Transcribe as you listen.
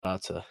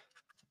out to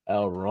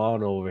El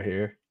Ron over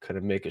here.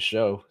 Couldn't make a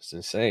show. It's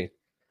insane.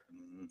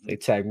 They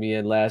tagged me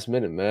in last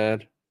minute,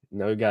 man.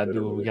 We gotta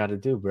do what we gotta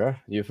do, bro.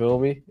 You feel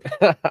me?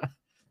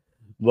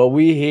 But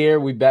we here.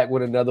 We back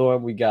with another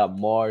one. We got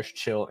Mars,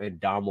 Chill, and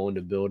Damo in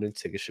the building.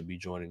 Tickets should be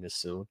joining us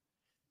soon.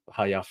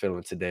 How y'all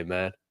feeling today,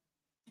 man?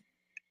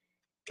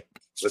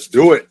 Let's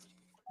do it.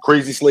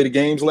 Crazy slate of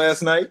games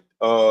last night.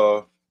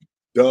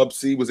 Dub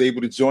C was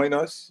able to join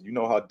us. You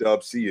know how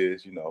Dub C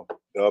is. You know,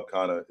 Dub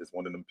kind of is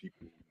one of them people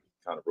who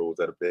kind of rolls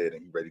out of bed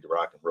and he's ready to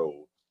rock and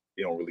roll.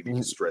 He don't really need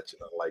to stretch and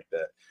nothing like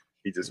that.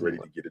 He's just ready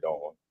to get it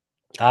on.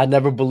 I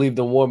never believed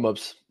in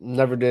warm-ups.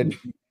 Never did.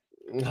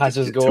 I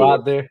just go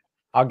out there.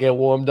 I'll get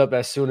warmed up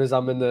as soon as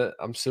I'm in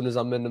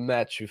the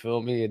match. You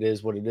feel me? It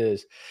is what it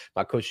is.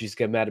 My coach used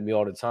to get mad at me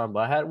all the time, but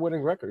I had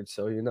winning records,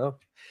 so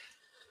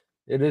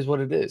it is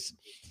what it is.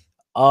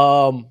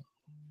 I'm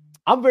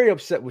very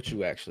upset with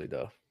you actually,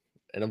 though.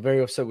 And I'm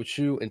very upset with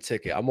you and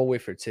Ticket. I'm gonna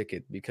wait for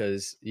Ticket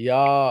because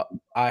I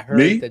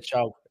heard that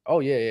y'all.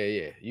 Oh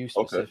yeah. You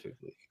specifically.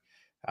 Okay.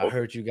 I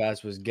heard you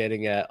guys was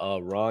getting at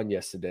Ron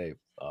yesterday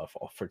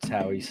for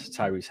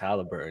Tyrese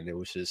Halliburton.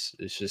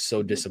 It's just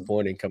so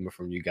disappointing coming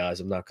from you guys.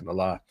 I'm not gonna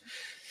lie.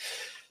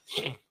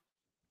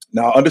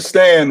 Now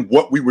understand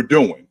what we were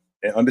doing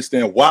and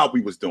understand why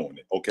we was doing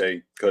it,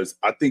 okay? Because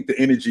I think the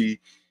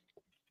energy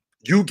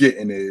you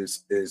getting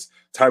is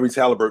Tyrese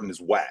Halliburton is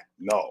whack.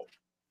 No.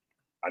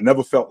 I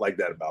never felt like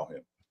that about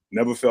him.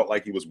 Never felt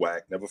like he was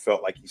whack. Never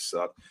felt like he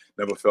sucked.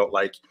 Never felt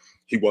like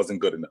he wasn't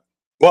good enough.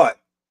 But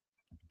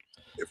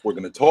if we're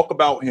going to talk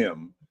about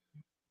him,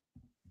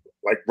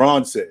 like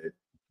Ron said,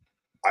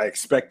 I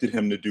expected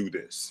him to do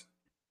this.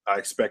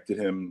 I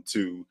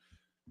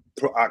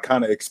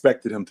kind of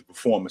expected him to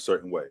perform a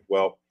certain way.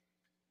 Well,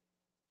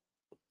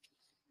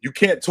 you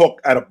can't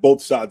talk out of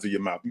both sides of your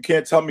mouth. You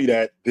can't tell me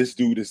that this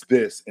dude is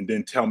this and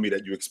then tell me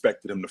that you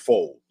expected him to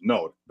fold.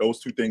 No,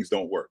 those two things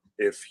don't work.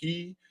 If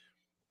he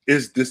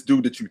is this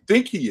dude that you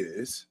think he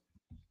is,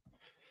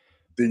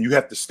 then you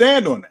have to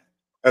stand on that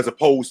as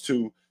opposed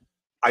to,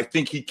 I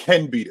think he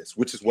can be this,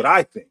 which is what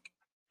I think.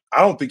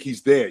 I don't think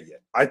he's there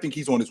yet. I think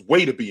he's on his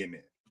way to being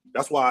there.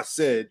 That's why I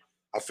said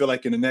I feel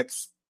like in the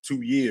next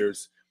 2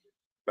 years,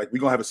 like we're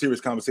going to have a serious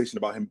conversation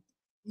about him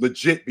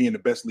legit being the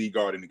best league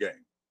guard in the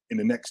game. In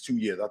the next 2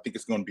 years, I think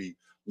it's going to be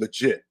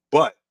legit.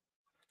 But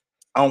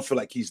I don't feel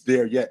like he's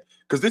there yet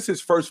because this is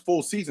his first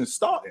full season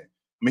starting.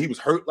 I mean, he was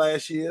hurt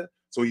last year,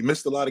 so he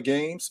missed a lot of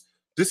games.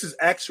 This is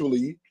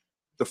actually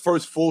the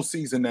first full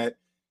season that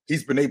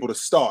he's been able to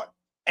start.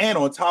 And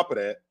on top of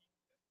that,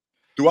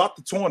 throughout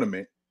the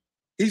tournament,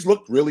 he's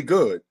looked really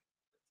good.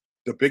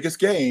 The biggest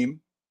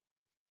game,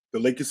 the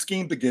Lakers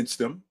schemed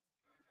against him,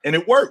 and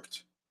it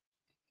worked.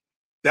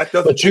 That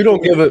doesn't. But you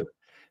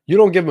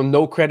don't give him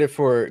no credit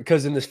for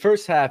because in this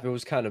first half it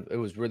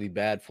was really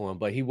bad for him,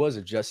 but he was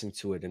adjusting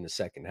to it in the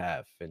second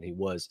half, and he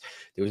was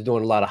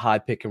doing a lot of high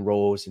pick and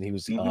rolls, and he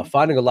was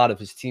finding a lot of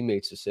his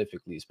teammates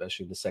specifically,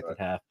 especially in the second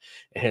half,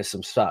 and had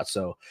some shots.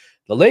 So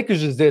the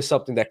Lakers just did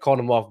something that caught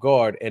him off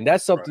guard, and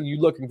that's something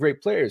you look in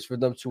great players for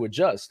them to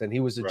adjust, and he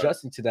was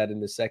adjusting to that in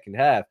the second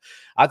half.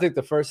 I think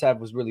the first half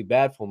was really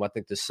bad for him. I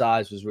think the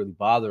size was really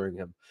bothering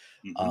him.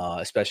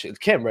 Especially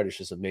Cam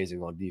Reddish is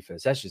amazing on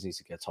defense. That just needs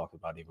to get talked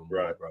about even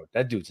more, bro.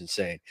 That dude's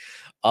insane.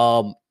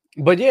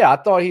 But yeah, I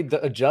thought he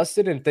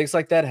adjusted and things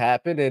like that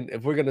happened. And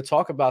if we're gonna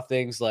talk about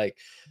things like,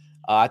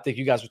 I think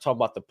you guys were talking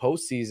about the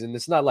postseason.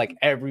 It's not like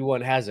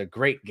everyone has a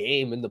great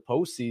game in the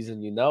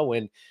postseason,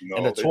 and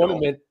in a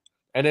tournament,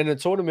 and in a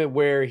tournament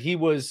where he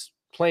was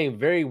playing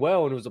very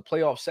well and it was a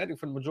playoff setting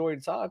for the majority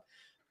of the time,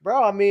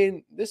 bro. I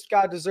mean, this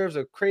guy deserves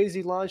a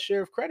crazy lion's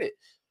share of credit.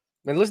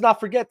 And let's not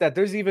forget that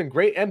there's even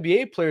great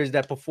NBA players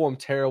that perform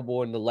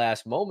terrible in the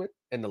last moment,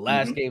 in the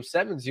last game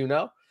sevens,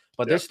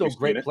 but they're still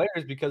great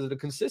players because of the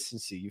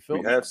consistency. You feel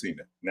me? We have seen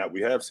it. Now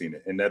we have seen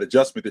it. And that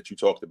adjustment that you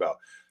talked about,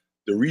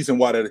 the reason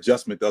why that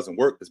adjustment doesn't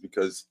work is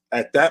because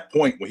at that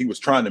point when he was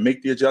trying to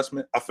make the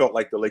adjustment, I felt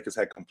like the Lakers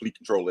had complete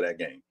control of that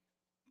game.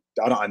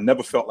 I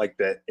never felt like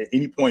that at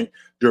any point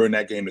during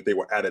that game that they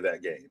were out of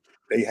that game.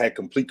 They had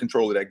complete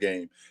control of that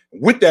game.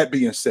 And with that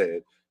being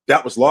said,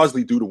 that was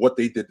largely due to what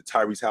they did to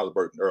Tyrese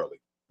Halliburton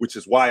early, which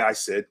is why I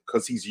said,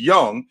 because he's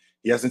young,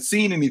 he hasn't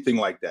seen anything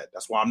like that.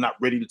 That's why I'm not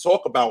ready to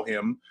talk about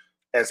him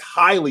as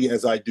highly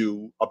as I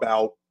do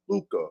about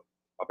Luka,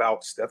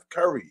 about Steph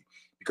Curry,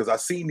 because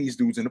I've seen these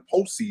dudes in the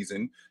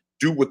postseason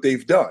do what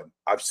they've done.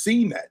 I've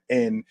seen that.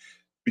 And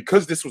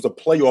because this was a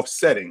playoff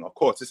setting, of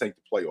course, this ain't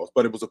the playoffs,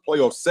 but it was a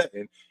playoff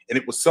setting, and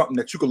it was something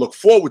that you could look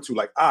forward to,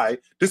 like, all right,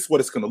 this is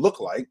what it's going to look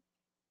like.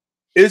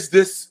 Is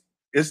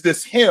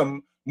this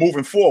him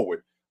moving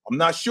forward? I'm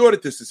not sure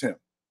that this is him,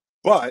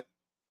 but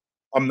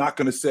I'm not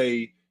going to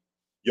say,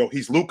 yo,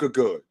 he's Luka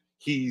good.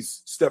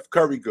 He's Steph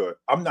Curry good.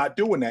 I'm not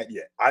doing that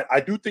yet.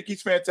 I do think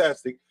he's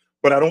fantastic,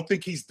 but I don't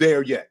think he's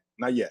there yet.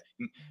 Not yet.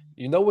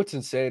 You know what's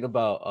insane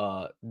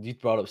about you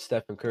brought up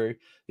Stephen Curry?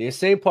 The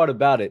insane part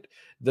about it,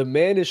 the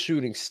man is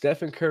shooting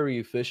Stephen Curry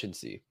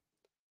efficiency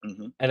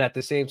and at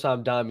the same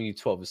time diming you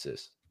 12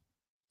 assists.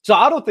 So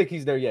I don't think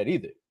he's there yet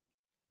either.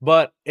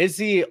 But is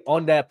he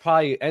on that,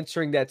 probably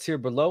entering that tier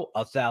below?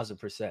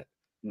 1,000%.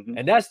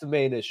 And that's the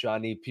main issue I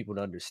need people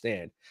to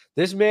understand.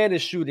 This man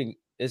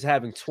is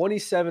having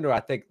 27, or I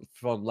think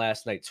from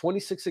last night,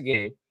 26 a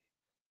game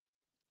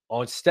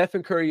on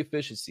Stephen Curry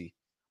efficiency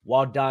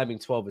while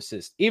diming 12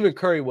 assists. Even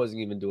Curry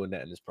wasn't even doing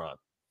that in his prime.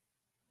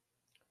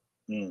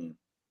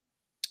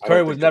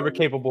 Curry was never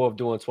capable of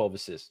doing 12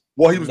 assists.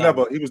 Well, he was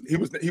never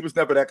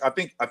that. I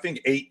think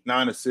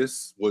 8-9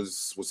 assists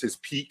was his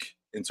peak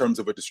in terms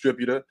of a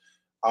distributor.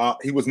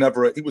 He was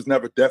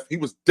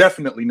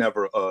definitely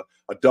never a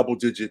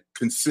double-digit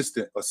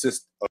consistent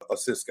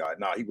assist guy.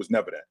 Nah, he was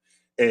never that.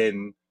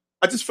 And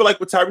I just feel like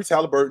with Tyrese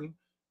Halliburton,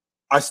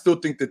 I still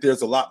think that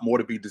there's a lot more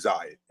to be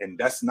desired. And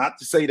that's not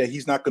to say that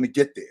he's not going to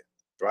get there,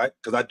 right?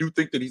 Because I do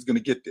think that he's going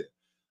to get there.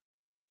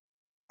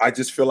 I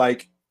just feel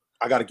like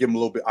I got to give him a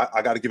little bit.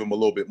 I got to give him a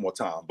little bit more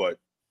time, but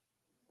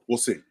we'll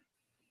see.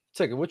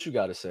 Take it. What you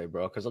got to say,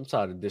 bro? Because I'm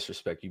tired of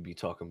disrespect you be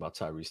talking about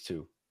Tyrese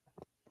too.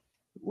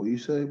 What you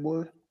say,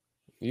 boy?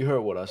 You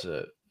heard what I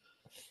said.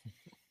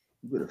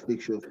 You better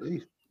fix your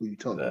face. Who you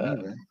talking to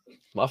me, man?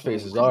 My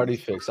face is already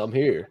fixed. I'm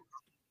here.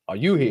 Are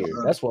you here?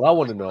 That's what I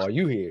want to know. Are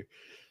you here?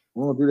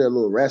 We don't do that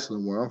little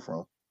wrestling where I'm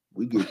from.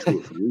 We get to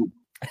it for you.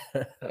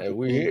 Hey,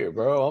 we here,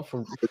 bro. I'm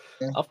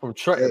from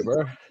Trenton,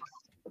 bro.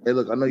 Hey,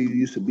 look, I know you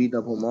used to beating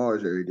up on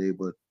Mars every day,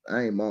 but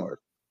I ain't Mars.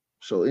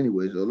 So,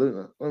 anyways,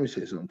 let me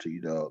say something to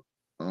you, dog.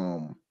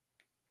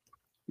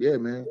 Yeah,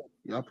 man,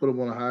 y'all put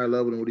him on a higher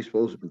level than what he's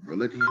supposed to be, bro.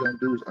 Let these young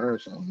dudes earn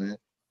something, man.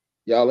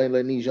 Y'all ain't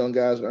letting these young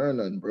guys earn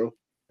nothing, bro.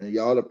 And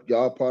y'all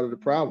part of the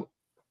problem.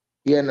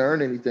 He hadn't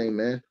earned anything,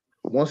 man.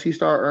 Once he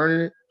started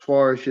earning it, as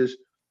far as just,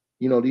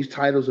 these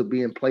titles of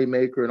being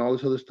playmaker and all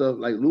this other stuff,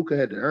 like Luka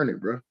had to earn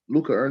it, bro.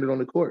 Luka earned it on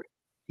the court.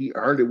 He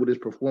earned it with his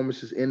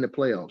performances in the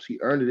playoffs. He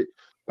earned it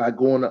by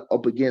going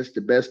up against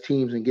the best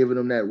teams and giving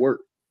them that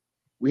work.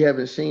 We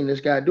haven't seen this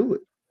guy do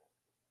it.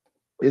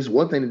 It's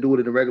one thing to do it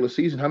in the regular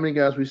season. How many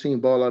guys we've seen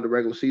ball out of the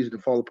regular season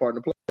and fall apart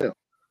in the playoffs?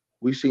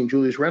 We've seen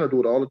Julius Randle do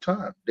it all the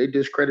time. They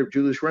discredit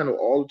Julius Randle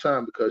all the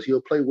time because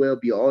he'll play well,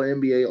 be all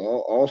NBA,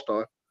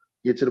 all-star,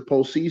 get to the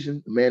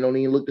postseason, the man don't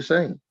even look the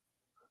same.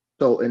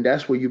 So, and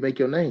that's where you make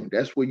your name.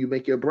 That's where you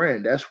make your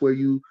brand. That's where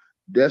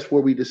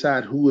we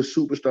decide who is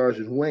superstars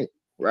and who ain't,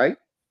 right?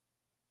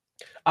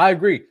 I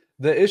agree.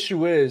 The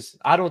issue is,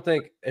 I don't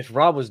think if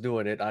Rob was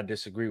doing it, I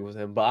disagree with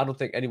him, but I don't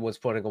think anyone's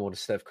putting him on the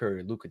Steph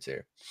Curry and Luka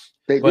tier.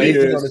 Damo said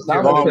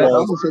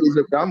he's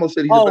a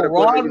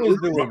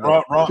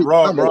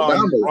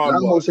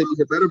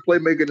better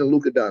playmaker than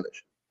Luka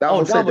Doncic.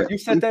 Damo, you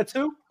said that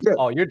too? Yeah.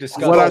 Oh, you're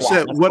disgusting.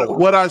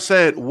 What I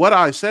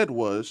said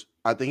was,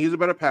 I think he's a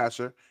better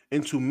passer,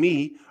 and to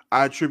me,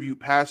 I attribute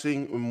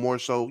passing more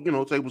so,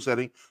 table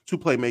setting to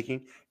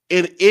playmaking.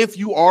 And if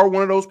you are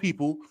one of those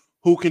people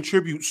who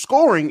contribute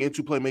scoring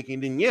into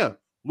playmaking, then yeah,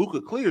 Luka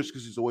clears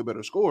because he's a way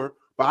better scorer,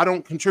 but I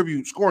don't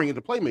contribute scoring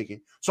into playmaking.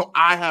 So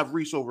I have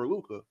Reese over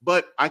Luka,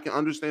 but I can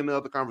understand the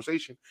other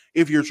conversation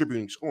if you're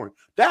attributing scoring.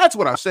 That's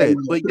what I said.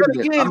 But yet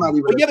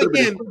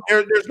again,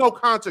 there's no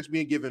context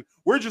being given.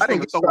 We're just going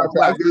to throw out.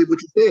 I agree with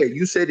what you said.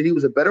 You said that he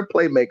was a better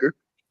playmaker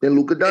than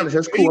Luka Doncic.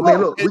 That's cool. I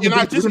mean, look, we can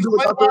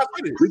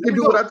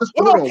do without the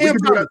scoring.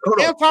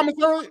 Cam Thomas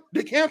early.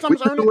 Did Cam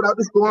Thomas earn it? Without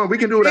the scoring. We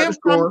can do without the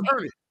scoring.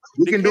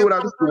 We can do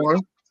without the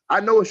scoring. I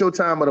know it's your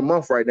time of the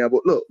month right now,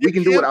 but look, we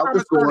can do without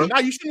the scoring. Now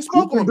you shouldn't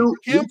spoke on it.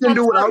 We can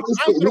do without the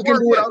scoring. We can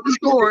do without the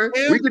scoring.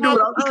 We can do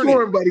without the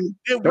scoring, buddy.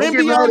 Don't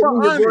get mad at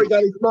me. Your boy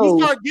got exposed.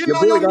 You start getting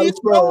on your knees,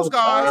 exposed,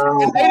 guys.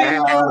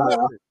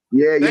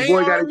 Yeah, your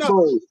boy got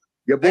exposed.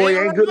 Your boy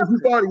ain't good as you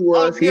thought he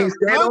was. He ain't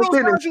stand on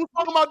business.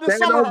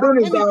 Stand on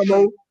business,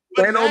 Damo.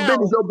 Stand on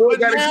business. Your boy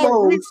got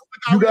exposed.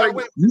 You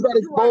got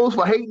exposed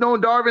for hating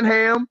on Darvin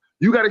Ham.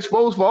 You got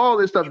exposed for all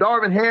this stuff.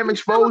 Darvin Ham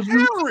exposed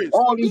you.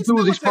 All these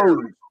dudes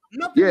exposed you.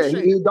 Yeah,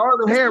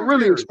 Darvin Ham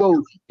really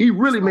exposed you. He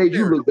really made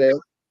you look bad.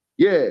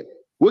 Yeah.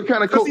 What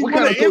kind of coach? What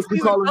kind of coach we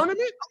calling?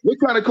 What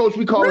kind of coach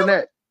we calling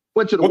that?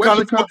 Went to the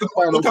Western Conference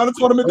Finals. What kind of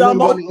tournament, Damo?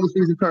 He won the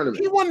in-season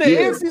tournament. He won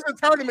the in-season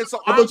tournament.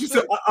 So I thought you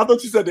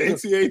said the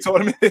NCAA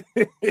tournament.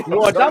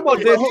 Well, Damo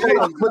did.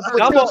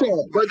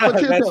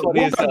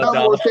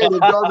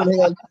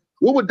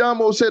 What would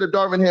Damo say if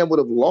Darvin Ham would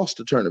have lost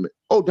the tournament?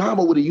 Oh,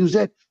 Damo would have used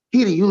that.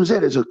 He'd have used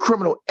that as a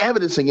criminal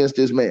evidence against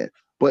this man.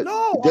 But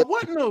no, I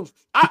wouldn't have.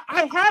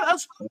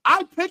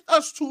 I picked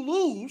us to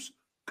lose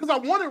because I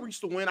wanted Reese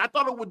to win. I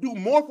thought it would do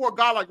more for a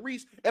guy like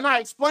Reese, and I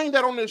explained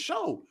that on this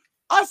show.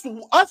 Us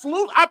lose.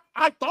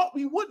 I thought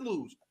we would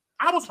lose.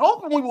 I was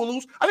hoping we would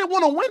lose. I didn't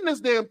want to win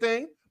this damn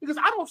thing because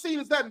I don't see it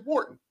as that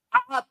important.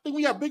 I think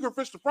we have bigger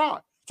fish to fry.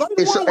 So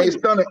it's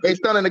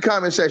done in the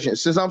comment section.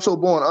 Since I'm so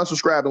boring,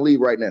 unsubscribe and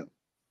leave right now.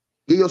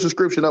 Get your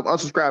subscription up,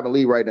 unsubscribe and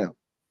leave right now.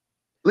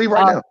 Leave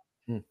right now.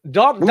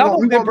 Hold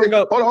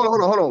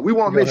on. We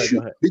won't miss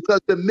you because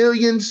the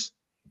millions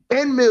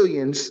and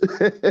millions,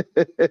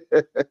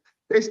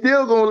 they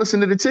still gonna listen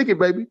to the ticket,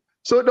 baby.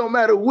 So it don't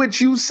matter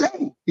what you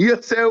say. You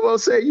understand what I'm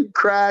saying? You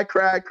cry,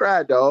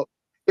 dog.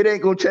 It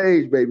ain't gonna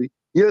change, baby.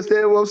 You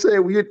understand what I'm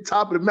saying? When you're at the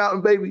top of the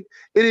mountain, baby,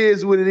 it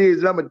is what it is.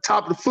 And I'm at the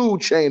top of the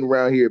food chain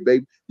around here,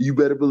 baby. You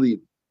better believe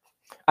it.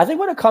 I think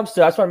when it comes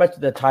to, that's why I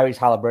mentioned the Tyrese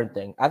Halliburton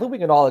thing. I think we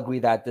can all agree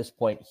that at this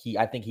point,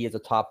 I think he is a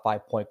top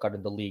 5 point guard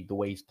in the league, the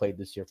way he's played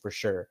this year for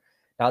sure.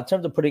 Now, in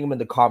terms of putting him in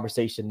the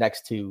conversation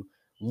next to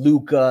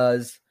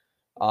Luka's,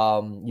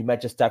 you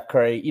mentioned Steph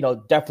Curry,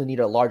 definitely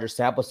need a larger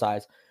sample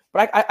size.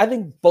 But I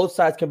think both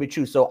sides can be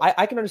true. So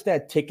I can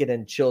understand Ticket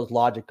and Chill's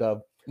logic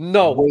of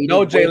no,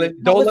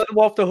 Jalen, don't let him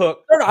off the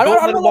hook. No, I'm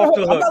not letting him off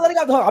the hook. I'm not letting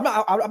him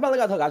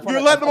off the hook.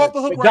 You're letting him off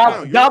the hook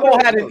right now.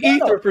 Dabo had an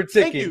ether for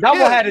Ticket.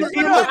 Dabo had an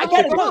ether.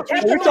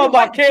 We're talking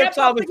about Cam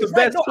Thomas, the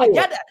best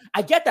scorer.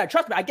 I get that.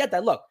 Trust me, I get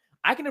that. Look,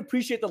 I can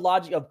appreciate the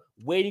logic of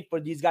waiting for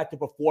these guys to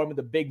perform in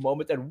the big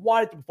moments and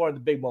wanting to perform in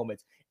the big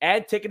moments.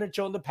 And Ticket and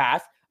Chill in the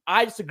past,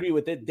 I disagree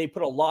with it. They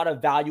put a lot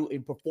of value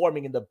in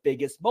performing in the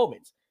biggest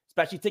moments.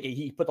 Especially Ticket,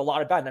 he put a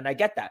lot of value, and I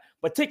get that.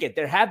 But Ticket,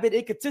 there have been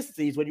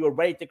inconsistencies when you were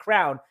ready to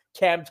crown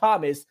Cam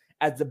Thomas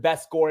as the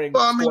best scoring.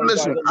 Well, I mean,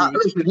 listen,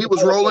 he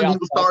was rolling, he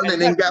was starting,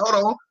 and then he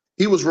got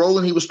He was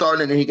rolling, he was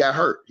starting, and then he got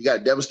hurt. He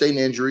got a devastating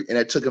injury, and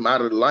that took him out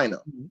of the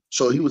lineup.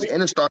 So he was in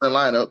the starting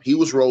lineup. He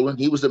was rolling,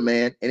 he was the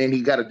man, and then he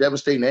got a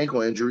devastating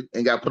ankle injury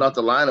and got put out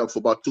the lineup for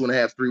about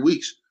 2.5, 3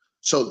 weeks.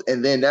 So,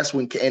 and then that's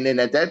when, and then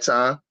at that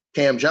time,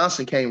 Cam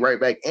Johnson came right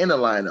back in the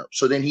lineup.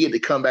 So then he had to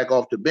come back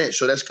off the bench.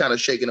 So that's kind of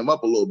shaking him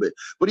up a little bit.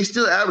 But he's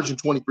still averaging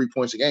 23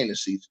 points a game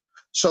this season.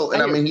 So,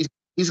 and I mean, he's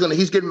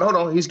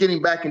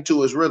getting back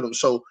into his rhythm.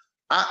 So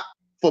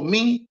for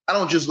me, I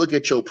don't just look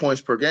at your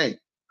points per game.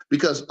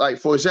 Because, like,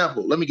 for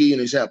example, let me give you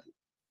an example.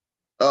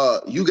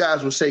 You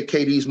guys would say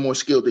KD's more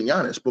skilled than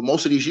Giannis, but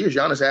most of these years,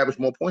 Giannis averaged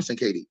more points than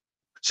KD.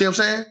 See what I'm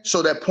saying?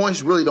 So that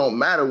points really don't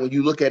matter when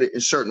you look at it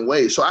in certain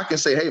ways. So I can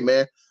say, hey,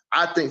 man,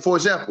 I think, for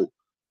example,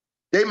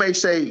 you may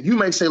say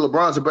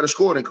LeBron's a better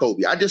scorer than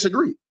Kobe. I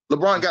disagree.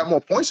 LeBron got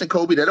more points than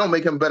Kobe. That don't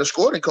make him a better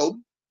scorer than Kobe.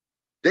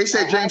 They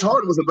said James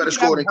Harden was a better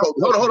scorer than Kobe.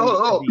 Hold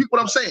on. Peep what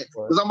I'm saying.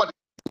 Because I'm about to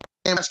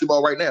game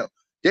basketball right now.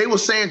 They were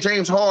saying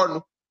James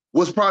Harden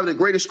was probably the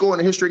greatest scorer in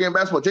the history of game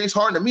basketball. James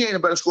Harden, to me, ain't a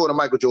better scorer than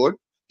Michael Jordan.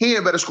 He ain't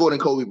a better scorer than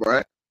Kobe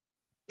Bryant.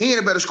 He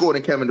ain't a better scorer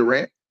than Kevin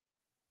Durant.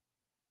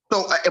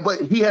 So, but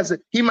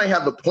he might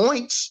have the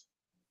points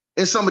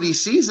in some of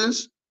these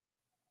seasons,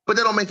 but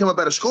that don't make him a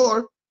better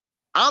scorer.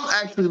 I'm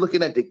actually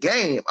looking at the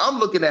game. I'm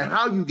looking at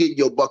how you get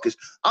your buckets.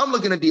 I'm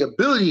looking at the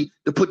ability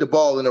to put the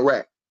ball in the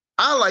rack.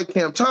 I like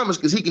Cam Thomas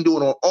because he can do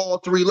it on all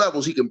 3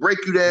 levels. He can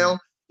break you down.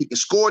 He can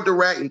score at the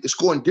rack. He can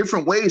score in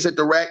different ways at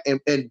the rack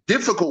and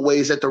difficult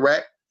ways at the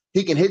rack.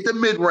 He can hit the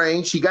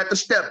mid-range. He got the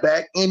step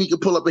back, and he can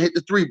pull up and hit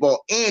the 3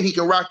 ball, and he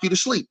can rock you to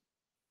sleep.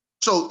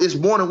 So it's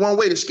more than one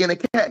way to skin a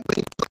cat.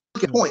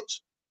 Look at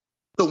points.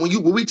 So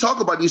when we talk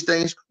about these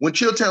things, when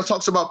Chilltown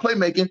talks about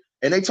playmaking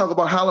and they talk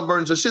about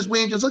Halliburton's assists, we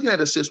ain't just looking at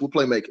assists with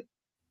playmaking.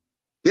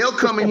 They'll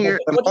come in here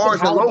and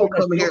Mars and Lowe will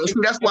come in here.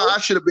 See, that's why I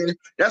should have been.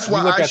 That's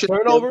why I should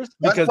have been.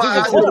 That's why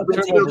I should have been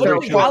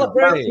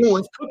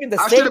Chilltown.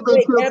 I should have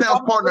been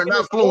Chilltown's partner,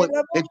 not fluent,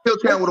 and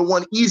Chilltown would have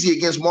won easy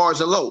against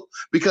Mars and Lowe.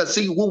 Because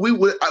see,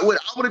 what I would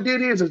have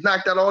did is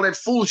knocked out all that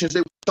foolishness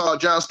they saw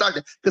John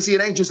Stockton. Because see,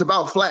 it ain't just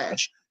about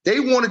flash. They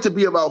wanted to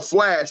be about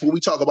flash when we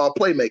talk about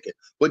playmaking.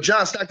 But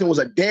John Stockton was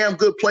a damn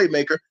good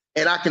playmaker,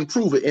 and I can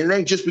prove it. And it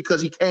ain't just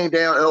because he came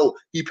down and,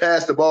 he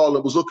passed the ball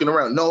and was looking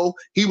around. No,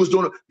 he was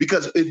doing it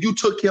because if you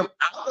took him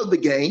out of the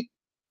game,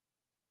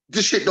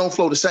 this shit don't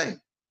flow the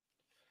same.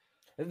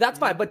 That's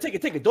fine, but take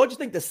it. Don't you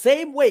think the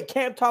same way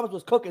Cam Thomas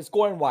was cooking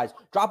scoring-wise,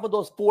 dropping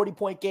those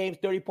 40-point games,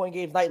 30-point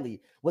games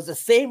nightly, was the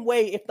same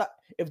way,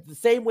 if the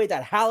same way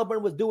that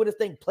Halliburton was doing his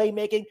thing,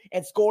 playmaking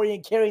and scoring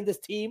and carrying this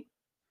team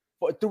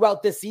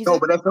throughout this season? No,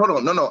 but hold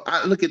on. No.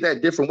 I look at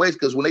that different ways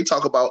because when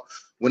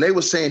they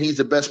were saying he's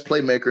the best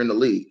playmaker in the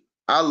league,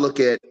 I look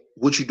at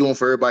what you're doing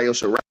for everybody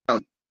else around you.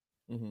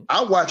 Mm-hmm.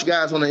 I watch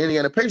guys on the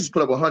Indiana Pacers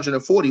put up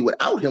 140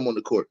 without him on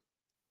the court.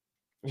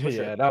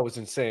 Yeah, that was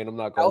insane. I'm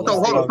not going to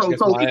hold on.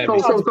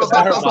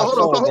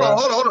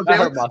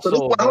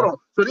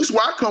 So this is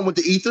why I come with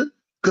the ether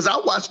because I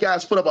watch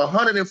guys put up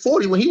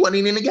 140 when he wasn't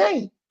even in the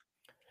game.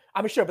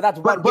 I'm sure, but that's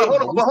but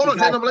hold on,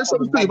 Jalen. Let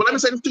me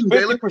say this to you,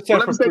 Jalen.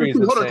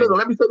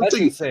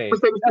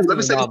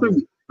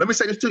 Let me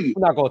say this to you.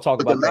 We're not going to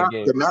talk about that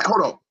game.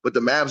 Hold on, but the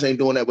Mavs ain't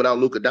doing that without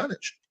Luka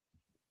Doncic.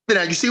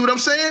 Now you see what I'm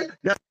saying?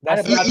 That's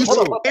not true.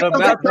 They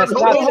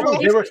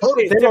were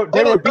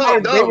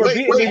beating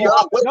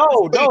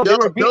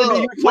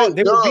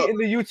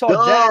the Utah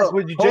Jazz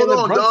with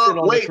Jalen Brunson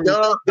on the crew,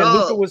 and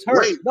Luka was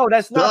hurt. No,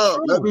 that's not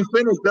true. Let me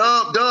finish,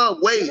 Dub.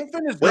 Wait.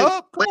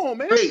 Come on,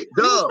 man. Wait,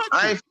 Dub.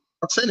 I ain't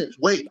finished.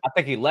 Wait. I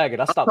think he lagged.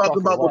 I stopped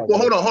talking about before.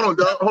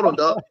 Hold on,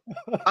 Dub.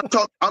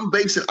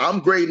 I'm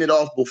grading it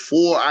off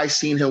before I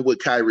seen him with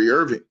Kyrie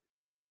Irving.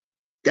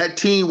 That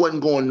team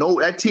wasn't going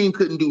that team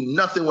couldn't do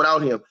nothing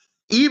without him.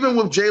 Even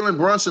with Jalen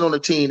Brunson on the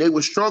team, they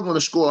were struggling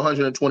to score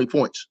 120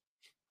 points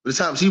the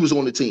times he was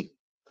on the team.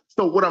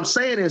 So what I'm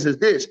saying is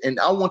this, and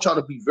I want y'all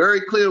to be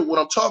very clear what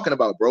I'm talking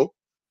about, bro.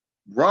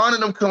 Ron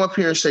and them come up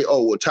here and say,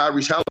 well,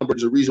 Tyrese Halliburton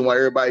is the reason why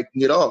everybody can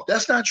get off.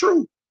 That's not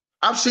true.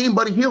 I've seen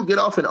Buddy Hield get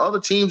off in other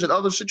teams and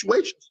other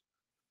situations.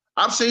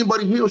 I've seen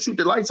Buddy Hield shoot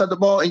the lights out the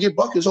ball and get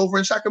buckets over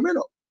in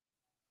Sacramento.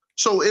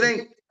 So it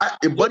ain't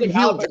Buddy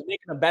Hield making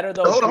them better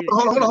though. Hold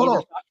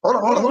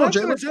on,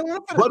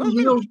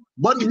 Jalen.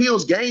 Buddy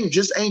Hield's game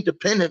just ain't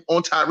dependent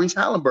on Tyrese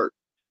Halliburton.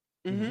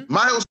 Mm-hmm.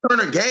 Miles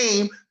Turner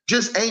game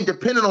just ain't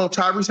dependent on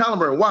Tyrese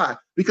Halliburton. Why?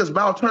 Because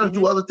Miles Turner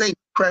do other things,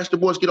 crash the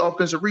boards, get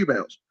offensive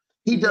rebounds.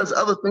 He does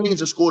other things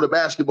to score the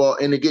basketball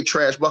and to get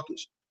trash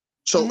buckets.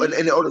 So and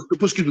in order to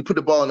put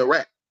the ball in the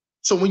rack.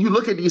 So when you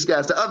look at these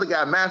guys, the other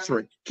guy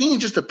mastering, he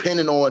ain't just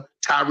depending on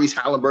Tyrese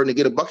Halliburton to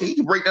get a bucket. He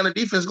can break down the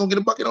defense, gonna get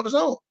a bucket on his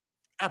own.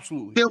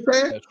 Absolutely. You know what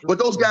I'm saying? But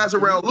those guys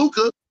around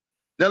Luka,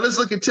 now let's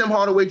look at Tim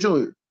Hardaway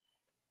Jr.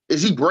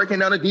 Is he breaking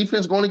down the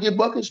defense, going to get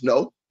buckets?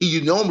 No. He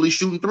normally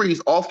shooting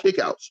threes off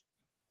kickouts,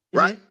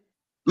 right?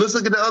 Let's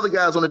look at the other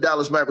guys on the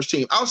Dallas Mavericks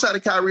team. Outside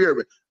of Kyrie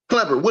Irving,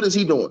 Clever, what is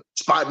he doing?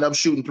 Spotting up,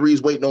 shooting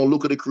threes, waiting on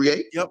Luka to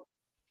create. Yep.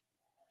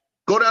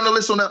 Go down the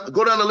list on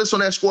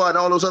that squad and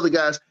all those other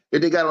guys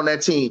that they got on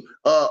that team.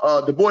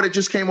 The boy that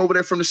just came over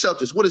there from the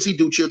Celtics, what does he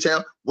do,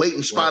 Chilltown? Wait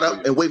and spot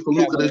up and wait for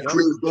Luka to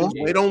create.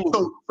 Wait on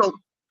Luka.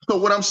 So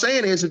what I'm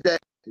saying is that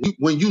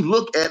when you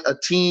look at a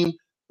team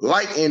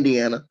like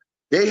Indiana,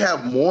 they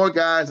have more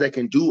guys that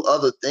can do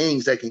other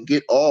things that can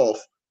get off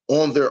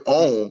on their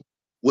own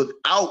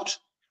without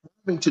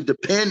having to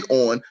depend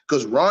on,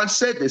 because Ron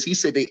said this, he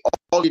said they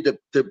all need to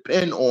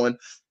depend on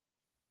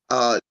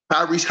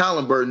Tyrese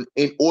Halliburton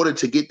in order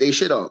to get their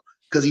shit off,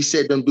 because he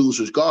said them dudes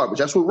was garbage.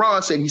 That's what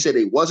Ron said. He said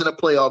they wasn't a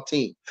playoff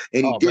team,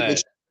 and he didn't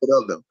expect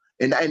of them.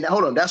 And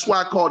hold on, that's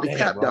why I called the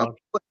cap down.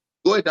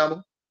 Go ahead,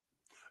 Damo.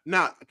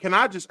 Now, can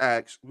I just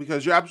ask,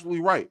 because you're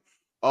absolutely right.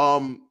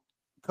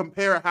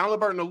 Compare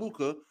Halliburton to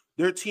Luka,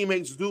 their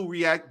teammates do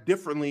react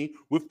differently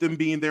with them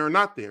being there or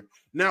not there.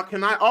 Now,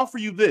 can I offer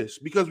you this?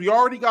 Because we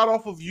already got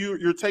off of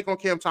your take on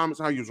Cam Thomas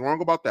and how you was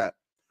wrong about that.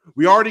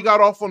 We already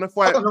got off on the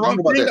fact.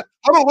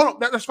 Hold on.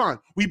 That's fine.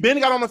 We've been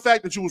got on the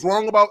fact that you was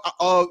wrong about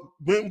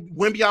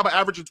Wembanyama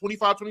averaging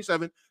 25,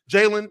 27.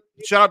 Jalen,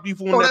 shout out to you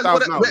for winning that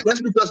 $1,000.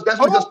 That's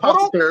because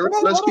Pop Terror.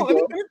 Let's keep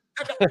going.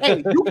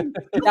 Hey, you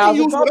can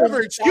use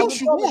whatever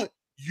excuse you want.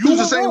 Use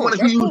the same one that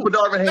you used for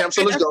Darvin Ham.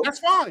 So let's go.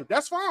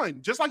 That's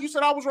fine. Just like you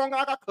said, I was wrong.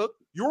 I got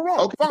cooked. You were wrong.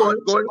 Okay, fine.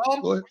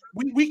 Go ahead.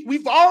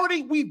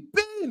 We've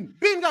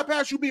been got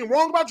past you being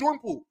wrong about Jordan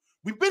Poole.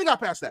 We've been got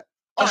past that.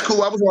 That's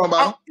cool. I was wrong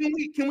about him.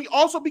 Can we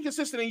also be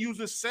consistent and use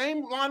the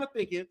same line of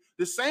thinking,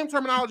 the same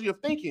terminology of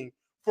thinking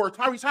for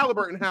Tyrese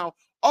Halliburton? How,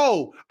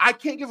 I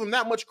can't give him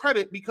that much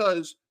credit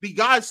because the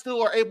guys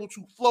still are able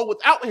to flow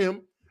without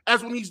him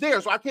as when he's there.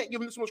 So I can't give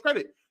him this much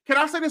credit. Can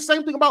I say the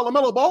same thing about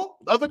LaMelo Ball,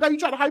 the other guy you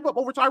try to hype up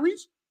over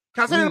Tyrese?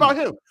 Can I say that about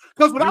him?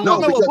 Because without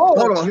LaMelo Ball,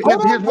 hold on. Let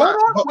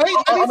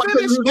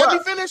me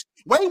finish.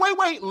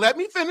 Wait. Let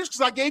me finish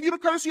because I gave you the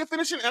courtesy of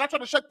finishing, and I tried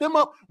to shut them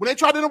up when they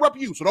tried to interrupt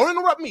you. So don't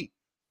interrupt me.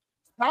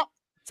 Stop.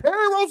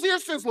 Terry Rozier,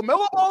 since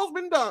LaMelo Ball's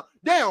been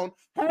down,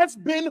 has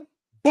been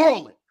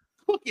balling.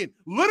 Cooking.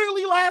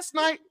 Literally last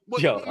night.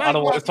 I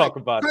don't want to talk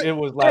about it. It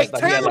was last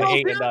night. He had like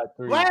 8 and 9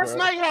 threes. Last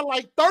night had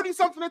like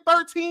 30-something and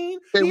 13.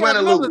 He had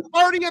another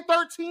 30 and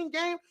 13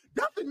 game.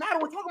 Doesn't matter.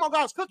 We're talking about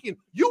guys cooking.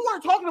 You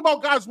weren't talking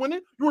about guys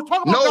winning. You were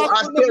talking about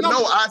guys winning.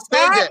 I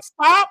said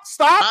that.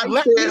 Stop.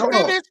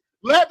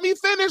 Let me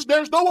finish.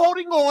 There's no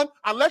holding on.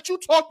 I let you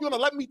talk. You're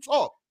gonna let me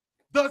talk.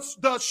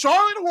 The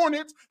Charlotte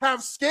Hornets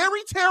have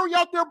Scary Terry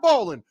out there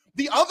balling.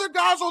 The other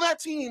guys on that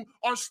team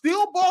are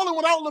still balling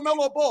without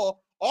LaMelo Ball.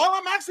 All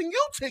I'm asking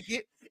you,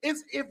 Ticket,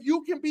 is if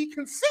you can be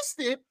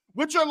consistent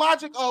with your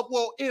logic of,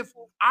 well, if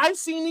I've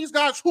seen these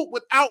guys hoop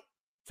without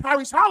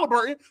Tyrese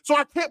Halliburton, so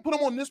I can't put him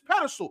on this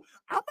pedestal.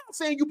 I'm not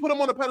saying you put him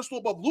on the pedestal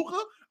above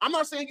Luka. I'm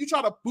not saying you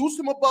try to boost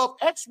him above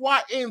X,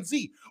 Y, and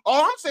Z.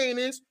 All I'm saying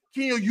is,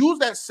 can you use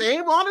that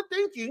same line of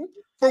thinking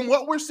from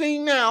what we're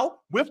seeing now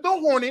with the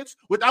Hornets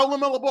without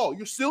LaMelo Ball?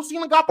 You're still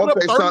seeing a guy put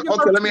up 30.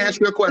 Okay, let me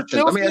ask you a question.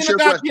 I'm going to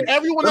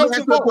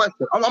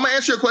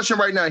answer your question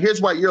right now.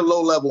 Here's why you're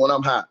low level and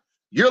I'm high.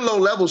 You're low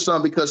level,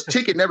 son, because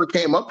Ticket never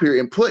came up here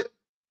and put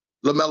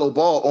LaMelo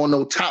Ball on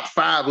no top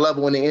 5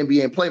 level in the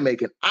NBA in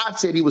playmaking. I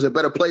said he was a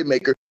better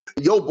playmaker.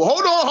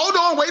 Hold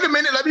on. Wait a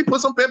minute. Let me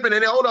put some pimping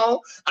in it. Hold on.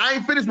 I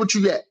ain't finished with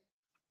you yet.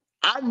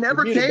 I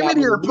never came in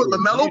here and put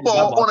LaMelo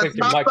Ball on a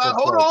top 5.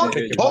 Hold on.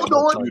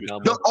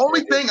 The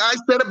only thing I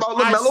said about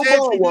LaMelo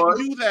Ball was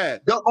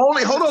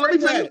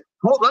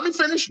let me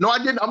finish. No, I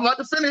didn't. I'm about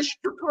to finish.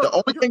 The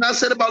only thing I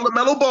said about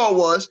LaMelo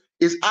Ball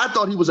is I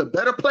thought he was a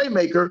better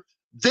playmaker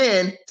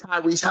than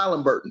Tyrese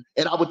Halliburton,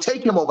 and I would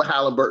take him over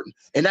Halliburton,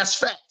 and that's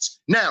facts.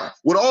 Now,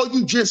 with all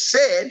you just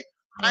said,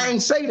 I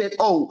ain't say that,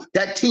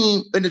 that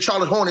team in the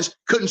Charlotte Hornets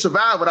couldn't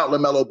survive without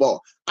LaMelo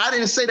Ball. I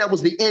didn't say that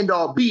was the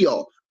end-all,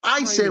 be-all.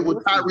 I said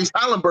with Tyrese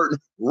Halliburton,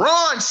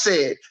 Ron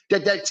said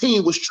that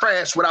team was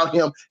trash without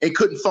him and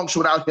couldn't function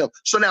without him.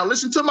 So now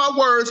listen to my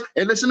words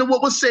and listen to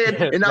what was said.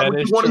 And now what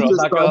you want to hear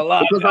stuff,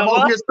 because I'm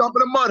over here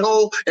stumping a mud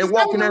hole and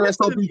walking in that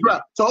SOP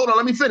drop. So hold on,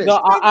 let me finish. No,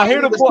 I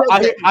hear the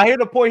point. I hear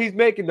the point he's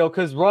making though,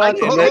 because Ron.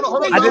 Hold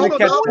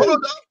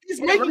on.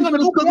 He's making a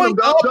new point.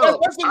 That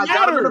doesn't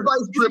matter.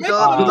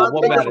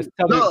 What matters?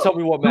 Tell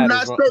me what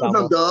matters. Do not save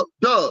him,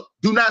 Dub.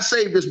 Do not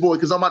save this boy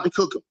because I'm about to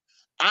cook him.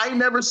 I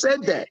never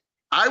said that.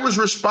 I was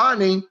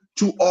responding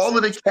to all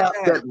of the cap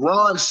that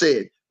Ron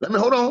said. Let me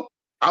hold on.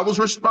 I was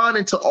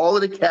responding to all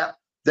of the cap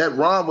that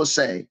Ron was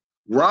saying.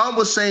 Ron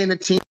was saying the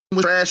team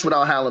was trash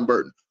without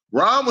Halliburton.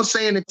 Ron was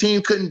saying the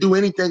team couldn't do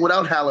anything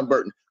without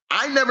Halliburton.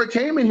 I never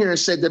came in here and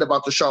said that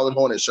about the Charlotte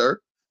Hornets, sir.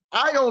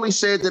 I only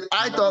said that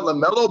I thought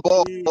LaMelo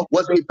Ball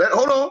was a better.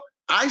 Hold on.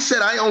 I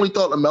said I only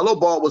thought LaMelo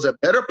Ball was a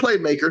better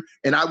playmaker,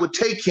 and I would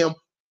take him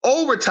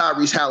over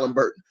Tyrese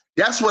Halliburton.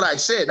 That's what I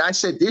said. And I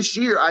said this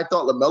year I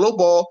thought LaMelo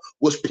Ball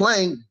was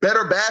playing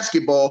better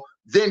basketball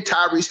than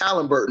Tyrese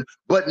Halliburton,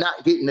 but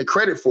not getting the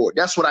credit for it.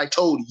 That's what I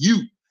told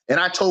you. And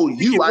I told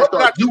you I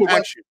thought you were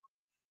right.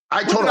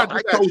 I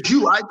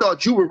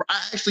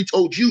actually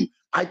told you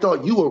I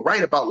thought you were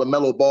right about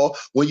LaMelo Ball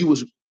when you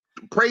was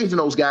praising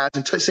those guys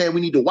and saying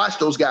we need to watch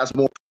those guys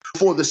more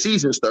before the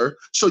season, sir.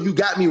 So you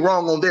got me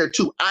wrong on there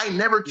too. I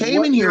never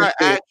came in here and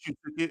said,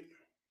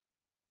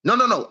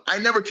 No. I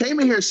never came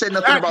in here and said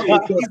nothing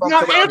about. He's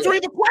not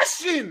answering the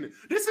question.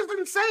 This is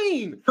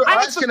insane. You're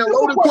asking a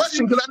loaded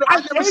question because I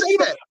never said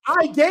that.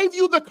 I gave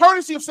you the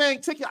courtesy of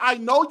saying, Ticket, I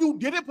know you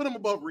didn't put him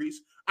above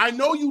Reese. I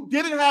know you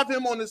didn't have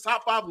him on this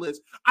top 5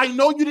 list. I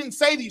know you didn't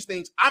say these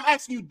things. I'm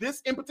asking you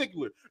this in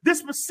particular. This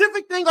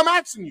specific thing I'm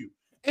asking you.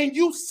 And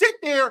you sit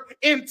there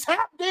and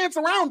tap dance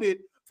around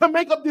it to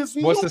make up this.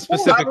 What's the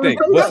specific thing?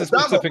 What's the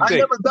specific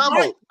thing?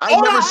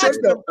 I never said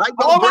that.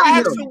 All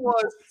I asked him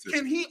was,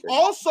 can he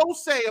also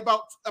say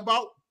about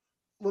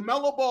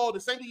LaMelo Ball, the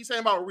same thing he's saying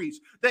about Reese,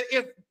 that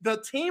if the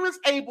team is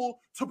able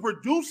to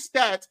produce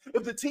stats,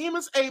 if the team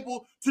is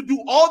able to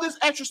do all this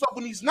extra stuff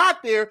when he's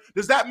not there,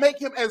 does that make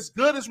him as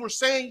good as we're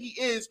saying he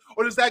is?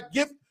 Or does that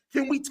give,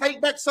 can we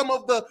take back some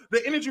of the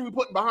energy we're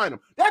putting behind him?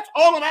 That's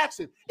all I'm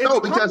asking. If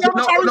no, because here's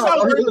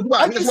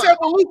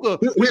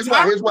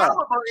why.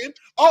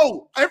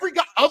 Oh,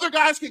 other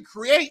guys can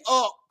create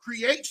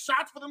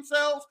shots for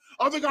themselves.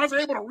 Other guys are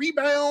able to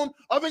rebound.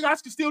 Other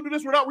guys can still do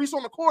this without Reese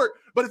on the court.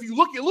 But if you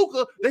look at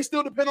Luka, they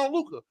still depend on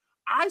Luka.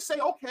 I say,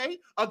 okay,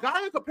 a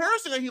guy in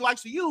comparison that he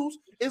likes to use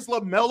is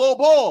LaMelo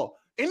Ball.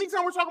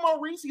 Anytime we're talking about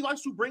Reese, he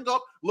likes to bring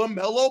up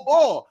LaMelo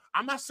Ball.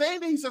 I'm not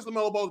saying that he says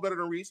LaMelo Ball is better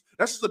than Reese.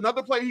 That's just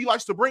another player he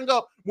likes to bring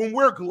up when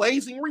we're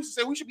glazing Reese and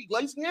say we should be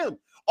glazing him.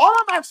 All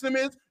I'm asking him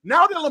is,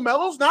 now that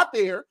LaMelo's not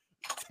there,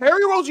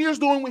 Terry Rozier's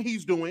doing what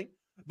he's doing,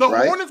 the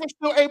Hornets are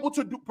still able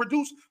to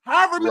produce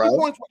however many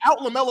points without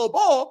LaMelo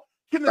Ball.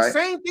 Can the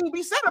same thing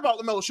be said about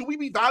LaMelo? Should we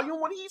be valuing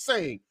what he's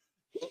saying?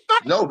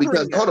 No,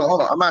 because hold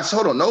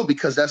on. No,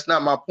 because that's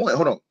not my point.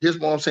 Hold on. Here's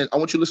what I'm saying. I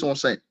want you to listen to what I'm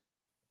saying.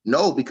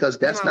 No, because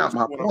that's not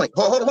my point.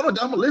 Hold on. I'm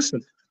gonna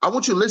listen. I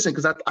want you to listen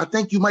because I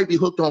think you might be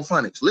hooked on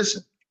phonics.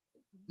 Listen.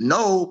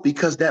 No,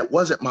 because that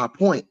wasn't my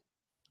point.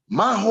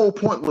 My whole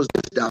point was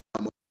this,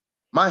 Damo.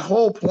 My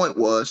whole point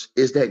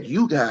is that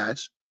you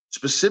guys,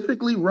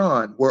 specifically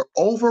Ron, were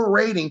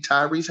overrating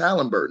Tyrese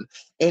Halliburton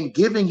and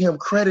giving him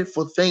credit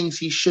for things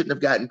he shouldn't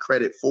have gotten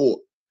credit for.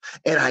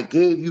 And I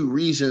gave you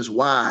reasons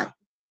why.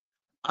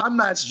 I'm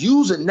not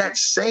using that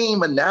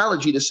same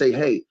analogy to say,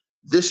 hey,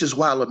 this is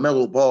why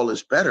LaMelo Ball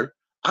is better.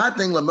 I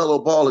think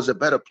LaMelo Ball is a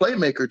better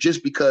playmaker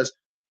just because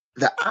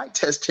the eye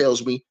test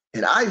tells me,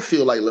 and I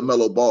feel like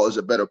LaMelo Ball is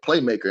a better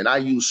playmaker, and I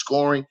use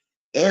scoring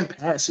and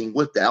passing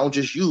with that. I don't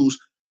just use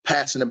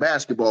passing the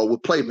basketball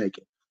with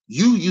playmaking.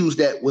 You use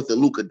that with the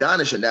Luka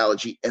Doncic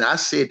analogy, and I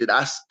said that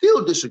I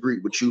still disagree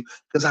with you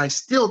because I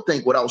still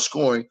think without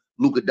scoring,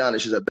 Luka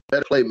Doncic is a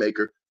better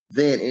playmaker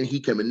than, and he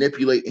can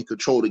manipulate and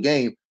control the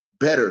game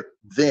better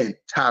than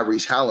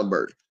Tyrese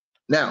Halliburton.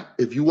 Now,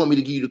 if you want me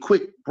to give you the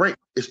quick break,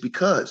 it's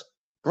because,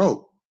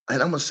 bro,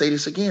 and I'm going to say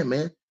this again,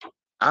 man.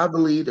 I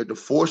believe that the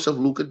force of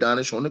Luka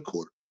Doncic on the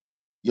court,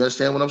 you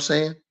understand what I'm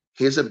saying?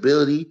 His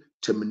ability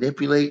to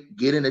manipulate,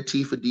 get in the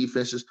teeth of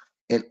defenses,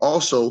 and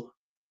also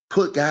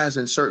put guys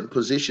in certain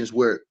positions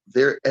where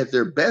they're at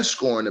their best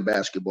scoring the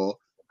basketball.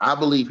 I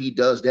believe he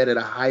does that at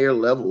a higher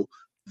level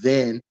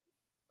than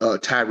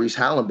Tyrese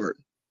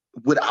Halliburton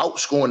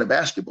without scoring the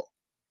basketball.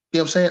 You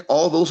know what I'm saying?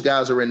 All those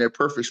guys are in their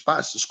perfect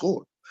spots to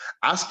score.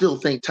 I still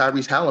think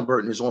Tyrese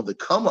Halliburton is on the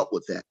come up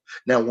with that.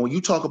 Now, when you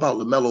talk about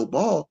LaMelo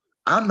Ball,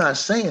 I'm not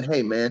saying,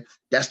 hey, man,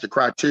 that's the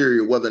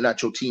criteria whether or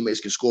not your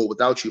teammates can score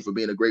without you for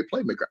being a great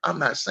playmaker. I'm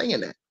not saying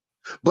that.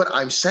 But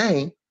I'm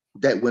saying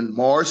that when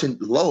Mars and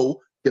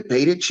Lowe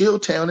debated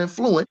Chilltown and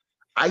Fluent,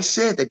 I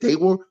said that they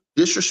were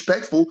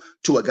disrespectful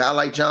to a guy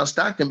like John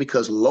Stockton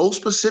because Lowe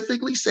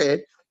specifically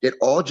said that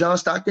all John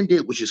Stockton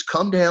did was just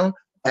come down,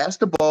 pass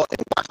the ball,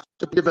 and watch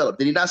it develop.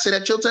 Did he not say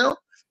that, Chilltown?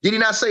 Did he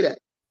not say that?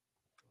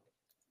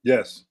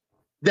 Yes.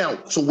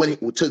 Now, so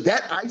to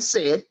that I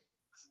said,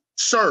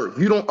 sir,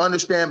 you don't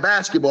understand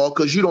basketball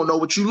because you don't know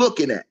what you're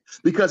looking at.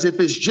 Because if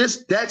it's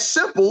just that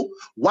simple,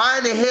 why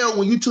in the hell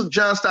when you took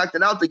John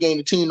Stockton out the game,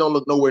 the team don't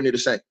look nowhere near the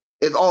same?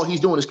 If all he's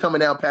doing is coming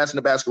down, passing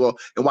the basketball,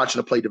 and watching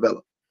the play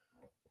develop.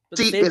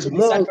 See, it's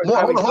more.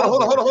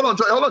 Hold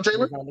on,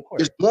 Jalen.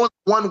 It's more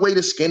one way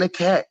to skin a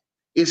cat.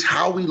 It's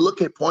how we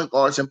look at point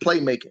guards and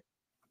playmaking.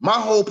 My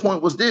whole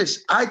point was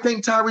this. I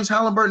think Tyrese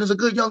Halliburton is a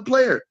good young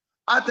player.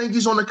 I think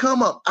he's on the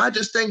come up. I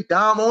just think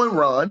Damo and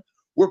Ron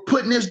were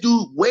putting this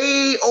dude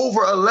way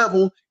over a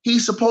level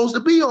he's supposed to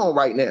be on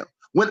right now.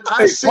 When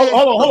I said,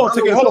 hold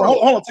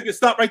on, take a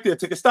stop right there.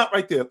 Take a stop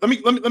right there. Let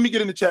me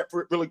get in the chat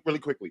for really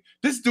quickly.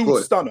 This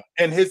dude Stunner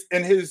and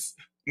his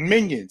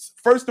minions.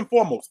 First and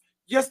foremost,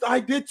 yes, I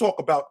did talk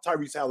about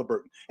Tyrese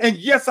Halliburton, and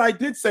yes, I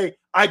did say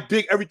I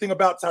dig everything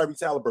about Tyrese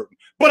Halliburton,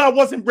 but I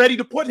wasn't ready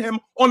to put him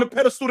on the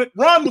pedestal that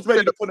Ron was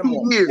ready to put him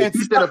on. And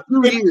he said a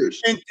few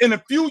years. In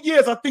a few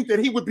years, I think that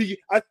he would be.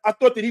 I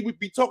thought that he would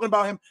be talking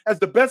about him as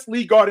the best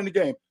league guard in the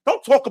game.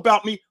 Don't talk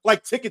about me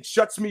like Ticket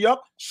shuts me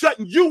up,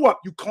 shutting you up,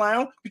 you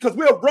clown, because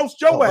we'll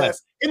roast your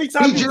ass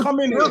anytime you come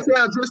in here.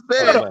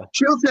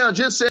 Chilltown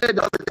just said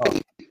the other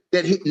day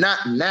that he not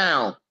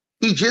now.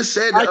 He just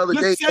said the other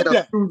day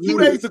that a few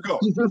days ago.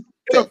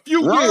 In a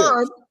few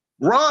years.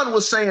 Ron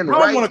was saying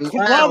Ron want to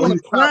clown him.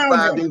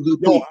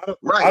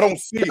 I don't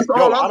see it.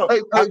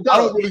 I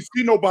don't really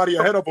see nobody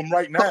ahead of him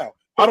right now.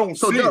 I don't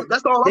see it.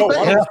 That's all I'm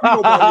saying. I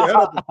don't see nobody ahead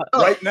of him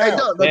right now.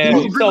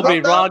 Man, you tell me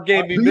Ron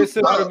gave me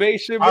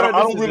misinformation. I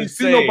don't really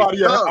see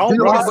nobody ahead of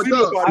him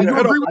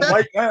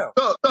right now.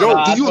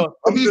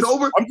 He's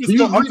over? I'm just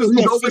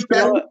gonna sit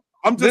back.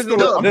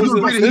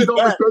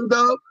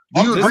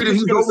 Do you agree that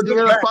he's over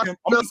De'Aaron Fox?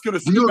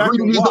 Do you agree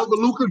that he's over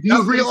Luka? Do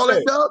you agree all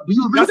that stuff? Do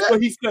you agree That's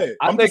what he said.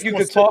 I think you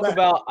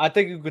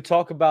could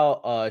talk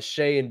about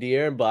Shea and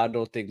De'Aaron, but I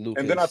don't think Luka.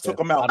 And then I took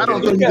him out. I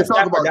don't think you can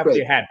talk about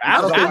Shea.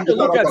 I don't think you can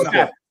talk about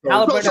Shea.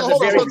 Halliburton has a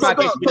very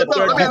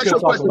practice.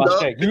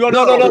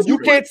 No. You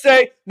can't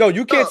say no.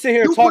 You can't sit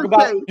here and talk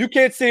about. You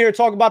can't sit here and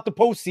talk about the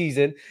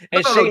postseason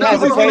and Shea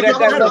hasn't played at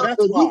that level.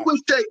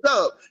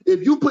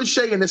 If you put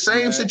Shea in the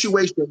same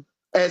situation.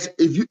 As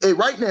if you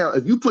right now,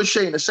 if you put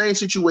Shea in the same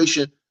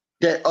situation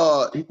that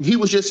he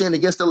was just in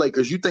against the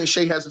Lakers, you think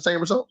Shea has the same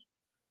result?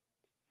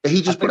 And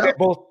he just put out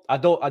both. I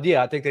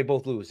think they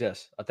both lose.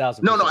 Yes,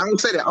 1,000%. No, I didn't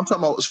say that. I'm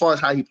talking about as far as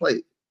how he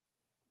played.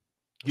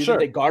 You think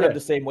they guarded the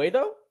same way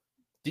though?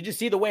 Did you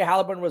see the way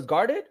Halliburton was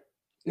guarded?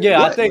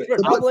 Yeah, I think you're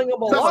doubling him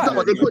a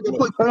lot. They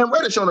put Cam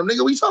Reddish on him,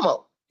 nigga. What you talking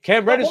about?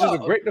 Cam Reddish is a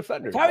great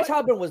defender. Tyrese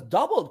Halliburton was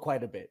doubled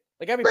quite a bit.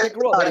 Like every pick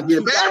and roll. Every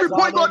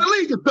point guard in the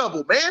league is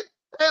doubled, man.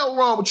 Hell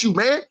wrong with you,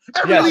 man.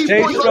 Every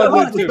Shea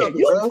struggled too.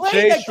 You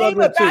played the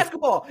game of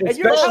basketball, and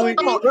you're telling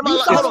me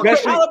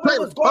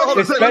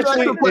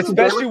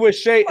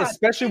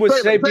especially with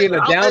Shea being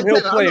a downhill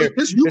player.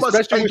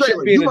 Especially with Shea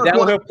being a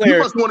downhill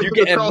player, you're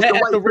getting met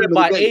at the rim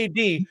by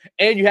AD,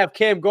 and you have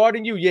Cam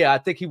guarding you. Yeah, I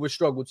think he would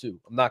struggle too.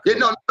 I'm not gonna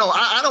lie. No,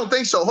 I don't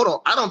think so. Hold on,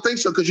 I don't think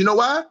so because you know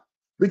why?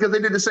 Because they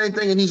did the same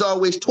thing, and he's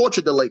always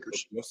tortured the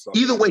Lakers.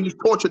 Either way, he's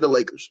tortured the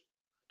Lakers.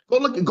 Go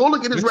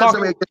look at his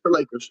resume against the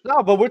Lakers.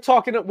 No, but we're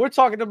talking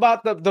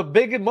about the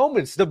biggest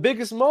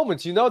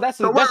moments. You know, that's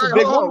a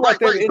big one right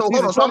there. So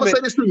I'm gonna say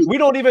this to you. We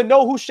don't even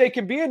know who Shea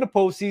can be in the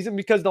postseason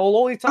because the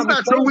only time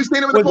we've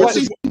seen him in the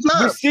postseason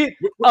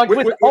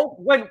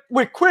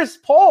with Chris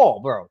Paul,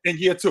 bro. In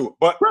year two.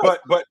 But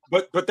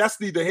that's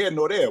neither here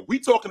nor there. We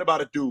talking about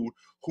a dude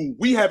who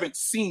we haven't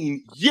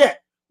seen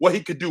yet what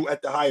he could do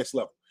at the highest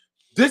level.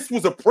 This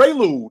was a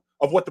prelude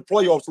of what the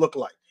playoffs look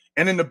like.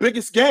 And in the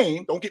biggest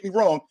game, don't get me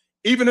wrong.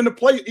 Even in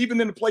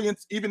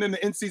the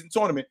in-season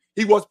tournament,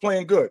 he was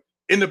playing good.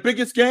 In the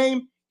biggest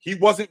game, he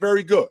wasn't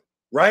very good,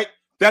 right?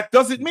 That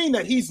doesn't mean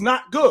that he's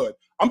not good.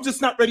 I'm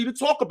just not ready to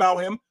talk about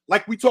him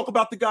like we talk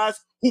about the guys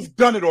who've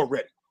done it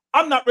already.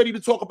 I'm not ready to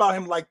talk about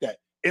him like that.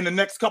 In the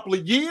next couple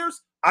of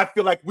years, I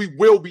feel like we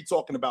will be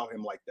talking about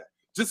him like that.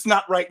 Just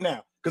not right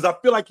now, because I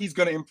feel like he's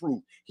going to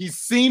improve. He's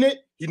seen it.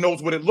 He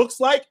knows what it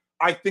looks like.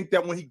 I think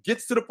that when he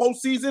gets to the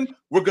postseason,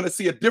 we're going to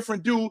see a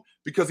different dude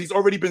because he's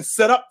already been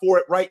set up for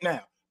it right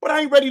now. But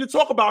I ain't ready to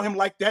talk about him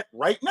like that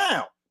right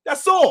now.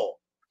 That's all.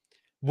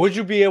 Would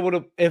you be able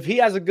to, if he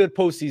has a good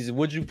postseason,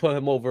 would you put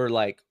him over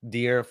like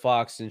De'Aaron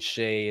Fox and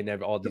Shea and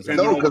all these?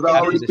 Depending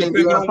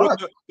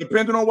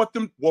on what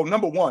them. Well,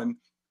 number one,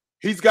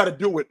 he's got to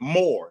do it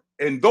more,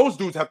 and those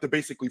dudes have to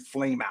basically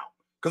flame out.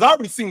 Because I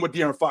already seen what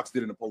De'Aaron Fox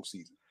did in the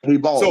postseason. He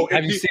balled. So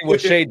have you seen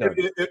what Shea done?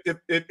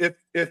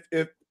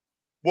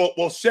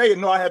 Well, Shea,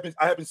 no, I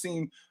haven't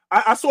seen.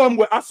 I saw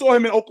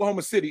him in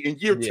Oklahoma City in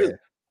year two.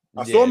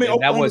 I saw him in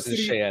Oklahoma City.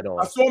 Shea at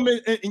all. I saw him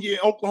in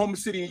Oklahoma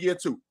City in year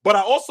two. But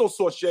I also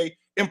saw Shea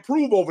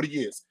improve over the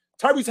years.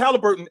 Tyrese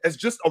Halliburton has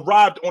just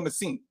arrived on the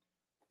scene.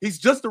 He's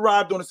just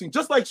arrived on the scene,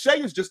 just like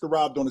Shea has just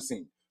arrived on the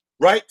scene,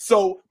 right?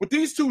 So with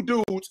these two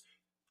dudes,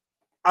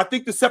 I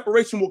think the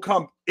separation will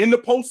come in the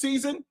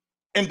postseason,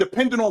 and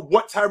depending on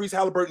what Tyrese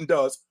Halliburton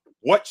does,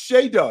 what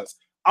Shea does.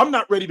 I'm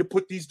not ready to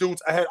put these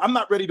dudes ahead. I'm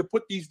not ready to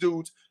put these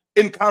dudes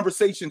in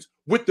conversations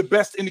with the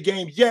best in the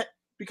game yet,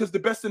 because the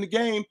best in the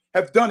game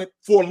have done it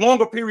for a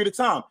longer period of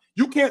time.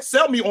 You can't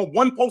sell me on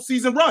one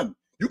postseason run.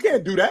 You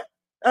can't do that.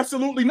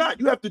 Absolutely not.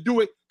 You have to do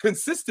it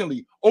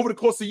consistently over the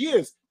course of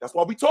years. That's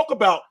why we talk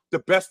about the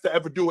best to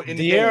ever do it in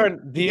the game.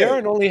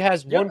 De'Aaron only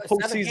has one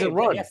postseason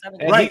run.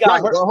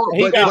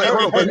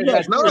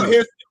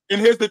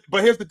 Here's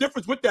the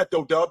difference with that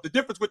though, Dub. The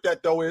difference with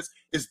that though is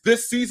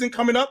this season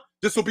coming up,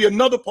 this will be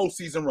another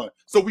postseason run.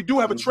 So we do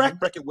have a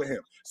track record with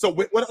him. So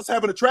with us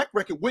having a track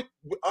record with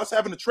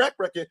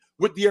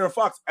De'Aaron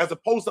Fox, as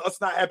opposed to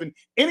us not having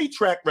any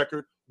track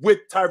record with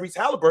Tyrese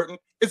Halliburton,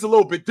 is a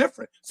little bit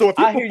different. So if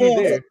he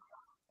performs,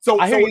 So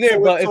I hear you there,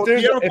 but so if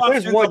there's De'Aaron Fox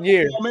ends 1 up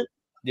year, performing,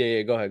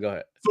 yeah, go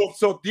ahead.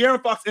 So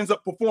De'Aaron Fox ends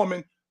up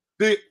performing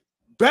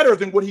better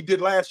than what he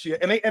did last year,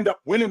 and they end up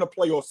winning a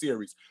playoff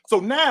series. So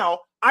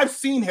now I've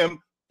seen him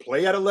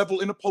play at a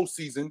level in the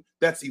postseason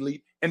that's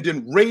elite, and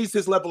then raise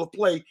his level of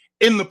play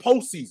in the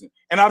postseason.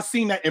 And I've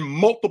seen that in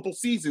multiple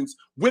seasons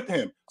with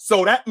him.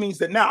 So that means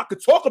that now I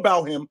could talk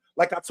about him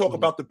like I talk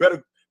about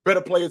the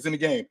better players in the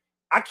game.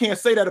 I can't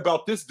say that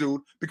about this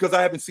dude because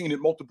I haven't seen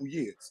it multiple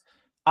years.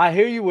 I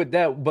hear you with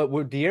that, but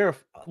with De'Aaron,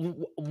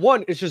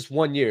 one, it's just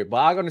 1 year. But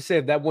I'm gonna say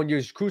if that 1 year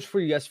is cruise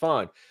free, that's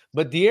fine.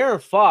 But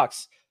De'Aaron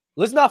Fox,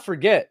 let's not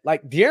forget,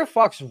 like De'Aaron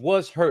Fox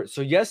was hurt.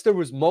 So yes, there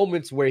was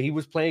moments where he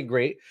was playing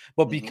great,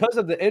 but because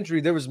of the injury,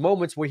 there was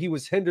moments where he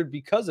was hindered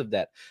because of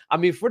that. I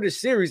mean, for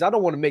this series, I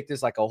don't want to make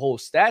this like a whole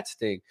stats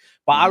thing,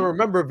 but I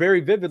remember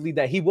very vividly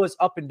that he was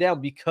up and down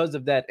because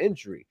of that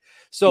injury.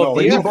 So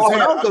he De'Aaron broke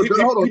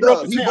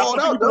Dub.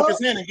 his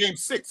hand in game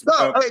 6.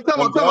 Hey, come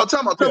on.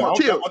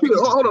 Chill.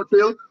 Hold on,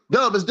 chill.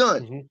 Dub is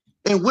done.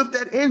 And with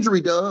that injury,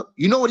 Dub,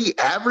 you know what he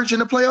averaged in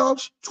the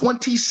playoffs?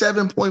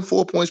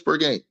 27.4 points per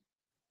game.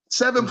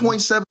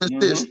 7.7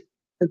 assists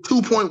and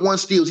 2.1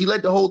 steals. He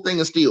led the whole thing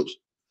in steals.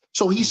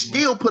 So he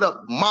still put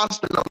up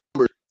monster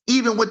numbers,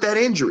 even with that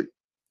injury.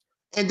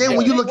 And then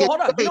when you look at hold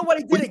on, Jalen,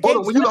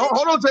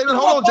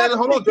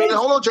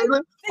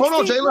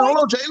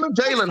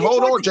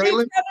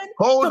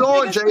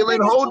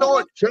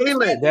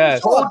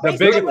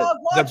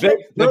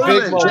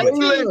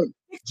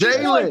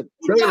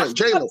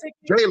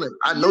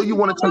 I know you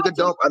want to take a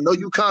dump. I know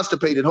you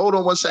constipated. Hold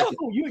on 1 second.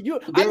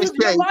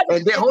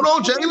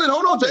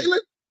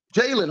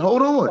 Jalen,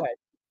 hold on.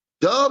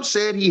 Dub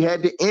said he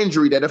had the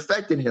injury that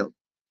affected him.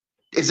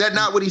 Is that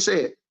not what he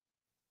said?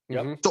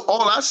 So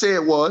all I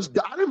said was,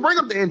 I didn't bring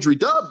up the injury.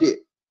 Dub did.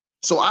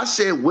 So I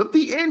said with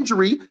the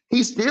injury,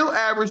 he still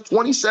averaged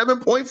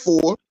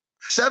 27.4,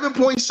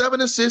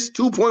 7.7 assists,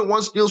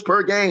 2.1 steals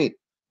per game.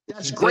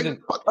 That's great.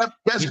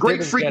 That's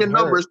great freaking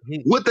numbers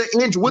with the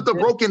injury, with a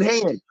broken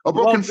hand, a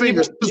broken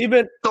finger.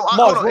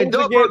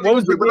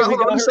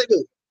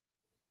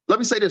 Let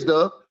me say this,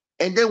 Dub.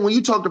 And then when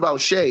you talked about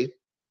Shea,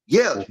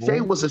 Shea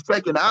was a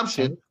second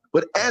option,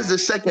 but as the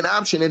second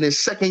option in his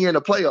second year in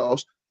the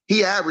playoffs,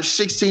 he averaged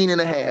 16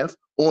 and a half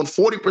on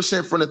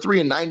 40% from the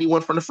three and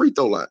 91 from the free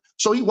throw line.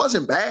 So he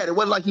wasn't bad. It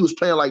wasn't like he was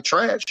playing like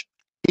trash.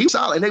 He was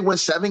solid, and they won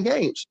 7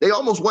 games. They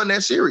almost won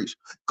that series.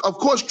 Of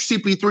course,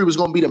 CP3 was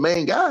going to be the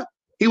main guy.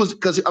 He was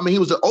he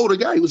was the older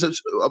guy. He was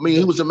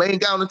the main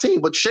guy on the team.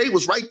 But Shea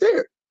was right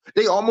there.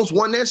 They almost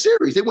won that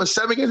series. They won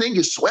 7 games. They didn't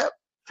get swept.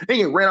 They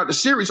didn't get ran out the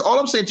series. All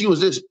I'm saying to you is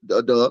this,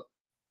 Dub.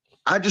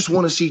 I just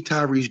want to see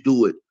Tyrese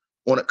do it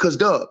on it. Because,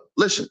 Dub,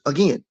 listen,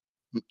 again,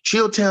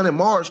 Chilltown and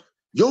Mars,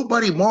 your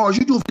buddy Mars,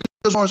 you do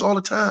Mars all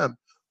the time.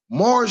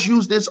 Mars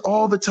used this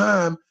all the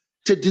time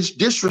to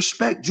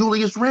disrespect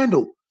Julius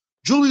Randle.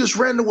 Julius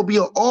Randle will be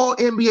an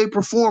all-NBA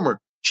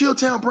performer.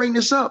 Chilltown bring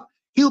this up.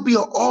 He'll be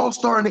an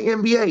all-star in the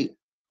NBA.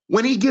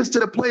 When he gets to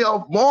the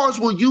playoff, Mars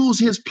will use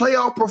his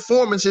playoff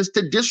performances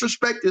to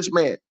disrespect this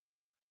man.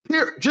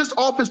 Here, just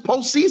off his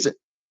postseason.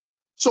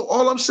 So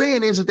all I'm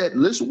saying is that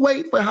let's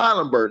wait for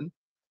Halliburton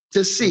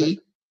to see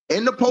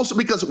in the post,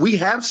 because we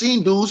have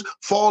seen dudes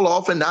fall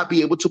off and not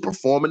be able to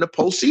perform in the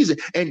postseason,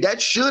 and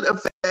that should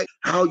affect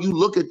how you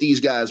look at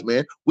these guys,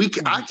 man.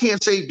 I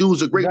can't say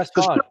dudes are great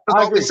because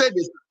I always said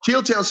this.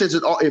 Chilltown says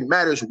it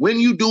matters when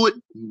you do it,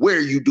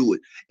 where you do it,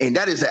 and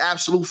that is an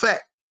absolute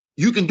fact.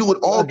 You can do it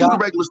all through the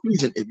regular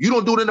season. If you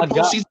don't do it in the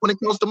postseason when it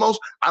counts the most,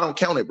 I don't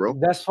count it, bro.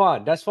 That's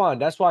fine. That's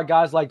why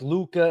guys like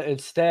Luka and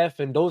Steph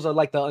and those are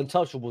like the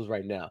untouchables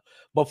right now.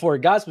 But for a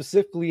guy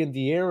specifically in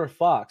De'Aaron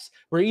Fox,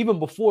 or even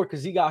before,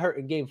 because he got hurt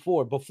in Game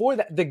 4. Before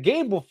that, the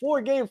game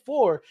before Game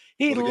 4,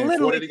 he literally. Game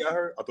 4 that he got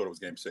hurt? I thought it was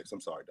Game 6. I'm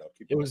sorry, Doug. I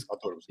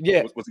thought it was.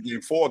 Yeah. Was it Game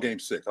 4 or Game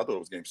 6? I thought it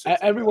was Game 6.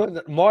 Everyone,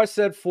 Mars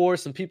said 4.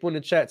 Some people in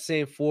the chat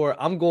saying 4.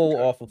 I'm going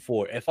off of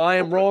 4. If I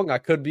am wrong, I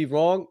could be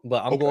wrong,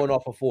 but I'm going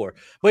off of 4.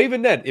 But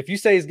even then, if you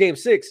say it's Game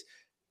 6,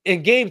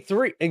 in Game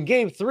 3,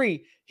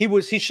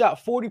 he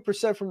shot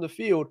 40% from the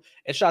field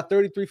and shot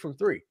 33 from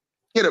three.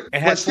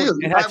 But still,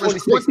 he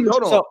averaged 20.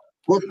 Hold on. So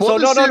no.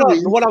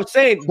 What I'm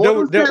saying,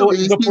 the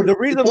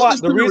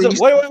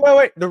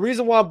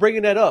reason why I'm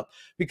bringing that up,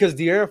 because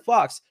De'Aaron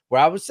Fox,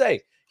 where I would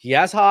say he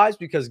has highs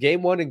because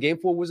Game 1 and Game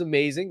 4 was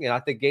amazing, and I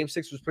think Game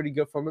 6 was pretty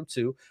good from him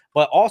too.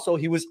 But also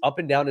he was up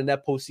and down in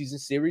that postseason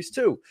series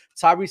too.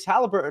 Tyrese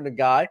Halliburton, a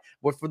guy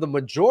where for the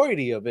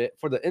majority of it,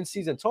 for the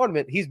in-season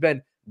tournament, he's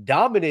been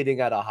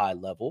dominating at a high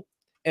level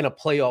in a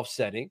playoff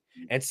setting.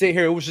 And say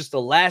here, it was just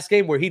the last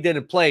game where he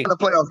didn't play. The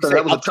playoff setting,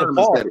 that was a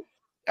tournament setting.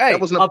 Hey,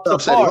 that wasn't a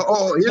playoff setting.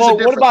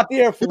 What about the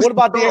Air Fox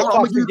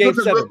in Game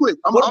 7?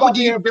 I'm going to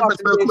give you the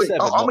difference real quick.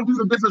 I'm going to give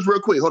you the difference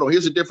real quick. Hold on.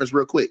 Here's the difference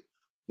real quick.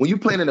 When you're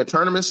playing in a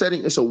tournament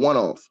setting, it's a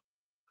one-off.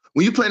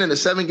 When you're playing in a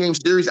 7-game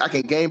series, I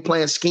can game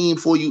plan, scheme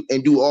for you,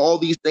 and do all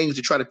these things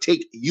to try to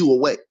take you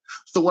away.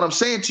 So what I'm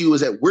saying to you is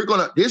that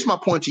here's my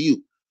point to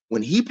you.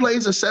 When he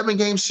plays a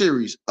 7-game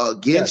series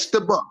against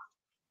the Bucks,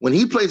 when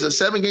he plays a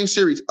 7-game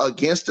series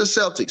against the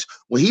Celtics,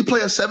 when he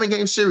plays a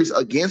 7-game series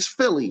against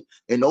Philly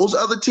and those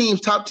other teams,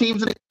 top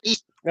teams in the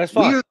East, that's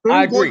fine.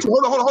 I agree.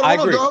 Hold on.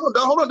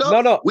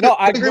 No,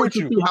 I agree with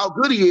you. See how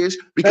good he is,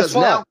 because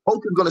now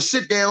Coach is going to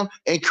sit down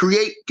and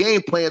create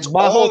game plans.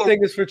 My whole thing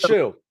is for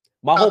chill.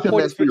 My whole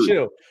point is for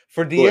chill.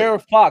 For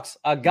De'Aaron Fox,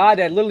 a guy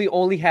that literally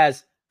only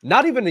has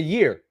not even a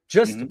year,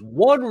 just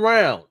one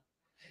round.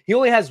 He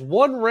only has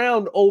one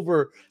round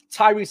over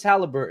Tyrese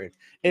Halliburton.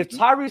 If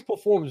Tyrese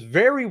performs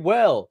very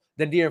well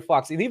than De'Aaron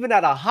Fox, and even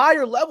at a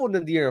higher level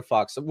than De'Aaron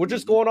Fox, we're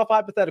just going off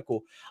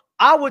hypothetical,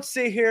 I would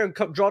sit here and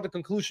draw the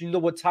conclusion, you know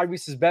what,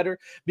 Tyrese is better,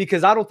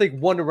 because I don't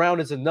think one round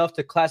is enough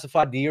to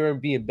classify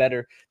De'Aaron being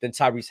better than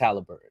Tyrese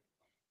Halliburton.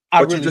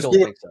 I really don't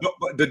think so.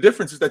 But the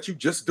difference is that you're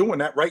just doing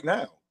that right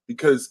now.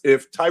 Because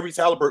if Tyrese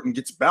Halliburton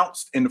gets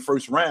bounced in the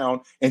first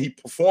round and he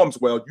performs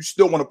well, you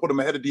still want to put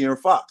him ahead of De'Aaron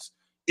Fox,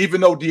 even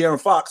though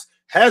De'Aaron Fox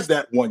has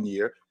that 1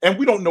 year, and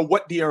we don't know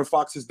what De'Aaron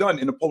Fox has done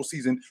in the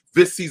postseason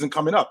this season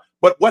coming up.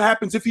 But what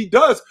happens if he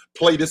does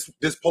play this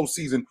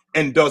postseason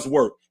and does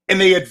work and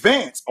they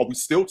advance? Are we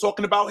still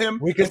talking about him?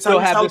 We can still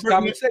have this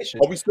conversation.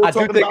 Are we still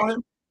talking about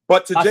him?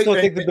 But I still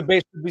think the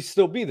debate should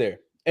still be there.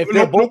 If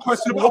no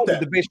question about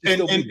that.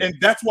 And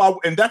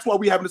that's why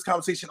we're having this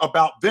conversation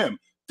about them.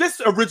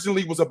 This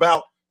originally was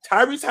about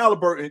Tyrese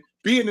Halliburton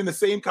being in the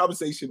same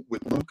conversation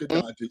with Luka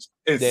Doncic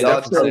and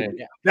Steph Curry.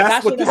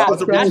 That's what this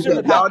was originally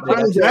about.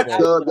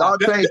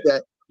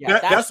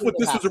 That's what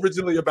this was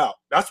originally about.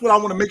 That's what I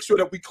want to make sure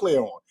that we clear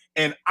on.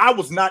 And I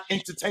was not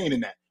entertaining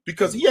that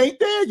because he ain't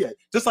there yet.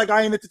 Just like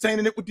I ain't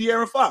entertaining it with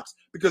De'Aaron Fox.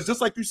 Because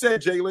just like you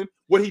said, Jalen,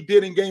 what he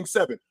did in Game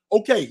 7.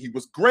 Okay, he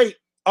was great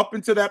up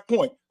until that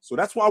point. So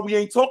that's why we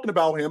ain't talking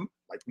about him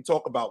like we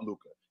talk about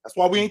Luka. That's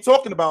why we ain't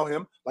talking about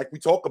him like we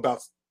talk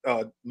about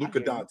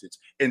Luka Doncic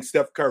and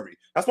Steph Curry.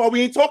 That's why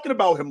we ain't talking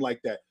about him like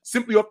that.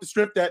 Simply off the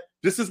strength that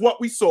this is what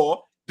we saw.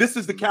 This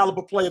is the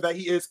caliber player that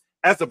he is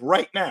as of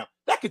right now.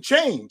 That could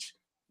change.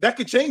 That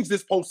could change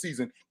this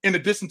postseason in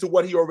addition to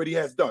what he already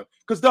has done.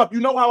 Because, Dub, you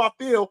know how I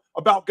feel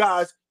about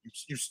guys.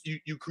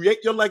 You create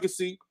your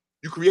legacy.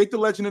 You create the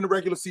legend in the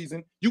regular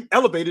season. You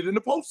elevate it in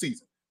the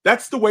postseason.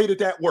 That's the way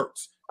that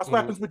works. That's what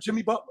happens with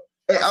Jimmy Butler.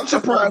 Hey, I'm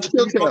surprised.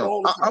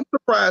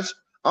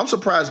 I'm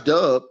surprised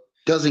Dub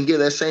doesn't get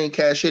that same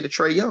cash hit to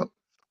Trae Young.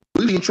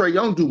 We've seen Trae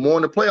Young do more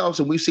in the playoffs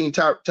than we've seen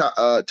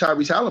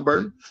Tyrese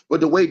Halliburton. But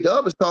the way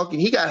Dub is talking,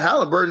 he got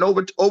Halliburton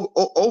over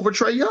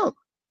Trae Young.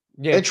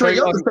 Yeah, and Trae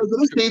Young is taking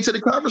his team to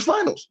the conference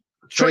finals.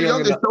 Trae Young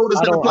has showed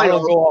us in the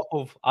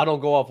playoffs. I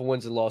don't go off of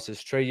wins and losses.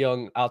 Trae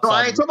Young outside. No,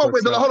 I ain't talking about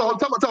wins. Hold on. I'm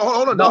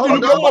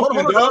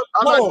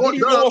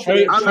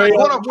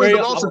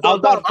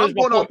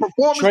going off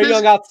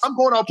performances. I'm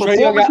going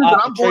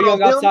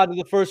outside of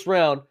the first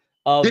round.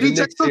 Did he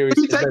take him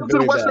to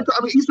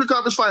the Eastern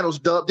Conference Finals,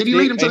 Dub? Did he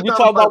lead him to the conference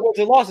finals? You talking about wins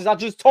and losses. I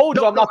just told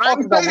you I'm not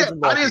talking about wins and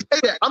losses. I didn't say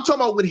that. I'm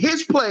talking about with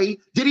his play.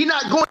 Did he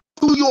not go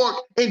to New York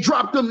and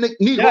drop them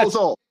Negroes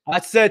off? I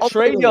said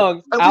Trae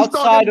Young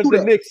outside of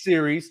the Knicks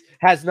series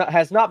has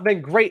not been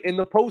great in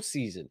the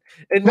postseason.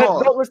 And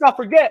let's not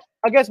forget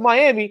against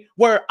Miami,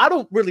 where I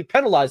don't really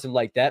penalize him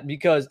like that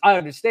because I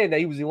understand that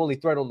he was the only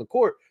threat on the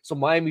court. So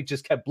Miami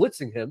just kept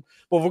blitzing him.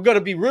 But we're going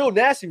to be real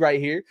nasty right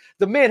here.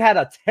 The man had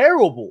a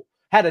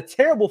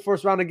terrible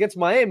first round against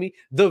Miami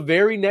the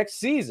very next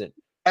season.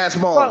 As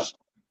Mars.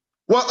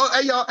 Well,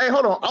 hey y'all, hey,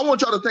 hold on. I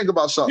want y'all to think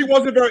about something. He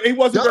wasn't very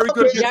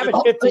good.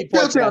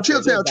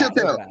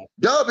 Chill.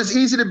 Dub is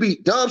easy to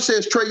beat. Dub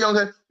says Trae Young.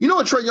 You know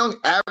what Trae Young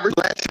averaged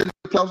last year in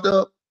the playoffs,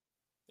 Dub?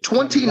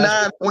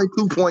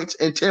 29.2 points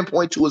and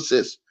 10.2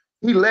 assists.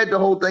 He led the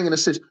whole thing in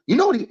assists. You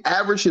know what he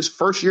averaged his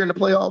first year in the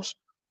playoffs?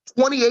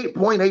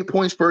 28.8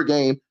 points per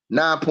game,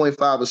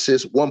 9.5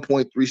 assists,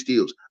 1.3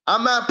 steals.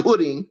 I'm not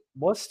putting.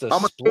 What's the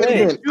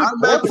split? I'm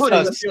not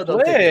putting.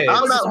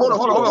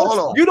 Hold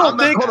on. You don't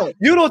think that. No,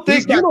 you don't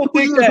think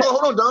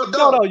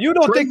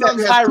that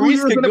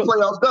Tyrese can go.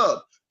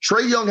 Playoffs,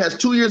 Trae Young has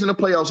 2 years in the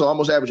playoffs, so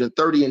almost averaging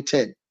 30 and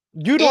 10.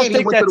 You don't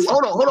think that?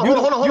 Hold on.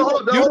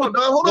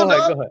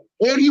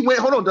 And he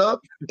went. Dub.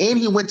 And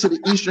he went to the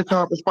Eastern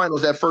Conference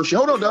Finals that first year.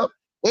 Hold on, Dub.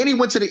 And he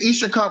went to the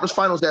Eastern Conference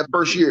Finals that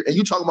first year. And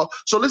you talking about?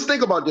 So let's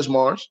think about this,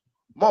 Mars.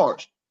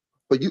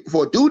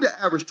 For a dude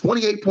to average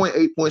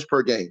 28.8 points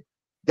per game,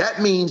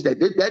 that means that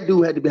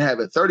dude had to be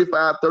having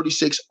 35,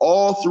 36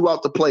 all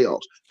throughout the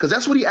playoffs. Because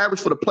that's what he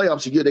averaged for the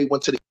playoffs the year they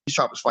went to the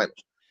Eastern Conference Finals.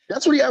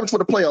 That's what he averaged for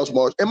the playoffs,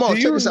 Mars. And Mars,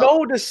 do you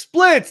know the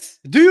splits?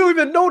 Do you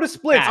even know the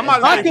splits? I'm not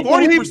like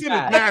 40% is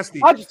nasty.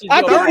 I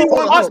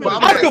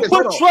could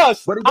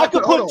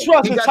put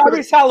trust in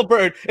Tyrese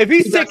Halliburton. If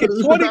he's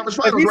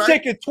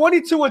taking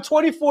 22 and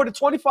 24 to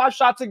 25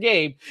 shots a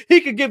game,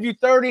 he could give you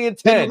 30 and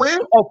 10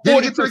 or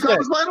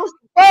 40%.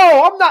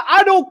 Oh, I'm not.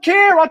 I don't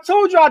care. I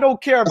told you I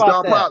don't care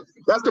about that.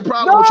 That's the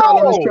problem with y'all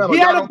on this channel. He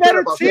had a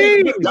better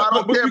team. Y'all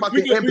don't care about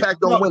the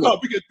impact on winning.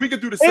 We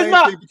could do the same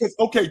thing because,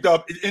 okay,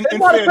 Dub. It's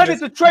not a credit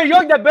to Trae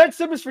Young that Ben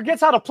Simmons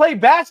forgets how to play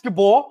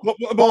basketball.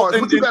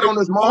 Mars, what you got on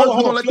this, Mars? You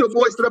gonna let your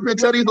boys sit up here and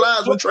tell these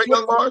lies on Trae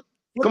Young, Mars?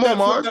 Come on,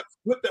 Mars.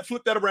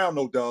 Flip that around,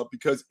 though, Dub,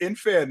 because in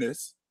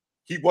fairness,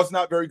 he was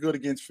not very good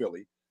against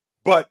Philly.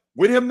 But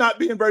with him not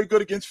being very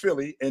good against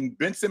Philly and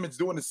Ben Simmons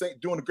doing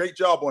a great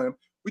job on him,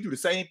 we do the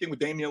same thing with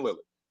Damian Lillard.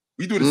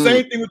 We do the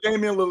same thing with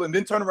Damian Lillard and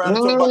then turn around and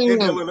talk about Damian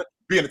Lillard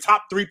being the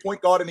top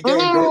 3-point guard in the game,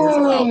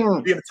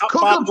 being the top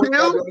 5-point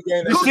guard in the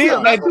game. And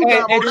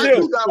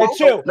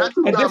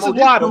this is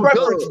why I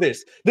preference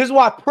this. This is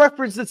why I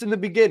preference this in the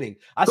beginning.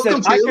 I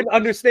said I can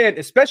understand,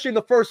 especially in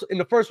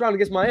the first round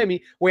against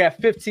Miami, where he had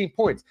 15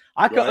 points.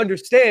 I can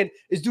understand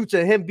it's due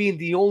to him being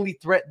the only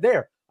threat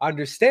there. I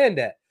understand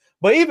that.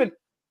 But even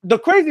the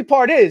crazy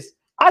part is,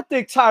 I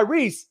think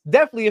Tyrese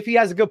definitely, if he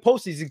has a good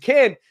postseason,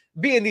 can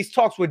be in these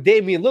talks with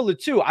Damian Lillard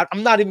too.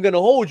 I'm not even going to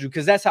hold you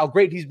because that's how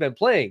great he's been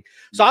playing.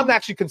 So I'm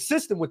actually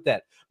consistent with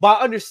that. But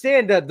I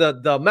understand that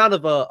the amount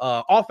of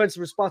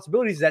offensive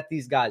responsibilities that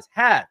these guys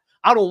have.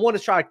 I don't want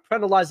to try to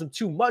penalize them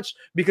too much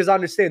because I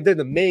understand they're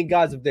the main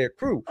guys of their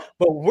crew.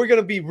 But we're going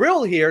to be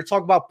real here,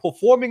 talk about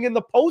performing in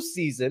the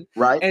postseason,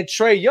 right? And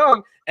Trae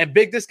Young and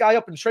big this guy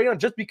up in Trae Young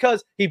just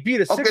because he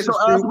beat a Sixers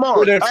crew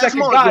with their second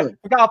guy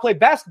who got to play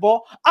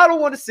basketball. I don't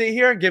want to sit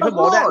here and give him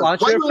all that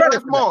launch.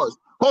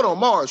 Hold on,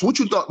 Mars. What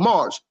you thought,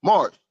 Mars?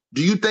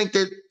 Do you think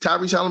that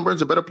Tyrese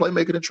Halliburton's a better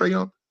playmaker than Trae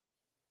Young?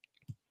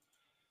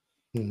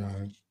 No.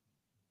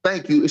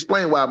 Thank you.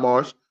 Explain why,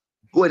 Mars.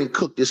 Go ahead and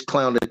cook this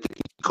clown that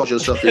calls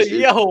yourself this.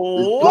 Yo,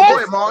 go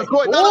ahead, Mars.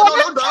 Go ahead. No,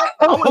 dog.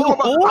 I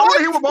want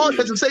to hear what Mars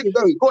has to say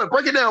today. Go ahead,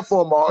 break it down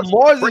for him, Mars.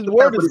 Mars'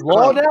 word is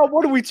law now?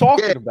 What are we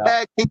talking about?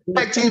 Tag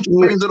team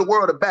champions of the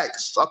world are back,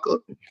 sucker.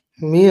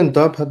 Me and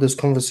Dub had this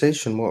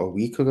conversation, a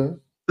week ago?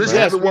 Let's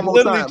have it one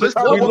more time. Let's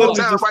have it one more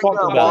time right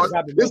now, Mars.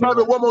 Let's have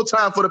it one more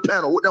time for the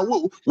panel. Now,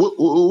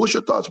 what's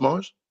your thoughts,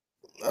 Mars?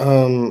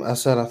 I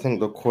said I think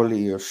the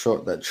quality of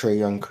shot that Trae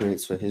Young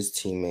creates for his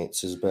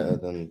teammates is better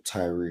than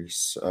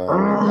Tyrese.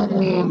 I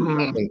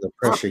think the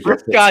pressure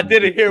God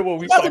didn't hear what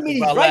we talked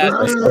about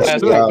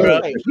last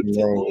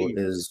week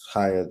is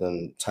higher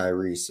than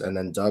Tyrese. And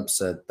then Dub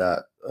said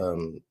that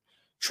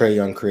Trae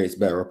Young creates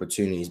better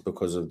opportunities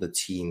because of the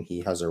team he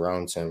has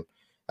around him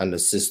and the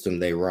system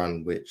they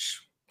run,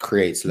 which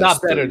creates less.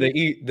 Not better,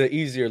 the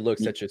easier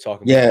looks that you're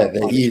talking about.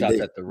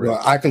 Yeah,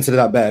 I consider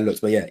that better looks,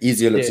 but yeah,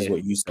 easier looks is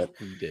what you said.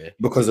 Yeah.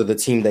 Because of the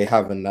team they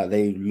have and that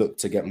they look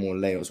to get more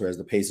layups, whereas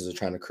the Pacers are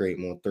trying to create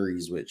more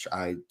threes, which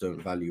I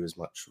don't value as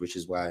much, which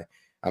is why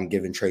I'm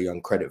giving Trae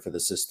Young credit for the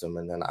system.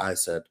 And then I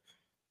said,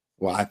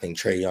 well, I think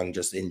Trae Young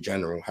just in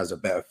general has a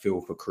better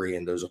feel for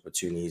creating those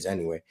opportunities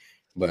anyway.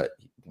 But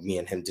me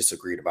and him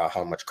disagreed about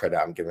how much credit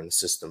I'm giving the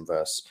system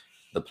versus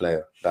the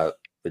player. That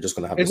they're just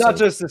going to have. It's not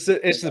just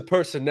it's the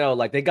personnel.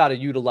 Like they got to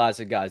utilize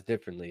the guys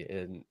differently.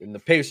 And in the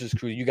Pacers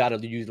crew, you got to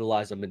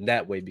utilize them in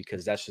that way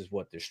because that's just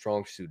what their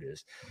strong suit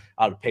is.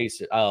 Out of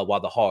Pacers,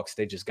 while the Hawks,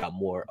 they just got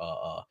more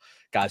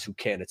guys who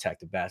can attack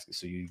the basket,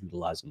 so you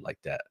utilize them like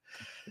that.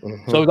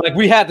 Mm-hmm. So like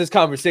we had this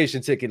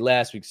conversation ticket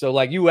last week. So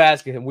like you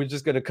asking him, we're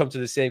just going to come to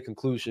the same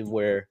conclusion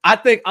where I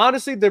think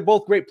honestly they're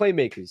both great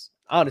playmakers.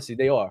 Honestly,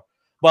 they are.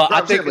 But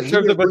I think in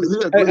terms of a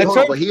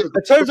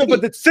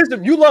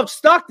decision, you love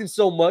Stockton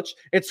so much.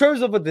 In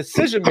terms of a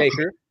decision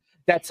maker,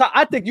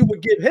 I think you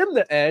would give him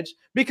the edge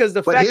because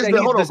the fact that he's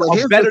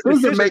a better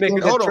decision maker than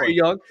Trae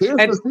Young. His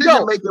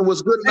decision making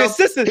was good enough.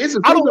 I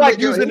don't like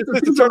using the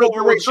assist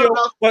turnover ratio,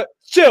 but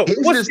chill.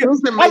 I'm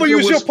gonna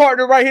use your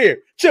partner right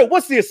here. Chill.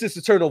 What's the assist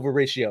to turnover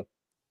ratio?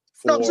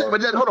 No, I'm saying,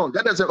 but hold on.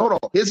 That doesn't. Hold on.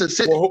 His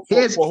decision making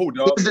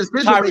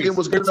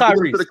was good enough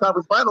to get to the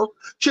conference finals.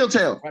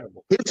 Chilltown.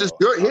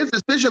 His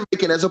decision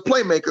making as a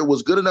playmaker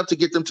was good enough to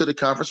get them to the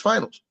conference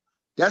finals.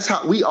 That's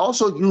how we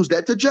also use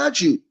that to judge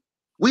you.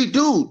 We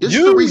do. This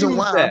is the reason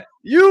why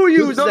you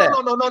use that.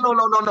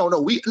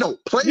 No.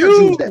 Players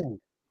use that.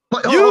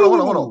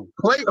 Hold on.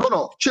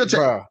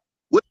 Chilltown.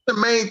 What's the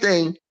main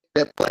thing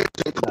that players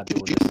and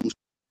coaches use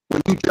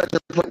when you judge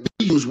them play?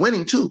 We use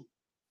winning too.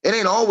 It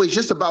ain't always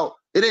just about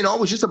the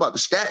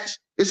stats.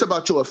 It's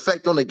about your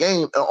effect on the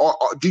game, or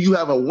do you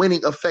have a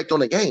winning effect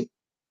on the game?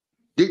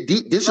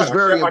 This is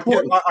very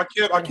important. I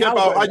care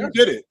about how you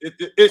did it.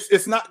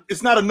 It's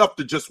not enough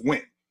to just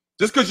win.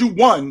 Just because you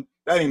won,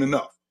 that ain't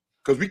enough.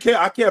 Because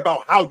I care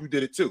about how you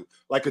did it too.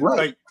 Like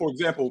for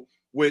example,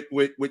 with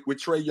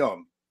Trae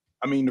Young.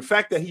 I mean, the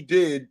fact that he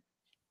didn't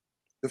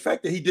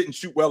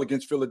shoot well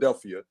against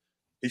Philadelphia,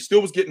 he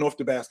still was getting off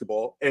the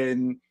basketball,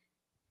 and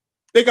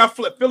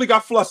Philly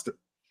got flustered.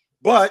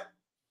 But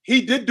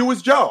he did do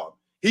his job.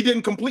 He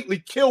didn't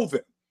completely kill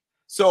them.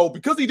 So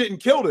because he didn't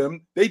kill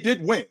them, they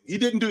did win. He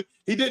didn't do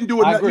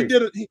enough.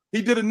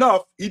 He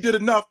did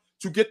enough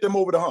to get them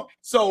over the hump.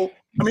 So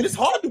I mean, it's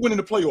hard to win in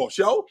the playoffs,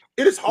 yo.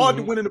 It is hard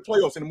to win in the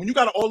playoffs. And when you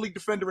got an all-league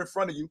defender in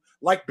front of you,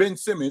 like Ben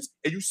Simmons,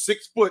 and you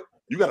 6 foot,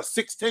 you got a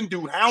 6'10"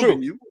 dude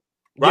hounding you,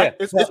 right?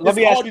 Yeah. Let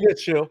me ask you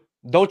this, Chill.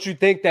 Don't you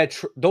think that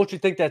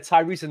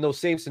Tyrese in those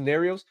same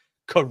scenarios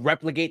could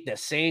replicate the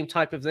same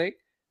type of thing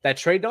that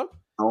Trae done?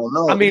 I don't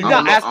know. I mean,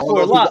 not asking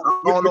for a lot.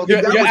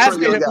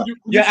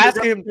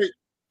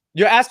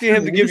 You're asking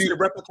him to give you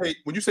replicate.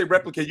 When you say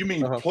replicate, you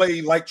mean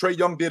play like Trae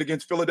Young did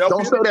against Philadelphia?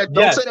 Don't say that.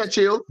 Don't say that,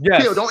 Chill.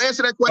 Yes. Chill. Don't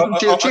answer that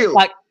question, Chill.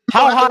 Like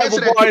how high of a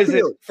bar is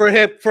it for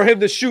him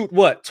to shoot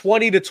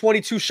 20 to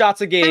 22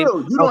 shots a game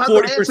on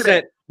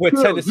 40%? with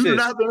 10 assists. You do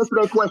not have to answer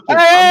that question.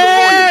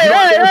 Hey,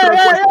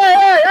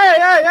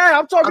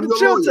 I'm talking to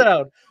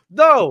Chilltown.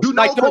 No, you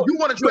know, like you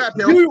want to trap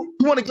him. You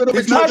want to get him.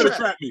 He's not going to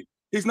trap me.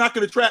 He's not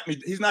going to trap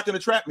me. He's not going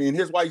to trap me. And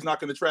here's why he's not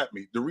going to trap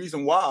me. The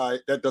reason why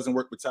that doesn't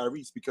work with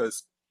Tyrese,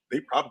 because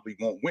they probably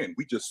won't win.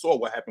 We just saw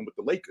what happened with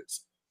the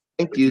Lakers.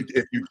 Thank you.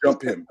 If you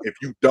jump him, if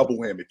you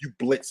double him, if you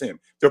blitz him,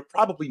 they're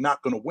probably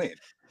not going to win.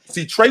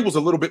 See, Trey was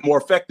a little bit more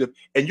effective,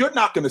 and you're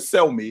not going to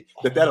sell me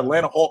that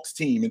Atlanta Hawks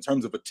team, in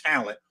terms of a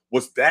talent,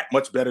 was that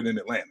much better than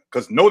Atlanta.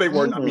 Because no, they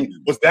were not. I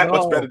mean, was that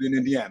much better than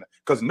Indiana?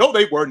 Because no,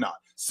 they were not.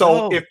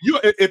 So if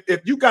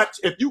you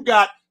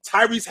got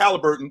Tyrese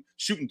Halliburton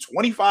shooting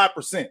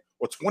 25%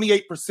 or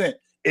 28%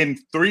 in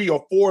 3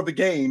 or 4 of the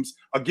games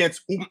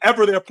against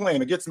whomever they're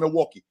playing, against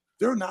Milwaukee,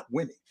 they're not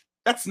winning.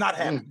 That's not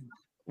happening.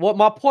 Well,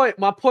 my point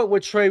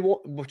with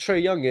Trey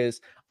Young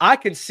is I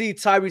can see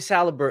Tyrese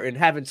Halliburton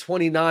having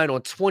 29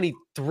 on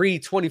 23,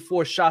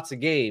 24 shots a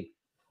game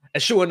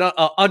and shooting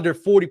under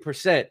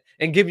 40%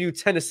 and give you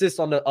 10 assists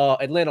on the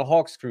Atlanta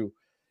Hawks crew,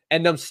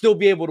 and them still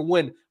be able to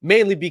win,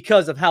 mainly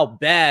because of how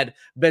bad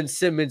Ben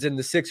Simmons and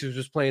the Sixers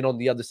was playing on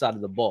the other side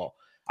of the ball.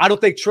 I don't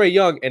think Trey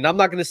Young, and I'm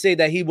not going to say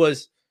that he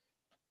was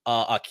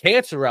a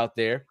cancer out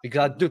there,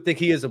 because I do think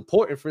he is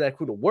important for that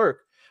crew to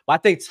work. But I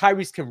think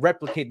Tyrese can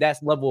replicate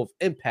that level of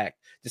impact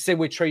the same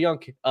way Trey Young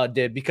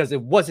did, because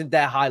it wasn't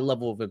that high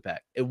level of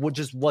impact. It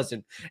just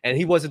wasn't. And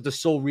he wasn't the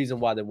sole reason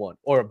why they won,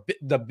 or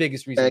the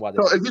biggest reason why they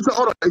won. If you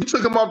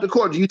took him off the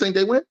court, do you think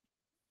they win?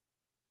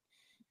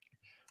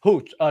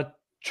 Who?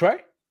 Trey?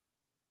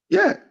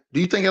 Yeah. Do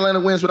you think Atlanta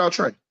wins without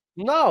Trey?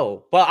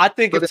 No. But I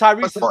think if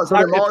Tyrese was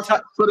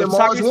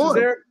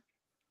there.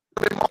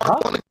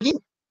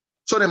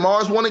 So then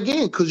Mars won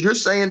again, because you're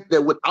saying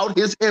that without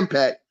his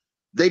impact,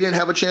 they didn't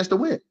have a chance to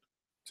win.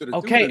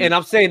 Okay, and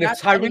I'm saying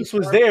if Tyrese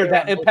was there,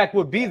 that impact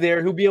would be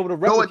there. He'll be able to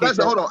replicate. No, it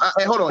doesn't. Hold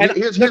on.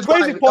 Here's the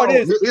crazy part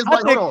is,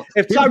 I think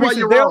if Tyrese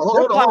is there,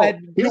 they'll probably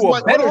do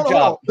a better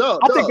job. I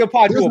think they'll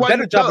probably do a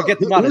better job of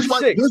getting them out of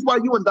 6. Here's why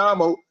you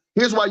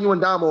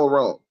and Damo are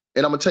wrong.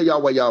 And I'm gonna tell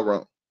y'all why y'all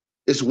wrong.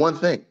 It's one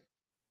thing.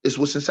 It's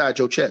what's inside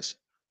your chest.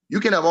 You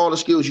can have all the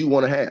skills you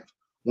want to have.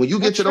 When you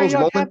get to those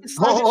moments,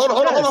 hold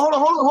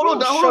on.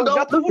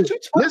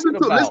 Listen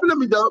to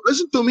me, Doug.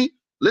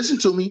 Listen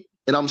to me.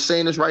 And I'm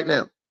saying this right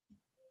now.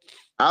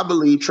 I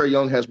believe Trey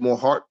Young has more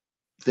heart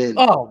than.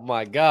 Oh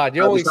my God!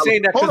 You're only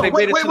saying that because they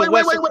made it to the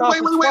Western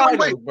Conference Finals,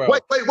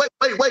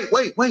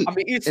 wait. I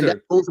mean, and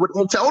that goes with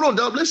hold on,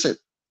 Dub. Listen,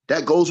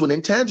 that goes with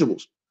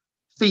intangibles.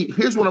 See,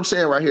 here's what I'm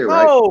saying right here,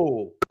 right?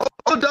 Oh,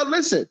 Dub,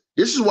 listen.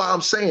 This is why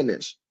I'm saying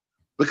this,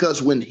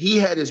 because when he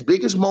had his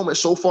biggest moment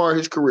so far in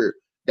his career,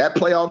 that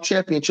playoff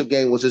championship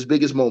game was his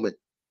biggest moment.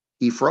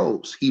 He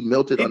froze. He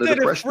melted under the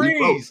pressure. He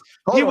froze.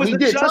 He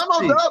did. Time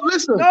out, Dub.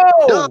 Listen.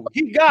 No,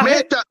 he got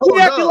hit. He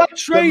acted like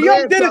Trey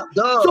Young did it.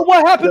 So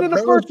what happened in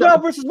the first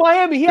round versus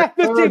Miami? He had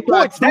 15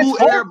 points. That's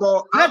hard.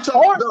 That's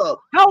hard.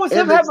 How is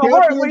him having a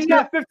heart when he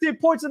had 15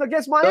 points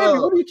against Miami?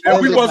 What are you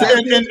talking about?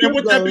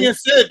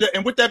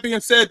 And with that being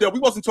said, we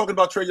wasn't talking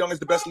about Trey Young as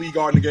the best league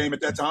guard in the game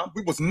at that time.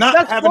 We was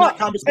not having that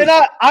conversation.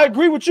 And I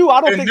agree with you.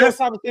 I don't think that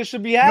conversation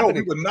should be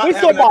happening. He's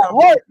talking about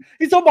heart.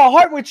 He's talking about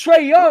heart with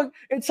Trey Young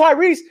and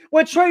Tyrese.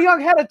 When Trey Young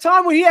had a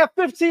time when he had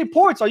 15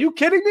 points. Are you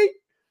kidding me?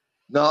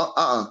 No,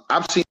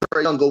 I've seen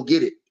Trey Young go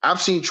get it.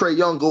 I've seen Trey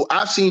Young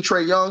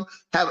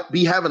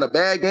be having a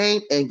bad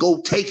game and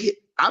go take it.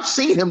 I've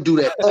seen him do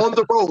that on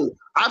the road.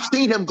 I've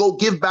seen him go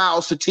give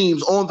fouls to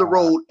teams on the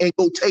road and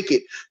go take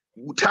it.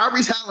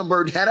 Tyrese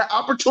Halliburton had an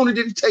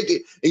opportunity to take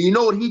it. And you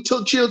know what he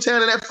took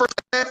Chilltown in that first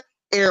half?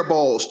 Air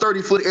balls,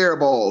 30-foot air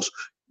balls,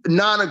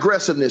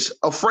 non-aggressiveness,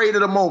 afraid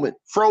of the moment,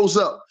 froze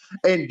up.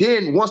 And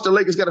then once the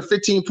Lakers got a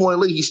 15-point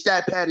lead, he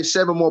stat padded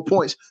 7 more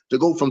points to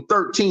go from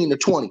 13 to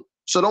 20.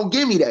 So don't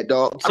give me that,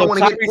 dog. So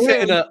Tyrese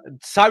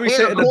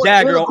hitting a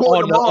dagger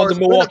on the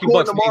Milwaukee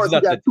Bucks means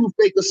nothing.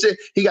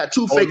 He got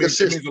two fake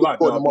assists. It means a lot,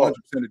 Dub. 100%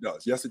 it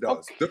does. Yes, it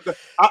does. Okay.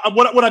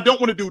 What I don't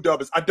want to do,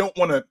 Dub, is I don't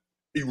want to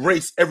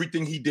erase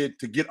everything he did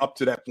to get up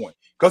to that point,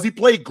 because he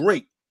played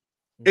great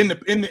in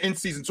the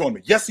in-season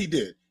tournament. Yes, he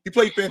did. He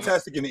played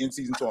fantastic in the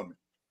in-season tournament.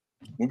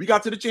 When we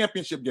got to the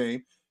championship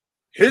game,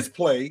 his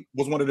play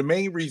was one of the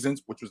main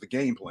reasons, which was the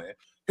game plan.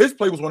 His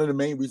play was one of the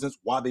main reasons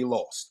why they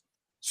lost.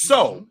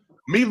 So,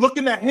 me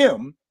looking at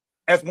him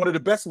as one of the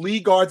best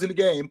league guards in the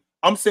game,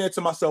 I'm saying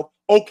to myself,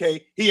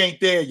 okay, he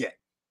ain't there yet.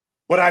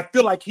 But I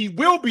feel like he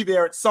will be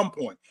there at some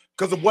point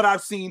because of what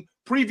I've seen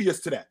previous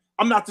to that.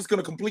 I'm not just going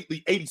to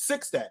completely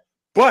 86 that.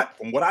 But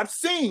from what I've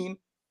seen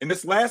in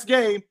this last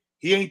game,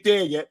 he ain't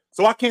there yet.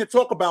 So I can't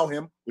talk about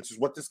him, which is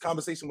what this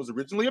conversation was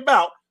originally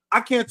about. I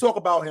can't talk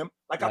about him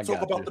like I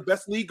talk about the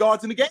best league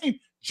guards in the game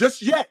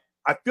just yet.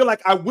 I feel like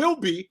I will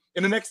be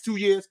in the next 2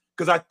 years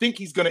because I think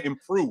he's going to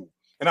improve,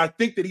 and I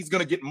think that he's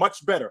going to get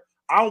much better.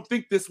 I don't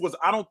think this was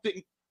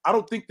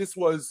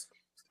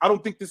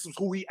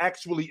who he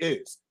actually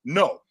is.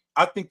 No,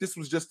 I think this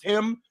was just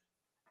him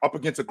up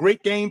against a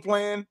great game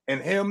plan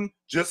and him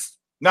just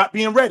not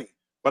being ready.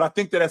 But I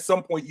think that at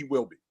some point he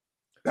will be.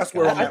 That's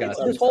where I'm at.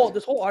 This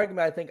whole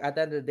argument, I think at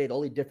the end of the day, the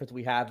only difference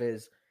we have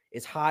is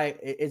is high.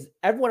 Is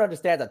everyone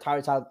understands that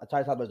Tyrese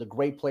Haliburton is a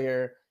great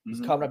player. He's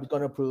coming up. He's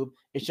going to improve.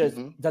 It's just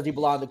does he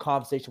belong in the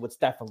conversation with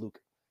Steph and Luka?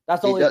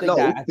 That's the only thing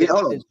that I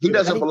think he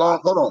doesn't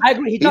belong. Hold on. I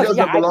agree. He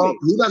doesn't belong.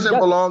 He doesn't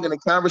belong in a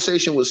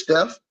conversation with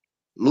Steph,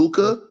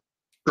 Luka,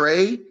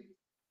 Trey,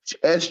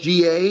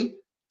 SGA.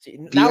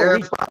 Hold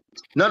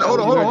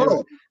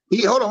on.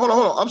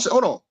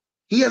 Hold on.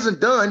 He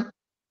hasn't done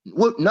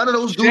what none of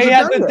those dudes Shea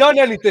hasn't done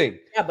anything.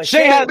 Yeah, but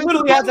Shea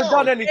literally hasn't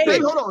done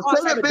anything. Hold on.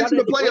 Shea hasn't been to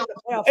the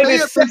playoffs. In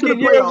his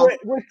second year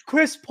with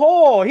Chris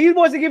Paul, he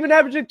wasn't even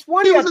averaging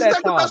 20 at that time. He was the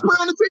second best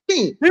player on the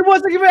team. He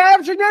wasn't even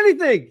averaging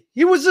anything.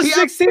 He was the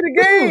 16 a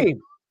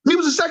game. He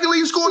was the second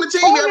leading scorer on the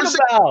team.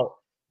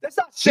 That's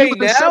not Shea now.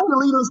 The second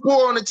leading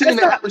scorer on the team.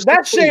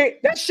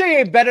 That Shea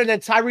ain't better than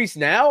Tyrese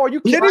now. Are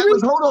you kidding me?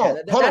 Hold on.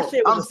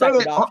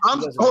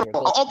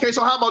 Okay,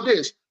 so how about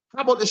this?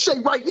 How about the Shea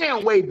right now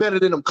way better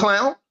than him,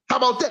 clown? How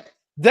about that?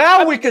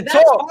 Now we can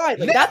talk. Fine.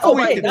 Like, that's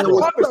okay. That's a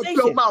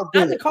conversation.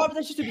 That's a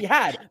conversation to be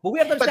had. But we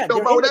have to understand.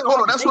 Hold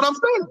on. That's what I'm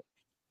saying.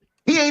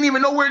 He ain't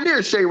even nowhere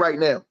near Shea right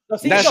now.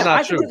 That's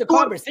not true. It's a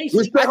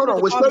conversation. Hold on.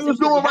 What Shea is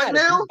doing right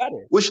now?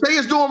 What Shea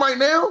is doing right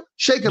now?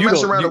 Shea can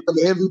mess around with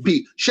the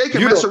MVP. Shea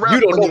can mess around.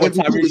 You don't know what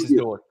Tyrese is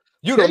doing.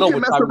 You don't know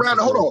what Tyrese is doing.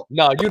 Hold on.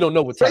 No, you don't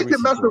know what Tyrese is doing. Shea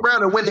can mess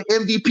around and win the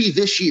MVP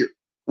this year.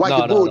 Like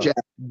the Bull Jack.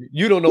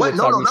 You don't know what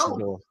Tyrese is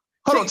doing.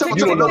 Hold on,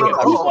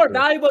 Who's more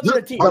valuable to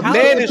the team? The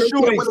man is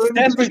shooting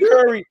Stephen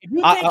Curry.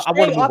 I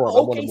want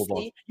to move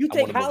on. You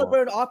take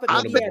Haliburton off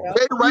at Indiana.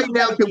 Right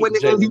now can win the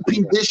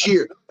MVP this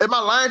year. Am I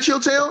lying,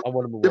 Chilltown?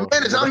 The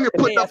man is out here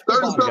putting up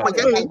 30-something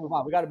a game.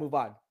 We got to move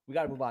on.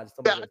 Yeah,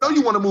 I know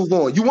you want to move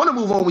on. You want to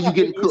move on when you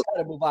get cooked. We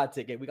got to move on,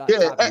 Ticket.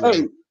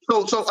 Hey.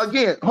 So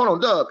again, hold on,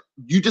 Doug.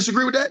 You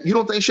disagree with that? You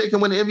don't think Shea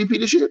can win the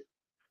MVP this year?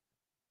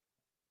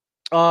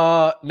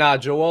 Nah,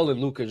 Joel and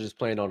Luka just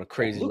playing on a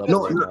crazy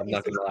level. I'm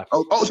not gonna lie.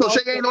 So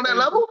Shea ain't on that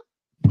level?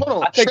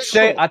 Hold on. I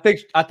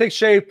think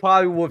Shea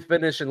probably would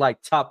finish in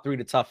like top 3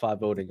 to top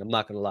 5 voting. I'm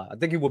not gonna lie. I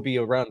think he would be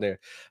around there.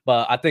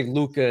 But I think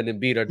Luka and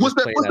Embiid are just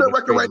playing. What's that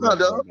record right now,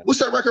 Doug? What's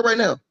that record right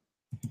now?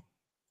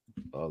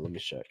 Oh, let me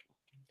check.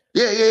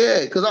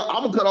 Yeah. Because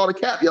I'm gonna cut all the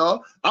cap,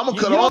 y'all. I'm gonna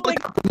cut all the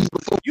cap.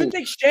 You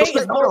think Shea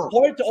is more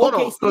important to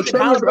OKC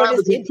than Haliburton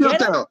is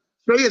Indiana?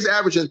 Shea is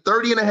averaging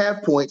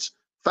 30.5 points.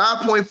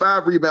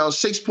 5.5 rebounds,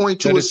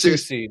 6.2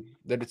 assists.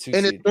 They're the 2 seed.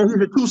 And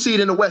he's a 2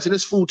 seed in the West. And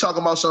this fool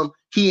talking about some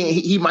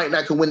he might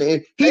not can win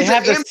the. They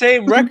have the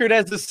same record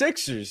as the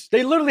Sixers.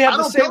 They literally have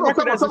the same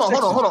record as the Sixers.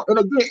 Hold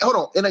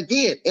on. And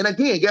again.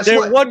 Guess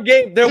what? They're one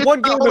game in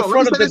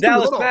front of the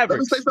Dallas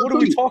Mavericks. What are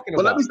we talking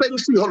about? Let me say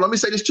this to you. Let me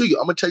say this to you.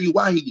 I'm gonna tell you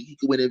why he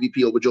can win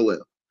MVP over Joel.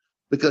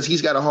 Because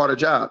he's got a harder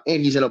job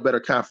and he's in a better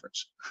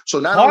conference.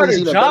 So not only is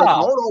he in a better.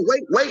 Hold on,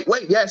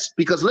 wait. Yes,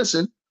 because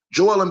listen.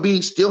 Joel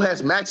Embiid still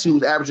has Maxey,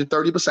 who's averaging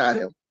 30 beside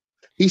him.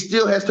 He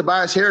still has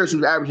Tobias Harris,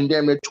 who's averaging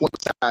damn near 20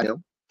 beside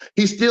him.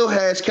 He still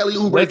has Kelly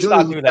Oubre Jr.,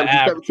 who's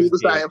averaging 17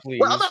 beside him.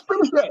 Well, I'm not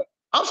finished yet.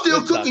 I'm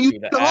still cooking you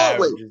the hard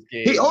way.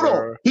 Hold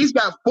on. He's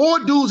got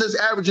 4 dudes that's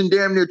averaging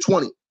damn near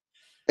 20.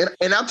 And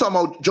I'm talking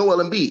about Joel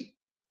Embiid.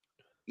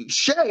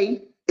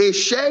 Shea,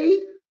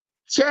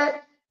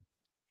 Chet,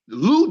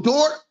 Lou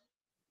Dort,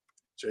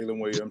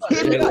 Jalen Williams.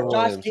 They got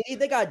Josh Giddey.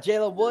 They got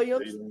Jalen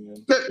Williams.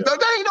 There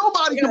ain't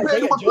nobody compared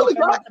to what Philly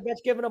got.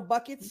 Giving them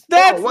buckets.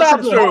 That's not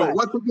true.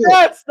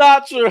 That's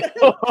not true.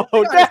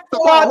 That's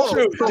not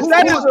true.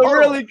 That is a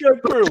really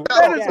good crew.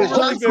 That is a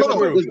really good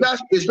crew.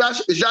 Is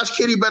Josh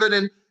Giddey better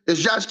than?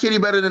 Is Josh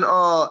Giddey better than?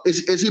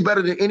 Is he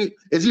better than any?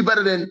 Is he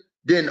better than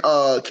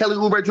Kelly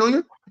Oubre Jr.?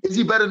 Is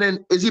he better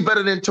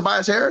than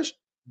Tobias Harris?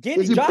 Josh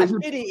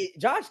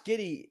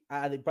Giddey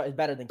is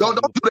better than.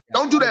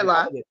 Don't do that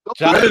lie.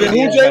 Better than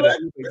who,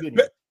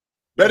 Jalen?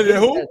 Better than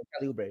who?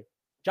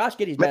 Josh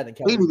Giddey's better than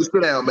Kelly. He needs to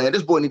sit down, man.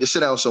 This boy needs to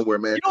sit down somewhere,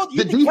 man.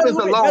 The defense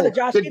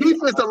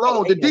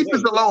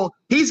alone,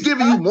 he's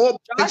giving you more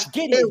points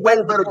and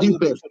way better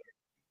defense.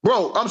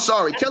 Bro, I'm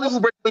sorry. Kelly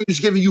Oubre is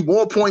giving you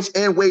more points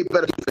and way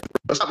better defense.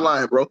 Stop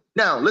lying, bro.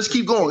 Now, let's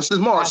keep going. This is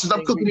Mars. Since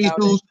I'm cooking these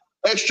dudes,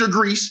 extra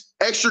grease,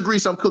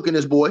 I'm cooking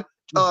this boy.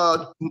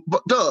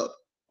 Doug,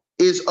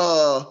 is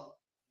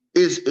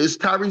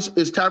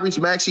Tyrese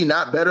Maxey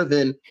not better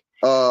than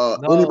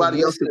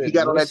anybody else that he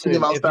got on that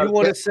team outside?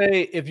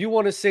 If you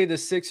want to say the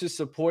Sixers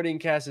supporting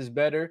cast is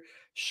better,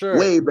 sure.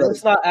 Way better.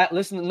 Let's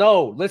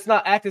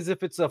not act as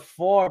if it's a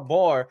far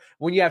bar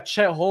when you have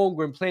Chet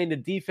Holmgren playing the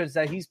defense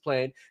that he's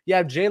playing. You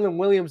have Jalen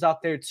Williams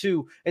out there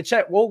too, and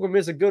Chet Holmgren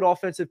is a good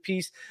offensive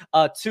piece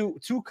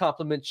to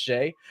complement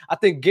Shea. I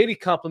think Giddey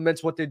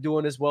complements what they're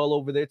doing as well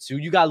over there too.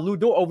 You got Lou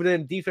Dort over there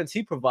in defense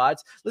he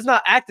provides. Let's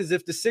not act as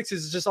if the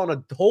Sixers is just on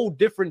a whole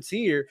different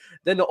tier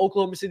than the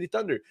Oklahoma City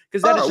Thunder,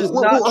 because that is just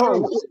not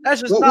true.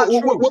 That's just not true.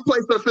 What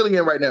place are Philly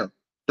in right now?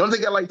 Don't they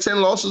got like 10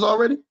 losses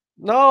already?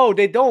 No,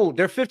 they don't.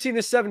 They're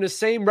 15-7, the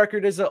same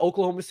record as the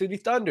Oklahoma City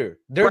Thunder.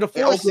 They're the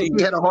 4th seed.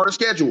 He had a harder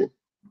schedule.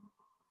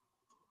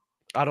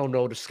 I don't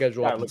know the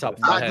schedule off the top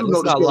of my head. I do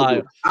know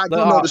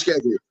the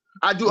schedule.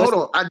 I do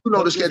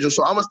know the schedule.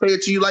 So I'm gonna say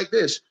it to you like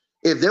this: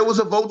 if there was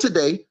a vote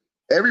today,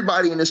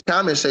 everybody in this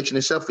comment section,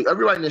 except for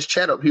everybody in this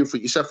chat up here,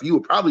 except for you,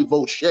 would probably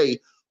vote Shea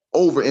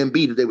over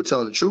Embiid if they were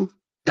telling the truth.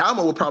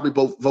 Damo would probably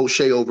vote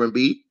Shea over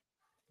Embiid.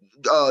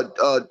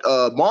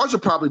 Mars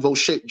would probably vote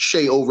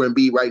Shea over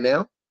Embiid right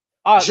now.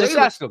 All right, let's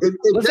ask him. If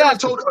Jalen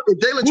told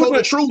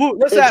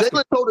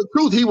the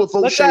truth, he would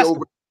vote Shea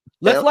over.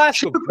 Let's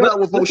ask him.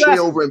 Would vote Shea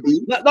over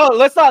Embiid. No,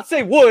 let's not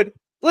say would.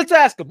 Let's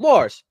ask him.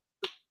 Mars,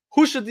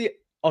 who should the?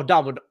 Oh,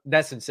 Damo,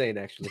 that's insane.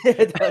 Actually,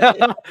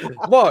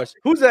 Mars,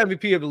 who's the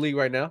MVP of the league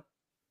right now?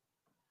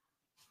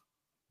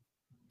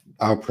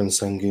 Alperen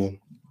Sengun.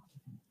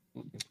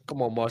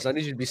 Come on, Mars. I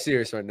need you to be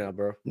serious right now,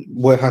 bro.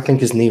 Well, I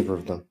think it's neither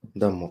of them.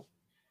 Damo.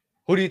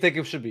 Who do you think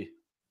it should be?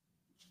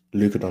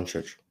 Luka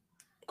Doncic.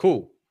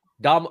 Cool.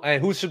 Damo,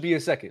 and who should be in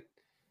second?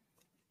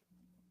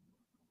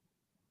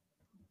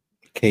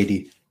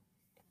 KD.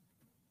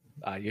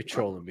 You're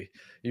trolling me.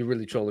 You're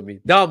really trolling me.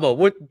 Damo,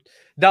 what?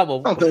 Damo,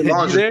 I don't think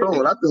Mars is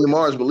trolling. I think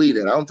Mars believe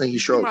that. I don't think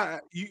he's trolling.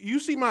 You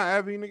see my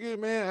Abby, nigga,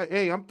 man.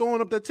 Hey, I'm throwing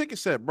up that ticket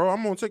set, bro.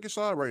 I'm on ticket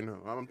side right now.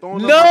 I'm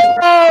throwing up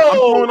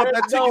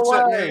that ticket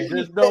set, man.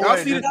 There's no way.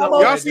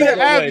 Y'all see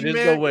the Abby,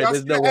 man. Y'all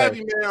see the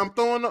Abby, man. I'm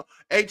throwing up.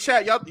 Hey,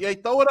 chat, y'all,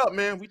 throw it up,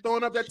 man. We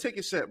throwing up that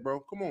ticket set,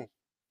 bro. Come on.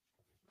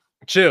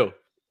 Chill.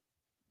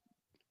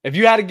 If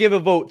you had to give a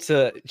vote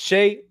to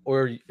Shea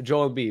or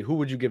Joel Embiid, who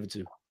would you give it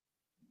to?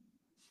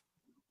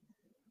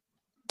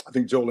 I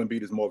think Joel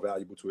Embiid is more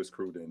valuable to his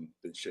crew than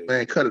Shea.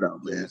 Man, cut it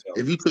out, man.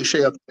 If you took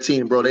Shea off the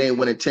team, bro, they ain't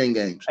winning 10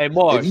 games. Hey,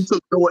 Mars. If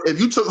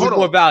you took who's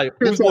more valuable?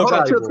 Who's more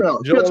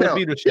valuable? Joel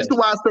Embiid or Shea? This is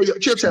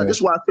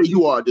why I say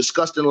you are a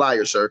disgusting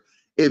liar, sir.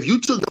 If you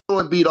took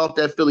Joel Embiid off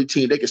that Philly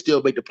team, they could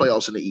still make the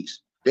playoffs in the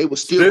East. They would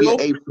still be an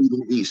 8th seed in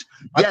the East.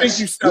 I think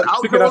you still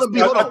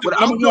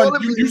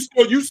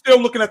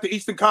looking at the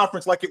Eastern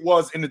Conference like it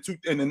was in the two.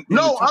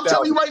 No, I'm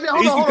telling you right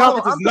now. Hold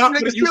on. They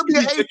can still be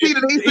an 8th seed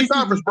in the Eastern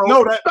Conference, bro.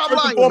 No, stop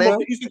lying, man.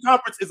 The Eastern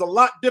Conference is a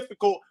lot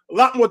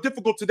more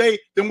difficult today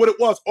than what it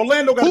was.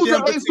 Orlando got a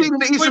damn good team.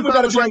 Cleveland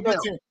got a damn good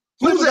team.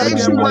 Who's the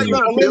 8th seed right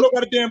now? Orlando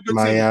got a damn good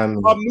team.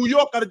 New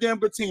York got a damn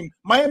good team.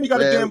 Miami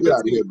got a damn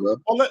good team.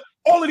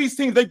 All of these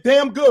teams, they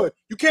damn good.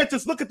 You can't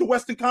just look at the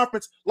Western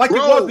Conference like it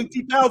was in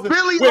 2000.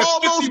 Philly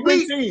almost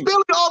beat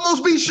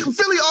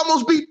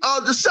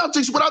the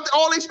Celtics without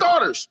all their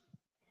starters.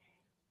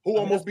 Who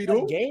almost beat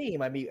who?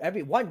 Game. I mean,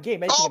 one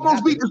game.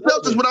 Almost beat the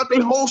Celtics without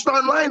their whole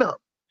starting lineup.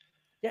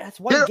 Yeah, it's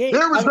one game.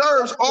 Their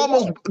reserves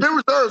almost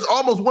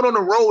went on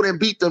the road and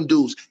beat them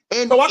dudes.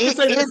 And so I can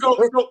say that.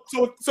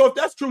 So if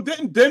that's true,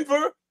 didn't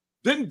Denver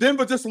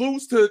just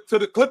lose to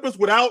the Clippers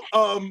without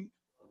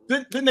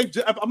Didn't they?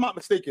 I'm not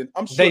mistaken.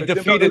 I'm sure they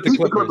defeated the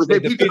Clippers. They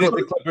defeated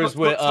the Clippers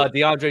with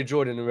DeAndre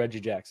Jordan and Reggie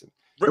Jackson.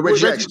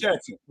 Reggie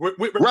Jackson.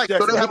 Right.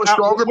 So they have a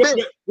stronger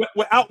bench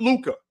without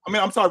Luka.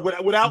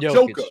 Without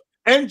Joker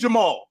and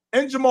Jamal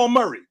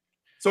Murray.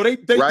 So they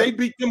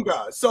beat them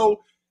guys. So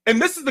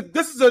this is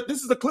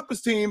the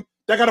Clippers team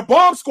that got a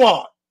bomb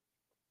squad.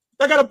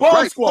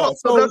 Squad.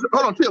 Hold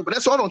on,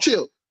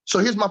 chill. So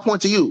here's my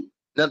point to you.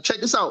 Now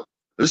check this out.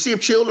 Let's see if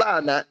Chill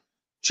lied or not.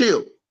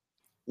 Chill.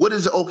 What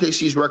is the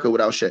OKC's record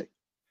without Shea?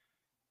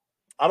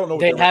 I don't know.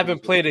 They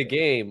haven't played a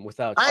game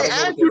without. I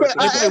asked you that.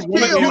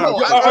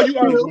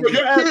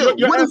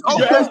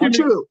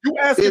 You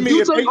asking me?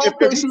 He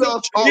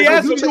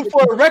asking you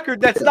for a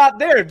record that's not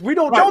there. We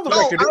don't know the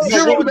record.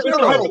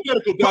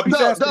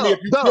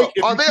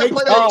 Are they a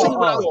playoff team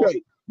without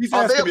Shea?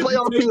 Are they a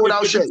playoff team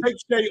without Shea?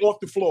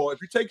 If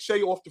you take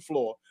Shea off the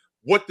floor,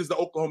 what does the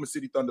Oklahoma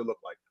City Thunder look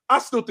like? I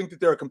still think that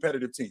they're a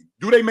competitive team.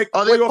 Do they make the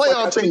playoffs? Are they a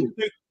playoff team?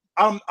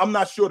 I'm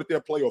not sure that they're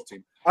a playoff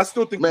team. I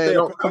still think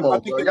come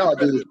on, y'all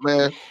do this,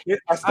 man.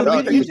 I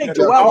don't think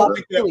Joel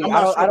think they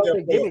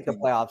make the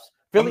playoffs.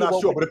 I'm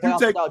not sure, but if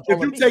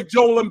you take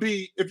Joel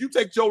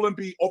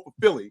Embiid off of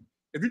Philly,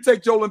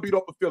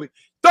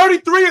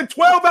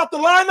 33-12 out the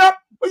lineup.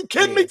 Are you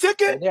kidding me,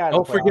 Ticket?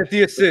 Don't forget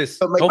the assist.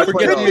 Don't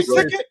forget the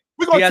assist.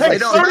 We're going to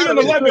take 30 and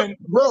 11.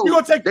 We're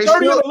going to take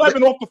 30 and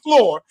 11 off the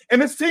floor,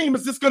 and this team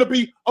is just going to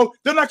be,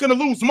 they're not going to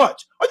lose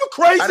much. Are you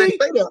crazy? I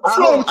didn't say that.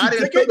 I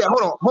didn't say that.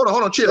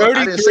 Hold on, chill.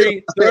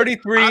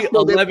 33,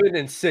 11,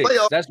 and 6.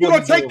 That's you're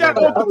going to take that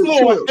off the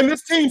floor, and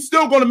this team's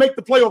still going to make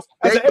the playoffs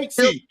as an 8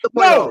 seed.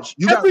 No,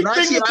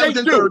 everything that they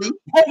do.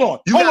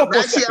 Hold on for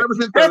a second.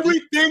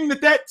 Everything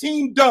that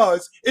team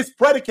does is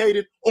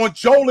predicated on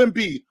Joel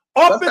Embiid.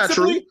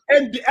 Offensively,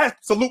 and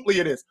absolutely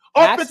it is.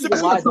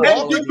 Offensively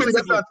and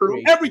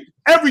defensively,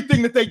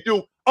 everything that they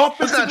do,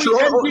 offensively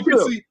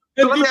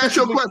and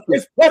defensively,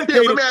 is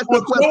predicated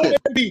on Joel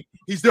Embiid.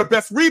 He's their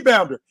best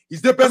rebounder.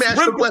 He's their best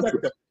rim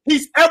protector.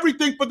 He's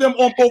everything for them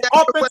on both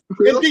offense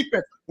and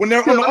defense. When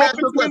they're on the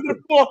offensive end of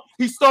the floor,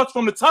 he starts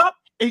from the top.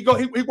 And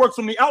he works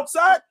from the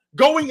outside,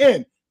 going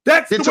in.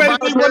 That's the way they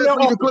run their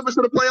offense. The Clippers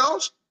to the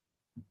playoffs.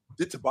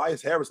 Did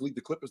Tobias Harris lead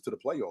the Clippers to the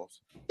playoffs?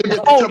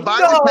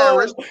 Tobias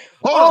Harris.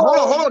 Hold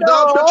on,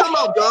 Dub. Shut your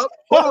mouth, Dub.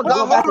 Hold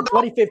on, Dub.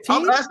 2015.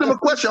 I'm asking him a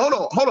question. Hold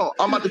on.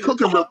 I'm about to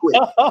cook him real quick.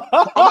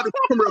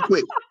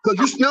 Because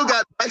you still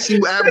got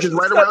ICU averages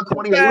right around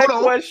 28.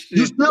 Hold on.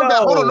 You still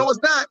got. Hold on. No,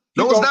 it's not.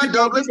 No, it's not,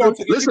 Dub.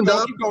 Listen,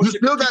 Dub. You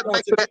still got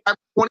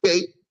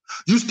 28.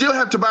 You still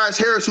have Tobias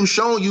Harris, who's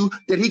shown you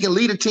that he can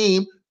lead a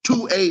team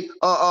to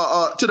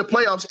the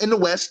playoffs in the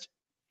West.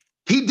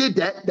 He did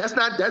that.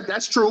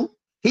 That's true.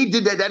 He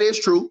did that. That is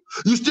true.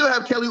 You still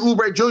have Kelly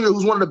Oubre Jr.,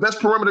 who's one of the best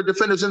perimeter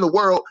defenders in the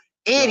world,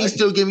 and he's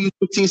still giving you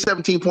 15,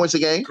 17 points a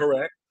game.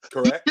 Correct.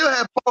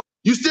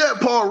 You still have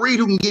Paul Reed,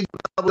 who can give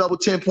you double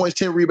 10 points,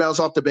 10 rebounds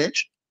off the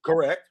bench.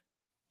 Correct.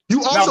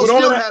 You also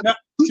still have.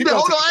 Hold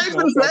on, I ain't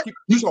finished that.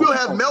 You still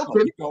have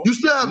Melton. You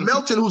still have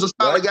Melton, who's a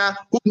solid guy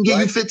who can give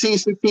you 15,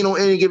 16 on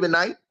any given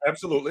night.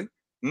 Absolutely.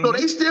 So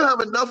they still have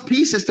enough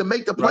pieces to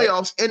make the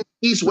playoffs in the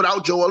East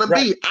without Joel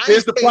Embiid.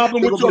 Here's the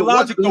problem with your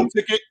logic, though,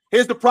 Ticket.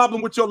 Here's the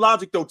problem with your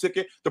logic, though,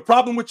 Ticket. The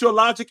problem with your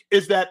logic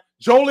is that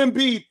Joel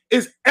Embiid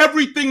is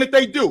everything that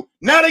they do.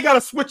 Now they got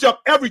to switch up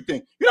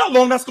everything. You know how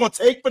long that's going to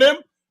take for them?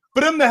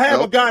 For them to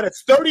have a guy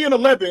that's 30 and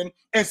 11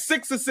 and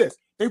 6 assists.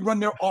 They run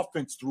their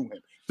offense through him.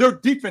 Their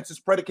defense is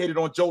predicated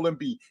on Joel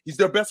Embiid. He's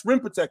their best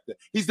rim protector.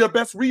 He's their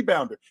best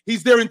rebounder.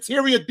 He's their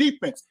interior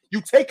defense.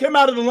 You take him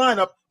out of the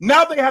lineup,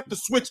 now they have to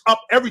switch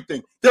up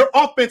everything. Their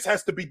offense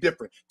has to be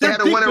different. They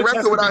had a winning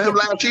record without him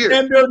last year.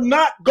 And they're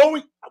not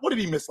going – what did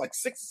he miss, like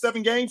 6 or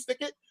 7 games,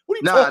 Ticket? What are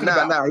you talking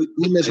about? Nah.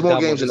 He missed more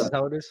games than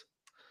that.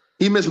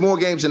 He missed more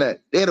games than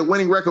that. They had a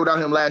winning record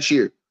without him last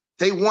year.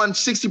 They won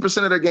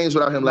 60% of their games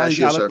without him last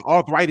year, sir. Let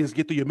arthritis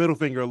get through your middle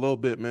finger a little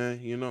bit,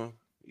 man. You know,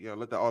 you gotta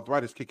let that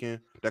arthritis kick in.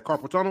 That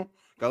carpal tunnel,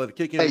 gotta let it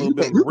kick in a little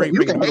bit.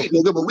 You can hate,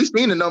 nigga, but we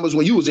seen the numbers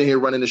when you was in here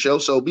running the show,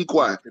 so be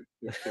quiet.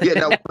 Yeah,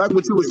 now back to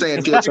what you were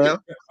saying, Chill Town.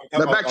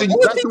 Now back to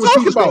what you were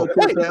saying,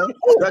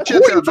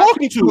 Chill Town. Who are you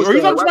talking to? Are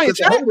you talking to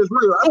chat?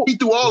 I beat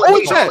through all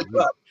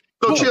that.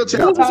 So Chill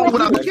Town.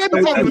 He can't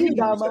be talking to me.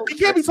 He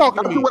can't be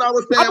talking to me. What I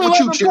was saying with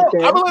you, Chill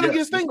Town. I've been letting him get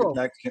his finger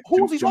off.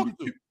 Who was he talking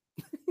to?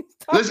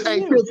 Listen,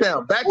 hey, Chill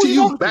Town, back to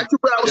you. Back to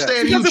what I was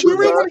saying. Because if we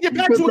really want to get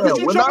back to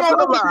it, we're not going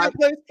to lie,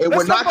 and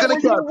we're not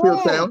going to count Chill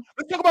Town.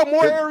 Let's talk about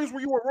more areas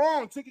where you were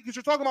wrong, Ticket, because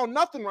you're talking about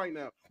nothing right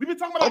now. We've been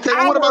talking about. Okay,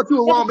 well, what about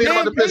you wrong being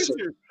about the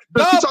Pistons?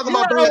 But you talking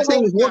about bad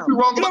teams. What you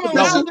wrong about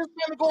the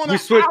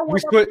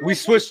Pistons? We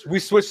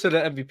switched to the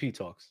MVP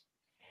talks.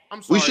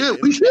 I'm sorry,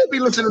 we should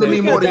be listening to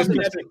me more than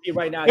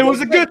right now. It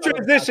was a good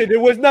transition. It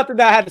was nothing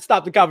that I had to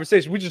stop the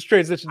conversation. We just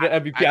transitioned to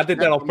MVP. I did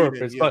that on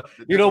purpose. But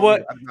you know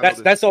what?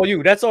 That's all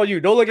you. That's all you.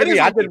 Don't look at me.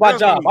 I did my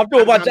job. I'm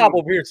doing my job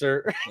over here,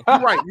 sir. You're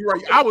right.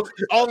 I was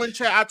all in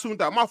chat. I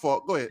tuned out. My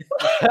fault. Go ahead.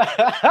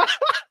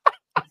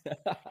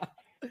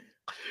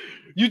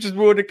 You just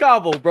ruined the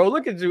combo, bro.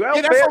 Look at you.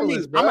 Yeah, that's on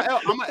me. Bro.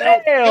 I'm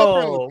an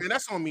L man.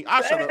 That's on me.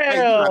 I shut up.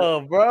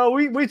 Damn, bro.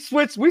 We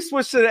switched to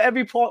the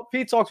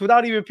MVP talks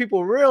without even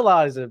people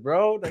realizing,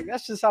 bro. Like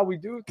that's just how we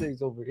do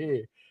things over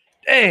here.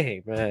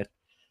 Dang, man.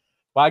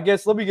 But I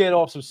guess let me get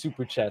off some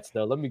super chats,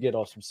 though. Man.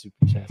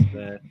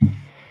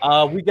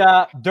 We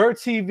got Dirt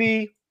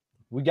TV.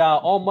 We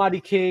got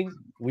Almighty King.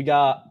 We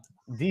got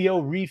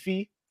Dio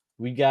Reefy.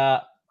 We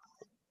got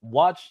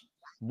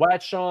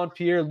Watchon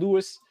Pierre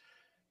Lewis.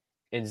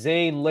 And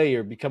Zane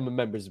Layer becoming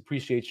members.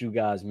 Appreciate you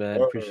guys, man.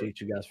 Appreciate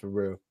you guys for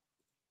real.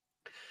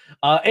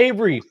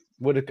 Avery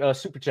with a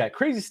super chat.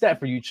 Crazy stat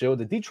for you, Chill.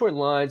 The Detroit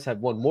Lions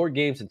have won more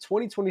games in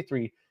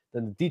 2023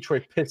 than the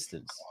Detroit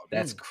Pistons.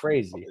 That's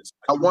crazy.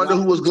 I wonder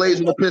who was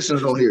glazing the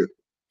Pistons on here.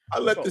 I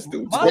let this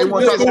dude. They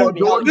want to talk about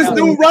Jordan. This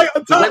dude right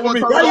on top of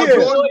me, right here.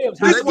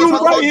 This dude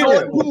right here.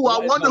 I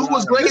wonder who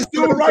was glazing. This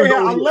dude right here.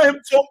 I let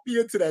him talk me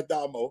into that,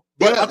 Damo.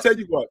 But I'll tell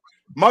you what.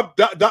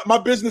 My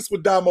business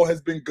with Damo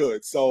has been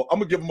good, so I'm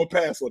gonna give him a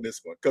pass on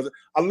this one because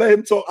I let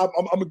him talk.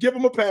 I'm gonna give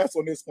him a pass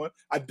on this one.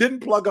 I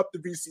didn't plug up the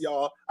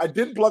VCR. I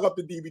didn't plug up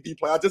the DVD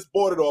player. I just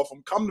bought it off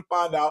him. Come to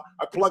find out,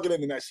 I plug it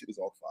in and that shit is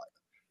on fire.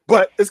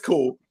 But it's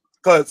cool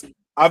because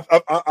I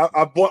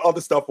bought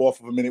other stuff off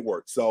of him and it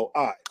worked. So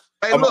all right.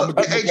 Hey, look,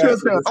 Chill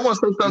Town, I want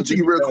to say something to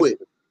you real quick.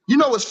 You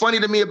know what's funny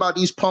to me about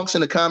these punks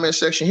in the comment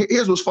section?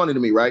 Here's what's funny to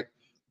me, right?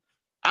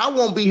 I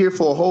won't be here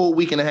for a whole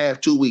week and a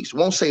half, 2 weeks.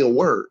 Won't say a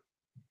word.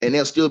 And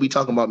they'll still be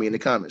talking about me in the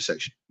comment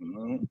section.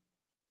 Mm-hmm.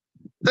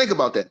 Think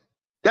about that.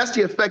 That's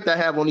the effect I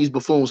have on these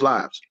buffoons'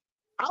 lives.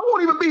 I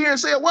won't even be here and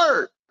say a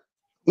word.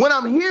 When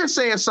I'm here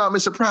saying something,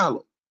 it's a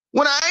problem.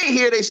 When I ain't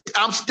here,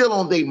 I'm still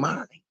on their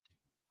mind.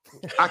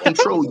 I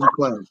control you,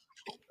 clowns.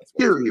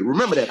 Period.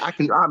 Remember that. I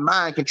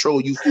mind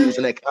control you fools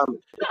in that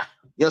comment.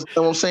 You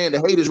understand what I'm saying?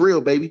 The hate is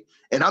real, baby.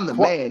 And I'm the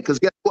man. Because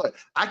guess what?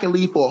 I can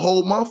leave for a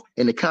whole month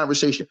and the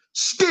conversation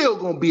still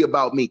gonna be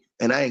about me.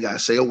 And I ain't gotta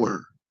say a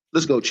word.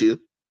 Let's go, Chill.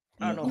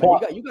 I don't know,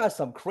 man. You got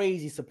some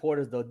crazy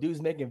supporters though.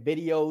 Dudes making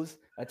videos.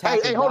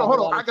 Hey, hold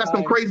on. I got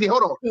some crazy.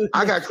 Hold on.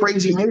 I got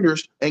crazy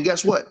haters, and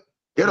guess what?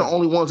 They're the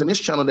only ones in this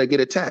channel that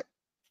get attacked.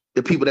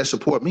 The people that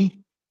support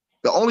me.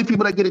 The only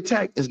people that get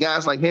attacked is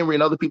guys like Henry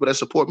and other people that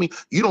support me.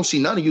 You don't see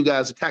none of you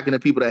guys attacking the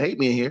people that hate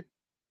me in here.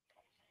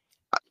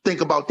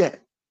 Think about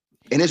that.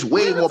 And there's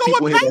way more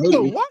people here that hate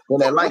me than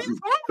that like me.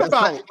 That's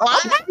right.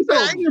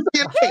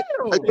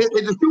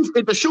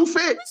 If the shoe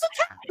fit,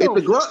 if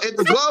the glove fit.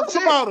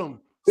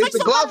 It's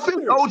the glove fit,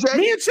 OJ.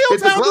 Me and Chill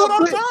Town do it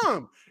all the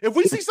time. If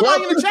we see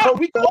somebody in the chat,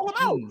 we call them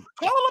out.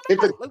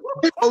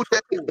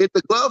 If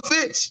the glove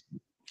fits.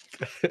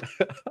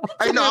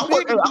 Hey, no, I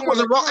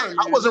wasn't wrong.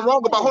 I wasn't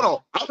wrong about. Hold on.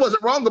 I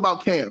wasn't wrong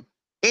about Cam.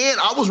 And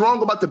I was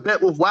wrong about the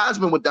bet with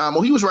Wiseman with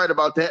Damo. He was right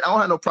about that. I don't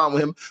have no problem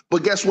with him.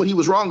 But guess what he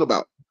was wrong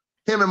about?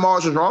 Him and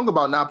Mars was wrong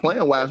about not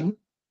playing Wiseman.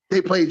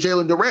 They played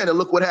Jalen Durant, and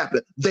look what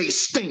happened. They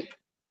stink.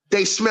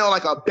 They smell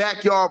like a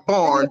backyard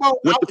barn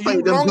with the play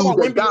them dudes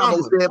that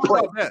Damos didn't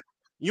play.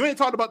 You ain't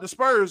talked about the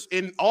Spurs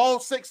in all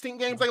 16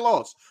 games they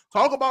lost.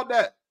 Talk about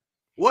that.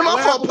 What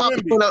my fault, Pop?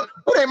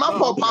 It ain't my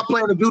fault. Pop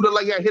playing a dude that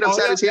like hit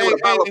upside his head with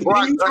a bottle of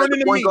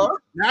Brock.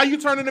 Now you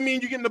turning to me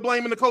and you getting the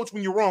blame and the coach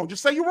when you're wrong.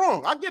 Just say you're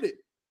wrong. I get it.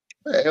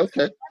 Hey,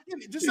 okay.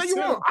 Just say you're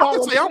wrong. I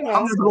can say I'm wrong.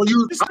 I'm just gonna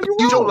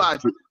use your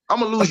logic. I'm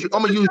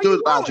gonna use your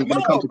logic when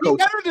it comes to coaching.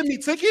 Better than me,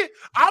 Ticket.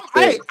 I'm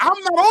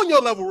not on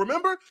your level,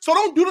 remember? So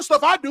don't do the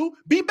stuff I do.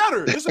 Be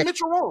better. Just admit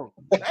you're wrong.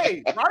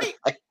 Hey, right?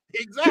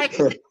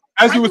 Exactly.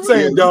 As you were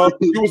saying, dog,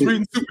 you was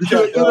reading super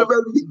chat.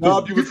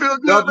 Dub, you feel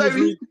good,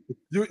 baby?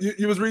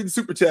 You was reading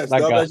super chats,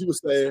 dog, as you were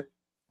saying.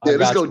 Yeah,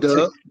 let's go,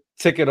 Dub.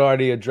 Ticket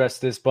already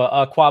addressed this,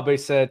 but Kwabe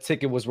said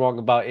Ticket was wrong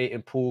about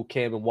Ayton, Poole,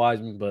 Cam, and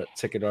Wiseman, but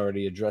Ticket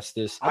already addressed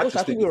this. I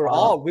think we were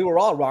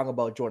all wrong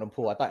about Jordan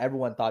Poole. I thought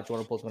everyone thought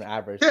Jordan Poole was going to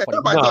average. Yeah,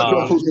 everybody thought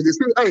Jordan Poole was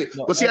going to get.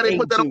 Hey, but see how they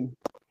put that on?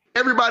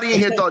 Everybody in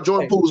here thought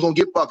Jordan Poole was going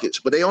to get buckets,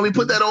 but they only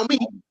put that on me.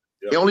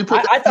 They only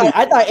put. I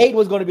thought Ayton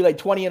was going to be like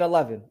 20 and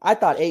 11. I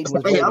thought Ayton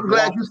was. Hey, I'm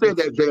glad you said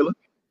that, Jalen.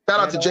 Shout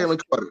out to Jalen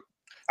Carter.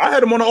 I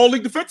had him on the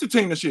All-League defensive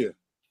team this year.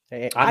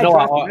 Hey, I know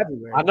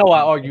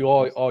I argue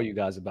all you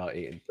guys about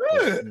Ayton.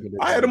 Yeah,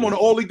 I had him on the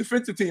All-League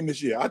defensive team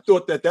this year. I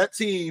thought that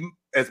team,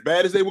 as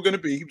bad as they were going to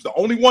be, he was the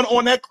only one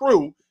on that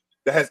crew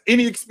that has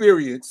any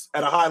experience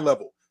at a high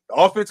level. The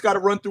offense got to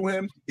run through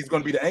him. He's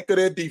going to be the anchor of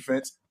their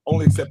defense,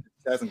 only except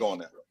it hasn't gone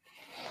that way.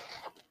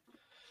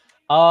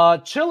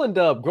 Chillin'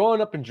 Dub, growing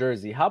up in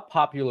Jersey, how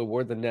popular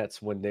were the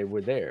Nets when they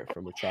were there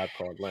from a Tribe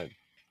Called Len?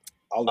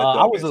 I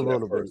was a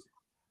little bit.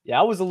 Yeah,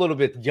 I was a little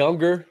bit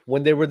younger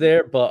when they were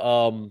there,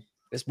 but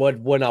it's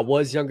when I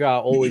was younger, I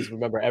always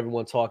remember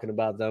everyone talking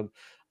about them,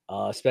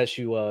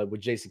 especially with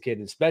Jason Kidd,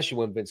 and especially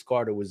when Vince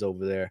Carter was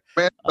over there.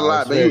 Man, a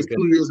lot, man. He was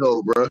 2 years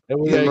old, bro.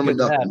 Remember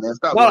nothing, man.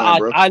 Stop lying,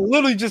 bro. I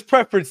literally just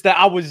preferenced that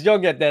I was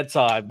young at that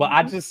time, but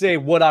I just say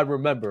what I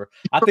remember.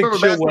 I think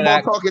Chill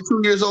talking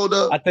 2 years old.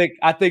 I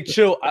think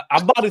Chill.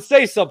 I'm about to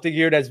say something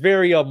here that's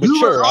very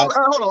mature. Hold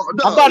on.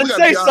 I'm about to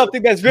say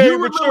something that's very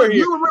mature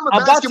here. You remember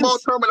basketball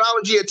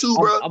terminology at 2,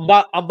 bro?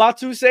 I'm about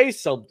to say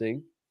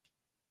something.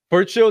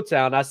 For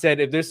Chilltown, I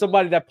said if there's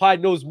somebody that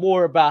probably knows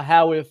more about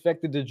how it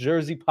affected the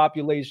Jersey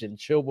population,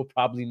 Chill will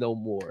probably know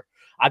more.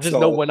 I just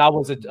know when I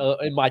was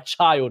in my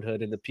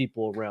childhood and the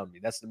people around me.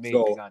 That's the main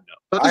thing I know.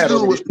 But this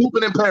dude was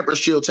pooping in Pampers,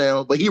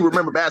 Chilltown, but he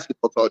remember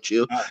basketball talk,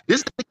 Chill.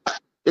 This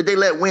that they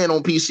let win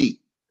on PC.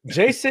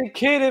 Jason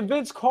Kidd and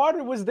Vince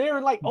Carter was there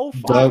in like 05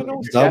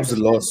 and 07. Dubs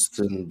lost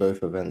in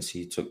both events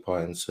he took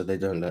part in, so they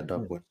don't let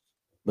Dub win.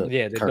 But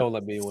yeah, they don't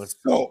let me win.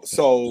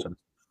 So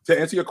to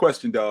answer your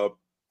question, Dub,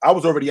 I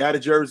was already out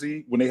of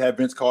Jersey when they had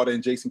Vince Carter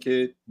and Jason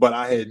Kidd, but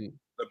I had,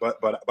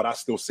 but I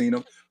still seen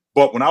them.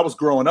 But when I was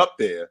growing up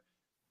there,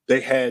 they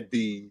had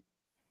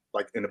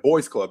like in the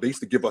boys club, they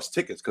used to give us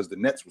tickets because the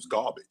Nets was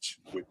garbage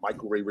with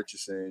Michael Ray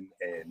Richardson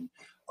and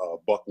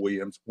Buck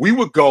Williams. We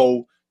would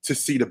go to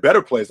see the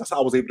better players. That's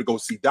how I was able to go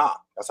see Doc.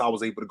 That's how I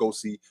was able to go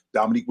see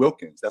Dominique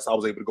Wilkins. That's how I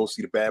was able to go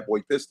see the Bad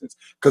Boy Pistons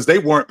because they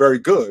weren't very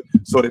good.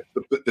 So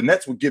the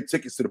Nets would give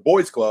tickets to the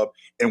boys club,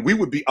 and we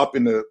would be up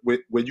in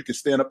where you could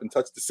stand up and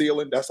touch the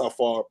ceiling. That's how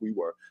far we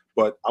were.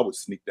 But I would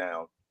sneak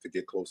down to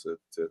get closer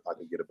to I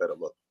could get a better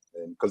look,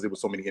 and because there were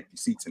so many empty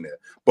seats in there.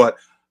 But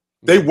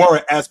they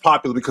weren't as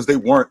popular because they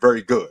weren't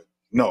very good.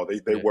 No,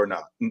 they were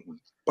not.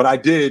 But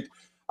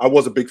I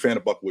was a big fan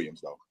of Buck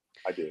Williams though.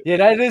 I did. Yeah,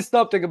 that is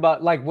something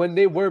about like when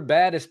they were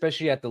bad,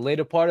 especially at the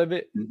later part of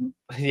it.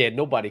 Yeah,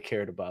 nobody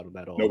cared about them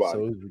at all. Nobody.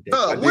 So it was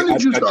ridiculous. When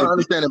did you start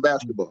understanding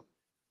basketball?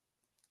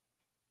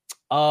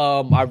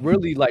 I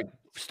really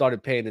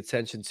started paying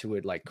attention to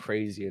it like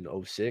crazy in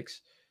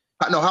 06.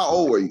 No, how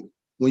old were you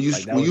when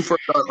you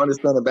first started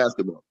understanding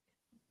basketball?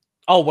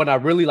 Oh, when I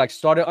really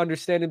started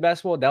understanding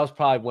basketball, that was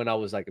probably when I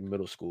was in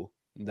middle school.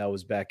 That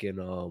was back in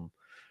So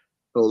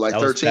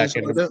 13.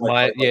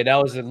 That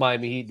was in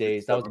Miami Heat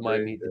days. That was the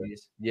Miami Heat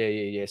days.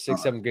 Yeah.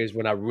 6th, 7th grades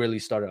when I really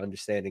started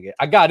understanding it.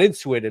 I got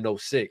into it in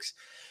 06,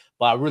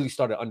 but I really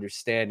started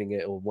understanding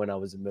it when I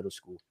was in middle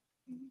school.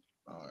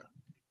 All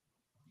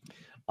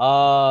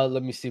right.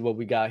 Let me see what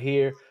we got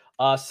here.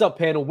 Sub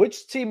panel,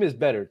 which team is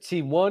better?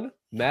 Team 1,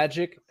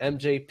 Magic,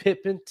 MJ,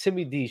 Pippen,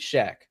 Timmy D,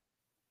 Shaq,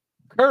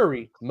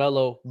 Curry,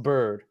 Melo,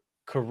 Bird,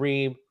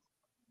 Kareem,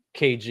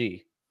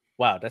 KG.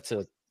 Wow, that's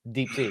a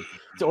deep team.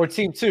 Or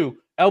Team 2,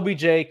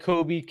 LBJ,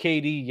 Kobe,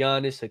 KD,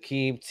 Giannis,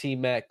 Hakeem,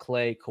 T-Mac,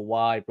 Clay,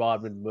 Kawhi,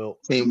 Rodman,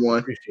 Milt. Team 1.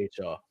 Appreciate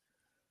y'all.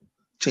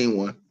 Team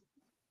 1.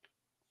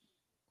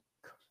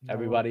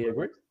 Everybody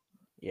agree?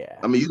 Yeah.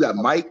 I mean, you got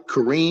Mike,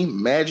 Kareem,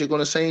 Magic on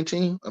the same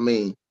team. I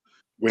mean,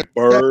 with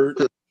Bird.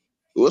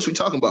 What's we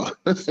talking about?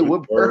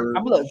 With Bird.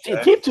 Team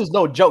 2 is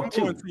no joke,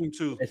 too. Team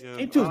 2.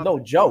 Team 2 is no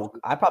joke.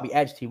 I probably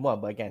edge Team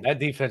 1, but again, that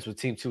defense with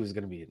Team 2 is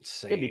going to be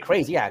insane. It'd be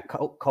crazy. Yeah.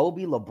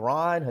 Kobe,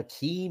 LeBron,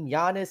 Hakeem,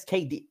 Giannis,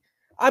 KD.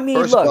 I mean,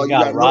 First of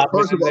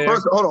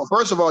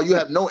all, you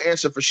have no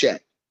answer for Shaq.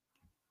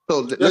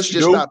 So let's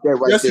just stop that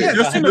right there.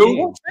 Yes, you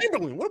do.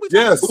 Chamberlain. What are we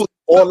talking Yes. about?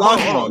 Or Hold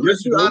Olajuwon. on.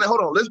 Yes, you do.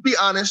 Hold on. Let's be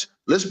honest.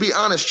 Let's be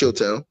honest,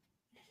 Chilltown.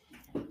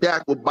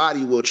 Shaq will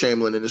body Will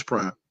Chamberlain in his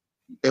prime.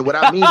 And what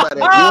I mean by that,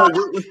 hold on.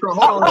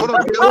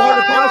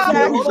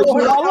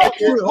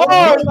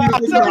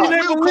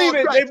 They believe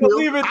it. They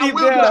believe it I deep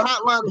will get a down.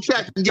 hotline to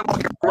Shaq and get on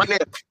here right now.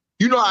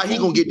 You know how he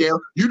gonna get down.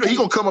 You know he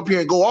gonna come up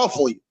here and go off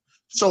on you.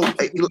 So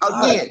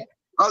again,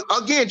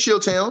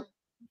 Chilltown.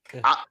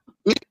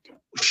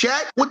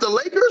 Shaq with the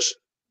Lakers,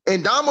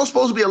 and Damo's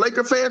supposed to be a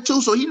Laker fan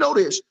too, so he know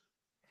this.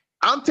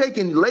 I'm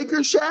taking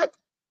Lakers Shaq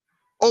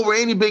over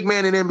any big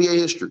man in NBA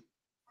history.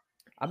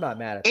 I'm not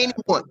mad at that.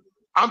 Anyone.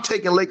 I'm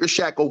taking Lakers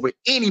Shaq over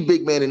any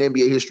big man in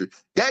NBA history.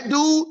 That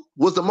dude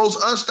was the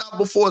most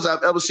unstoppable force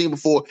I've ever seen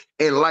before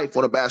in life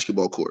on a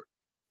basketball court.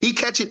 He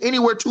catch it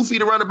anywhere 2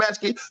 feet around the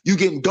basket, you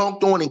getting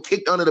dunked on and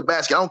kicked under the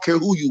basket. I don't care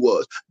who you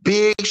was,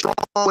 big, strong,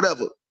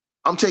 whatever.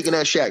 I'm taking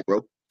that Shaq,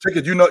 bro.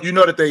 Ticket, you know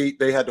that they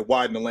had to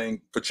widen the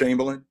lane for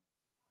Chamberlain.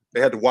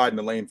 They had to widen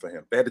the lane for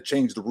him. They had to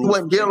change the rules. He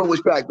wasn't dealing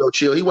with Shaq though,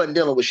 Chill. He wasn't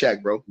dealing with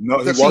Shaq, bro. No,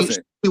 he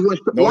wasn't. He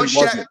wasn't.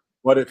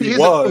 But if he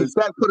was,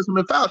 Shaq put him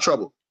in foul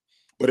trouble.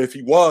 But if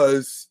he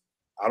was,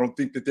 I don't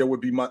think that there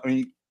would be much. I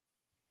mean,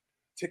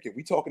 Ticket,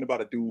 we talking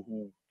about a dude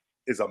who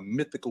is a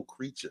mythical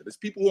creature. There's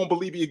people who don't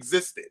believe he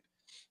existed.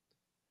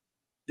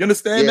 You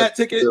understand that,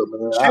 Ticket? Yeah,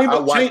 I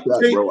watched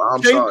that, bro.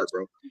 I'm sorry,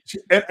 bro.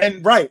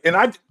 And right, and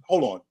I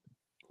hold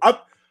on.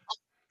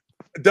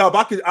 Dub,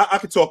 I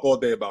could talk all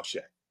day about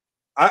Shaq.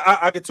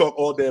 I could talk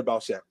all day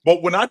about Shaq.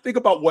 But when I think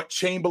about what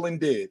Chamberlain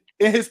did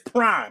in his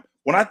prime,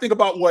 when I think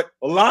about what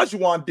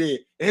Olajuwon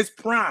did in his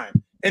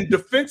prime, and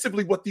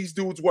defensively what these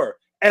dudes were,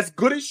 as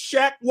good as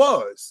Shaq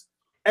was,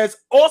 as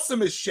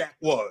awesome as Shaq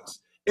was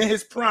in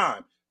his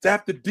prime, to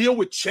have to deal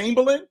with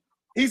Chamberlain,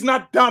 he's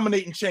not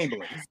dominating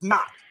Chamberlain. He's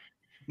not.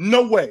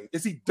 No way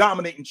is he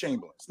dominating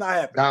Chamberlain. It's not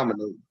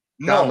happening.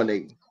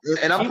 Dominating.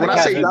 And when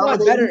I say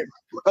dominating,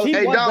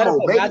 maybe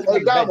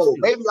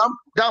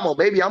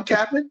I'm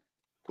capping.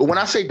 But when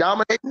I say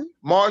dominating,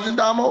 Mars and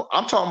Damo,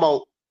 I'm talking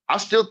about, I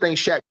still think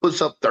Shaq puts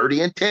up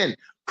 30 and 10.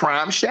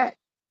 Prime Shaq.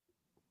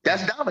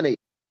 That's dominating.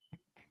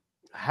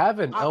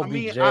 Having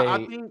LBJ.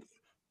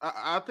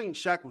 I think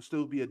Shaq will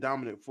still be a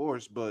dominant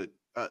force, but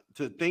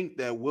to think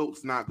that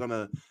Wilt's not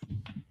gonna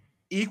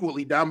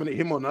equally dominate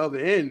him on the other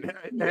end,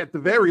 at the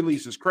very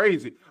least, is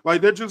crazy.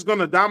 Like, they're just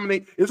gonna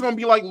dominate. It's gonna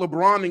be like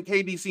LeBron and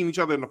KD seeing each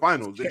other in the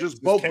finals. They're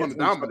just both gonna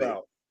dominate.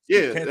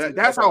 Yeah,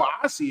 that's how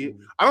I see it.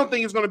 I don't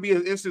think it's gonna be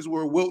an instance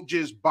where Wilt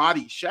just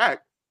body Shaq.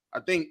 I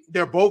think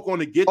they're both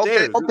gonna get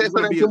there. Okay,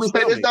 so then can we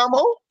say this,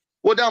 Damo?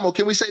 Well, Damo,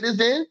 can we say this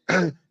then?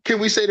 Can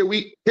we say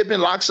that Pippen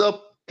locks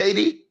up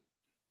KD?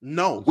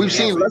 No. We've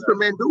seen lesser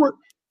men do it.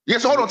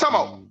 Yes, hold on, time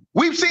out.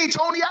 We've seen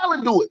Tony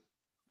Allen do it.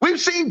 We've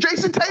seen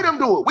Jason Tatum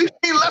do it. We've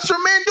seen lesser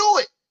men do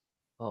it.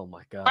 Oh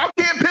my God. How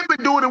can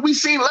Pippen do it and we've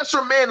seen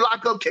lesser men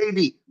lock up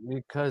KD?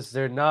 Because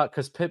they're not,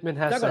 because Pippen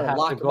has to have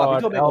to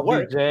guard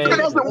LBJ. Get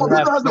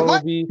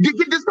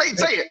this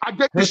say it. I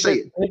get to say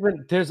it.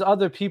 Pippen, there's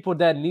other people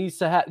that needs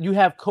to have. You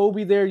have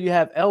Kobe there. You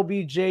have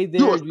LBJ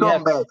there. You a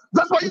scumbag.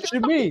 That's why you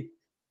got me.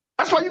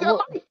 That's why you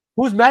got Mike.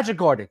 Who's Magic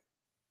guarding?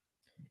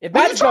 If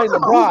Magic's guarding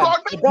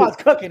LeBron's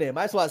cooking him.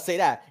 I just want to say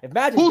that. If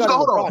Magic's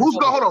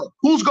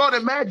Who's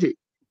guarding Magic?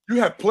 You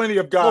have plenty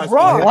of guys.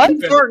 LeBron.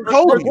 Who's guarding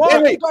Kobe?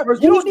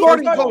 Who's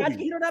guarding Kobe?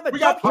 We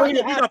got plenty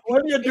of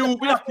dudes.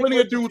 We got plenty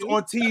of dudes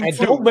on teams.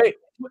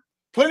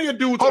 Plenty of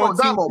dudes on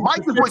teams.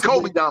 Mike is with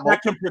Kobe, Damo.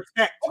 That can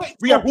protect.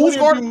 We have who's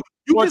guarding?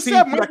 You just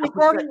said Mike was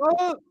guarding.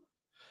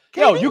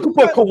 Yo, you can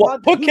put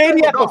Kawhi, put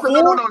KD at the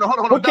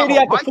 4. Put KD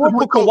at the 4.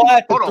 Put Kawhi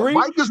at the 3.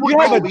 You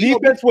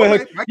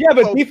have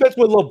a defense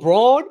with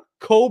LeBron,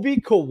 Kobe,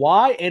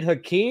 Kawhi, and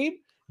Hakeem.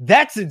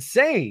 That's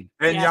insane.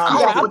 And you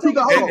got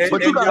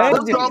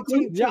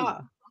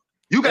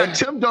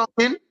Tim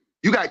Duncan.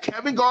 You got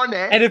Kevin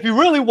Garnett. And if you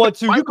really want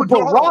to, you can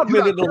put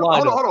Rodman in the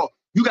lineup. Hold on.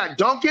 You got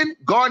Duncan,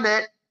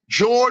 Garnett,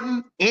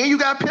 Jordan, and you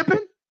got Pippen.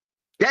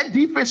 That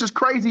defense is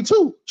crazy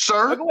too,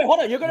 sir. Wait,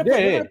 hold on. You're gonna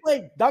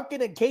play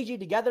Duncan and KG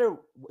together,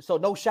 so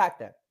no Shaq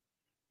then.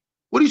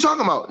 What are you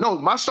talking about? No,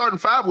 my starting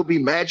 5 would be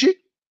Magic,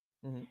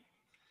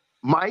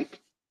 Mike.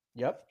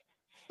 Yep.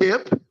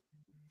 Pip.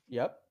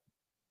 Yep.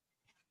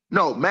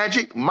 No,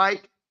 Magic,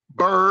 Mike,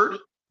 Bird.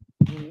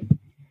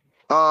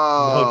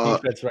 No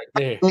defense right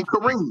there. And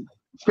Kareem.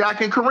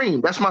 Shaq and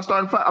Kareem. That's my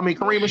starting 5. I mean,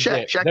 Kareem and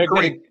Shaq. Shaq and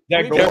Kareem.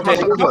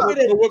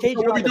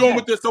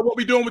 What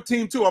we doing with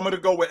team 2? I'm going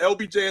to go with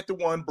LBJ at the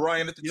 1,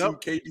 Brian at the 2,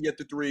 KD at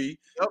the 3.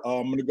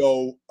 I'm going to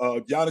go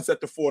Giannis at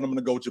the 4, and I'm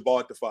going to go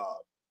Jabbar at the 5.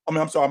 I mean,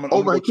 I'm sorry. I'm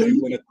going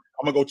to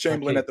go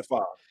Chamberlain at the 5.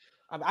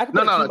 No.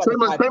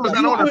 Chamberlain's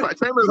not on that.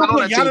 Chamberlain's not on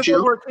that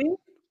team.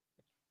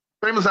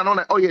 Chamberlain's not on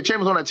that. Oh yeah,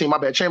 Chamberlain's on that team. My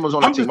bad. Chamberlain's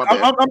on that team. My bad.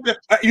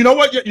 You know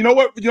what?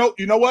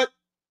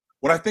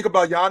 When I think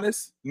about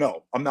Giannis,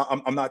 no, I'm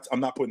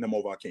not putting him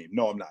over Hakeem.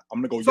 No, I'm not.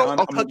 I'm gonna go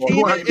Giannis.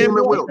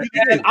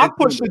 I'm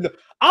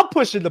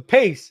pushing the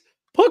pace.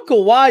 Put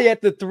Kawhi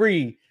at the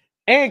 3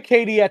 and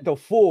KD at the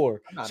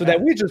 4, so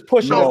that we just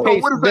push No. our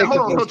pace. What is that? Hold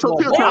on. What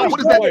What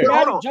is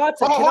that?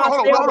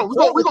 Hold on.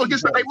 We're gonna get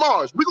some. Hey,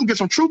 Mars, we're gonna get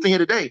some truth in here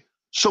today.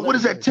 So what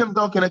does that Tim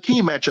Duncan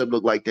Hakeem matchup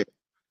look like then?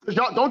 Because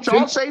don't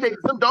y'all say that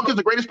Tim Duncan's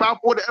the greatest power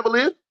forward to ever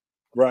live?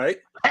 Right.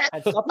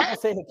 And some people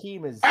say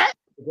Hakeem is the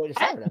greatest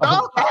center.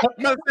 I'm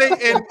gonna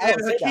say, and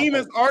Hakeem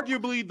is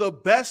arguably the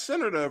best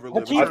center to ever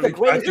live. Hakeem's the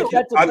greatest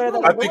defensive player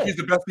that I ever think lived. he's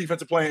the best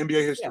defensive player in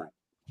NBA history.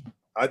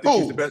 I think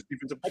he's the best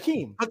defensive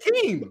player.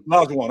 Hakeem.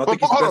 Olajuwon. I think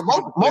he's the best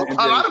defensive player in NBA. A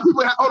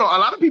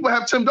lot of people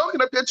have Tim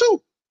Duncan up there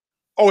too.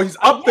 Oh, he's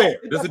up there.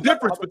 There's a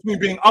difference between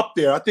being up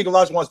there. I think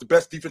Olajuwon's the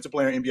best defensive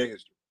player in NBA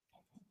history.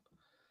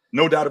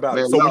 No doubt about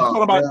it. So when you're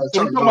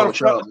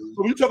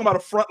talking about a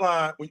front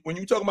line, when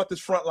you're talking about this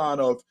front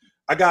line of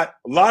I got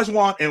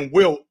Olajuwon and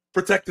Wilt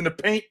protecting the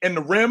paint and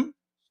the rim,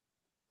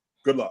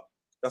 good luck.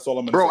 That's all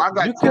I'm gonna say. I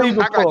got Tim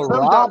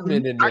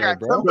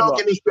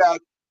Duncan in this back,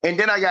 and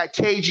then I got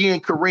KG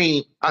and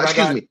Kareem.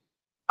 Excuse me.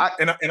 I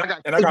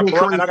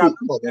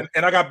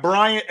got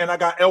Bryant and I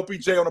got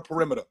LPJ on the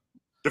perimeter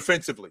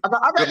defensively. I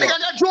got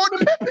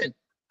Jordan Pippen.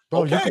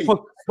 Okay. You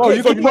gonna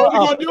get it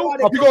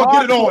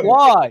on.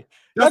 Kawhi.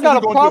 I got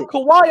a prop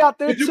Kawhi out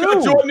there too. You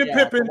got Jordan and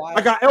Pippen. Kawhi.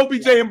 I got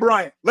LBJ and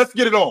Bryant. Let's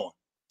get it on.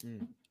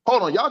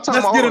 Hold on, y'all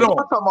talking about Kawhi.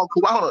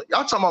 Hold on,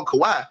 y'all talking about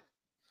Kawhi.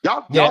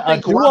 Y'all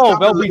think Kawhi?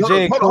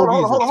 LBJ and Kobe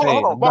is a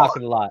team. I'm not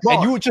gonna lie.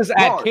 And you would just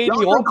add KD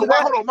on to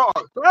that. Hold on, Mark.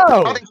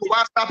 I think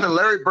Kawhi stopping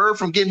Larry Bird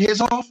from getting his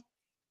off.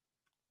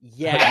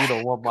 Yeah, you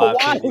don't want my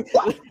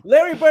Kawhi,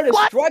 Larry Bird is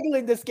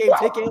struggling this game.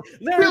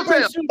 Larry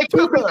Bird shooting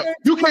 2%.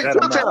 You can't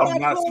kill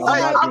him.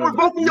 I'm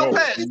revoking your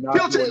pass.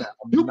 Kill him.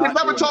 You can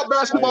never talk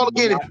basketball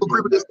again if you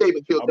agree with this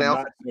statement, Kill Town.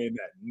 I'm not saying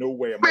that. No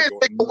way. Man,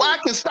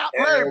 Kawhi can stop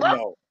Larry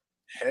Bird.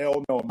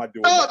 Hell no, am I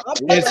doing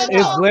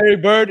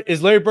that?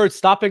 Is Larry Bird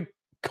stopping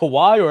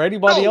Kawhi or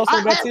anybody else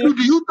on that team?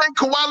 Do you think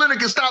Kawhi Leonard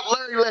can stop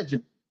Larry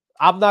Legend?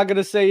 I'm not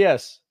gonna say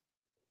yes.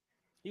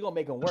 He gonna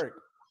make him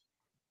work.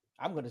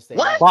 I'm gonna say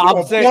what? But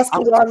I'm saying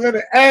Kawhi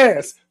Leonard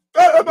ass.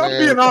 I'm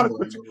being honest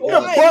with you. You're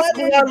the bust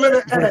Kawhi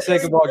Leonard ass. For the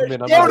sake of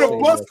argument, You're the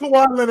bust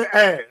Kawhi Leonard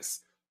ass.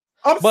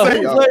 I'm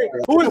saying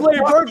who is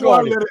Larry Bird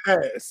guarding?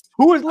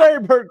 Who is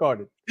Larry Bird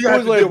guarding? You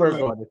have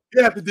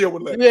to deal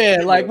with Leonard.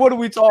 Yeah, like what are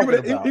we talking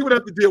about? He would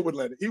have to deal with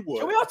Leonard. He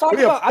would. We are talking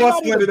about. I'm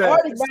not even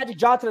guarding Magic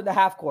Johnson in the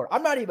half court.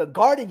 I'm not even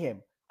guarding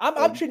him.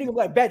 I'm treating him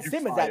like Ben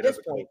Simmons at this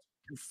point.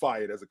 You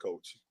fired as a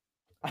coach.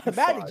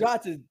 Magic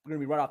Johnson is going to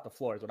be run off the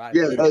floor. Is what I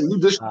you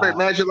disrespect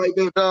Magic like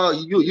that, dog.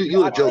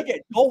 You a joke.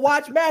 Go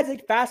watch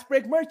Magic, fast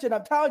break merchant.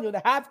 I'm telling you, in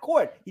the half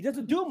court, he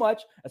doesn't do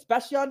much,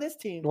 especially on this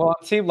team. Well,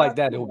 a team like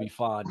that, it will be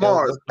fine.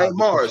 Mars,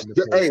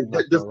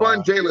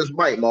 defund Jalen's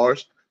mic,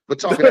 Mars, for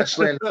talking that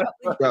slander.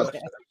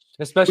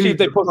 Especially if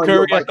they put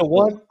Curry at the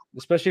 1.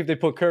 Especially if they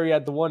put Curry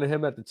at the 1 and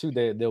him at the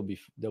 2, they'll be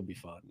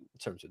fine in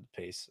terms of the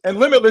pace. And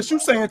Limitless, you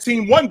saying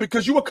team 1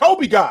 because you a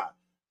Kobe guy.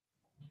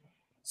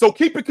 So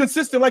keep it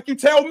consistent like you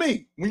tell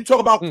me when you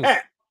talk about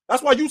Cat.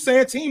 That's why you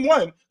saying team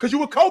 1 because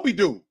you a Kobe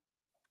dude.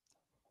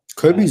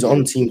 Kobe's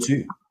on team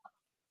 2.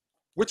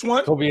 Which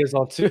one? Kobe is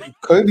on 2.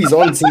 Kobe's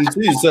on team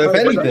 2. So if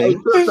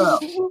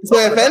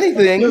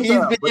anything, he's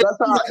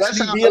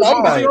being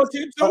unbiased.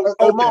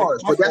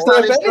 Mars, but that's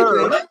not his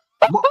third.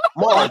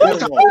 Mars,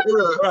 that's not his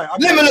third.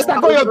 Limitless, I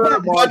got your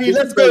back, buddy.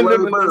 Let's go,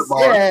 Limitless.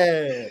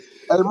 Yeah.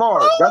 Hey,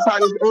 Mars, that's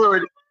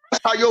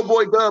how your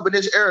boy Dub in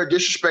this era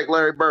disrespect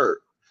Larry Bird.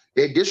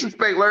 They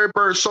disrespect Larry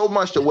Bird so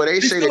much that where they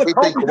say that they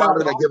think Kawhi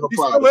Leonard give a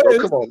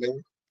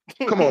problem.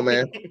 Come on,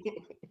 man.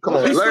 Come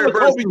on. Larry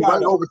Bird's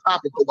right over top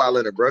of Kawhi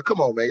Leonard, bro.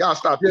 Come on, man. Y'all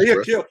stop this,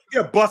 bro.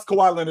 Yeah, bust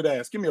Kawhi Leonard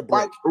ass. Give me a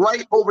break.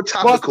 Right over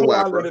top of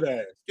Kawhi Leonard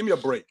ass. Give me a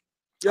break.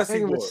 Yes,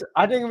 he would.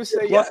 I didn't even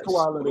say yes.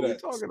 What are you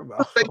talking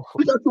about?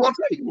 We got you on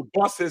tape. He would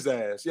bust his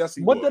ass. Yes,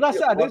 he would. What did I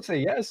say? I didn't say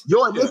yes.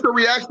 Your initial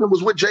reaction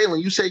was with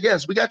Jalen. You said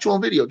yes. We got you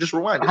on video. Just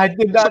rewind it. I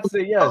did not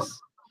say yes.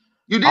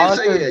 You did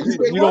say yes. You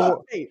said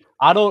what?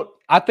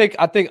 I think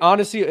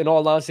honestly, in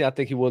all honesty, I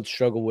think he would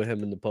struggle with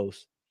him in the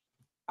post.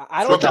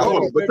 I don't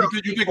know.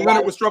 You think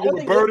Leonard would struggle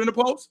with Bird in the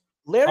post?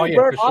 Larry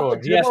Bird for sure.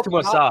 He has too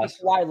much size.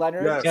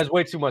 Leonard. He has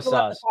way too much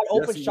size.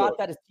 Open shot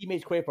that his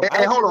teammates create from.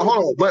 Hey, hold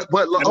on. But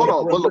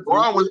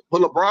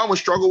LeBron would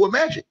struggle with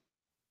Magic.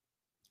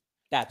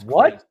 That's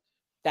what? Crazy.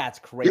 That's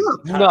crazy.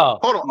 Yeah. No.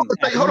 Hold on. I'm gonna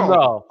tell you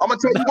why. I'm gonna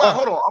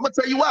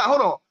tell you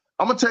why.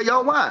 I'm gonna tell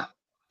y'all why.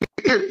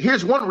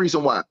 Here's one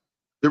reason why.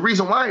 The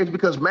reason why is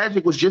because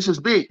Magic was just as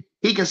big.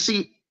 He can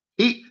see.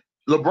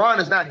 LeBron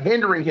is not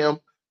hindering him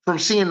from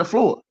seeing the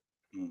floor.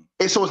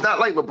 And so it's not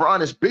like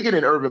LeBron is bigger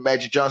than Irvin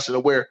Magic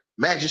Johnson, where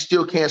Magic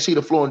still can't see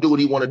the floor and do what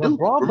he want to do.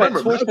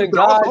 Remember, twisting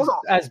guys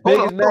as big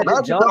as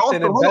Magic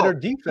Johnson and better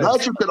defense.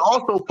 Magic can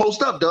also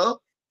post up, Doug.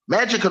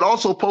 Magic could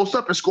also post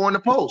up and score in the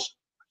post.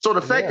 So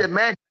the fact that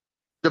Magic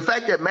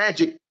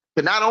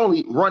can not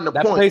only run the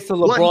point, that plays to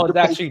LeBron's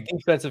actually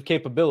defensive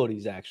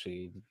capabilities.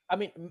 Actually, I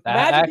mean,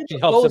 that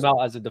actually helps him out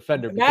as a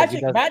defender because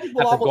he doesn't have to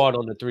guard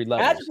on the 3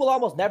 levels. Magic will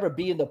almost never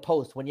be in the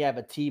post when you have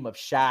a team of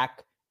Shaq,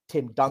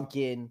 Tim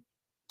Duncan,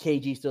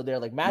 KG still there.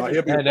 Like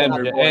Magic and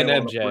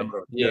MJ.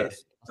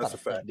 Yes. That's a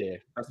fact. Yeah,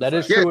 That's a that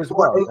is fact. true as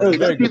well. That's a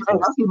very good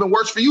point. That's even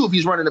worse for you if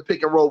he's running the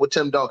pick and roll with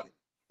Tim Duncan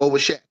over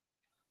Shaq.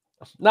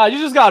 Nah, you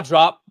just gotta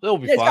drop. It'll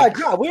be Yeah, it's fine.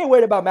 gotta drop. We ain't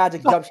worried about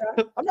Magic jump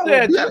shot. I'm not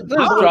Yeah, worried. just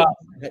drop.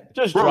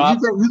 Just Bro, drop.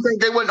 you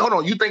think they wouldn't? Hold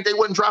on, you think they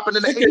wouldn't drop it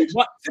in the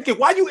 80s?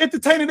 Why are you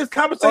entertaining this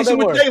conversation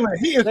they with were. Jalen?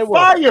 He is They were.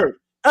 fired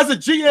as a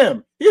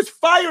GM. He is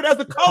fired as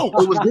a coach.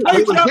 It was Play drop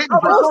getting coverage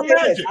dropped. on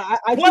Magic.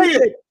 I Play do it.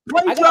 think-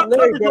 Play I got drop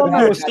Larry coverage Bird on You do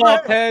a Magic. Magic.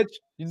 soft hedge.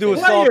 You do a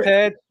Play soft it.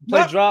 hedge. Play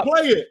Not drop.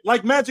 Play it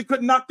like Magic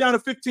couldn't knock down a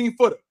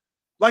 15-footer.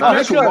 Like Nah, Magic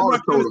that's what couldn't Mars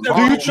knock down a told him. 17-footer.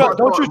 Do you Mars trust?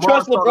 Don't you Mars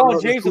trust told him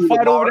LeBron to James to shoot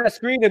fight it, over Mars. that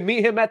screen and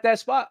meet him at that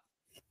spot?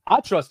 I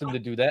trust him to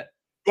do that.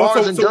 Mars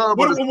So and Dub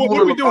what are the are we school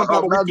doing, of Bob?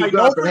 Are we Magic playing over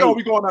Johnson it or are hate.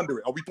 we going under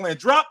it? Are we playing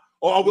drop?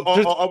 Or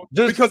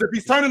Just- because if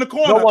he's turning the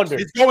corner, go under.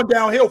 he's going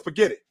downhill,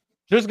 forget it.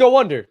 Just go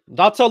under.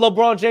 I'll tell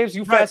LeBron James,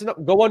 you Right. fast enough.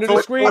 Go under So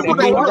the screen that's and what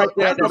meet they him right want.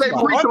 there at That's what that they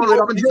spot. preach on Under it,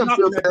 Open he's Gym,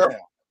 knocking that Chilltown. down.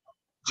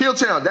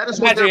 Chilltown. That is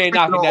what Magic they're ain't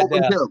preaching on knocking that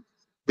Open down. Gym.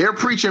 They're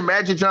preaching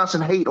Magic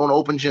Johnson hate on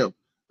Open Gym,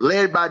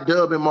 led by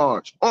Dub and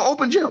Mars on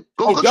Open Gym.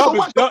 Go Oh, go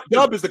watch.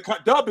 Dub is the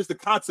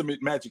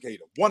consummate Magic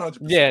hater,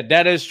 100%. Yeah,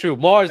 that is true.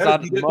 Mars,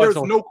 That is- Mars there's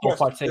don't, no don't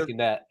question. partake in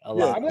that a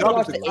Yeah, lot. I'm Dub gonna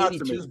watch is the the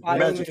consummate 82 Magic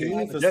final.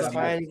 hater. Yes, Yes, I he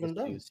ain't is. even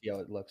done. See how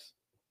it looks.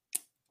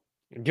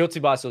 Guilty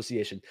by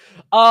association.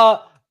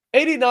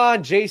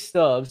 89 J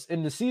Stubbs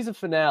in the season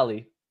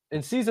finale.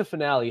 In season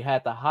finale,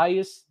 had the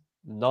highest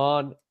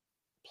non-playoffs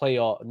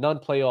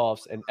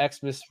and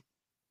Xmas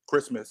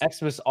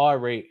R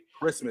rate.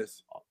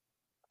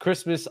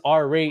 Christmas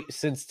R rate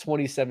since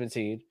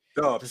 2017.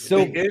 Dub. So-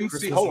 The end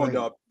Christmas hold on, rate.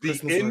 Dub. The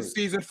Christmas rate.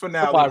 in-season Hope I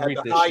finale read had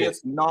the this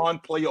highest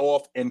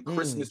non-playoff and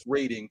Christmas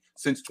rating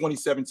since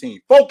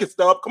 2017. Focus,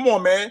 Dub. Come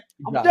on, man.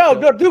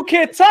 No, dude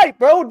can't type,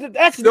 bro.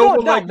 That's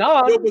Silver not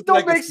non. Silver's Don't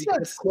make legacy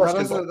sense. is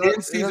questionable. That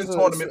In-season doesn't-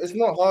 tournament. It's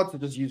not hard to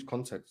just use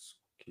context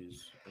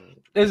cues.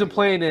 Isn't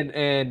playing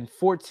in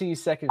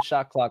 14-second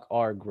shot clock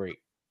are great.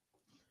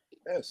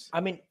 Yes. I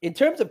mean, in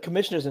terms of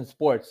commissioners in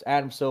sports,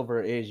 Adam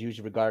Silver is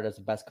usually regarded as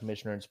the best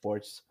commissioner in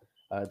sports.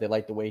 They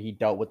like the way he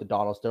dealt with the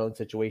Donald Sterling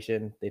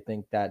situation. They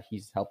think that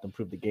he's helped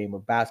improve the game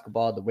of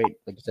basketball. The rate,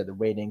 like you said, the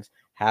ratings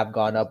have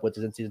gone up with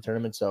his in-season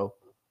tournament. So,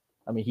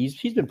 I mean, he's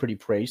been pretty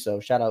praised. So,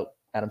 shout out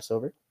Adam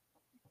Silver.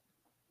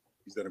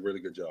 He's done a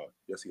really good job.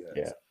 Yes, he has.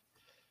 Yeah.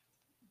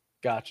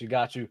 Got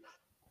you.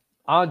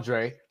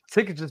 Andre,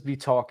 ticket just be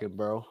talking,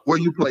 bro. Where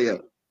you play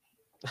at?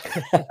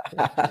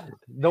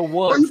 No Where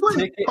one you play?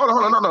 ticket.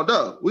 Hold on, no,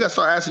 Dub. We gotta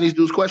start asking these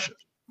dudes questions.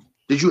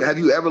 Have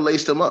you ever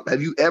laced them up?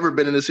 Have you ever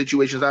been in the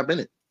situations I've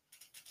been in?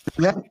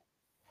 You haven't.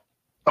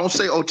 Don't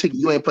say, "Oh, Ticket,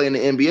 you ain't playing the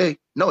NBA."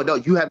 No,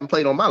 you haven't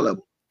played on my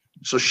level.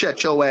 So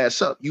shut your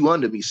ass up. You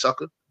under me,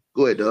 sucker.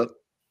 Go ahead, Doug.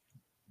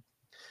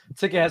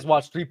 Ticket has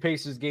watched 3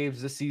 Pacers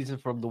games this season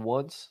from the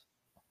ones.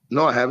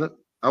 No, I haven't.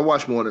 I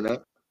watched more than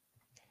that.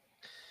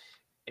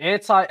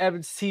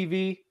 Anti-Evans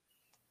TV,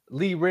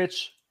 Lee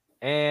Rich,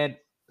 and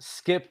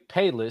Skip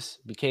Payless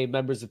became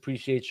members.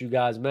 Appreciate you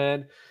guys,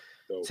 man.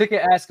 Dope.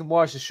 Ticket asking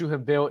Mars to shoot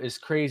him Bill is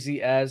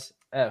crazy as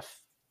F.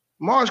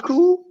 Mars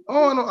cool.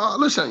 Oh no,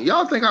 listen,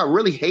 y'all think I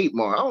really hate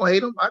Mars? I don't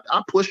hate him.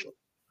 I push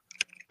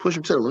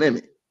him to the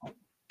limit.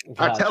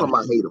 I tell him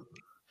I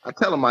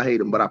hate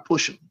him, but I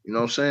push him. You know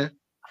what I'm saying?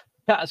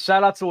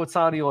 Shout out to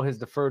Otani on his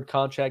deferred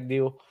contract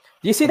deal.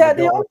 Do you see from the that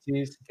deal?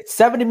 Ortiz. It's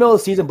 $70 million a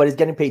season, but he's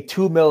getting paid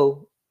 $2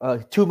 million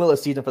a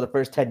season for the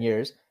first 10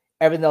 years.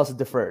 Everything else is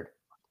deferred.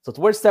 So it's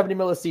worth $70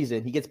 million a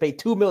season. He gets paid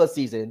 $2 million a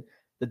season.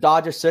 The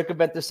Dodgers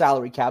circumvent their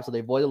salary cap, so they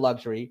avoid the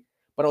luxury.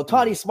 But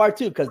Otani's smart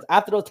too, because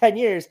after those 10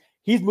 years,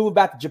 he's moving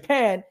back to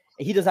Japan,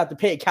 and he doesn't have to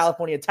pay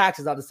California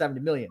taxes on the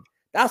 $70 million.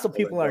 That's what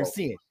people aren't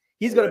seeing.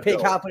 He's going to pay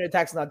California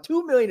taxes on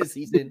 $2 million a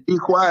season. Be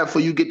quiet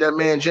before you get that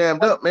man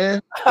jammed up,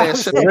 man.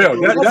 That's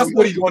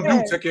what he's gonna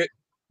do, Ticket.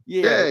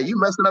 Yeah, you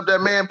messing up that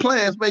man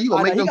plans, man. You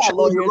gonna make them change the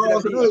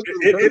laws of this.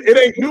 It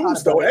ain't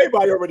news though.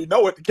 Everybody already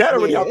know it. The cat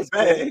already out the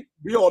bag.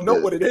 We all know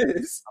what it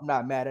is. I'm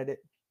not mad at it.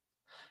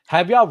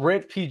 Have y'all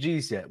read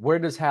PGs yet? Where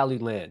does Hallie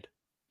land?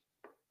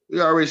 We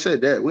already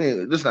said that.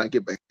 Let's not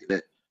get back to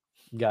that.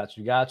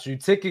 Got you.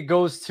 Ticket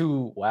goes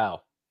to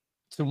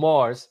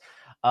Mars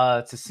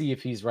to see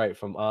if he's right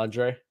from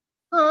Andre.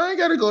 I ain't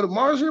gotta go to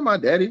Mars. Here, my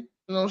daddy. You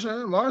know what I'm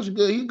saying? Mars is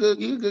good.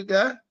 He a good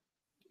guy.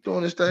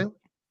 Doing his thing.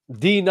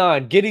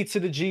 D9, Giddy to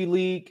the G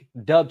League,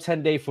 dub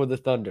 10-day for the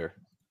Thunder.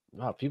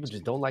 Wow, people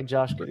just don't like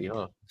Josh Giddy,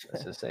 huh?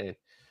 That's insane.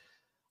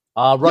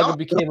 Rugged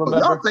became a member.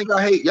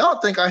 Y'all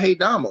think I hate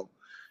Damo.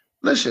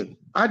 Listen,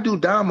 I do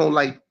Damo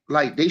like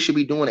they should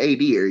be doing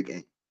AD every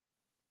game.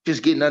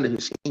 Just getting under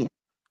his skin.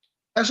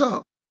 That's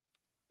all.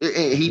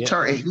 And he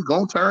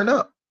gonna turn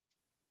up.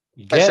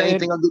 That's the same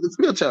thing I did with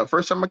Field Town.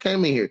 First time I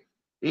came in here.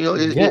 You know,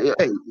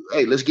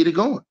 hey, let's get it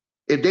going.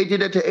 If they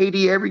did that to AD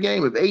every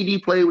game, if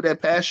AD played with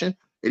that passion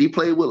that he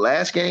played with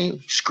last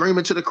game,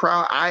 screaming to the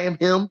crowd, I am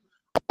him,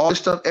 all this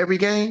stuff every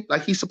game,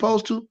 like he's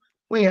supposed to,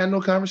 we ain't had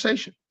no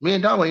conversation. Me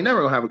and Damo ain't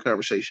never gonna have a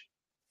conversation.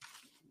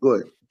 Go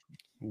ahead.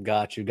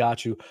 Got you.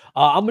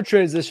 I'm gonna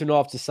transition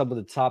off to some of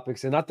the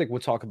topics, and I think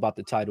we'll talk about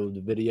the title of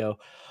the video.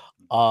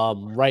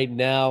 Right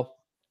now,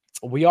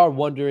 we are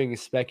wondering and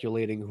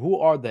speculating who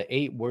are the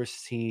 8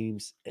 worst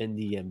teams in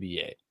the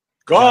NBA.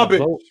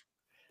 Garbage.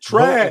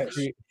 Trash.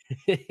 You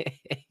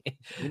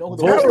know who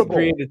the Vote worst to is?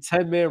 create a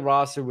 10-man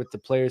roster with the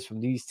players from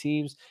these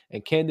teams,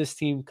 and can this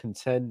team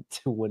contend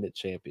to win a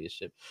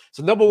championship?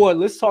 So, number one,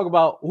 let's talk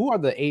about who are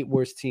the 8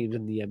 worst teams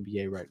in the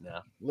NBA right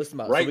now. Listen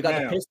up. Right So we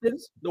got now. the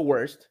Pistons, the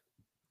worst.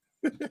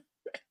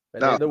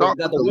 Now, We start got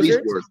with the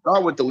least worst.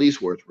 Start with the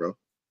least worst, bro.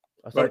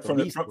 Right from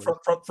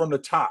the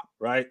top,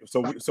 right? So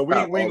we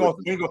ain't gonna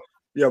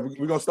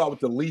we're gonna start with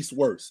the least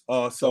worst.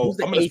 So who's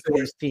the I'm gonna 8th say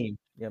worst team?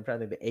 Yeah, I'm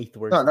trying to think the 8th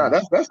worst. No, team.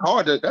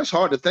 that's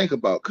hard to think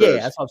about. Yeah,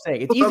 that's what I'm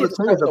saying. It's easy other to teams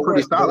start are the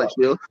pretty worst.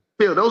 solid.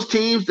 Phil, those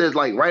teams that's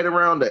like right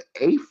around the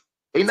 8th,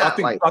 they not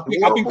I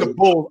think the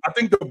Bulls. I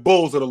think the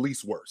Bulls are the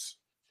least worst.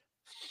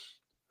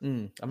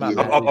 I'm not Yeah.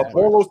 mad at that.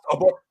 All those,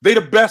 they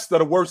the best of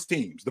the worst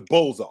teams. The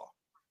Bulls are.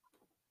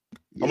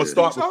 I'm gonna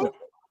start with them.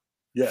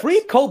 Yes.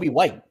 Free Kobe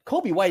White.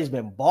 Kobe White has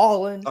been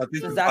balling. I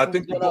think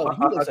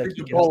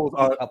the Bulls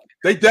are.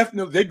 They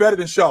better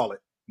than Charlotte.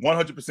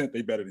 100%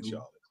 they better than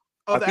Charlotte.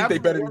 I think they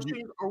better than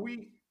you.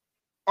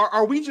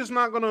 Are we just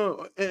not gonna?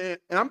 And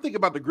I'm thinking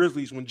about the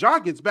Grizzlies. When Ja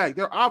gets back,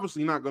 they're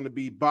obviously not going to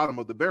be bottom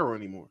of the barrel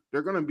anymore.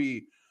 They're going to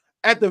be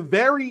at the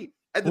very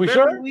least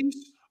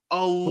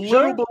a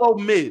little below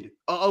mid.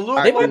 A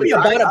little. They might be a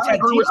bottom 10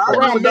 team.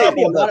 around mid.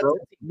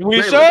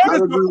 We sure?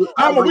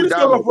 We just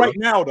going off right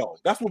now, though.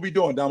 That's what we're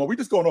doing, Damo. We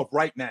just going off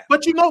right now.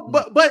 But you know,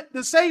 but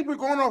to say we're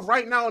going off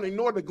right now and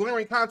ignore the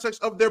glaring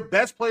context of their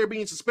best player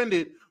being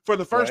suspended for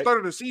the first third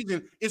of the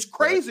season is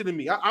crazy to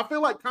me. I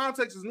feel like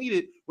context is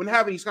needed when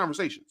having these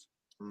conversations.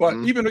 But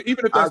even if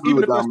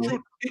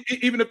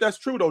that's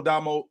true, though,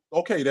 Damo,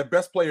 okay, their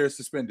best player is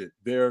suspended.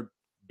 Their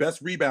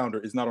best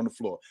rebounder is not on the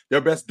floor. Their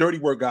best dirty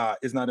work guy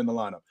is not in the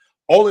lineup.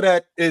 All of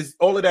that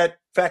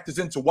factors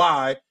into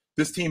why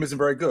this team isn't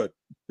very good.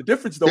 The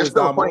difference, though, is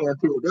Damo.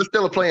 They're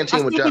still a playing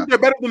team with think they're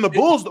better than the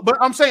Bulls, but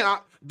I'm saying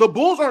the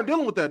Bulls aren't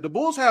dealing with that. The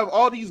Bulls have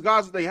all these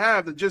guys that they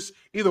have that just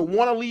either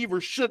want to leave or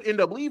should end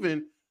up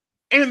leaving,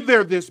 and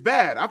they're this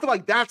bad. I feel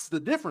like that's the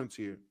difference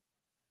here.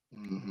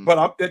 Mm-hmm.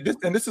 But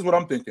this is what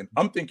I'm thinking.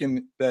 I'm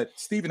thinking that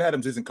Steven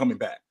Adams isn't coming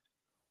back.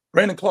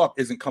 Brandon Clark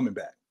isn't coming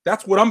back.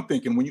 That's what I'm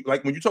thinking when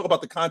you talk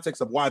about the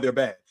context of why they're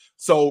bad.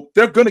 So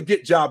they're gonna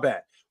get Ja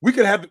back. We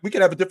could have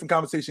a different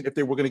conversation if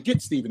they were gonna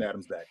get Steven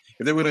Adams back.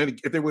 If they were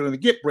gonna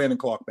get Brandon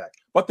Clark back.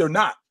 But they're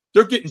not.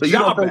 They're getting so you Ja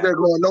don't think back. They're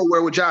going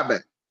nowhere with Ja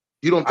back?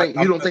 You don't think?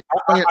 I agree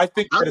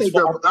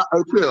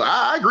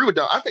with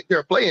that. I think they're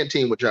a playing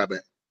team with Ja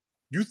back.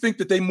 You think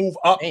that they move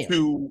up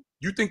to?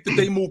 You think that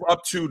they move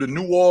up to the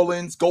New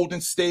Orleans, Golden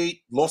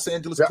State, Los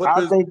Angeles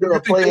Clippers? I think they're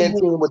a playing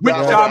team with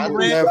Ja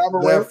Morant.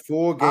 They're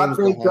 4 games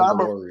behind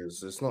the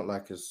Warriors. It's not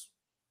like it's.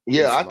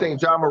 Yeah, I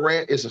think Ja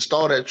Morant is a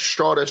straw that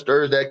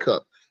stirs that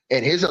cup,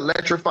 and his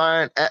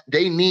electrifying.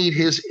 They need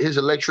his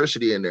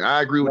electricity in there.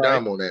 I agree with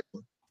Dom on that.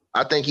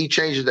 I think he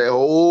changes that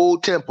whole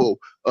tempo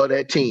of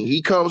that team.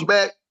 He comes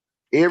back,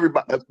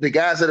 everybody, the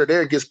guys that are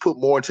there, gets put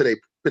more into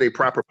their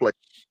proper play.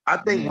 I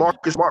think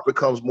Marcus Smart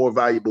becomes more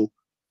valuable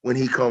when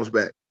he comes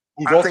back.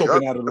 Who's also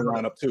been out of the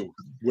lineup too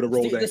with a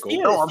rolled ankle.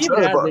 No, I'm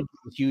saying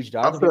huge.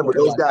 I'm saying with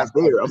those guys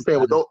there. I'm saying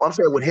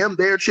with him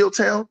there,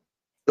 Chilltown.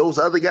 Those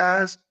other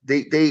guys,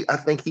 I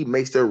think he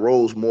makes their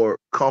roles more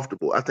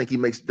comfortable. I think he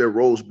makes their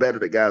roles better.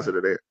 The guys that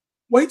are there.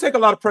 Well, he take a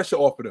lot of pressure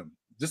off of them,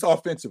 just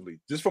offensively,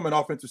 just from an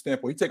offensive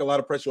standpoint. He take a lot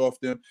of pressure off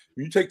them.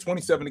 When you take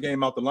 27 a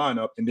game out the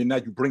lineup, and then now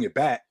you bring it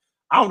back.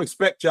 I don't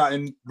expect Ja.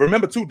 And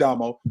remember too,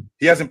 Damo,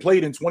 he hasn't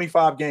played in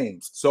 25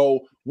 games.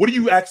 So what are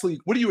you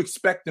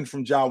expecting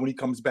from Ja when he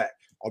comes back?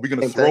 Are we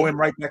going to throw him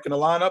right back in the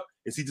lineup?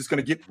 Is he just going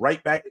to get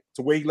right back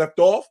to where he left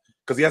off?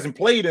 Because he hasn't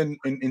played in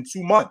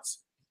 2 months.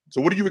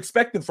 So what are you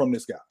expecting from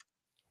this guy?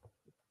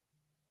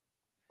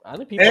 I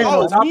think people. And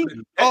on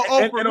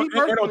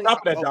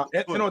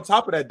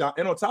top of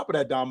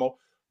that, Damo,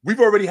 we've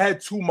already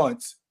had 2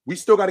 months. We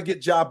still got to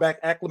get Ja back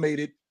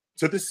acclimated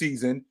to the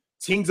season.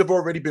 Teams have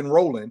already been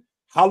rolling.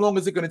 How long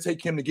is it going to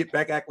take him to get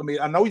back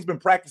acclimated? I know he's been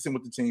practicing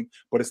with the team,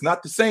 but it's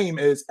not the same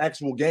as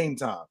actual game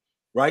time,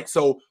 right?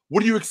 So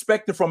what are you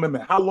expecting from him,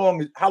 and how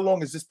long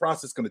is this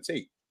process going to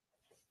take?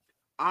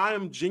 I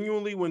am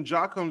genuinely, when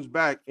Ja comes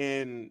back,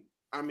 and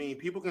I mean,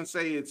 people can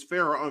say it's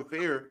fair or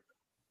unfair,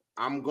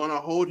 I'm going to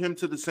hold him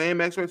to the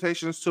same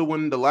expectations to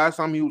when the last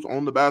time he was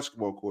on the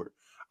basketball court.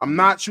 I'm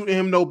not shooting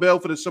him no bail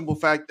for the simple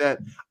fact that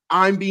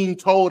I'm being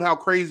told how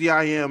crazy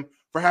I am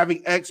for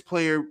having X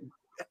player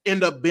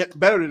end up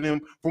better than him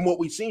from what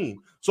we've seen.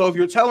 So if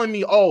you're telling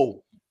me,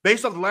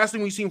 based off the last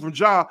thing we've seen from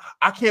Ja,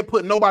 I can't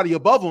put nobody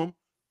above him,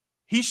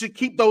 he should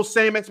keep those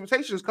same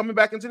expectations coming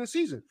back into the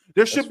season.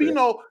 There should be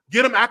no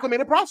get him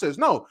acclimated process.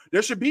 No,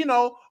 there should be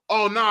no,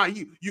 we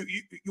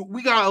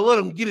gotta let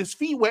him get his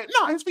feet wet.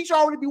 No, his feet should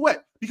already be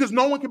wet because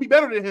no one can be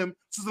better than him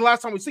since the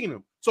last time we've seen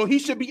him. So he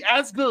should be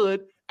as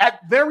good at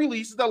very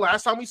least as the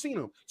last time we've seen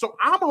him. So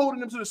I'm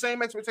holding him to the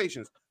same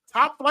expectations.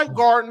 Top flight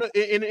guard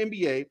in the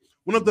NBA,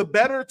 one of the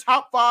better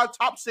top 5,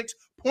 top 6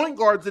 point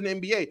guards in the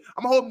NBA.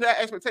 I'm holding that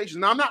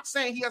expectation. Now, I'm not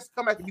saying he has to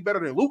come back and be better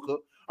than Luka.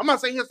 I'm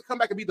not saying he has to come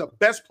back and be the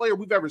best player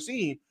we've ever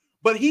seen,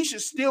 but he should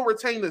still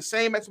retain the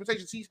same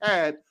expectations he's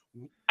had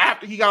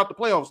after he got out the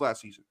playoffs last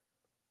season.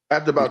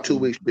 After about 2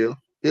 weeks, Bill,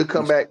 he'll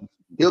come back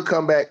He'll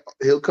come back.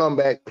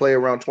 Play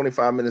around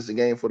 25 minutes a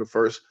game for the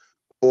first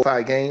 4 or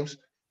 5 games,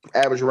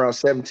 average around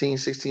 16,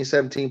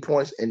 17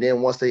 points, and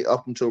then once they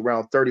up him to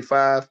around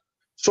 35,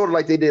 sort of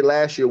like they did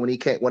last year when he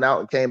went out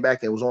and came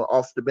back and was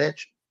off the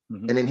bench,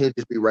 and then he'll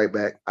just be right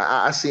back.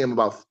 I see him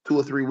about 2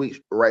 or 3 weeks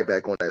right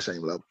back on that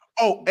same level.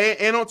 Oh,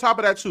 and on top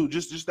of that too,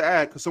 just to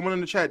add, because someone in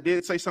the chat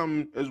did say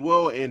something as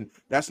well, and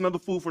that's another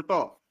food for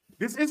thought.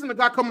 This isn't a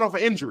guy coming off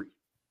an injury.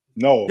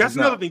 No, that's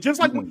another thing.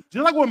 Just like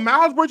when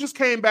Miles Bridges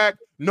came back,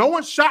 no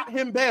one shot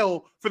him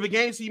bail for the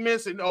games he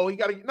missed, and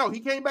he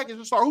came back and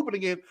just started hooping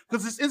again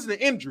because this isn't an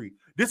injury.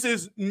 This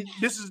is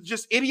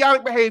just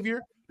idiotic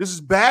behavior. This is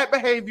bad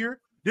behavior.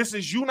 This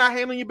is you not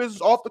handling your business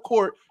off the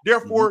court.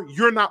 Therefore,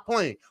 you're not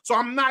playing. So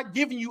I'm not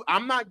giving you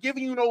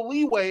no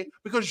leeway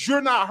because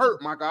you're not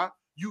hurt, my guy.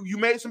 You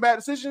made some bad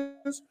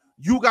decisions.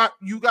 You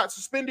got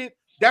suspended.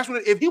 That's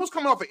what. If he was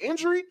coming off an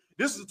injury,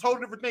 this is a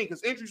totally different thing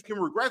because injuries can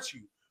regret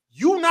you.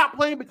 You not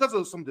playing because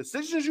of some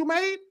decisions you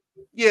made?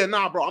 Yeah,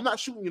 nah, bro. I'm not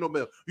shooting you no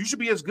bill. You should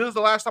be as good as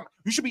the last time.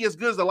 You should be as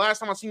good as the last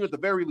time I seen you at the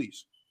very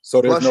least.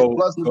 So there's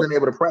plus he's been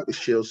able to practice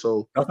chill.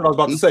 So that's what I was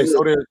about to say.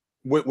 So there,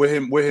 with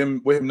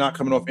him not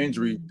coming off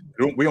injury,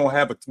 we don't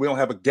have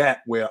a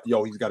gap where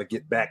he's got to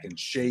get back in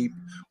shape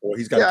or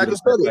he's got to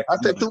get back. I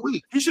said 2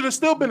 weeks. He should have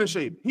still been in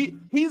shape.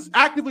 He's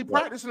actively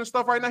practicing and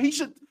stuff right now. He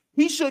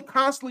should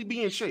constantly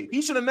be in shape.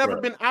 He should have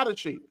never been out of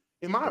shape,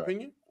 in my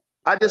opinion.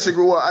 I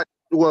disagree.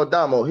 Well,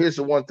 Damo, here's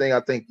the one thing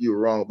I think you were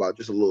wrong about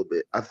just a little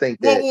bit. I think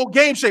that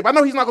game shape. I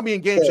know he's not going to be in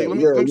game shape. Let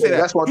me say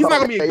that. He's not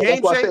going to be in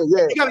game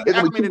shape. He got to get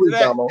acclimated to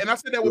that. And I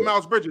said that with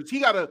Miles Bridges.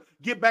 He got to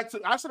get back to.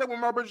 I said that when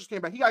Miles Bridges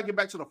came back. He got to get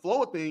back to the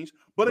flow of things.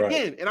 But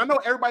again, and I know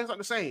everybody's not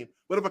the same.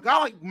 But if a guy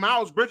like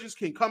Miles Bridges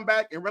can come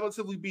back and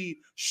relatively be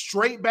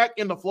straight back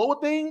in the flow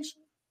of things,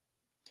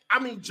 I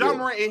mean, John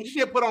Morant, and he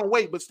did put on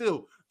weight, but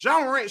still,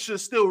 John Morant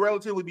should still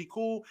relatively be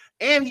cool.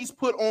 And he's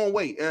put on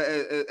weight,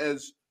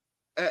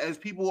 as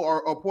people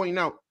are pointing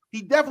out.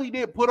 He definitely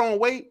did put on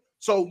weight.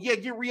 So,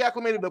 get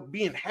reacclimated to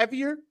being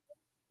heavier.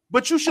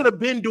 But you should have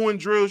been doing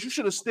drills. You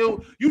should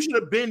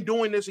have been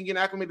doing this and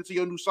getting acclimated to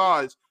your new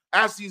size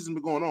as the season's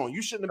been going on.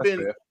 You shouldn't have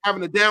been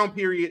having a down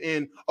period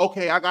and,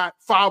 okay, I got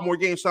 5 more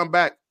games, so I'm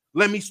back.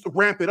 Let me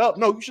ramp it up.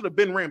 No, you should have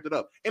been ramped it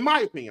up. In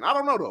my opinion. I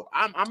don't know, though.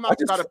 I'm not.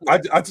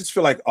 I just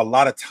feel like a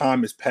lot of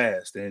time has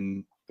passed,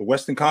 and the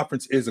Western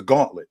Conference is a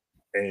gauntlet.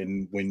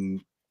 And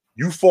when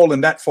you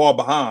falling that far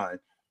behind,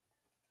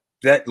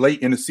 that late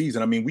in the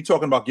season, I mean, we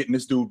talking about getting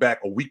this dude back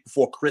a week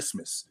before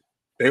Christmas.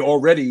 They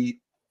already,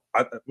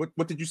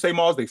 what did you say,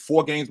 Mars? They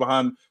 4 games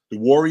behind the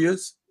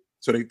Warriors.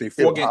 So they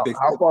 4 games.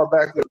 How far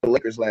back were the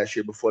Lakers last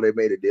year before they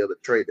made a deal to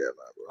trade deadline,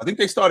 bro? I think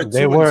they started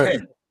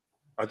 2-10.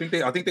 I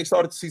think they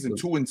started the season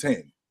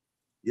 2-10.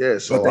 Yeah,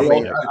 so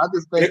I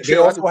just think they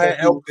also had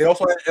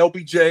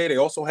LBJ. They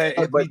also had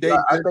Anthony Davis.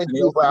 I think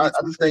you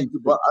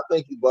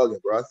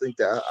bugging, bro. I think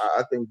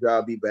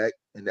Ja'll be back,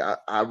 and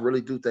I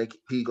really do think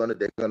they're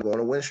gonna go on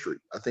a win streak.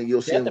 I think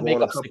you'll see him go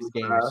on a couple of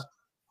games.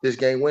 This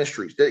game win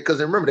streaks because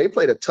remember they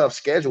played a tough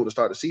schedule to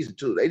start the season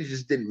too. They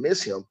just didn't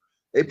miss him.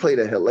 They played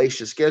a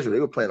hellacious schedule. They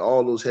were playing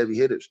all those heavy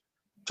hitters.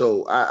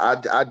 So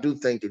I do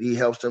think that he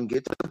helps them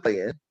get to the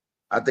play-in.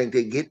 I think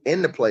they get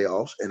in the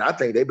playoffs, and I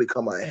think they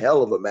become a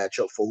hell of a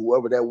matchup for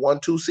whoever that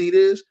 1-2 seed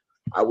is.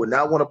 I would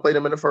not want to play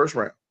them in the first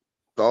round.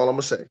 That's all I'm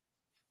gonna say.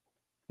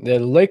 Yeah,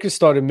 the Lakers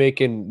started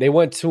they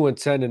went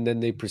 2-10, and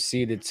then they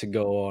proceeded to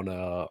go on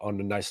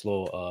a nice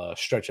little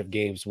stretch of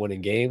games,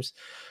 winning games.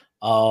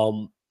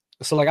 So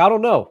I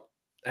don't know.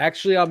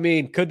 Actually, I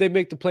mean, could they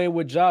make the play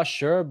with Josh?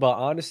 Sure, but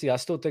honestly, I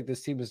still think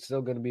this team is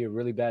still going to be a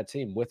really bad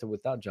team with or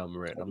without John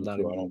Morant. I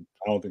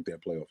don't think they're a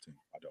playoff team.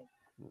 I don't.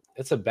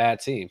 It's a bad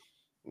team.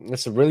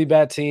 It's a really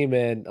bad team,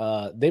 and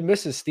they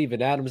missing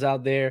Steven Adams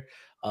out there.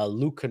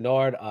 Luke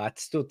Kennard, I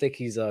still think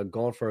he's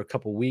gone for a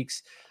couple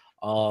weeks.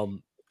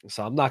 So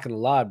I'm not gonna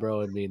lie,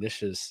 bro. I mean,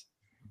 this is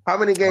how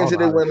many games did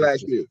they win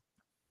last year?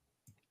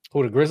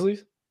 Who, the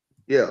Grizzlies?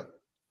 Yeah,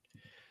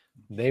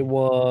 they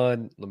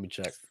won. Let me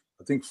check.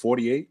 I think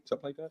 48,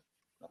 something like that.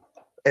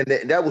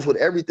 And that was with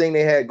everything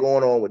they had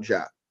going on with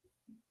Ja,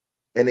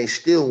 and they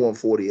still won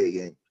 48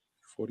 games.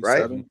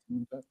 47.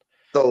 Right?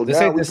 So this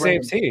ain't the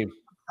same team.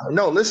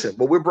 No, listen,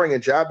 but we're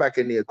bringing Ja back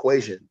in the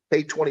equation.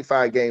 Take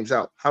 25 games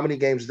out. How many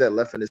games is that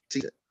left in this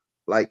season?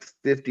 Like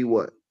 50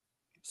 what?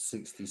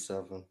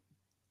 67.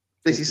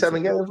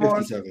 67 games,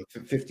 Mars?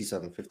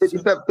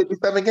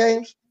 57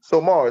 games?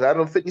 So, Mars, out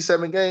of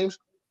 57 games,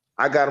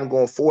 I got them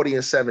going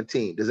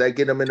 40-17. Does that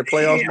get them in the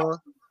playoffs, Mars?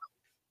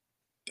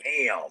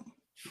 Damn.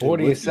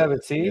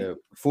 40-17? Yeah,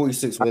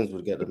 46 wins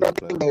would get them in the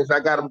playoffs. I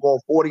got them going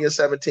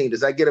 40-17. Does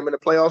that get them in the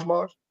playoffs,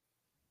 Mars?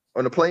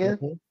 On the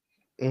play-in?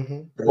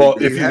 Well,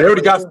 if they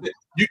already got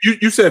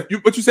you said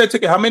what you said,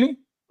 Ticket, how many?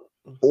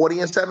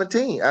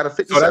 40-17 out of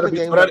 57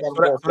 games.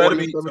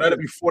 So that'd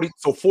be 40.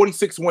 So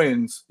 46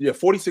 wins. Yeah,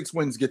 46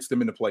 wins gets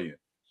them in the play-in.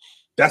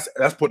 That's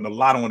putting a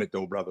lot on it,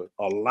 though, brother.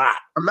 A lot.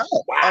 I'm not.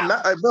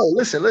 Bro,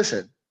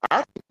 listen.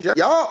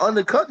 Y'all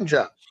undercutting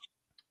Ja.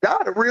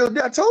 Y'all the real.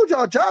 I told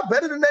y'all, Ja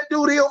better than that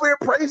dude. He over here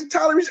praising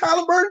Tyrese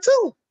Halliburton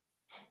too.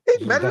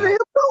 He's better than him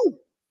too.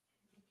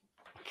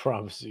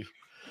 promise you.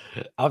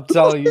 I'm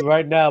telling you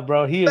right now,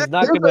 bro. He is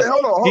not gonna.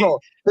 Hold on.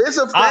 His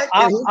effect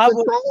and his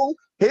would, control,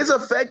 his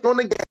effect on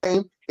the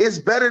game is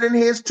better than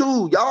his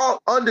too. Y'all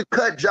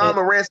undercut John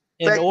Morant's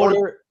effect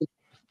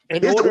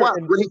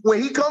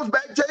when he comes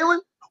back, Jalen.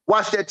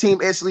 Watch that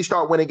team instantly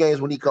start winning games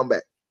when he come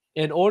back.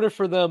 In order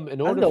for them, but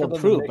to make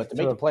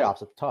the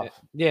playoffs, it's tough.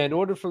 Yeah, in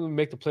order for them to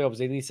make the playoffs,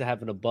 they need to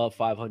have an above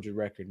 500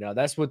 record. Now,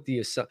 that's what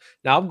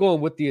now I'm going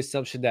with the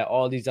assumption that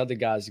all these other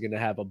guys are going to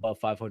have above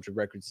 500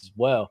 records as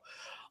well.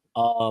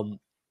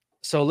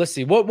 So let's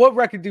see. What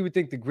record do we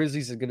think the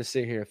Grizzlies are going to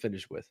sit here and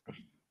finish with?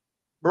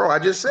 Bro, I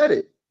just said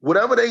it.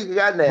 Whatever they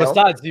got now.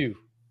 Besides you.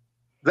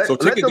 Let them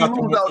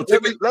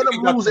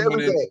lose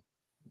every game.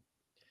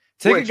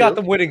 Ticket got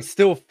them winning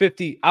still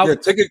 50.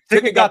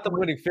 Ticket got them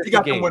winning 50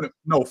 games.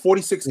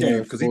 46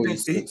 games because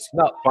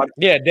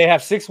they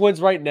have 6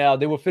 wins right now.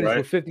 They will finish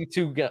with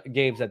 52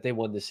 games that they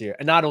won this year,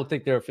 and I don't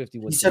think they're a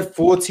 51. He said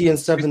 40 and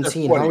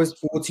 17. How is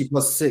 40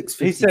 plus 6?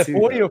 52, he said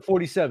 40 or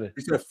 47.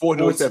 He said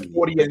 40. He said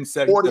 40 and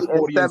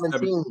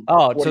 17.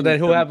 Oh, so then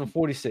he'll have a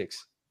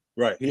 46.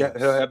 Right. He'll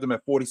have them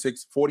at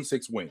 46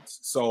 wins.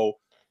 So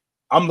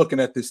I'm looking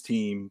at this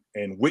team,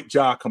 and with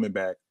Ja coming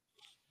back,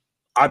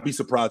 I'd be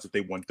surprised if they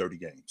won 30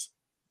 games.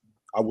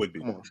 I would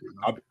be.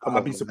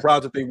 I'd be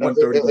surprised if they won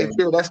 30 games.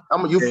 You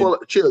full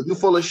of shit.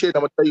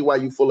 I'm gonna tell you why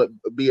you full of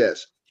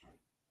BS.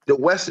 The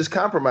West is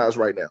compromised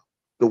right now.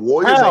 The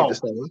Warriors ain't the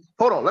same.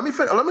 Hold on, let me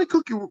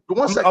cook you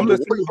 1 second.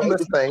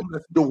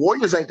 The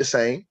Warriors ain't the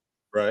same.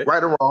 Right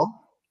or wrong.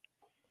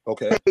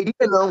 Okay. Hey, we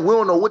don't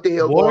know what the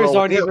hell. The Warriors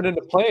aren't even in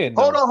the play-in.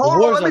 Hold on. The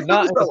Warriors are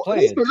not in the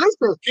play-in.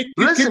 Listen. Keep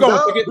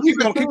going.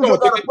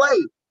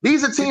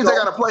 These are teams that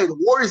gotta play. The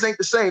Warriors ain't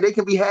the same. They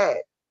can be had.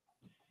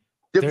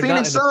 The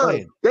Phoenix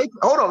Suns.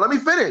 Hold on. Let me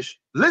finish.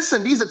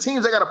 Listen, these are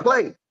teams that gotta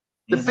play.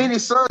 The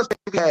Phoenix Suns can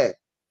be had.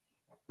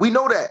 We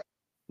know that.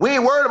 We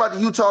ain't worried about the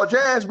Utah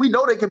Jazz. We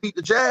know they can beat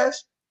the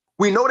Jazz.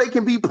 We know they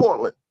can beat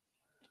Portland.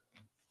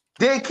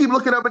 Then keep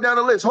looking up and down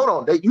the list. Hold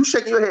on. You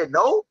shaking your head?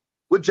 No.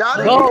 With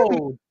John?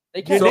 No.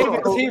 They can't name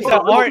teams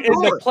that aren't in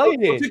the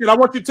play-in. I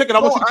want you to keep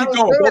going.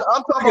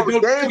 I'm talking about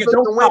games that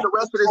can win the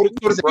rest of this season.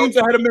 The teams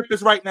ahead of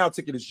Memphis right now,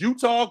 Ticket, is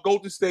Utah,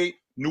 Golden State,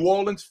 New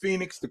Orleans,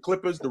 Phoenix, the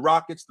Clippers, the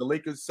Rockets, the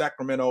Lakers,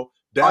 Sacramento,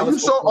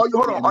 Dallas.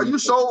 Are you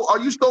so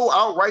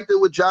outright there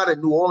with Ja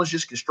that New Orleans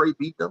just can straight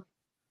beat them?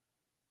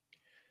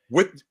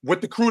 With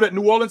the crew that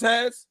New Orleans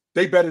has,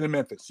 they better than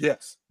Memphis.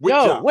 Yes.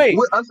 Wait.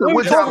 What are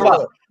you talking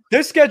about?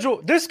 This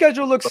schedule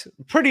looks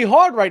pretty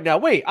hard right now.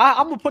 Wait,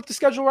 I'm gonna put the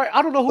schedule right.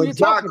 I don't know who you're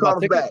talking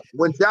about.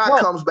 When Ja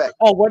comes back.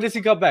 Oh, when does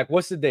he come back?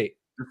 What's the date?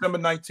 December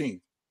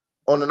 19th.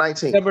 On the 19th.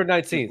 December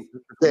 19th.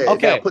 Yeah,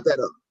 okay, put that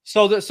up.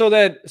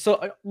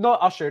 No,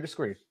 I'll share the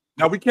screen.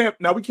 Now we can't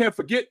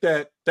forget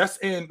that that's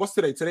in what's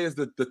today? Today is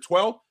the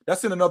 12th.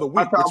 That's in another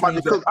week. Next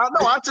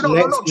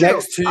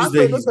Tuesday. I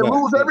say they can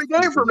lose every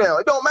game from now.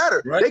 It don't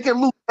matter. Right? They can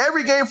lose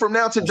every game from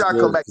now till Ja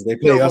come back. They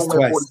play us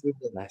twice.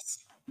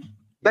 Nice.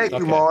 Thank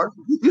you, Marv.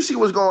 You see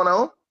what's going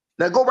on.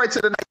 Now go right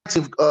to the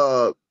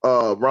 19th.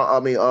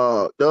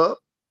 Dub.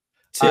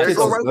 Tickets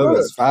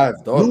is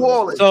 $5. New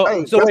Orleans. So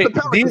wait,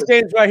 these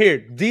games right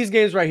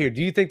here.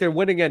 Do you think they're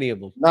winning any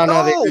of them?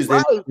 No, they lose.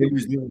 They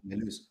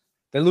lose.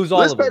 They lose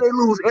all of them. Let's say they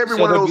lose every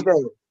one of those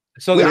games.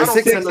 So they're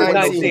 6 and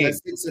 19.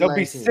 They'll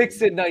be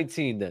 6 and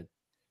 19 then.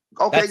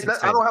 Okay,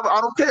 I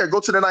don't care. Go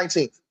to the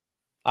 19th.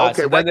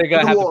 Okay, so then they're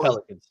gonna have the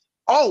Pelicans.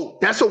 Oh,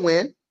 that's a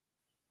win.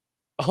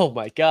 Oh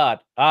my God!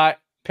 All right,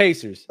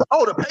 Pacers.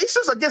 Oh, the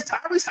Pacers against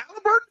Tyrese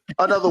Halliburton.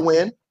 Another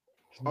win.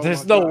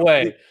 There's no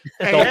way.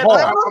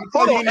 Atlanta,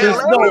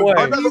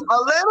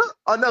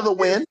 another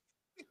win.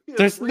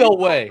 There's no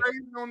way.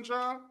 Hold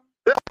on,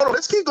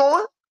 let's keep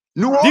going.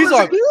 New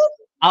Orleans.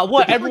 I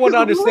want everyone to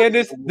understand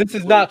this. This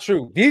is not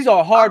true. These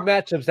are hard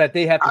matchups that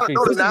they have to face.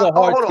 This is a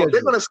hard schedule.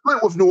 They're going to split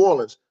with New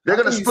Orleans. They're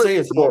going to split.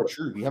 It's not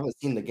true. You haven't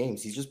seen the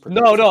games. He's just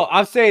no.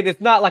 I'm saying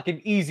it's not like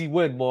an easy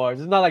win, Mars.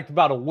 It's not like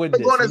about a win. No.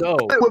 If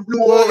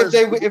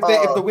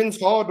the win's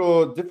hard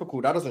or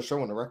difficult, that doesn't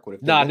show on the record.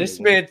 This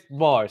man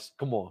Mars.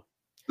 Come on.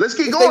 Let's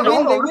keep going.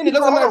 They win. It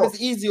doesn't matter if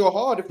it's easy or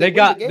hard. If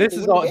this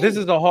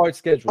is a hard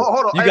schedule.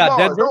 Hold on. You got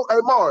Denver. Hey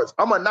Mars,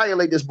 I'm gonna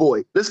annihilate this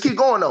boy. Let's keep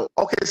going though.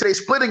 Okay, so they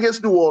split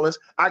against New Orleans.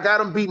 I got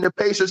them beating the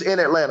Pacers in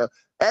Atlanta.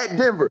 At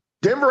Denver.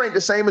 Denver ain't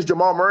the same as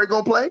Jamal Murray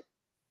gonna play.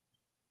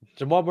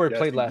 Jamal Murray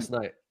played last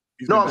night.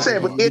 No, I'm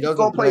saying, but is he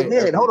gonna play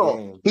then? Hold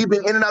on. He's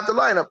been in and out the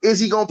lineup.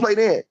 Is he gonna play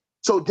then?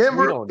 So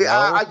Denver,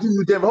 I give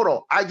you Denver. Hold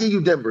on. I give you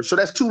Denver. So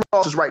that's 2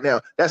 losses right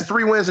now. That's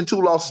 3 wins and 2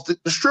 losses.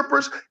 The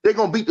strippers, they're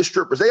going to beat the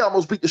strippers. They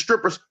almost beat the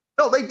strippers.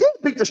 No, they did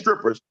beat the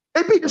strippers.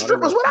 They beat the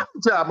strippers without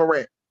Ja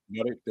Morant.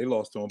 No, they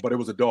lost to them, but it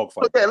was a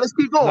dogfight. Okay, let's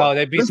keep going. No,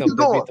 they beat them. They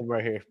beat them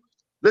right here.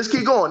 Let's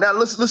keep going. Now,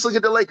 let's look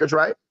at the Lakers,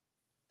 right?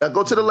 Now,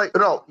 go to the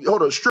Lakers. No,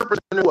 hold on. Strippers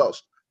and who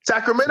else?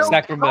 Sacramento.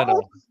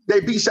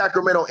 They beat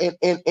Sacramento in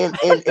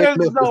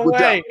Memphis. No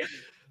way.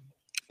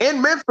 In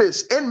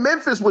Memphis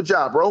with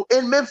Ja, bro.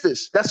 In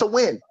Memphis, that's a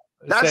win.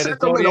 Not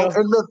Sacramento,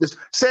 in Memphis.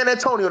 San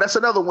Antonio, that's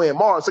another win.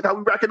 Mars, look how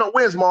we racking up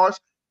wins, Mars.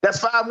 That's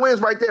 5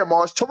 wins right there,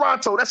 Mars.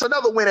 Toronto, that's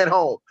another win at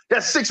home.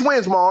 That's 6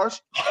 wins,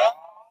 Mars.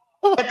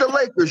 At the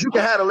Lakers, you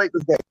can have a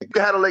Lakers game. You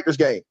can have a Lakers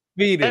game.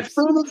 At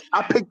Phoenix,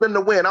 I picked them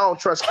to win. I don't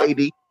trust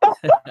KD.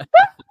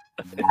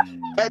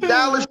 At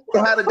Dallas, you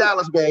can have a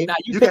Dallas game. Nah,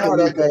 you can have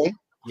that game.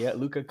 Yeah,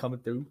 Luka coming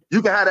through.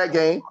 You can have that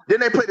game.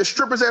 Then they play the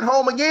strippers at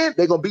home again.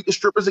 They're gonna beat the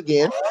strippers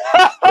again.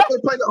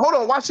 Hold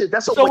on, watch it.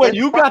 That's a so win. when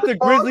you got the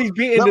Grizzlies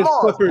beating the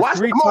Clippers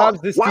 3 times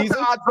this season. Watch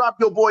how I drop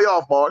your boy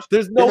off, Mars.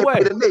 There's no way.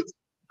 Play the Knicks.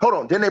 Hold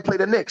on. Then they play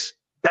the Knicks.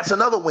 That's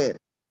another win.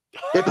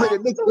 They play the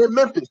Knicks in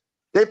Memphis.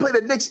 They play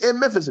the Knicks in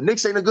Memphis. The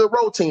Knicks ain't a good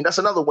road team. That's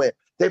another win.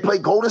 They play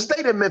Golden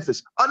State in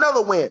Memphis.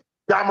 Another win.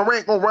 Ja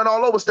Morant gonna run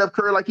all over Steph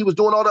Curry like he was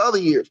doing all the other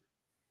years.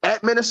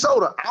 At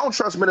Minnesota, I don't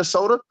trust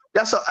Minnesota.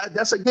 That's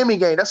a gimme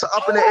game. That's an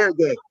up in the air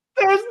game.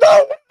 There's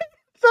no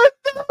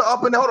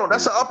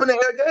That's an up in the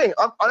air game.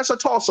 That's a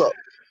toss up.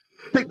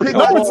 Pick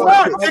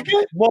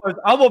Mars,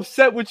 I'm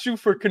upset with you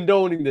for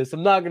condoning this.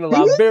 I'm not gonna lie.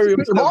 I'm very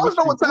upset. Mars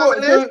know what time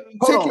it is.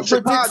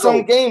 Predict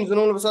some games and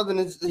all of a sudden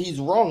he's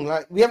wrong.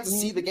 Like we have to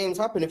see the games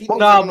happen. If he the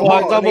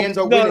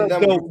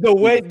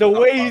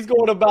way he's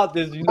going about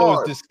this, you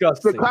know, is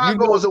disgusting.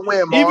 Chicago is a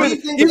win, Mars.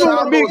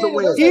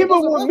 Even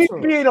with me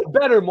being a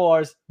better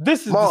Mars,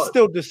 this is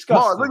still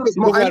disgusting.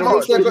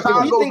 Mars, if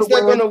he thinks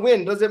they're gonna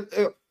win, does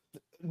it?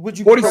 Would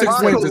you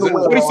 46 wins? Is it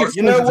 46?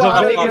 You know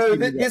what?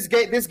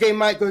 This game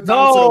might go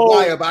down to the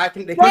wire, but I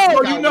think they can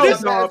for you.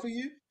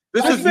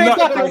 This is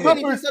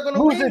not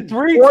losing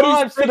 3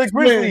 times to the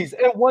Grizzlies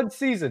in one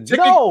season. Ticket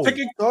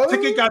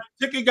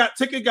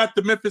got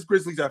the Memphis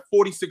Grizzlies at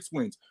 46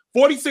 wins.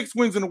 46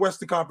 wins in the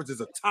Western Conference is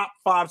a top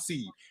 5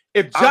 seed.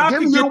 If Ja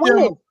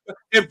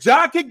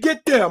could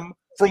get them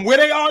from where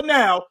they are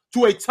now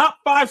to a top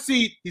 5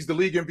 seed, he's the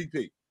league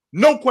MVP.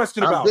 No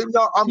question about it.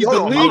 He's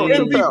the league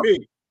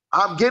MVP.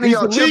 I'm getting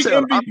y'all chips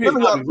out. I'm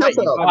giving y'all chips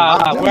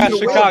out.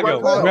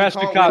 We're at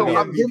Chicago.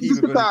 I'm giving you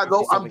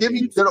Chicago.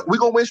 We're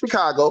gonna win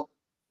Chicago.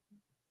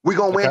 We're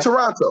gonna win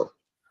Toronto.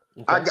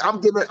 Okay.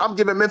 I'm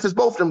giving Memphis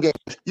both of them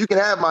games. You can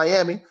have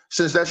Miami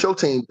since that's your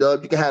team,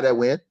 Doug. You can have that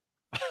win.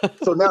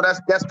 So now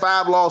that's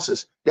 5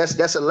 losses.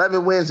 That's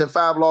 11 wins and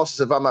 5 losses,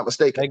 if I'm not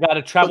mistaken. They got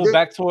to travel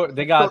back to.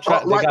 They got to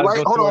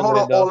go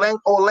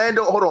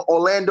to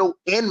Orlando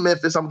in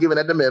Memphis. I'm giving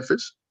that to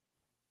Memphis.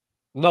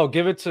 No,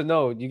 give it to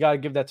You got to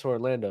give that to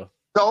Orlando.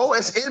 No,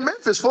 it's in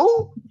Memphis,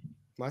 fool.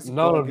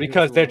 No,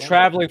 because they're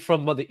traveling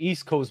from the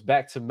East Coast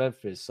back to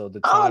Memphis. So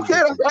I don't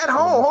care. That's at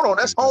home. Hold on,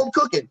 that's home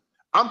cooking.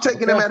 I'm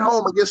taking them at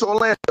home against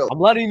Orlando. I'm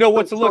letting you know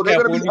what to look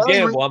at when you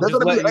gamble. I'm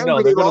just letting you know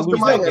they're going to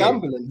lose that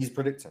game. He's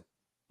predicting.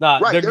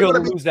 They're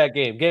going to lose that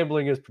game.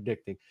 Gambling is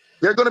predicting.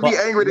 They're going to be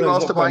angry they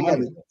lost to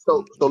Miami.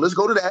 So let's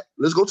go to that.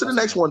 Let's go to the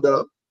next one,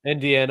 Doug.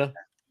 Indiana.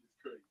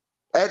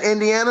 At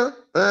Indiana,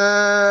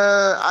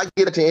 I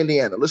get it to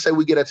Indiana. Let's say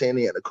we get it to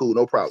Indiana. Cool,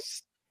 no problem.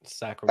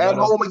 Sacramento. At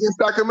home against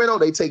Sacramento,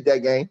 they take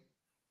that game.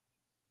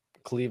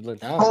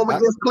 Cleveland. Home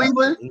against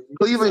Cleveland.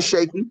 Cleveland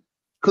shaky.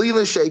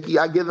 Cleveland shaky.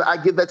 I give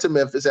that to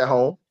Memphis at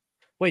home.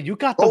 Wait, you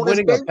got the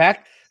winning a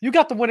back? You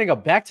got the winning a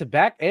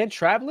back-to-back and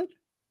traveling?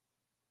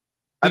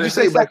 Did you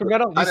say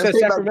Sacramento? You said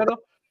Sacramento?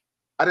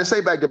 I didn't say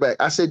back-to-back.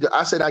 I said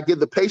I give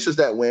the Pacers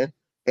that win.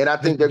 And I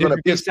think they're going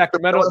to beat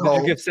Sacramento.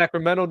 Did you give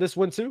Sacramento this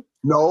win too?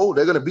 No,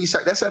 they're going to beat.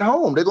 That's at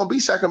home. They're going to beat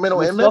Sacramento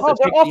and Memphis.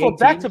 They're off of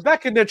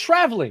back-to-back and they're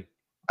traveling.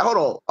 Hold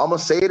on. I'm going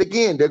to say it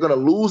again. They're going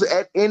to lose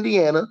at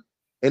Indiana,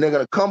 and they're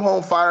going to come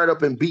home fired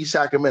up and beat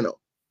Sacramento.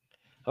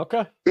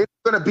 Okay. They're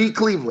going to beat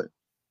Cleveland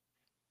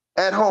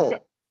at home.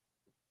 Okay.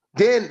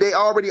 Then they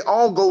already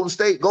own Golden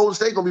State. Golden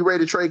State going to be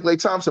ready to trade Klay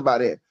Thompson by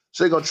then.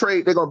 So they're going to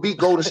trade. They're going to beat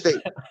Golden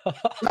State.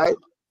 Right?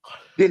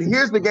 Then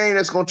here's the game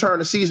that's going to turn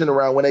the season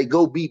around when they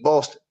go beat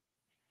Boston.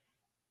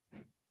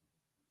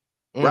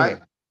 Right?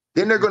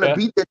 Then they're going to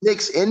beat the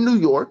Knicks in New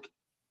York.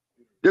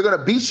 They're going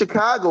to beat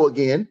Chicago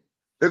again.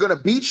 They're going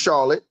to beat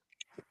Charlotte.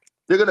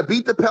 They're going to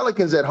beat the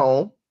Pelicans at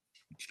home.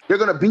 They're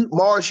going to beat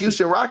Mars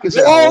Houston Rockets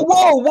at home.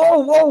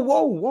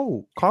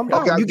 Whoa. Calm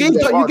down. Okay, you gave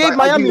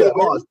Miami that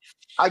win.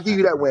 I give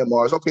you that win,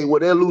 Mars. Okay, well,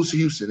 they'll lose to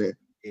Houston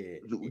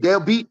then. They'll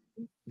beat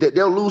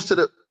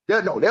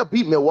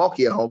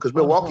Milwaukee at home because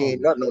Milwaukee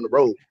ain't nothing on the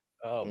road.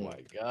 Oh, my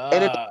God.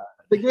 And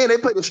again, they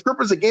play the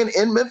Strippers again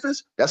in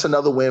Memphis. That's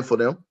another win for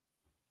them.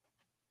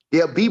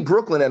 They'll beat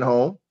Brooklyn at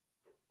home.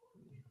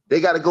 They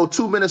got to go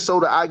to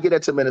Minnesota. I get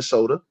it to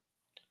Minnesota.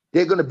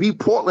 They're going to beat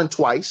Portland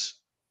twice,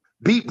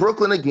 beat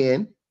Brooklyn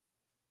again.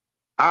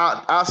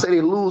 I'll say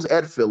they lose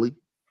at Philly.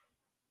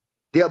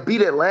 They'll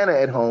beat Atlanta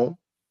at home.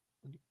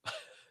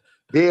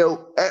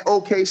 They'll at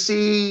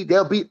OKC.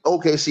 They'll beat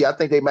OKC. I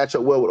think they match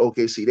up well with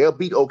OKC. They'll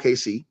beat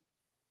OKC.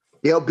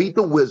 They'll beat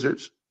the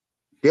Wizards.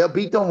 They'll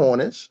beat the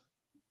Hornets.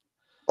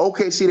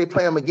 OKC, they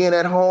play them again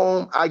at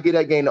home. I get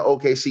that game to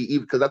OKC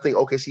even because I think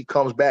OKC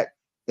comes back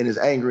and is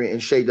angry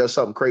and Shea does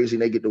something crazy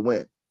and they get the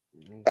win.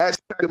 At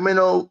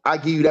Sacramento, I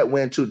give you that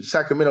win too.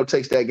 Sacramento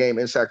takes that game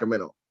in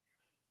Sacramento.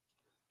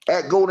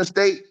 At Golden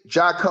State,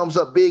 Ja comes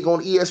up big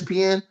on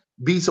ESPN,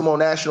 beats them on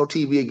national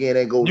TV again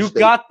at Golden State.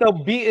 You got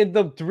them beating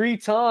them 3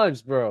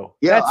 times, bro.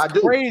 Yeah, that's I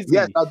do. Crazy.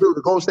 Yes, I do.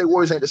 The Golden State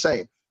Warriors ain't the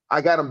same. I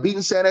got them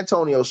beating San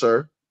Antonio,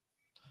 sir.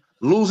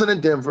 Losing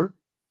in Denver.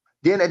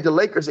 Then at the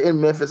Lakers in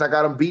Memphis, I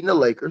got them beating the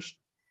Lakers.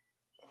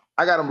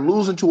 I got them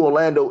losing to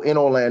Orlando in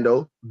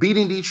Orlando,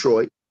 beating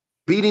Detroit,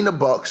 beating the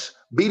Bucks,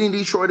 beating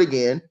Detroit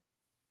again.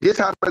 This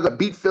time they're going to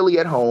beat Philly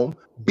at home,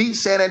 beat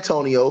San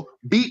Antonio,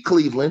 beat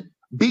Cleveland,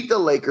 beat the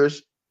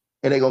Lakers,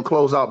 and they're going to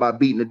close out by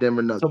beating the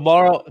Denver Nuggets.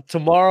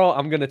 Tomorrow,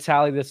 I'm going to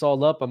tally this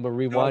all up. I'm going to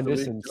rewind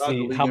this and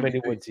see how many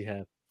MVP. wins you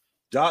have.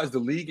 Ja is the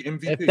league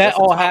MVP. If that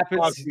all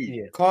happens,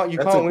 you can't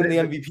win the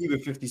MVP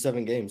with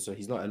 57 games, so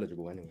he's not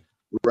eligible anyway.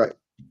 Right.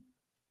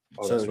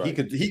 So right.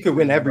 he could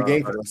win every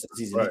game for the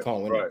season. Right. He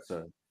can't win it.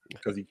 So.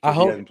 Because he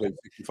hasn't played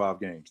 65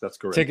 games. That's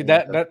correct. Take it,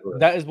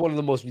 that is one of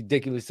the most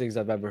ridiculous things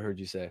I've ever heard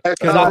you say. Has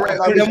Ja Morant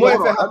not been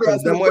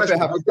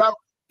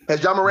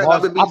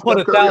beating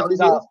Steph Curry all these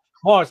years?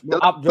 The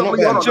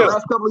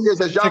last couple of years,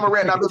 has Ja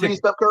Morant not been beating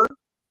Steph Curry?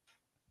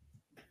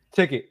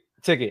 Ticket.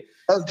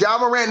 Has Ja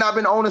Morant not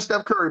been owning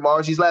Steph Curry,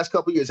 Mars, these last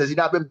couple of years? Has he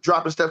not been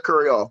dropping Steph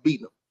Curry off,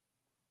 beating him?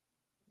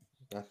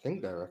 I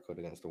think their record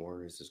against the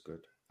Warriors is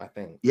good. I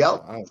think.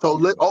 Yep.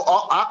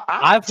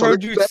 I've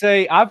heard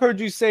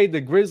you say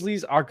the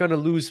Grizzlies are going to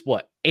lose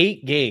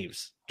 8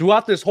 games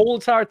throughout this whole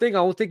entire thing. I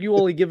don't think you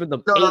only given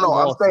them.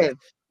 No.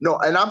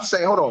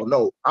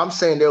 I'm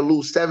saying they'll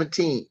lose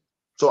 17.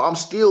 So I'm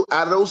still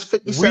out of those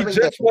 57 games.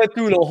 We just went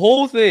through the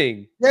whole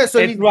thing. Yeah, so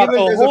he's given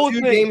there's a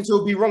few games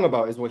he'll be wrong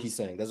about, is what he's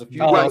saying. There's a few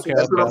games. Okay.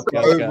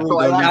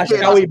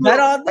 Shall we bet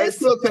on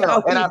this? And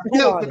I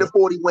still get the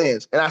 40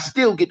 wins. And I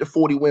still get the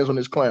 40 wins on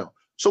this clown.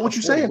 So what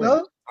you saying,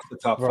 huh?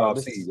 That's the top 5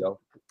 seed, yo.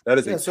 That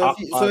is so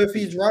if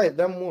he's right,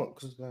 then what?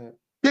 Because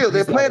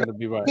they're playing to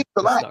be right.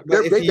 A lot.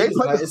 They play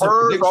the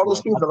Spurs, all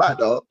those teams a lot,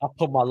 dog. I'll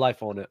put my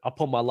life on it. Hey,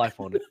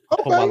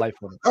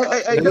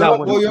 you're not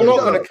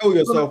going to kill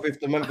yourself if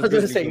the Memphis. I was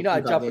going to say, you're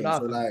not jumping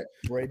off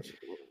bridge.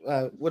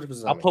 What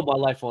was that? I'll put my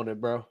life on it,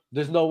 bro.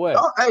 There's no way.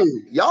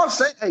 Y'all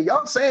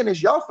saying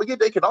this. Y'all forget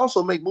they can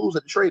also make moves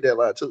at the trade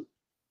deadline too.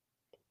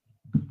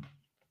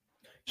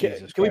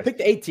 Can we pick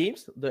the 8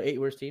 teams? The 8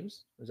 worst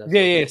teams?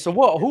 Yeah. So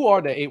who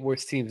are the 8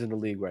 worst teams in the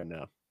league right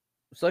now?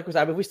 So like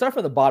if we start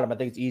from the bottom, I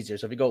think it's easier.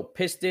 So if we go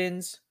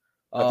Pistons,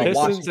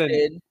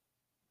 Washington,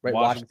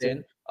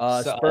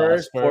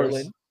 Spurs,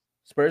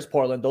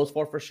 Portland, those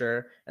 4 for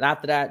sure. And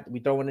after that, we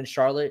throw in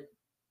Charlotte.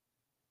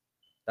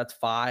 That's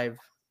 5.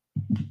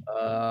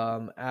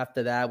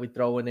 After that, we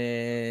throw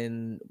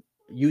in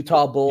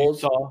Utah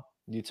Bulls.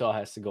 Utah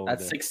has to go.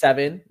 That's 6,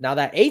 7. Now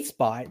that 8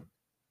 spot,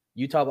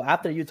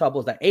 after Utah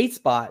Bulls, that 8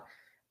 spot,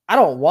 I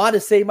don't want to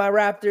say my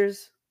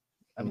Raptors.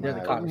 I mean,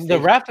 the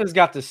Raptors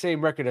got the same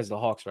record as the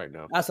Hawks right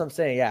now. That's what I'm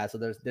saying. Yeah, so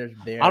there's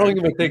I don't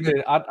even think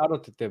that. I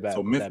don't think they're bad.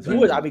 So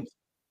Memphis,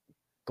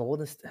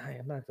 Golden State.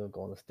 I'm not going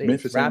Golden State.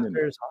 Memphis,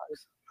 Raptors,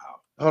 Hawks.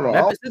 Hold on,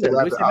 I don't see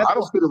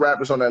the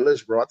Raptors on that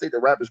list, bro. I think the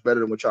Raptors better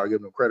than what y'all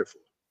giving them credit for.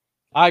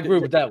 I agree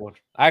with that one.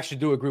 I actually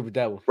do agree with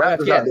that one. The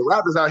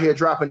Raptors out here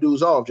dropping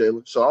dudes off,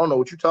 Jalen. So I don't know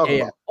what you're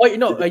talking about. Oh,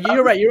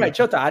 you're right. You're right.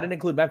 Showtime. I didn't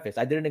include Memphis.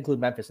 I didn't include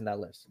Memphis in that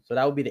list. So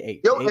that would be the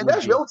 8. And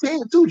that's your team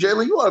too,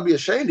 Jalen. You ought to be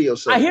ashamed of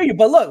yourself. I hear you,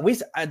 but look,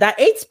 that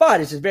 8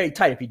 spot is just very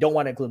tight if you don't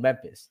want to include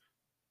Memphis.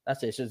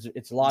 That's it.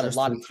 It's a lot of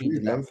teams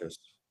in Memphis.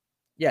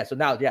 Yeah. So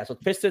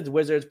Pistons,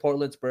 Wizards,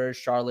 Portland, Spurs,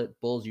 Charlotte,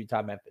 Bulls,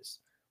 Utah, Memphis.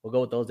 We'll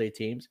go with those 8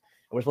 teams.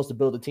 And we're supposed to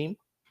build a team.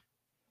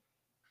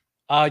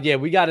 Yeah,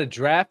 we got a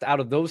draft out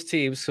of those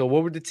teams. So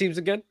what were the teams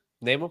again?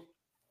 Name them.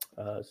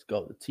 Let's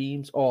go. The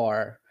teams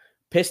are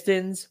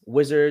Pistons,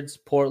 Wizards,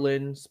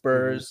 Portland,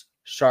 Spurs,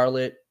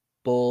 Charlotte,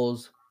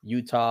 Bulls,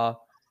 Utah,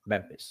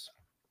 Memphis.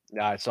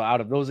 All right. So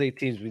out of those 8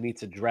 teams, we need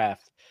to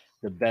draft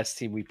the best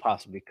team we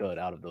possibly could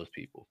out of those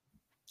people.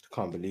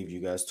 Can't believe you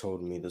guys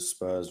told me the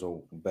Spurs were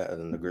better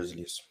than the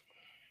Grizzlies.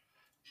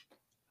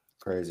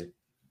 Crazy.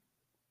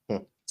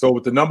 So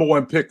with the number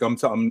 1 pick, I'm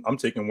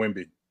taking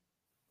Wemby.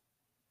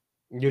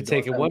 You're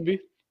taking Wemby?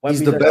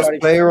 He's the best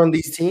player on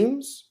these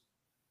teams?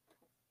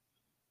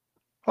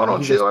 Hold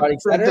on, chill. I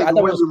thought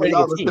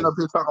up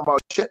here talking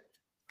about shit.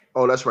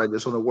 Oh, that's right.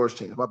 This on the worst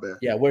teams. My bad.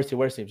 Yeah, worst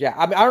teams. Yeah,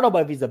 I mean, I don't know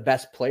about if he's the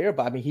best player,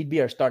 but I mean, he'd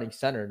be our starting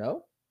center.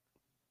 No,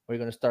 we're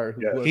gonna start.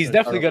 He's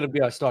definitely gonna be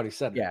our starting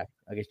center. Yeah,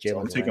 I guess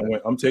Jalen. So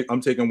I'm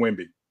taking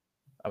Wemby.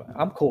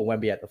 I'm cool.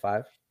 Wemby at the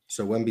 5.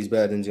 So Wemby's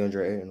better than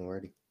DeAndre Ayton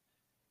already.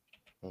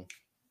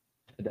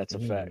 That's a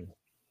fact.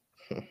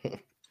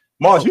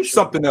 Mars, you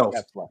something else.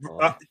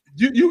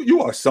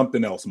 You are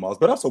something else, Mars.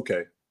 But that's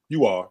okay.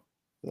 You are.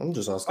 I'm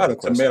just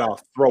asking. I'll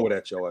throw it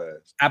at your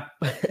ass.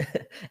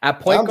 At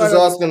point I'm guard,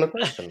 just asking a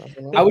question.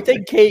 I would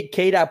take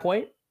Kate at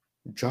point.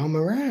 Ja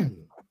Morant.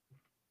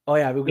 Oh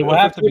yeah, it will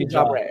have to be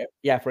Ja.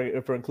 Yeah,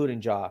 for including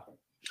Ja.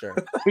 Sure.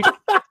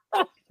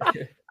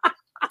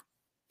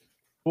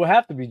 We'll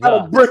have to be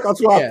Ja. Brick.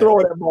 That's why I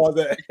throw it at Mars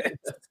at.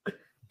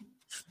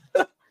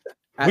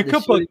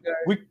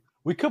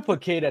 We could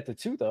put Kate at the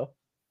 2 though.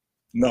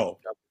 No.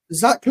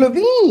 Zach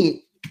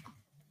LaVine.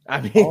 I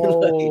mean,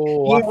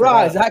 you're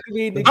right. Zach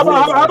LaVine. How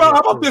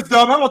about this,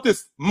 Dom? How about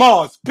this?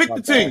 Mars, pick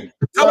the team.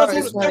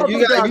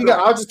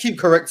 I'll just keep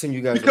correcting you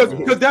guys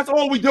because that's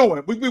all we're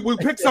doing. We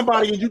pick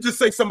somebody and you just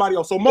say somebody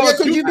else. So Mars,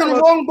 you've been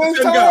wrong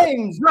both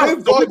times.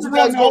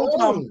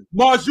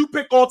 Mars, you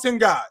pick all 10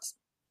 guys.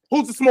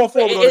 Who's the small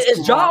forward?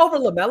 Is Ja over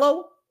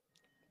LaMelo?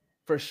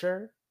 For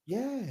sure.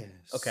 Yes.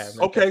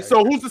 Okay,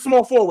 so who's the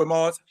small forward,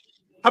 Mars?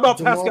 How about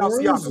DeMar Pascal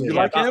Siakam? DeRozan. You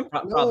like him?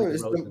 No,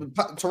 it's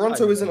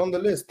Toronto isn't on the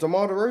list.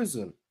 DeMar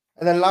DeRozan.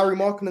 And then Larry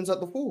Markkanen's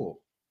at the 4.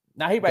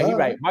 Nah, he's right. He's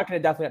right.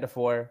 Markkanen definitely at the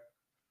 4.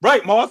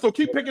 Right, Mars. So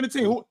keep picking the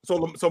team. So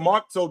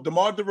DeMar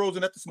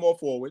DeRozan at the small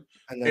forward.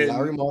 And then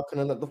Larry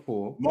Markkanen at the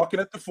 4.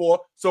 Markkanen at the 4.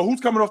 So who's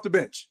coming off the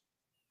bench?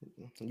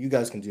 You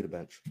guys can do the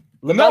bench.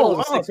 LaMelo,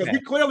 because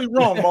we're clearly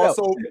wrong, Mars.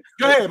 So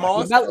go ahead,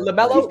 Mars.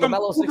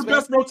 LaMelo, who's the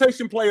best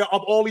rotation player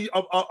of all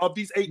of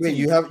these 8 Wait,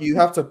 teams? you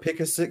have to pick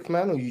a 6th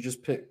man, or you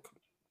just pick?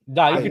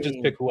 Nah, you could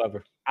just pick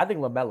whoever. I think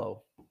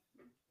LaMelo.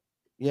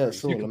 Yeah,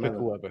 sure. You can pick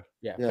whoever.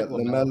 Yeah,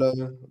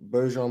 LaMelo,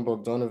 Bojan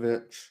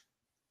Bogdanovic.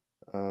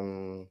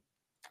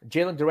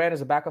 Jalen Duran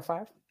is a backup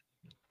 5.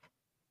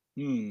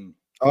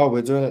 Oh,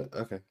 we're doing it.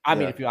 Okay. I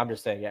mean, I'm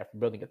just saying, for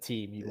building a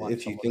team, you want.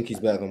 If you think he's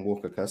better than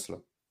Walker Kessler.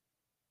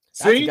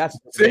 See? That's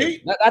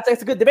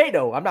a good debate,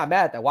 though. I'm not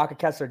mad at that. Walker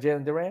Kessler,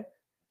 Jalen Duran.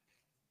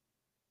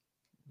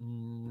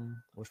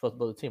 We're supposed to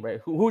build a team, right?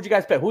 Who'd you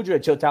guys pick? Who'd you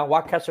at Chilltown?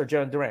 Walker Kessler,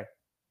 Jalen Duran.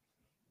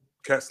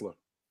 Kessler.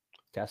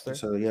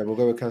 So yeah, we'll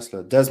go with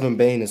Kessler. Desmond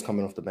Bane is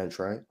coming off the bench,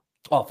 right?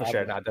 Oh, for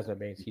sure. Desmond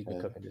Bane. He's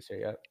been cooking this year.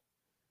 Yeah.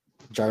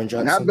 Jaren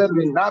Jackson.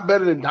 Not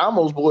better than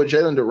Damo's boy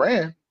Jalen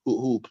Duran,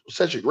 who's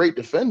such a great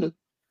defender.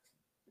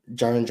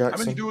 Jaren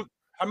Jackson.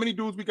 How many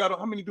dudes we got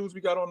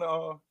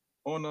on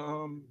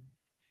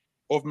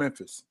off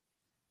Memphis?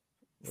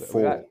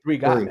 4. 3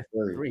 guys.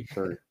 3.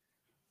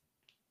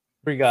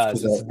 3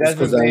 guys. Because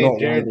Desmond they're Bane, not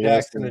Jaren one of the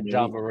Jackson, last and in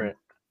John the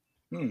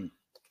Morant.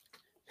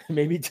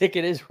 Maybe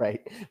Ticket is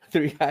right.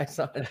 3 guys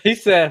on. He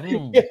said,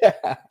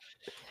 Yeah.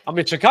 I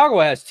mean, Chicago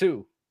has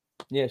 2.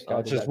 Yeah,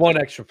 Just one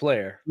extra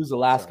player. Who's the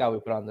last guy we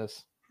put on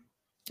this?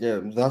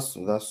 Yeah, that's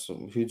who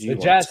do you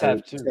want? Jazz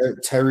have 2.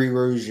 Terry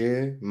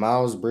Rozier,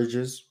 Miles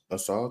Bridges,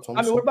 Asar Thompson.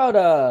 I mean, what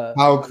about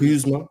Kyle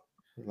Kuzma?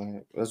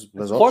 Like, there's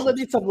Portland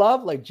needs some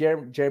love, like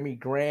Jeremy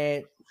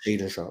Grant,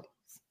 Shaden Sharp.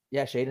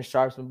 Yeah, Shaden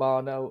Sharp's been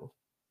balling out.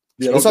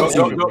 Yeah, don't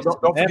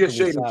forget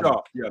Shaden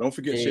Sharp. Yeah, don't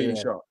forget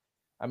Shaden Sharp.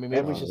 I mean,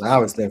 maybe we should.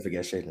 Now it's then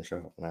forget Shaden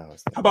Sharp.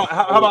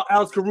 How about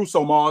Alex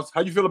Caruso, Mars?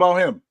 How you feel about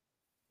him?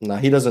 Nah,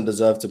 he doesn't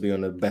deserve to be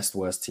on the best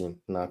worst team.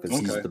 Nah, because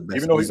he's the best.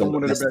 Even though he's on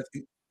one of the best.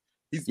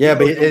 But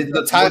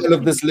the title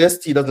of this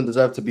list, he doesn't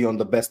deserve to be on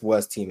the best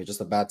worst team. It's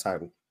just a bad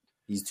title.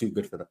 He's too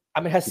good for that.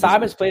 I mean, has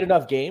Simons played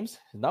enough games?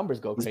 His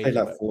numbers go crazy. He's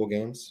played like 4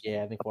 games.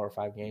 Yeah, I think 4 or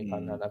 5 games.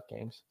 Not enough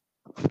games.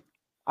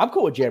 I'm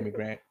cool with Jeremy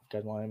Grant. You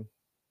guys want him?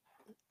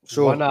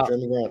 Sure. Why not?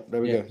 Jeremy Grant.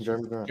 There we go.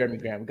 Jeremy Grant. Jeremy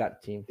Grant. We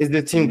got the team. Is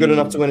the team good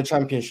enough to win a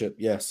championship?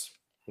 Yes.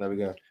 There we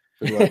go.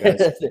 Good work,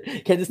 guys.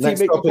 Can this team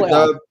make the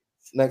playoffs?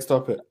 Next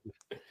topic.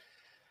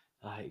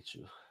 I hate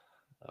you.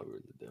 I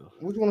really do.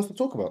 What do you want us to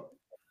talk about?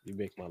 You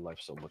make my life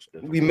so much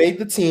different. We made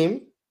the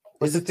team.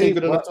 Is the team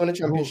good enough to win a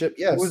championship?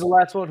 Yes. Who was the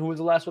last one? Who was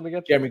the last one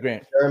again? Jeremy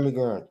Grant. Jeremy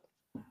Grant.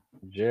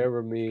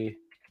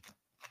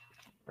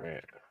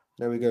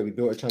 There we go. We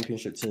built a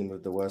championship team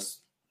with the worst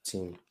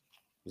team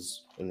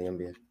in the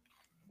NBA.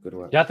 Good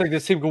work. Y'all think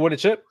this team can win a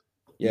chip?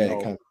 Yeah,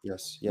 it can.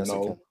 Yes, it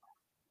can.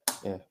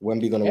 Yeah,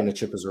 Wemby gonna win a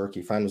chip as a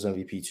rookie. Finals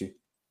MVP too.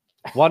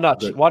 Why not?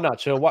 Good. Why not,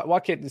 Chill? Why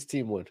can't this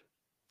team win?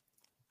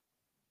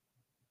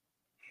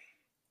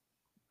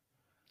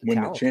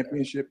 Win the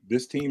championship?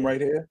 This team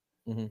right here?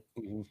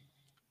 Mm-hmm.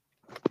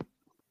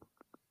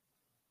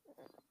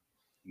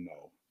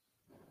 No.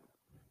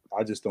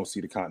 I just don't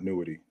see the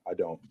continuity. I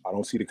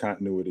don't see the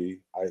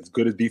continuity. As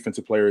good as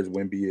defensive player as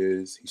Wemby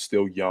is, he's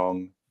still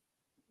young.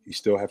 He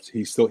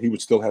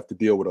would still have to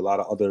deal with a lot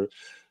of other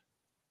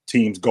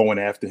teams going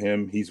after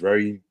him. He's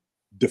very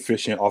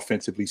deficient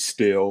offensively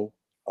still.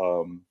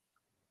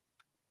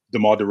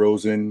 DeMar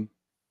DeRozan,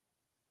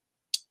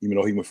 even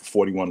though he went for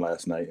 41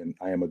 last night, and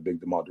I am a big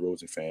DeMar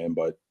DeRozan fan,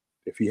 but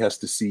if he has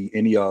to see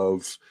any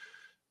of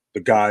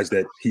the guys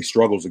that he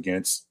struggles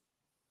against,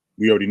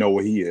 we already know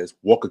what he is.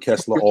 Walker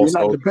Kessler also.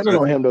 You're not depending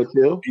on him, though,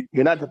 Till.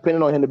 You're not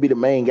depending on him to be the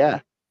main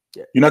guy.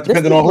 You're not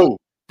depending on who?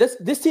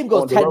 This team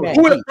goes 10 man.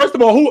 First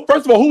of all,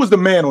 who is the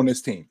man on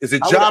this team? Is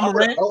it Ja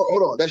Morant?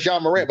 Hold on, that's Ja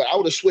Morant. But I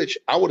would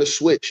have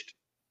switched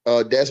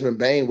Desmond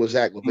Bane with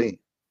Zach LaVine.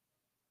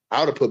 I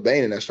would have put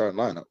Bane in that starting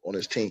lineup on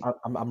his team.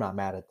 I'm not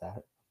mad at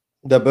that.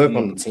 They're both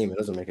on the team. It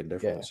doesn't make a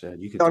difference. Yeah,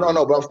 you could.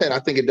 No. But I'm saying I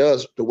think it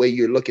does the way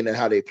you're looking at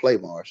how they play,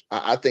 Mars.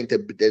 I think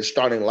that their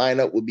starting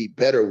lineup would be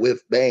better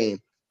with Bane,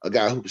 a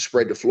guy who can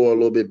spread the floor a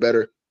little bit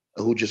better,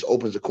 who just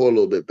opens the court a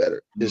little bit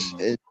better. Just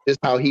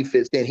how he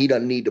fits in. He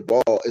doesn't need the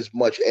ball as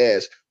much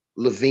as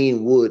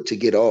LaVine would to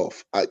get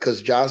off,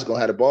 because Ja's gonna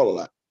have the ball a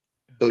lot.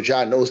 So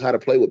Ja knows how to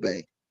play with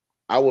Bane.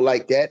 I would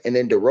like that. And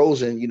then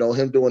DeRozan,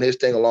 him doing his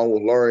thing along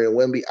with Laurie and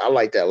Wemby. I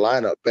like that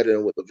lineup better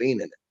than with LaVine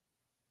in it.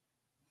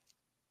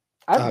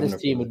 I think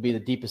this team would be the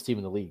deepest team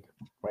in the league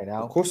right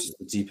now. Of course, it's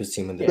the deepest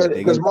team in the league.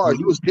 Because Mars,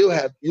 you would still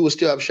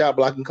have shot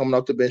blocking coming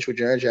off the bench with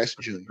Jaren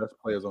Jackson Jr. Best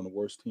players on the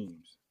worst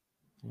teams.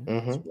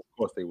 Mm-hmm. Of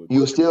course they would. You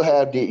would still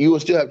have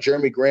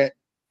Jeremy Grant,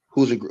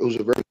 who's a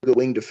very good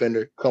wing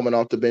defender, coming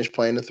off the bench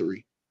playing the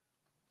 3.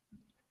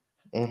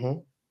 Mm-hmm.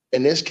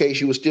 In this case,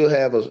 you would still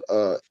have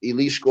a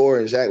elite scorer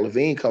in Zach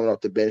LaVine coming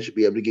off the bench to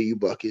be able to give you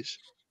buckets.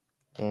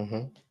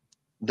 Mm-hmm.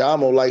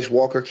 Damo likes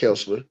Walker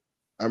Kessler.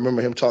 I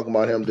remember him talking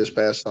about him this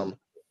past summer.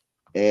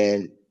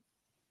 And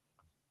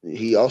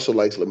he also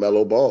likes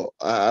LaMelo Ball.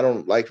 I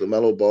don't like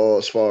LaMelo Ball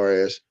as far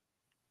as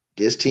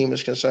this team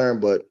is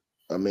concerned, but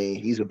I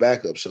mean, he's a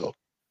backup, so.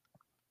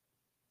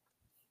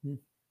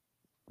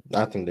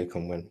 I think they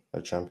can win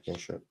a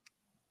championship.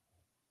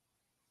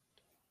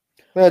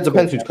 Yeah, it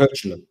depends who's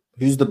coaching them.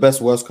 Who's the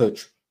best, worst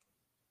coach?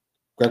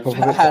 Greg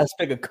Popovich? I had to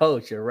pick a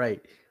coach. You're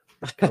right.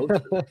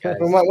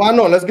 Why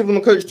not? Let's give them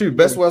a coach too.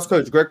 Best, worst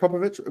coach. Greg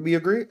Popovich. We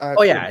agree?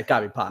 Oh yeah, it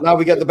gotta be Pop. Now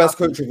we get the best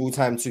coach of all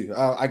time too.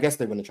 I guess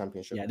they win the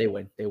championship. Yeah, they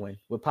win. They win.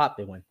 With Pop,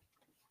 they win.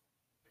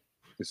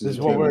 This is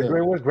what we're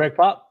agreeing with. Greg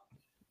Pop.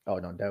 Oh,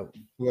 no doubt.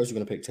 Who else are you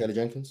gonna pick? Taylor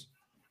Jenkins,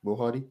 Will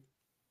Hardy,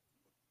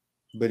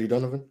 Billy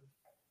Donovan,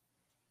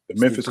 The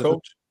Memphis Clifford?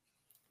 coach.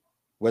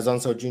 Wes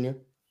Unseld Jr.,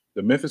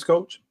 The Memphis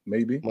coach,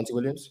 maybe. Monty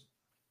Williams,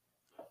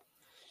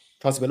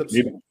 Chauncey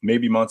Billups.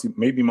 Maybe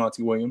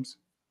Monty Williams.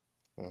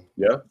 Oh.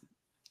 Yeah.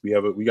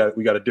 We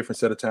got a different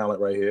set of talent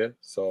right here.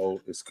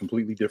 So it's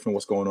completely different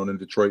what's going on in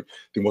Detroit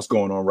than what's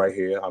going on right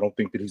here. I don't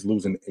think that he's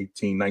losing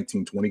 18,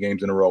 19, 20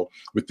 games in a row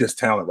with this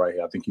talent right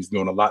here. I think he's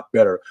doing a lot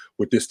better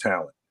with this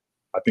talent.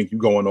 I think you're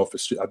going off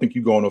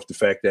the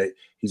fact that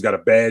he's got a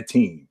bad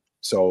team.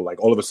 So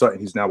like all of a sudden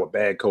he's now a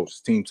bad coach.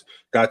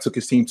 Guy took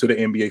his team to the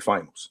NBA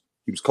finals.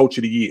 He was coach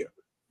of the year.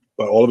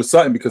 But all of a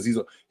sudden, because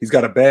he's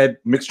got a bad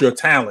mixture of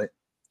talent,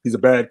 he's a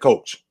bad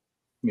coach.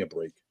 Give me a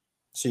break.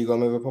 So you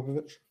gonna move with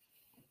Popovich?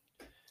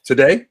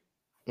 Today,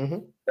 Mm-hmm.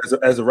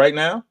 as of right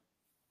now,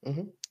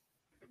 Mm-hmm.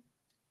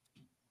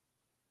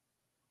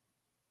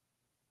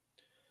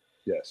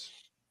 yes.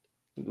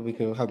 We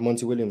can have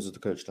Monty Williams as the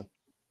coach then.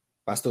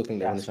 But I still think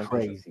they win the That's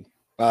championship. crazy.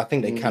 But I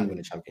think they can win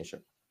the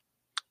championship.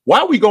 Why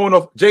are we going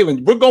off,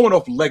 Jalen? We're going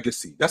off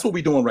legacy. That's what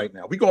we're doing right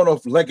now. We're going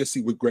off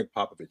legacy with Greg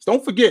Popovich.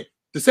 Don't forget,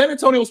 the San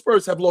Antonio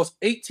Spurs have lost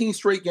 18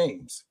 straight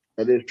games.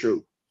 That is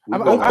true.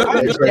 I'm And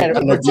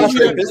the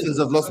Detroit Pistons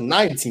have lost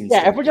 19.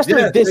 Yeah, if we're just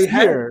doing this they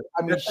have. year,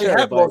 I mean, They sure.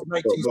 have But lost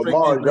 19 But straight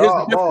Mars, games. Here's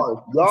the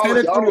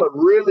difference. y'all are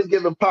really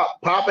giving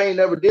Pop. Pop ain't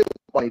never did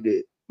what Monty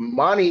did.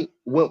 Monty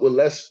went with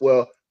less.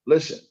 Well,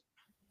 listen,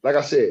 like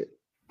I said,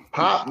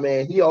 Pop,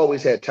 man, he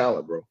always had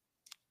talent, bro.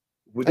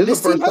 And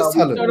this team has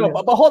talent. no,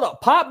 but hold up.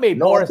 Pop made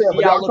No, I'm Boris saying,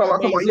 but Diaw y'all look talking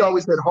about, amazing. he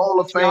always had Hall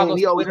of Fame.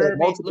 He always had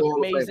multiple look Hall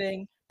of Fame.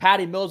 amazing.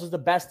 Patty Mills was the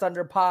best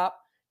under Pop.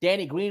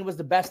 Danny Green was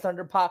the best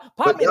under Pop.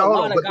 Pop But made a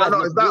lot of guys. no,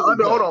 look it's not really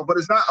under. good. Hold on, but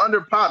it's not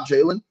under Pop,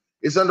 Jalen.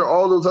 It's under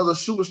all those other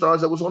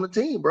superstars that was on the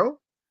team, bro.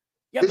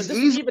 Yeah, but It's this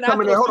is easy even to come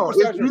after in there. those Hold on,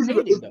 superstars were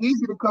fading, it's though.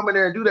 easy to come in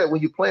there and do that when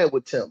you're playing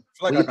with Tim,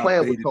 when you're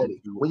playing with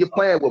Tony, when you're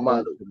playing with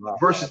Mondo,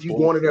 versus you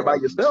going in there by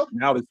yourself.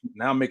 Now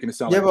I'm making it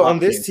sound Yeah, like but on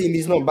Pop this can't- team,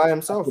 he's not by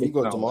himself. He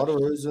got No. DeMar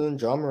DeRozan,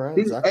 John Morant.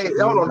 Hey, Zach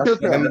hold on, LaVine,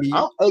 Tilton.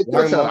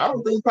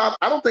 Embiid,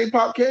 I don't think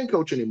Pop can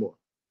coach anymore.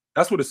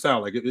 That's what it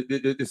sounds like.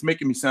 It's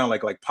making me sound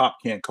like Pop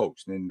can't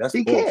coach, and that's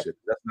He bullshit. can't.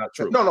 That's not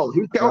true. No,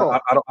 he can't. Hold on.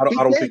 I don't He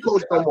think can't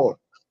coach no more.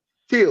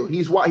 Chill.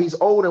 He's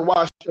old and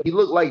washed up. He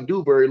looked like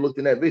Dewberry looked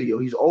in that video.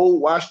 He's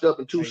old, washed up,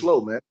 and too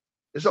slow, man.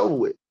 It's over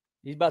with.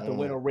 He's about to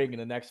win a ring in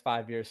the next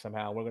 5 years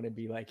somehow. We're going to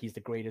be like, he's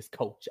the greatest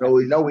coach. No,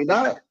 we're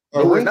not. A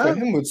No, we're ring for not.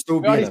 him would still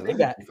be already in said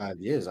that. 5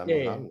 years. I Yeah,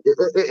 mean, yeah. I'm-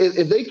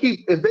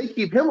 If they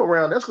keep him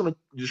around, that's going to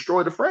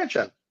destroy the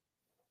franchise.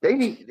 They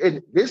need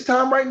at this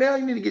time right now.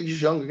 You need to get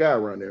this younger guy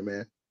around there,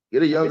 man.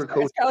 Get a younger It's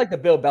coach. kind of like the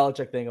Bill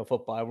Belichick thing of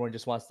football. Everyone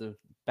just wants to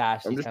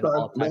bash I'm these just kind of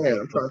trying, all-time man. great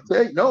I'm trying coaches. to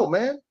tell you, no,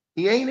 man.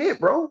 He ain't it,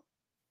 bro.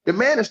 The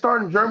man is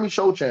starting Jeremy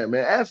Showchan,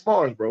 man. Ask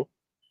Mars, bro.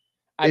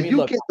 I If mean, you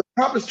look, can't, the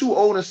Pop is too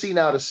old and see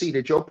now to see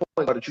that your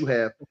point guard that you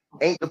have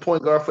ain't the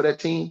point guard for that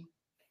team.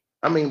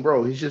 I mean,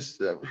 bro, he's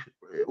just.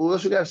 What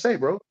else you gotta say,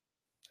 bro?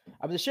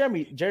 I mean,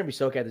 the Jeremy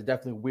Sokat is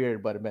definitely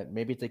weird, but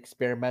maybe it's an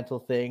experimental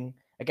thing.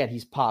 Again,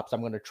 he's Pops.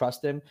 I'm going to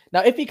trust him.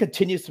 Now, if he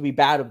continues to be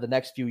bad over the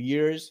next few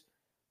years,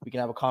 we can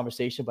have a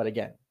conversation. But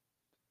again,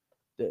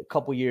 the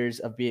couple years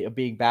of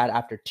being bad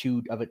after a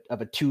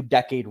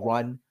 2-decade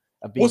run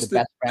of being What's the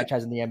best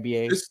franchise in the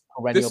NBA,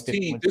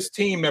 This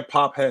team that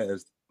Pop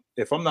has,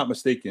 if I'm not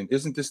mistaken,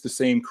 isn't this the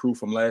same crew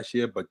from last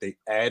year? But they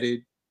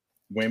added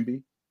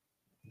Wemby.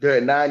 They're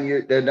at 9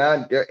 years.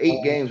 They're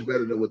 8 games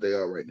better than what they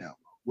are right now.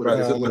 Right.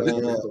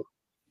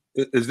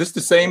 Is this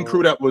the same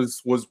crew that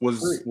was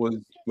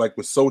like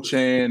with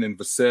Sochan and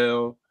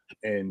Vassell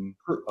and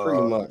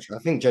pretty much? I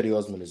think Jetty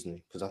Osman is new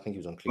because I think he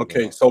was on Cleveland.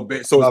 okay, so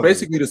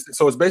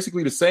it's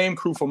basically the same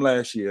crew from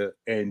last year,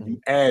 and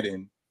you add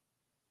in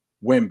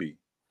Wemby,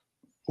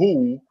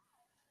 who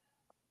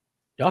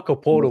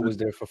Jakob Poeltl was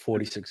there for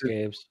 46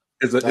 games.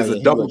 is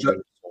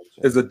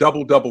a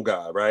double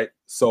guy, right?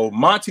 So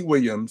Monty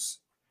Williams,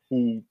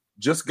 who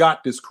just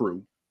got this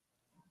crew,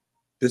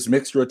 this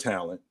mixture of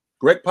talent.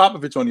 Greg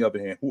Popovich, on the other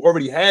hand, who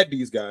already had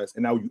these guys,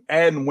 and now you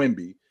add in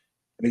Wemby,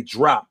 and they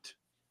dropped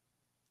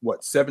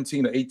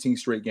 17 or 18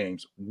 straight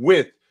games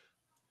with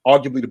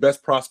arguably the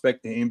best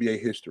prospect in NBA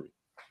history.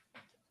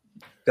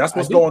 That's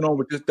what's going on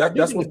with this.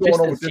 That's what's going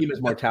on with this team.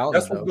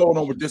 That's what's going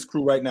on with this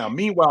crew right now.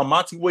 Meanwhile,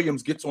 Monty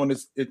Williams gets on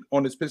this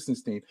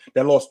Pistons team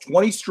that lost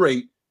 20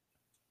 straight.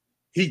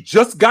 He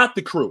just got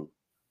the crew.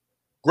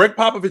 Greg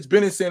Popovich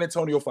been in San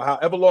Antonio for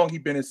however long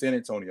he's been in San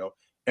Antonio,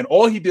 and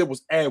all he did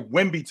was add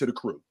Wemby to the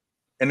crew,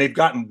 and they've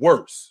gotten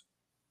worse.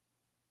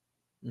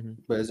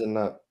 But isn't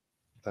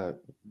that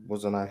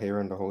wasn't I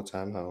hearing the whole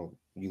time how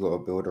you got to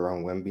build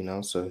around Wemby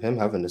now? So him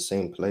having the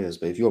same players,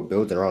 but if you're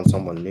building around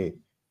someone new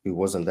who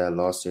wasn't there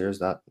last year, is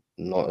that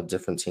not a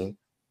different team?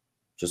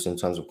 Just in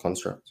terms of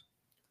construct,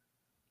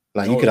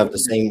 like you could have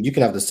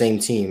the same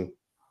team,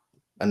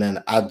 and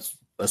then add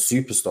a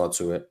superstar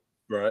to it.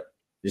 Right.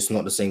 It's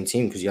not the same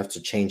team because you have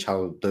to change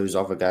how those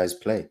other guys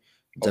play.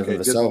 Devin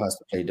Vassell has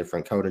to play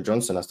different. Keldon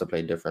Johnson has to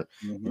play different.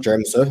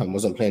 Jeremy Sohan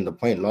wasn't playing the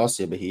point last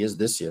year, but he is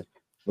this year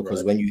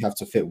because when you have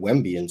to fit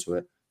Wemby into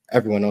it,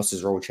 everyone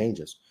else's role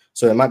changes.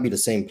 So it might be the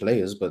same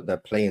players, but they're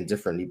playing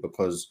differently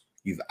because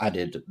you've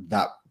added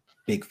that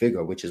big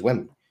figure, which is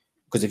Wemby.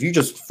 Because if you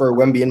just throw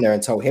Wemby in there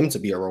and tell him to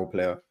be a role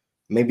player,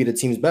 maybe the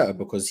team's better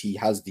because he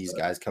has these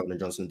guys, Keldon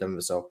Johnson and Devin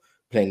Vassell,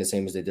 playing the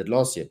same as they did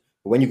last year.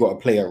 But when you got to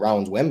play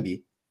around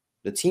Wemby,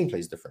 the team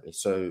plays differently.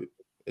 So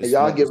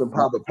y'all giving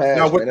Pop a pass.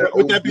 Now,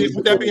 with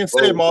that being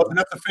said, Marv,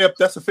 and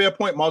that's a fair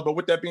point, Marv. But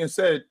with that being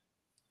said,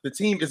 the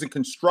team isn't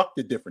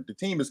constructed different. The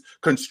team is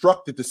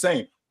constructed the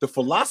same. The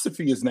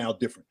philosophy is now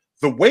different.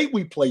 The way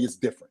we play is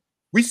different.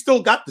 We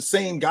still got the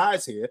same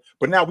guys here,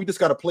 but now we just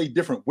got to play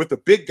different with a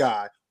big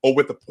guy or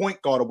with a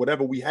point guard or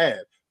whatever we have.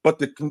 But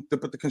the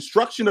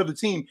construction of the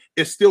team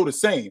is still the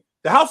same.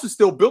 The house is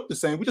still built the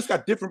same. We just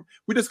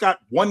got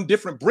one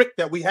different brick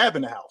that we have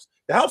in the house.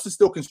 The house is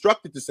still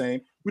constructed the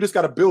same. We just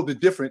got to build it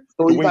different.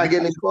 So he's not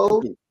getting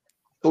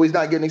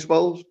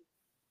exposed?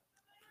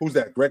 Who's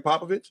that? Greg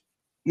Popovich?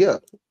 Yeah.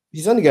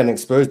 He's only getting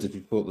exposed if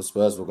you thought the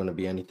Spurs were going to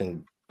be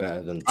anything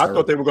better than I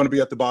thought they were going to be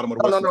at the bottom of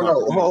the Western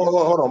Conference.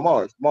 Hold on,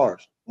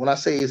 Mars. When I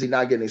say is he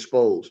not getting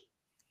exposed,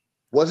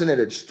 wasn't it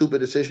a stupid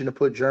decision to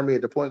put Jeremy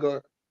at the point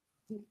guard?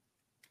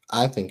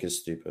 I think it's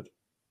stupid.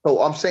 So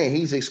I'm saying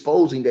he's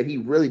exposing that he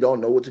really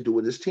don't know what to do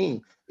with his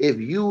team. If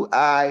you,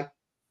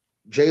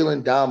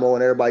 Jalen, Damo,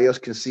 and everybody else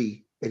can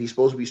see that he's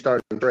supposed to be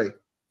starting Trey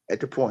at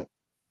the point,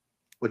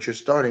 but you're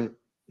starting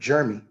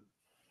Jeremy,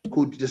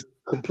 who just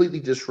completely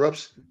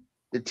disrupts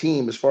the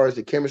team as far as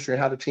the chemistry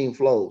and how the team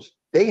flows.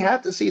 They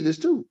have to see this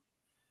too.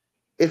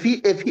 If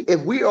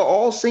we are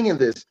all seeing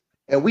this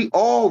and we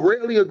all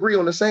rarely agree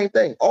on the same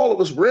thing, all of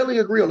us rarely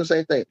agree on the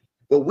same thing,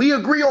 but we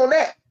agree on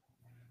that,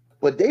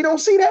 but they don't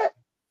see that.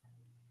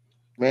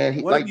 Man,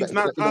 he's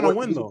not trying to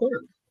win though?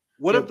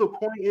 What if the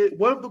point is?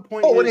 What if the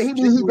point is?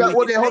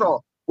 Well, then hold on.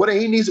 Well,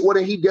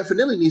 then he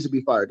definitely needs to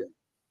be fired then.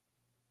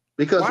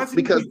 Because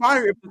be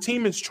fired if the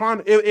team is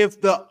trying to, if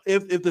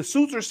the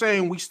suits are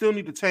saying we still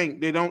need to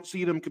tank, they don't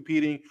see them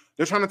competing.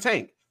 They're trying to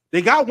tank.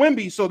 They got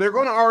Wemby, so they're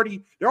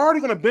already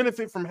going to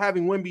benefit from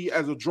having Wemby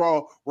as a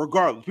draw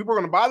regardless. People are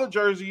going to buy the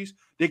jerseys.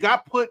 They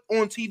got put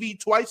on TV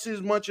twice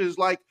as much as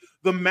like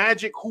the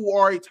Magic, who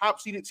are a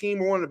top-seeded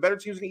team or one of the better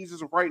teams in the East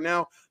as of right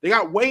now. They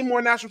got way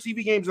more national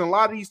TV games than a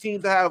lot of these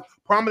teams that have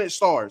prominent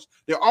stars.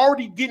 They're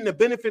already getting the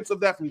benefits of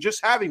that from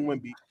just having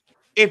Wemby.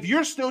 If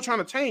you're still trying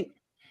to tank,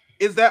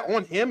 is that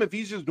on him if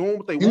he's just doing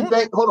what they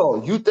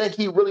want? You think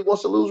he really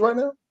wants to lose right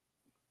now?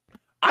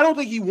 I don't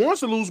think he wants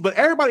to lose, but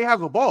everybody has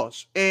a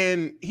boss,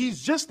 and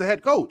he's just the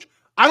head coach.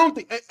 I don't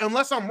think,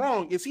 unless I'm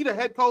wrong, is he the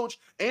head coach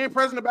and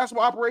president of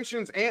basketball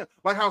operations, and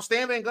like how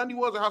Stan Van Gundy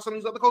was, or how some of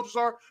these other coaches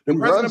are? The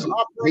president of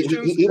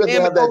operations. He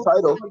doesn't have that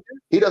title.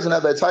 He doesn't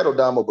have that title,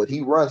 Damo, but he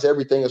runs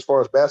everything as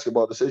far as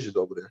basketball decisions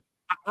over there.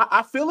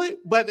 I feel it,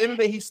 but at the end of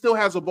the day, he still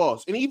has a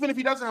boss. And even if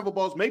he doesn't have a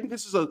boss, maybe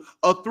this is a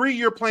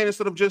 3-year plan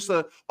instead of just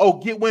get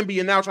Wemby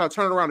and now try to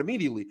turn it around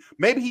immediately.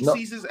 Maybe he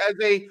sees this as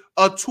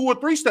a 2 or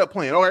 3 step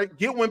plan. All right,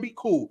 get Wemby,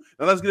 cool.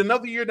 Now let's get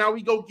another year. Now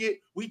we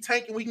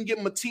tank and we can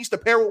get Matisse to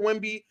pair with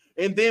Wemby,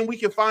 and then we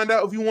can find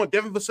out if you want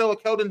Devin Vassell or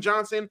Keldon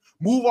Johnson,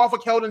 move off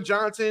of Keldon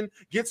Johnson,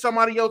 get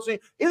somebody else in.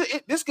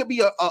 This could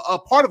be a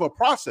part of a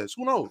process.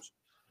 Who knows?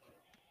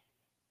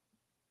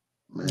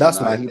 Man, that's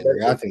my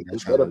theory. I think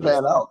it's better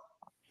plan out.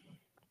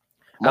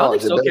 I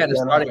don't think SoCan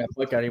is starting at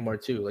point guard anymore,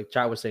 too. Like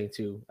Chad was saying,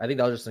 too. I think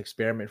that was just an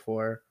experiment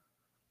for,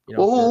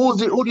 who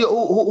do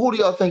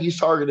y'all think he's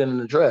targeting in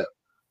the draft?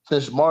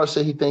 Since Mars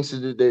said he thinks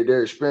that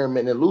they're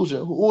experimenting and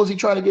losing, who is he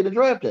trying to get the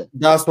draft in?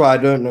 That's why I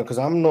don't know, because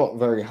I'm not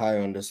very high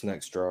on this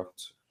next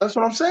draft. That's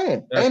what I'm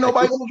saying. Ain't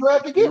nobody in the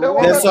draft again.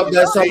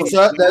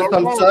 There's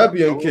some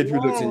Serbian kid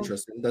who looks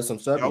interesting. There's some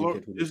Serbian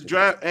kid who looks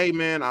draft. Hey,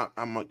 man, I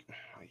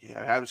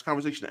have this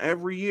conversation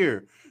every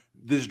year.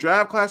 This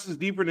draft class is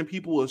deeper than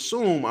people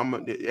assume.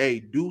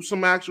 Do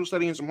some actual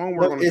study and some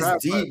homework on the it's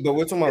draft deep, class. But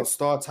we're talking about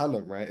star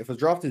talent, right? If a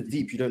draft is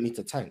deep, you don't need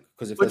to tank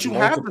because if there's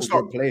multiple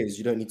good players,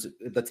 you don't need to.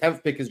 The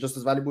 10th pick is just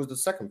as valuable as the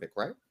 2nd pick,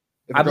 right?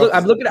 I'm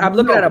looking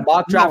at a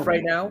mock draft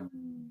right now.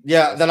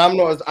 Yeah, then I'm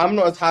not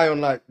as high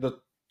on like the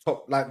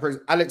top. Like for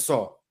example, Alex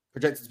Saw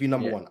projected to be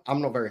number 1. I'm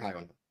not very high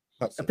on him.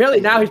 Apparently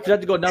now he's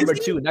projected to go number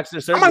 2 next to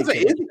the Serbian.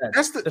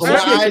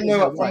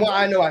 From what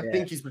I know, I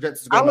think he's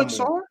projected to go Alex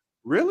number 1. Saw?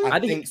 Really? I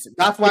think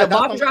that's why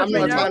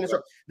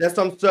there's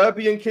some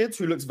Serbian kids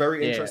who looks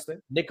very interesting.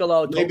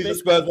 Nikola maybe the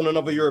Spurs want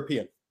another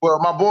European. Well,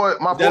 my boy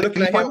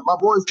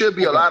should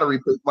be a lottery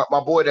pick. My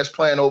boy that's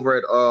playing over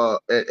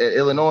at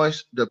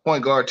Illinois, the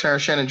point guard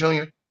Terrence Shannon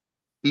Jr.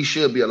 He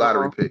should be a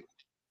lottery pick.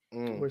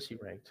 Where's he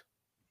ranked?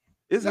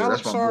 Is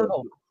Alex Sarr?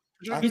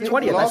 He's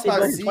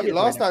 20th.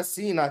 Last I've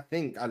seen, I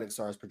think Alex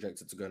Sarr is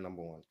projected to go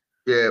number 1.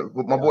 Yeah,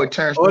 my boy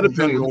Terrence Shannon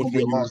Jr.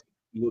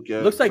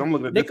 Looks like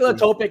Nikola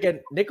Topic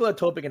and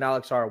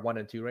Alex Sarr are 1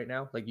 and 2 right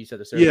now. Like you said,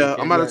 the Serbian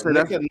I'm about to say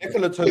that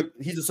Nikola Topic.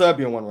 He's a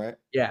Serbian one, right?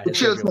 Yeah, he's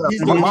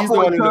the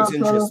one who looks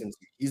interesting.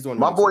 He's the one.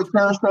 My boy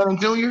Terrence Shannon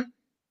Jr.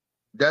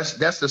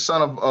 That's the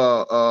son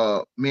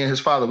of me and his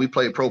father. We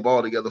played pro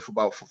ball together for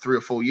about 3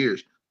 or 4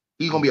 years.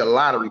 He's gonna be a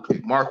lottery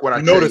pick. Mark what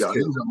I tell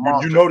you.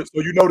 You know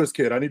this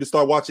kid. I need to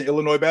start watching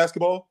Illinois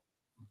basketball.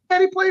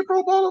 Daddy played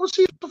pro ball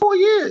overseas for 4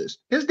 years.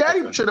 His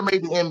daddy should have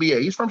made the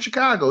NBA. He's from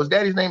Chicago. His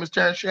daddy's name is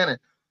Terrence Shannon.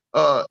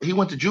 He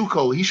went to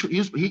JUCO.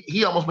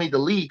 He almost made the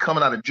league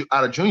coming out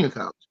of junior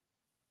college.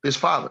 His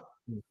father,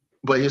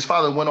 but his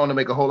father went on to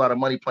make a whole lot of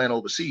money playing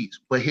overseas.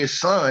 But his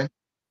son,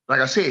 like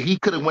I said, he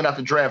could have went out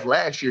the draft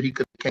last year. He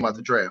could have came out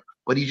the draft,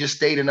 but he just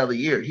stayed another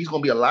year. He's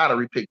going to be a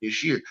lottery pick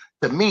this year.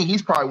 To me,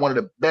 he's probably one of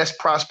the best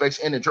prospects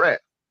in the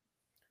draft.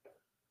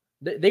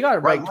 They got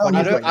it right.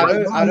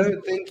 I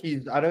don't think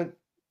he's. I don't.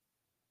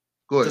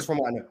 Good. Just from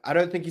what I know, I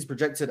don't think he's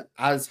projected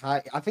as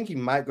high. I think he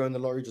might go in the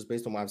lottery just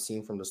based on what I've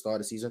seen from the start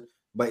of the season.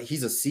 But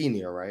he's a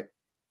senior, right?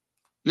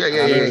 Yeah.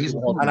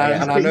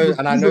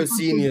 I know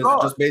seniors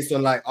just based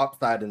on like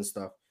upside and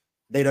stuff.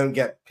 They don't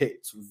get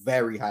picked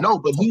very high. No,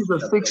 but he's a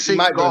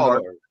 6'6"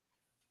 guard.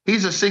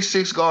 He's a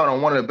 6'6" guard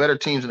on one of the better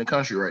teams in the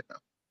country right now.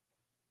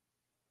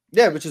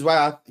 Yeah, which is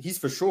why he's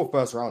for sure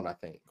first round, I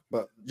think.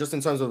 But just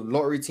in terms of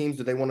lottery teams,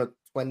 do they want a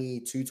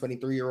 22,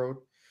 23-year-old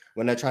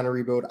when they're trying to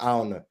rebuild? I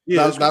don't know.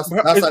 Yeah, it's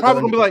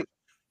probably gonna be like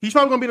he's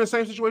probably gonna be in the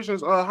same situation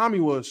as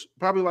Hami was.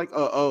 Probably like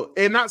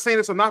and not saying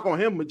it's a knock on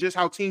him, but just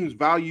how teams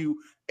value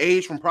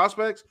age from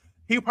prospects.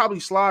 He'll probably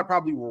slide,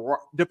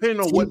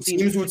 depending on what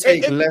teams will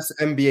take less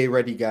NBA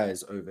ready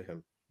guys over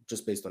him,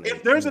 just based on.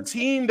 If there's a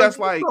team that's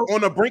like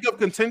on the brink of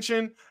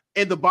contention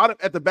at the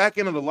back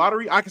end of the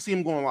lottery, I can see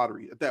him going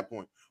lottery at that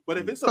point. But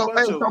if it's a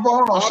bunch of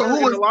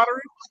who is the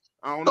lottery,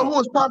 I don't know. Who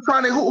is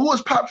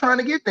Pop trying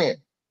to get then?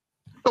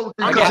 So,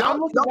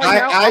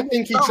 I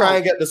think he's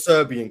trying to get the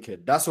Serbian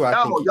kid. That's what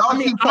I think.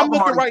 I'm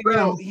looking right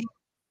now.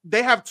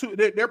 They have two.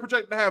 They're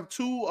projected to have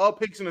 2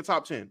 picks in the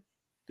top 10.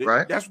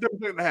 Right. That's what they're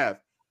projected to have.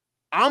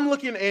 I'm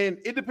looking, and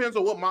it depends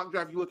on what mock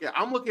draft you look at.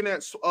 I'm looking at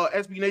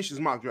SB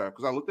Nation's mock draft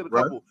because I looked at a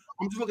couple. Right.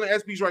 I'm just looking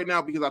at SB's right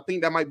now because I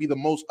think that might be the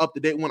most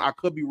up-to-date one. I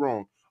could be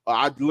wrong.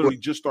 I literally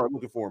just started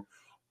looking for him.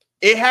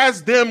 It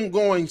has them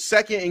going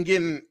second and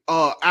getting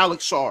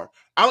Alex Sarr.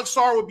 Alex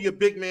Sarr would be a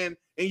big man,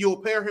 and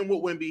you'll pair him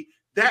with Wemby.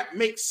 That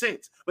makes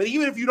sense. But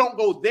even if you don't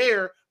go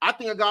there, I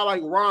think a guy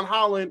like Ron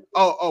Holland,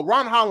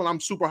 I'm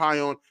super high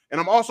on,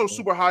 and I'm also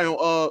super high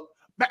on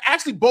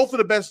actually both of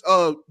the best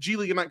G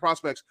League Ignite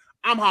prospects.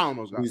 I'm high on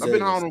those guys. I've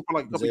been high on them for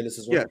like a couple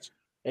years.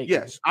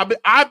 Yes.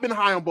 I've been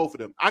high on both of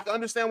them. I can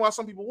understand why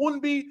some people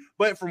wouldn't be,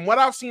 but from what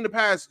I've seen the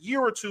past year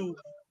or two,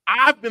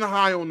 I've been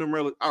high on them,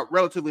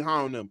 relatively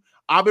high on them.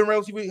 I've been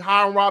relatively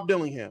high on Rob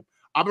Dillingham.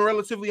 I've been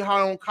relatively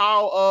high on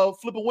Kyle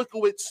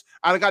Flipper-Wickowicz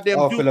out of goddamn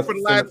Duke for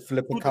the last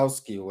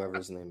Flipperkowski, whoever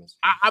his name is.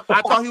 I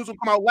thought he was going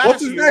to come out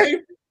last year. What's his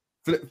name?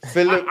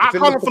 I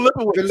call him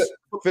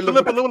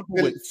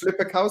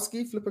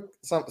Flipperkowski,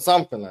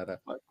 something like that.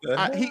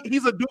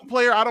 He's a Duke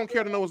player. I don't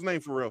care to know his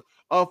name for real.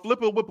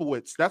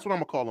 Flipper-Wickowicz. That's what I'm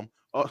gonna call him.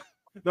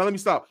 Now let me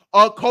stop.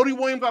 Cody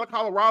Williams out of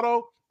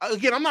Colorado.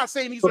 Again, I'm not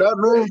saying he's. So that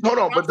means, hold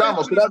on, but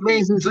Damo, so that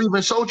means he's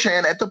leaving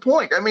Sochan at the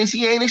point. That means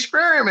he ain't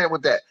experimenting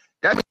with that.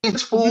 That means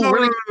this fool No.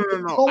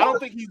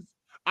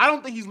 I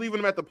don't think he's leaving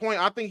him at the point.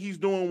 I think he's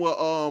doing what.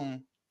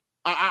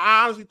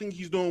 I honestly think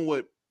he's doing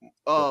what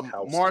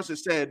Mars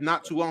has said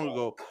not too long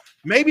ago.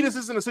 Maybe this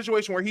isn't a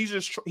situation where he's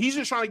just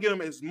trying to get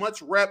him as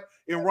much rep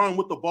and run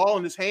with the ball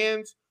in his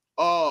hands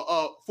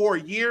for a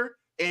year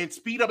and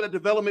speed up that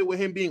development with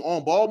him being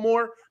on ball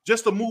more,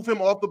 just to move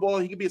him off the ball.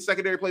 He could be a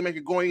secondary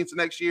playmaker going into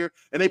next year,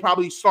 and they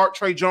probably start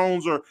Trey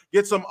Jones or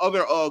get some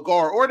other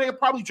guard, or they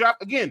probably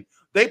draft again.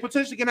 They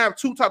potentially can have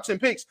 2 top 10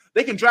 picks.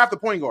 They can draft the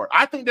point guard.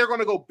 I think they're going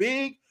to go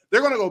big.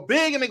 They're going to go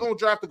big, and they're going to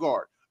draft the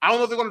guard. I don't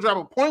know if they're going to draft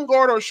a point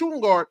guard or a shooting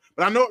guard,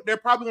 but I know they're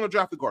probably going to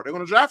draft the guard. They're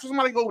going to draft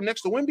somebody to go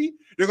next to Wemby.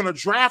 They're going to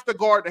draft the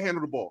guard to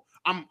handle the ball.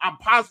 I'm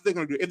positive they're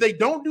going to do it. If they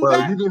don't do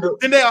that,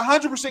 then they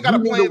 100% got to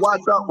plan.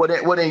 Watch out.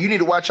 Well, then you need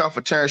to watch out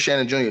for Terrence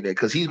Shannon Jr. there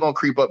because he's going to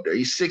creep up there.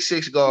 He's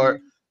 6'6" guard.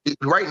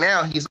 Right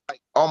now, he's like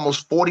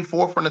almost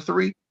 44 from the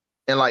 3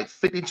 and like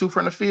 52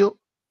 from the field.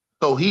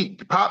 So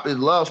Pop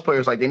loves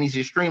players like that. And he's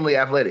extremely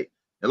athletic.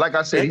 And like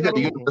I said, he's at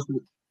the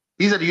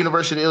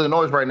University of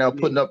Illinois right now,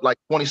 putting up like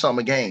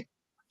 20-something a game.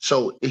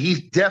 So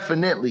he's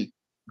definitely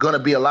going to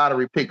be a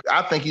lottery pick.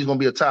 I think he's going to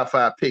be a top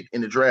 5 pick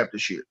in the draft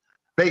this year.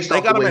 Based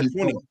off the way he's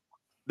playing.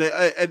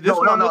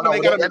 Hold on.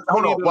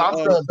 Well, I'm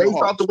saying based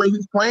off the way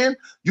he's playing,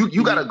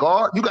 you got a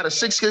guard, you got a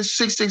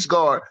 6'6"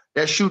 guard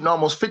that's shooting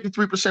almost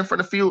 53% from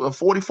the field and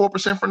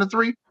 44% from the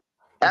 3,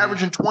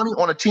 averaging 20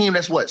 on a team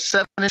that's what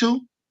 7-2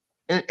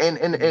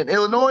 in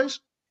Illinois.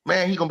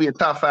 man, he's gonna be a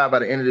top 5 by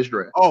the end of this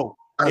draft. Oh,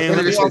 By the and end of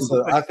let me this also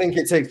season. say, I think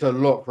it takes a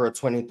lot for a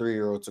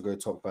 23-year-old to go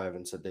top 5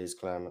 in today's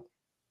climate.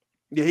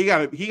 yeah, he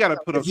got to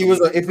put up. If he was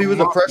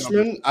a some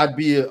freshman, I'd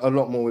be a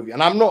lot more with you.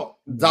 And I'm not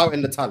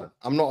doubting the talent.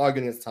 I'm not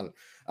arguing against talent.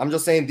 I'm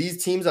just saying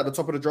these teams at the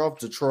top of the draft,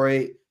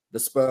 Detroit, the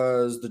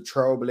Spurs, the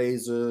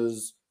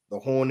Trailblazers, the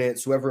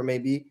Hornets, whoever it may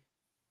be,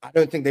 I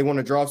don't think they want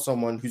to draft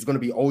someone who's going to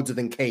be older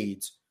than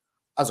Cade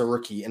as a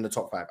rookie in the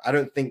top 5. I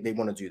don't think they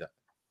want to do that.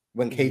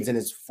 When Cade's in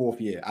his 4th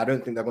year, I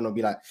don't think they're going to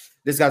be like,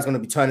 this guy's going to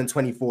be turning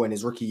 24 in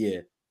his rookie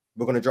year.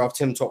 We're going to draft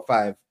him top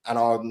 5, and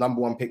our number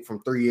 1 pick from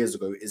 3 years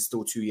ago is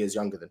still 2 years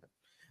younger than him.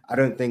 I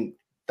don't think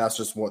that's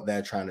just what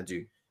they're trying to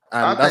do.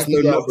 And that's no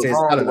look to his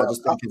talent. I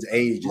just think his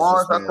age.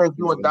 Mars, I think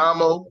you and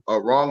Damo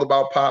are wrong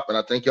about Pop, and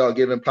I think y'all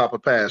giving Pop a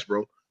pass,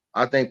 bro.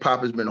 I think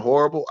Pop has been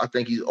horrible. I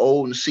think he's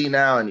old and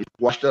senile, and he's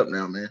washed up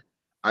now, man.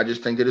 I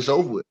just think that it's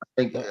over with. I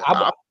think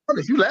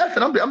if you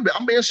laughing,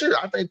 I'm being serious.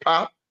 I think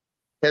Pop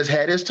has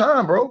had his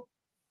time, bro.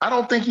 I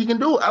don't think he can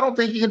do it. I don't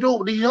think he can do it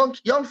with these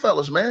young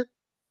fellas, man.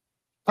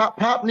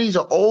 Pop needs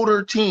an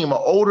older team, an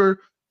older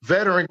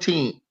veteran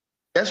team.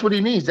 That's what he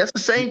needs. That's the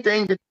same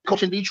thing that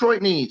coaching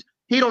Detroit needs.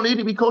 He don't need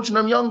to be coaching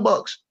them young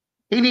bucks.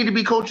 He need to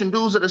be coaching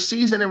dudes that are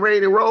seasoned and ready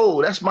to roll.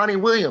 That's Monty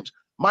Williams.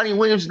 Monty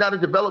Williams is not a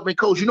development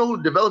coach. You know who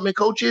the development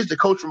coach is? The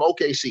coach from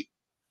OKC.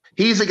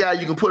 He's the guy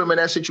you can put him in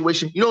that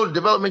situation. You know who the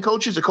development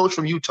coach is? The coach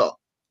from Utah.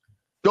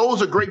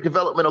 Those are great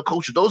developmental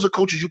coaches. Those are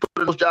coaches you put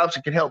in those jobs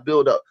and can help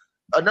build up.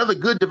 Another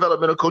good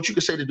developmental coach, you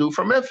could say the dude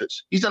from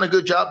Memphis. He's done a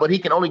good job, but he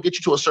can only get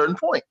you to a certain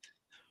point.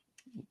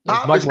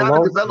 Pop is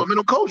not a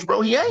developmental coach,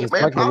 bro. He ain't,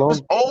 man. Pop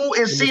is old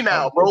and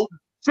senile, bro.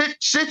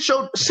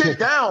 Sit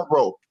down,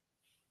 bro.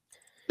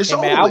 It's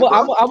over.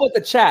 I'm with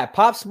the chat.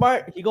 Pop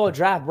Smart, he gonna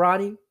draft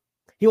Bronny.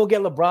 He will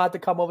get LeBron to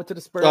come over to the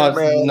Spurs. That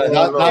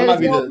might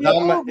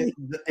be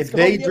if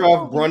they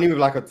draft Bronny with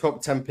like a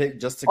top 10 pick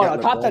just to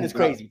get top 10 is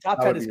crazy. Top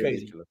 10 is crazy.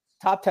 Ridiculous.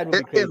 Top 10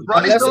 would be crazy.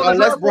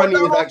 Unless Bronny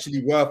is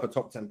actually worth a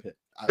top 10 pick.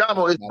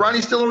 Damo, is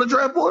Bronny still on the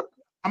draft board?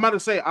 I'm about to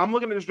say, I'm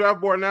looking at this draft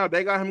board now.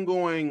 They got him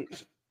going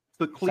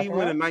to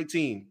Cleveland in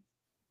 19.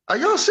 Are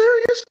y'all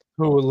serious?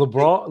 Who,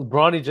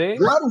 Bronny James?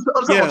 They got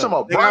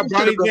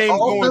Bronny James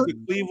going to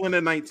Cleveland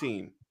at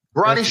 19.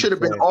 Bronny should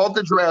have been off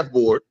the draft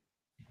board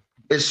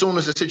as soon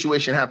as the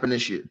situation happened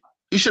this year.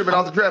 He should have been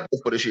off the draft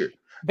board for this year.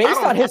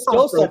 Based on his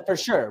skill set, for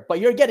sure. But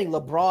you're getting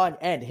LeBron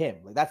and him.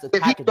 Like that's a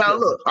package. Now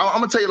look, I'm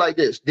gonna tell you like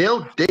this: he's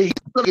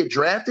gonna get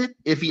drafted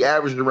if he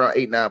averages around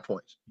 8-9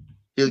 points.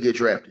 He'll get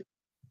drafted.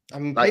 I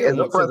mean, Peyton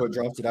Watson got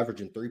drafted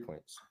averaging 3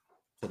 points.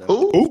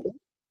 Who?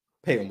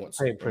 Peyton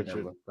Watson. Peyton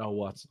Pritchard. Oh,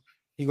 Watson.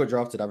 He got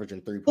drafted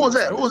averaging 3 points. Who was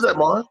that? Who was that,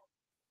 Marlon?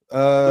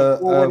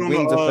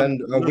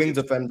 Wing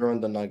defender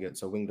on the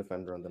Nuggets. A wing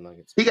defender on the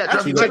Nuggets. He got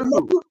drafted.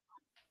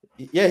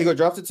 Yeah, he got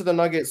drafted to the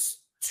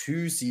Nuggets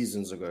 2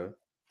 seasons ago.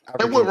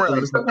 And what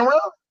round? The second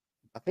round?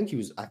 I think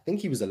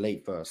he was a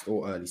late first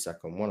or early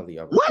second, one of the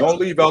other. What? Don't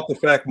leave out the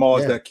fact,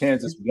 Mars, that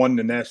Kansas won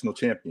the national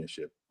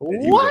championship.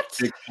 And he was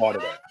a big part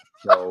of that.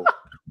 So,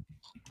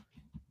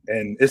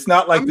 and it's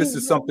not like this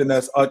is something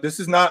that's this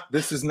is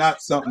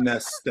not something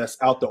that's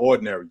out the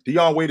ordinary.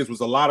 Deion Waiters was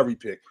a lottery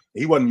pick.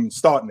 He wasn't even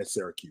starting at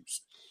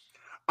Syracuse.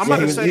 I'm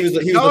about to say he was the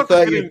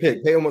 30th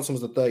pick. Peyton Watson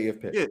was the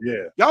 30th pick.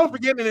 Yeah. Y'all are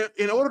forgetting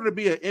in order to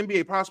be an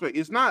NBA prospect,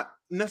 it's not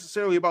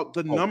necessarily about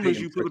the numbers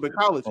you put up in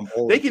college.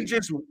 They can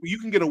you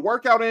can get a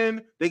workout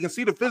in, they can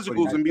see the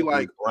physicals and be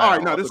like, all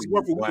right, now this is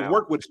what we can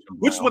work with.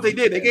 Which is what they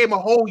did. They gave him a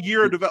whole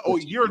year of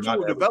year or two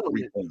of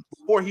development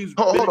before he's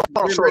hold on.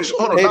 For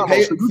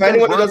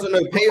anyone who doesn't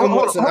know, Peyton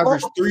Watson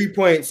averaged 3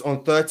 points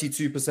on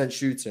 32%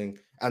 shooting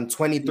and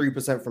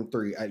 23% from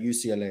 3 at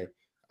UCLA.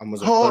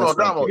 Hold on,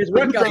 Damo. You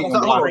think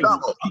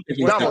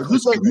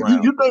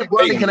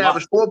Bronny can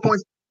average 4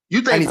 points?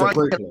 You think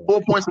Bronny can have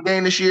 4 points a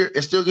game this year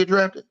and still get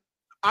drafted?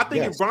 I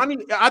think if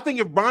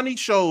Bronny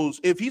shows,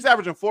 if he's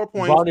averaging 4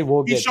 points,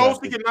 he shows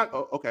he can knock.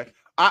 Oh, okay.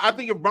 I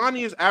think if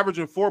Bronny is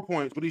averaging 4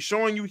 points, but he's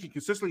showing you he can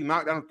consistently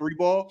knock down a 3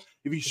 ball,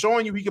 if he's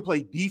showing you he can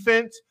play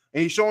defense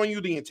and he's showing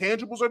you the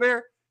intangibles are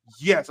there,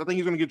 yes, I think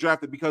he's going to get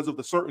drafted because of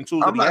the certain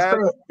tools that he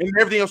has, and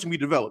everything else can be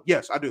developed.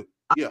 Yes, I do.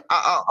 Yeah,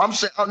 I'm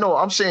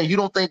saying you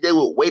don't think they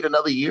will wait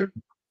another year?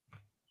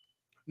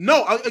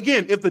 No,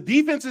 again, if the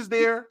defense is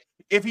there,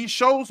 if he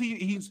shows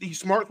he's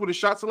smart with his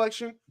shot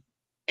selection,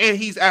 and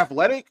he's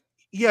athletic,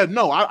 yeah,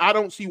 no, I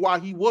don't see why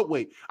he would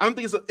wait. I don't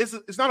think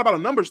it's not about a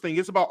numbers thing.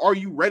 It's about, are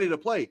you ready to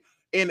play?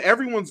 And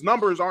everyone's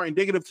numbers are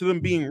indicative to them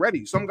being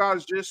ready. Some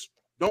guys just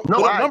don't.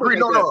 No, I agree.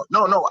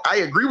 No, I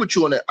agree with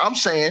you on that. I'm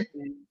saying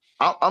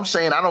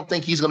I don't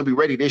think he's going to be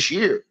ready this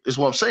year. Is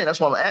what I'm saying. That's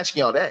why I'm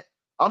asking y'all that.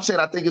 I'm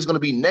saying I think it's going to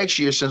be next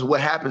year since what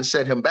happened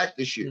set him back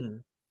this year.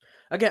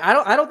 Again,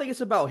 I don't think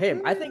it's about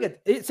him. I think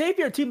say if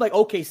you're a team like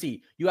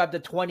OKC, you have the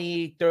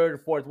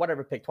 23rd, 4th,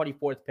 whatever pick,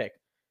 24th pick.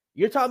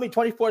 You're telling me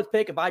 24th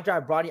pick. If I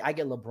drive Bronny, I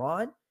get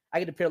LeBron. I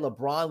get to pair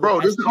LeBron. Bro,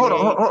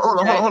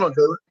 hold on,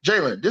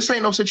 Jalen. This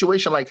ain't no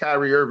situation like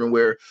Kyrie Irving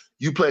where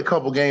you play a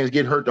couple games,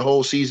 get hurt the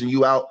whole season,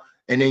 you out,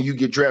 and then you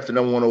get drafted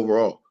number 1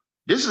 overall.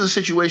 This is a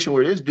situation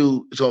where this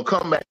dude is going to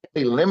come back and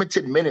play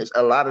limited minutes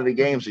a lot of the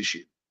games this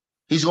year.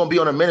 He's going to be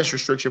on a minutes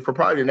restriction for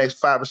probably the next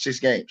 5 or 6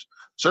 games.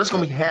 So that's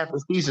going to be half the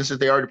season since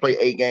they already played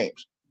 8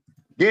 games.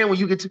 Then when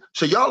you get to –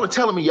 so y'all are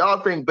telling me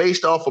y'all think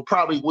based off of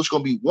probably what's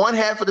going to be one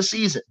half of the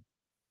season,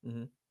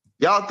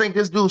 y'all think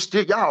this dude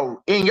still –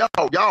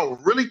 y'all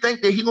really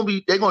think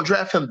that they're going to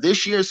draft him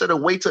this year instead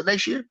of wait till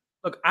next year?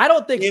 Look, I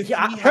don't think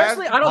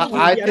personally. I don't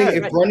think. I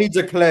think if Bronny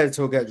declares,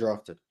 he'll get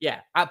drafted. Yeah,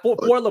 for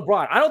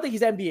LeBron, I don't think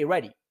he's NBA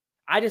ready.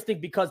 I just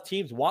think because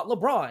teams want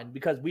LeBron,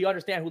 because we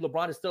understand who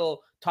LeBron is,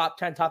 still top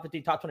 10, top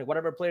 15, top 20,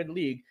 whatever player in the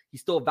league,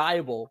 he's still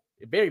valuable,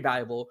 very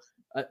valuable.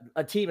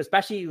 A team,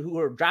 especially who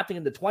are drafting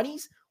in the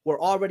 20s, who are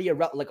already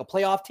like a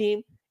playoff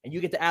team, and you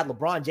get to add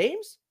LeBron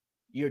James,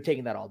 you're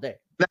taking that all day.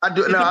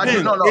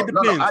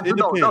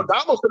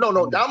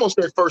 Damo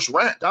said first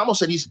round. Damo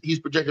said he's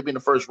projected to be in the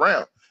first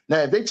round. Now,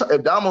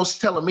 if Damo's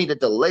telling me that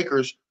the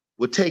Lakers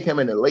would take him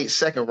in the late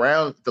second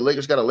round, the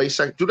Lakers got a late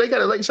second. Do they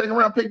got a late second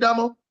round pick,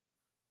 Damo?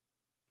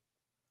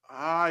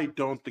 I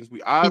don't think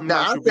we. I think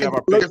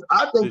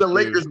the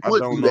Lakers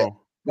would do that.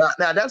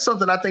 Now that's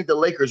something I think the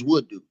Lakers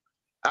would do.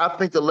 I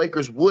think the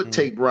Lakers would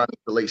take Bronny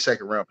the late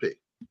second round pick.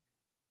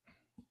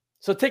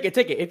 So take it.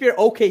 If you're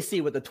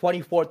OKC with the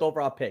 24th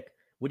overall pick,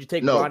 would you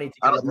take Bronny?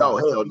 I don't know.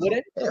 Hell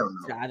no.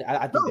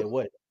 I think they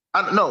would.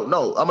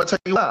 No. I'm gonna tell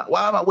you why.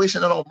 Why am I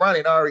wasting it on Bronny?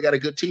 And I already got a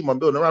good team I'm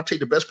building around. Take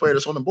the best player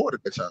that's on the board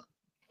at that time.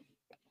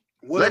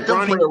 What if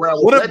Bronny's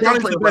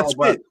the best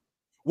fit?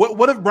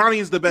 What if Bronny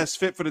is the best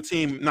fit for the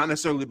team, not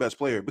necessarily the best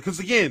player? Because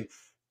again,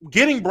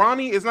 getting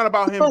Bronny is not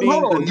about him being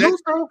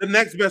the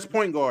next best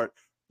point guard.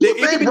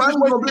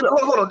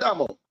 Hold on,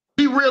 Damo.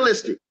 Be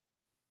realistic.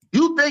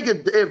 You think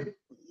if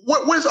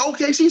what is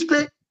OKC's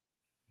pick?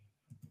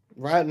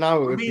 Right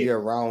now, it would be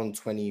around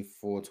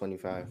 24,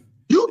 25.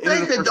 You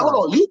think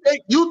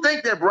that you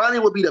think that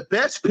Bronny would be the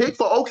best pick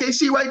for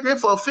OKC right there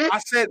for a fit? I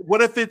said,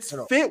 what if it's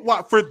fit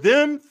for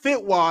them,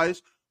 fit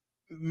wise?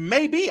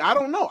 Maybe. I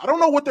don't know. I don't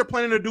know what they're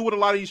planning to do with a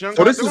lot of these young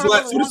guys.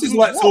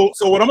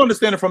 So what I'm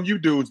understanding from you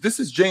dudes,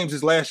 this is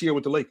James's last year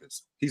with the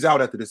Lakers. He's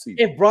out after this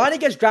season. If Bronny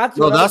gets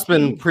drafted, that's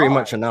been pretty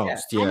much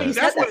announced. Yeah. I mean,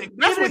 that's what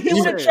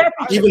he said.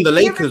 Even the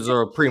Lakers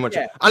are pretty much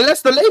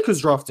unless the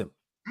Lakers draft him.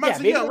 Yeah,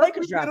 maybe the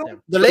Lakers draft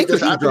him. The Lakers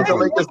draft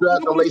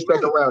him late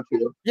second round,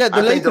 too. Yeah,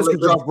 the Lakers could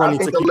draft Bronny. I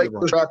think the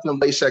Lakers draft him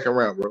late second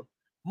round, bro.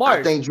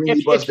 Mark, I think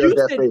Dreamy Bus does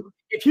that favor.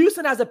 If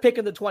Houston has a pick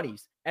in the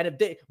 20s, and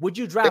would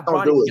you draft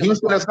Bronny? Do it.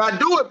 Houston does not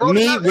do it, bro. Would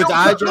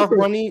I draft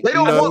Bronny? They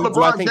don't want LeBron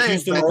do I think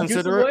James. Houston will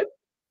consider it?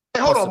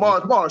 Hey, hold on,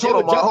 Mars.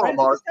 Hold on,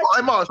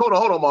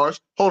 Mars.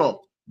 Hold on.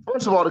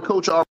 First of all, the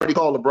coach already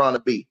called LeBron a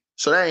B,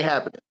 so that ain't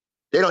happening.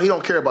 He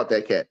don't care about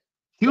that cat.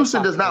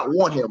 Houston does not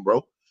want him,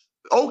 bro.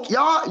 Oh,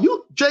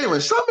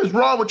 Jalen, something's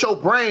wrong with your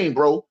brain,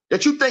 bro.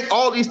 That you think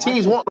all these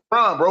teams want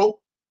LeBron, bro.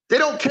 They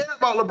don't care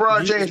about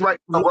LeBron James right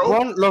now,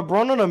 bro.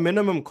 LeBron on a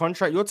minimum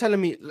contract. You're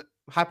telling me,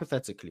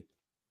 hypothetically,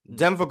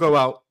 Denver go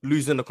out,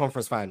 lose in the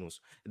conference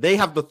finals. They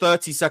have the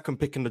 32nd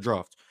pick in the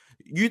draft.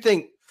 You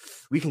think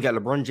we can get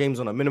LeBron James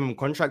on a minimum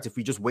contract if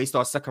we just waste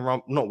our second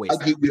round? Not waste.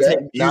 I give you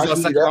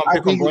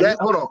that.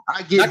 Hold on.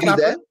 I give you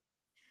that.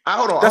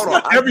 That's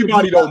not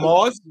everybody though,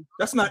 Mars.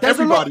 That's not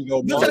everybody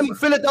though, Mars. You're telling me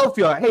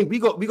Philadelphia, hey, we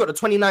got the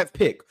 29th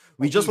pick.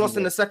 We just lost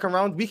in the second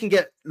round. We can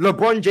get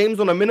LeBron James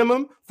on a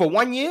minimum for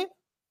 1 year.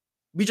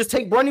 We just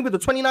take Bronny with the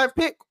 29th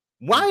pick.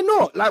 Why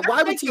not? Like,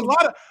 why would teams?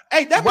 Why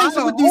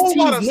would these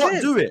teams not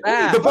do it?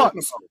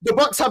 The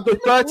Bucks have the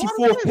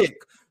 34th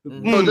pick.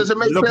 Does it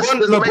make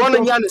sense? LeBron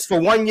and Giannis for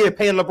 1 year,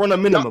 paying LeBron a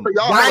minimum.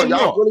 Why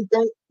not?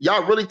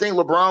 Y'all really think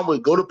LeBron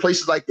would go to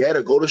places like that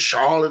or go to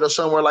Charlotte or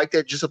somewhere like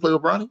that just to play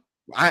with Bronny?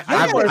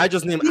 I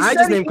just named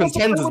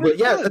contenders, but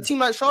a team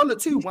like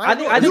Charlotte too. Why I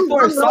think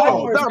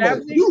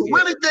you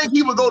really think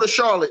he would go to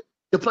Charlotte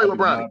to play with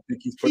Bronny?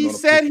 He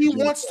said he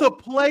wants to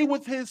play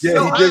with his.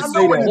 Yeah, he did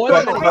say that.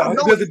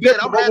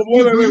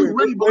 You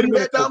really believe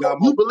that, Damo?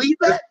 You believe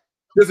that?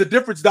 There's a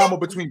difference, Damo,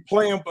 between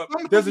playing, but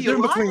there's a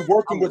difference between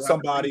working with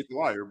somebody.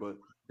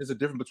 There's a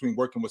difference between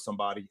working with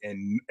somebody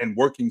and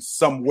working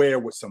somewhere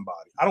with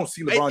somebody. I don't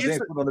see LeBron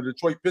James put on a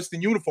Detroit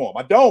Piston uniform.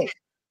 I don't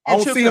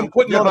see him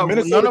putting on a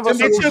Minnesota. None of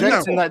us are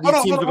projecting that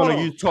these teams are going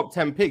to use top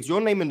 10 picks.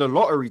 You're naming the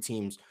lottery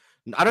teams.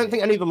 I don't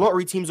think any of the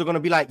lottery teams are going to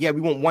be like, yeah, we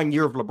want 1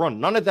 year of LeBron.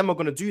 None of them are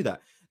going to do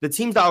that. The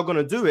teams that are going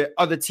to do it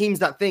are the teams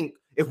that think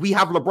if we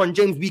have LeBron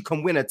James, we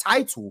can win a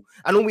title.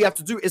 And all we have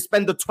to do is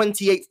spend the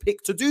 28th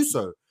pick to do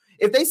so.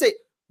 If they say,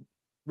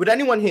 would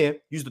anyone here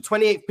use the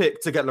 28th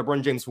pick to get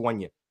LeBron James for 1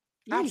 year?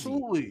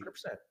 Absolutely.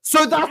 100%.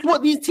 So that's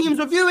what these teams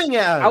are viewing it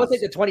as. I would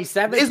take the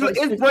 27th. Is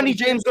Bronny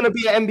James going to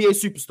be an NBA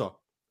superstar?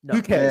 No.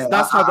 Who cares?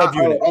 That's how they're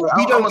viewing it.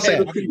 We don't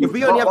care. If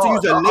we only have to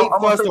use a late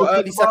first or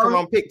early second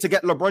round pick to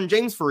get LeBron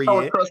James for a year,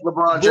 I don't trust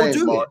LeBron James.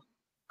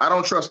 I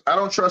don't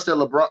trust that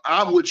LeBron.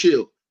 I'm with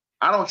you.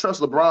 I don't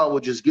trust LeBron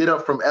would just get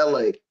up from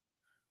LA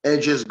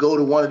and just go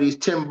to one of these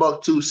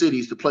Timbuktu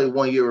cities to play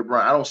 1 year with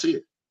Bron. I don't see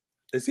it.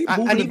 Is he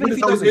and even if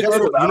he doesn't get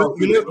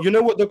it, you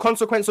know what the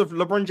consequence of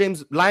LeBron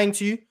James lying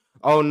to you?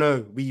 Oh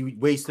no, we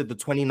wasted the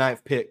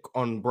 29th pick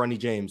on Bronny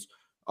James.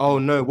 Oh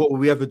no, what will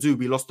we ever do?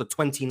 We lost the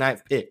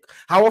 29th pick.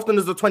 How often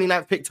does the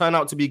 29th pick turn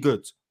out to be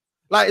good?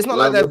 Like it's not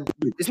like that.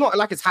 It's not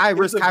like it's high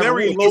risk, high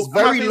reward. It's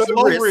very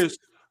low risk,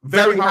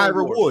 very high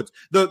reward.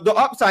 The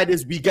upside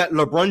is we get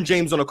LeBron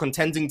James on a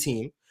contending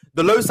team.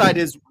 The low side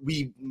is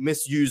we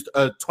misused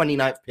a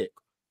 29th pick.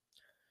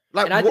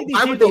 Like, and I think these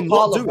teams will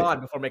call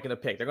LeBron before making a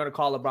pick. They're going to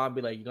call LeBron and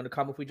be like, you going to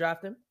come if we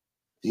draft him?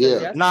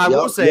 Yeah. Now, I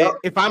will say,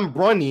 if I'm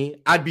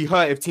Bronny, I'd be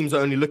hurt if teams are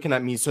only looking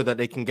at me so that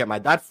they can get my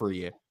dad for a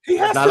year. He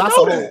has to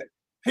know that.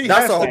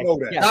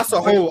 That's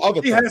a whole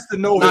other thing. He has to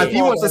know now, that. If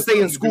he wants to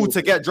stay in school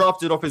to get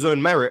drafted off his own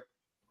merit,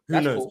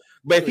 who knows? Cool.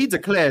 But if he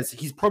declares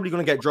he's probably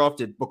going to get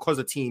drafted because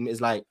a team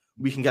is like,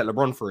 we can get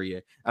LeBron for a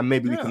year and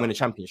maybe we can win a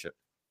championship.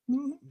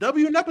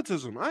 W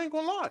nepotism. I ain't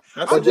gonna lie.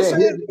 But here's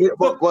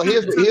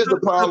the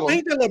problem. I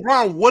think that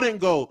LeBron wouldn't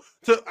go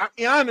to.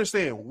 I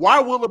understand why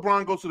would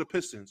LeBron go to the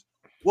Pistons.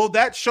 Well,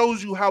 that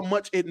shows you how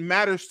much it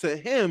matters to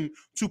him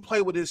to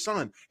play with his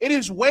son. It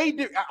is way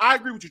different. I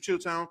agree with you,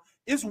 Chilltown.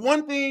 It's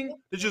one thing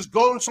to just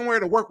go somewhere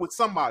to work with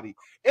somebody.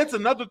 It's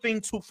another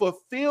thing to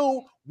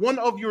fulfill one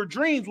of your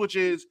dreams, which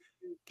is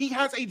he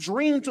has a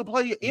dream to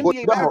play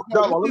NBA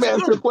basketball. Let me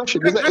ask you a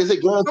question. Is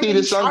it guaranteed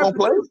his son gonna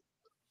play?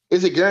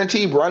 Is it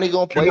guaranteed Bronny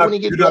gonna play when he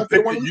gets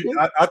drafted?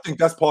 I think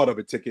that's part of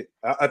it, Ticket.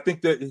 I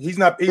think that he's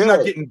not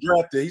getting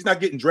drafted. He's not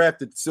getting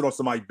drafted to sit on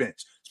somebody's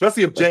bench,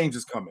 especially if James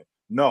is coming.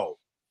 No.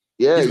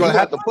 Yeah, he's gonna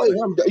have to play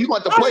him. You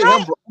got to play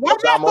him.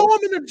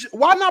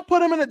 Why not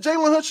put him in a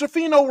Jalen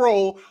Hood-Schifino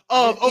role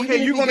of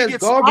you're gonna get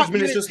garbage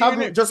minutes? Just have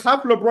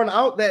LeBron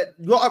out there.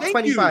 You're up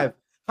 25.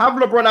 Have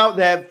LeBron out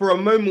there for a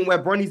moment where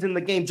Bronny's in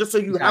the game, just so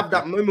you have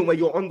that moment where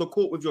you're on the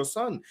court with your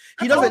son.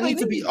 He doesn't need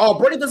to be.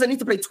 Bronny doesn't need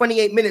to play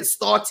 28 minutes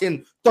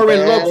starting,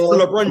 throwing lobs to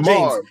LeBron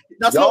James.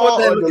 That's not what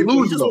they're looking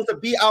for. He just wants to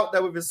be out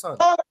there with his son.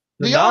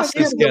 The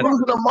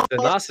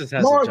Narcissus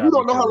has Mark, you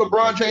don't know how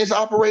LeBron James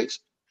operates.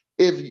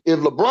 If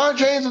LeBron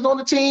James is on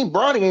the team,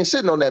 Bronny ain't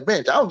sitting on that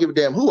bench. I don't give a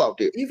damn who out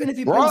there. Even if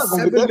he plays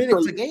 7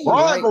 minutes a game,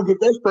 Bron's gonna get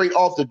that straight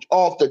off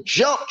the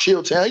jump.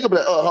 Chilltown. He gonna be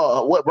like,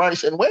 what? Bronny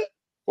said what?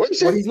 What he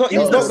said? Well,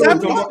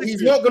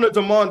 he's not going to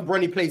demand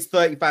Bronny plays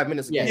 35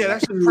 minutes a game. Yeah,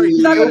 that's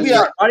crazy.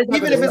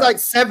 Even if it's like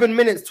 7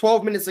 minutes,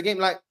 12 minutes a game,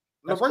 like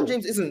LeBron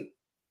James isn't.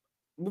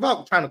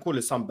 Without trying to call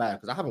his son bad,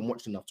 because I haven't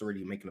watched enough to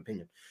really make an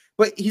opinion.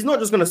 But he's not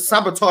just going to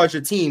sabotage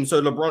a team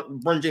so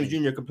LeBron James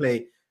Jr. can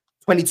play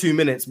 22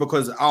 minutes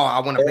because I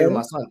want to play with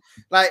my son.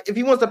 Like if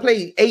he wants to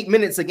play 8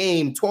 minutes a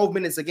game, 12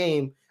 minutes a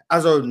game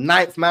as a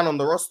 9th man on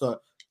the roster,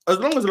 as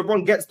long as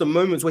LeBron gets the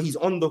moments where he's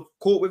on the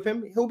court with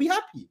him, he'll be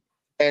happy.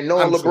 And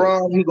knowing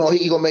LeBron,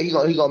 he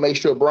gonna make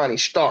sure Bronny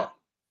start.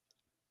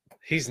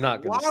 He's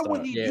not gonna start. Why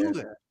would he do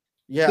that?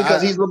 Yeah,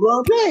 because he's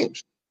LeBron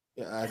James.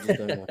 Yeah, I just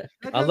don't know.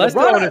 Unless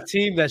they're on a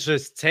team that's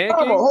just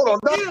tanking. Hold on.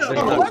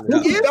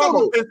 Unless he's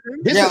on.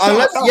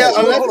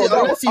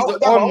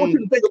 I want you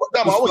to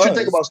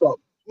think about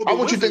something. I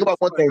want you to think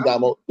about one thing,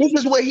 Damo. This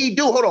is what he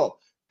do. Hold on.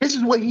 This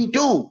is what he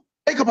do.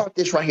 Think about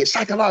this right here.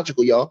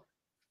 Psychological, y'all.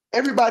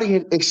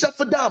 Everybody except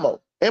for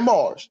Damo and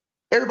Mars.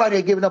 Everybody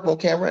had given up on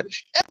Cam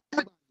Reddish.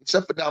 Everybody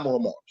except for Damo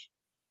and Mars.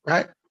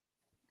 Right?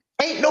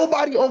 Ain't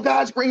nobody on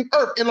God's green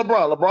earth in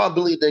LeBron. LeBron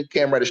believed in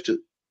Cam Reddish too.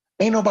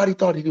 Ain't nobody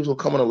thought he was gonna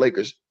come on the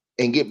Lakers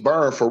and get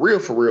burned for real,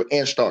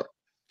 and start.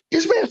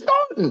 This man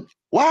starting.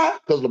 Why?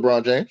 Because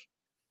LeBron James.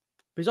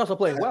 He's also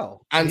playing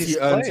well. And he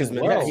earns his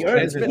minutes. Well. He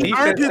earned his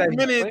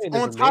minutes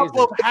on top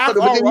of half.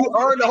 But then he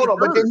earned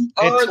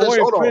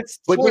this.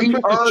 But then he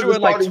earned the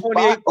starting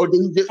spot, or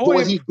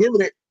was he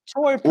giving it?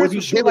 Torian Prince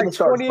was shooting like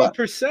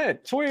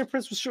 28%. Torian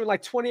Prince was shooting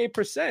like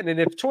 28%. And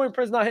if Torian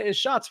Prince not hitting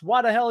shots,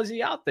 why the hell is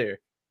he out there?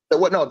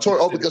 What? No,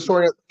 because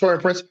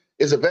Torian Prince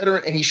is a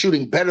veteran and he's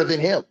shooting better than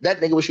him.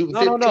 That nigga was shooting.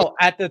 No.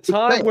 At the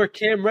time where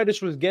Cam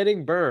Reddish was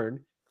getting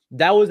burned,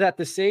 that was at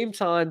the same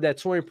time that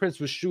Torian Prince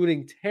was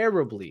shooting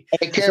terribly.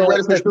 And Cam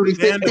Reddish was shooting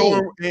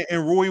 15.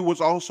 And Rui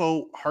was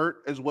also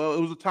hurt as well.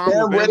 It was a time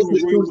Cam Reddish was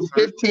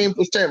shooting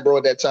 15%, bro,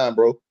 at that time,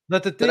 bro.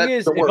 But the thing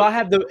is,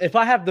 if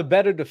I have the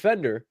better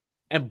defender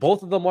and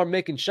both of them are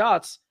making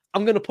shots,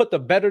 I'm gonna put the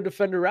better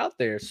defender out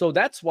there. So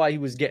that's why he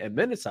was getting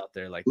minutes out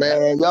there. Like,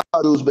 man, y'all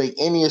dudes make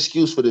any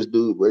excuse for this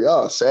dude, bro.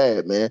 Y'all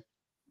sad, man.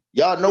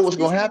 Y'all know what's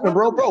gonna happen,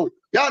 bro.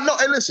 Y'all know.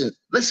 Hey, listen.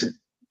 This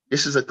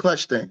is a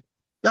clutch thing.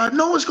 Y'all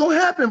know what's gonna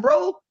happen,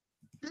 bro.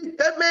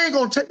 That man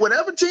gonna take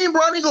whatever team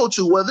Bronny go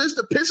to, whether it's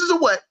the Pistons or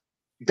what.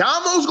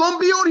 Damo's gonna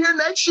be on here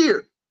next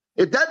year.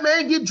 If that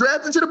man get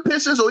drafted to the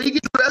Pistons or he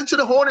get drafted to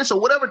the Hornets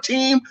or whatever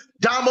team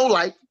Damo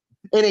like,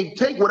 and they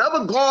take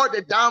whatever guard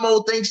that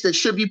Damo thinks that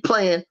should be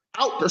playing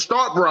out to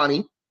start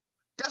Bronny,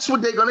 that's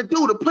what they're gonna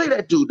do to play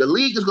that dude. The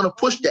league is gonna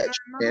push that.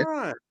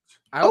 Man.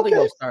 I don't think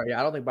he'll start. Yeah,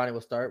 I don't think Bronny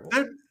will start.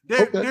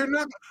 They're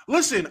not.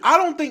 Listen, I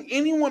don't think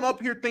anyone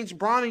up here thinks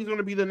Bronny's going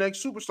to be the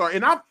next superstar.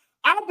 And I've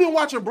been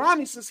watching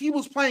Bronny since he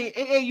was playing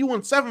AAU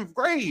in 7th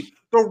grade.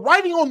 The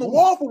writing on the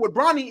wall for what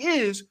Bronny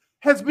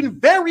has been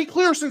very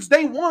clear since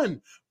day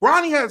one.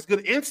 Bronny has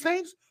good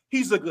instincts.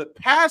 He's a good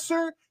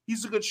passer.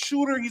 He's a good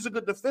shooter. He's a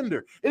good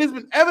defender. It has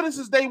been evident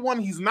since day one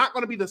he's not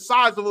going to be the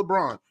size of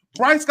LeBron.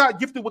 Bryce got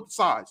gifted with the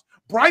size.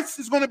 Bryce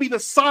is going to be the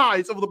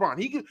size of LeBron.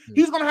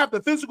 He's going to have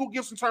the physical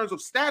gifts in terms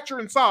of stature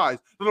and size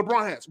that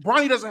LeBron has.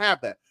 Bronny doesn't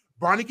have that.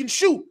 Bronny can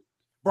shoot.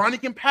 Bronny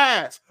can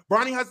pass.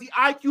 Bronny has the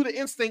IQ, the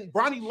instinct.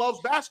 Bronny loves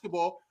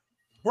basketball.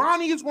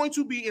 Bronny is going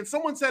to be, and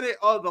someone said it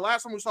the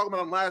last time we was talking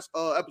about on the last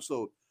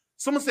episode.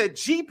 Someone said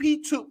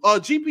GP2,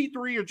 GP3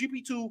 or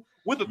GP2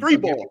 with a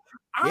 3-ball.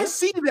 I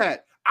see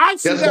that. I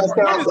see that.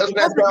 Doesn't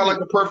that sound like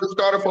the perfect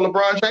starter for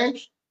LeBron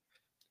James?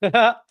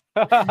 The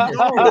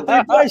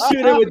 3-point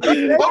shooter with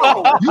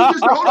Hold on.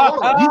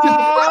 You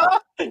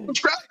just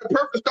described the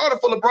perfect starter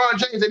for LeBron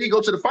James that he go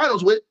to the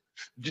finals with.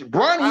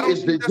 Bronny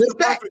is just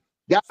that.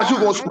 Guys who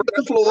gonna spread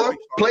the floor,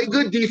 play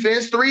good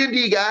defense,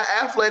 3-and-D guy,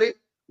 athletic,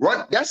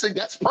 run. That's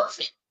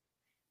perfect.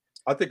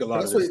 I think a lot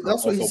That's of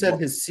this. what he said.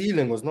 His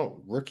ceiling was not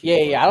rookie.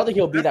 Yeah. I don't think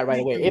he'll be that right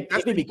away.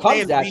 If he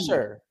becomes that,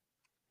 sure.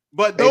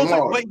 But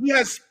but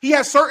he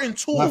has certain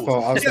tools.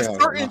 He has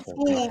certain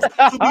tools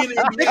to be in the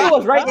NBA. Nick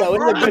was right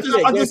though.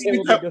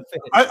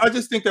 I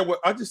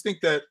just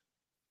think that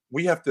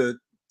we have to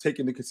take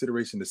into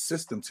consideration the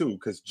system too,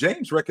 because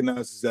James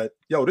recognizes that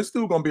this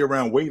dude gonna be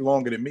around way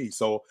longer than me.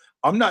 So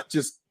I'm not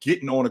just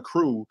getting on a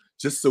crew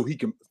just so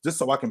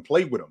I can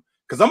play with him,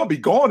 because I'm gonna be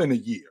gone in a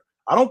year.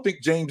 I don't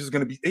think James is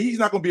gonna be. He's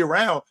not gonna be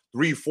around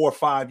 3, 4,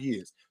 5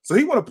 years. So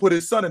he want to put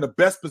his son in the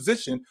best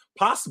position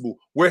possible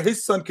where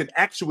his son can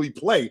actually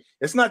play.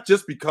 It's not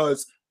just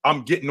because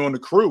I'm getting on the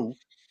crew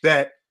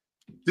that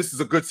this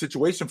is a good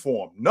situation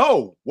for him.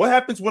 No. What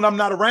happens when I'm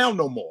not around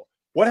no more?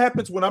 What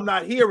happens when I'm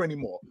not here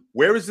anymore?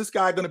 Where is this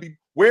guy going to be?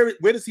 Where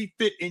does he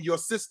fit in your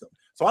system?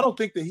 So I don't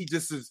think that he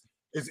just is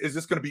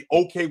just going to be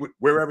okay with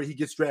wherever he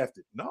gets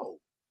drafted. No,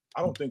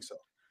 I don't think so.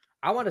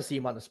 I want to see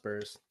him on the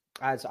Spurs.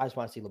 I just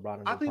want to see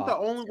LeBron. I think the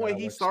only way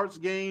he starts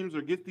games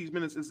or gets these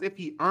minutes is if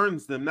he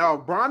earns them. Now,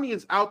 if Bronny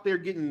is out there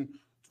getting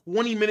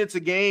 20 minutes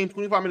a game,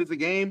 25 minutes a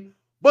game,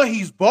 but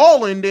he's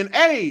balling, then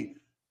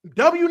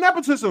W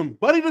nepotism,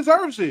 but he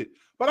deserves it.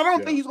 But I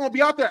don't think he's going to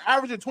be out there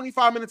averaging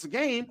 25 minutes a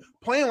game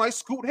playing like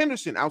Scoot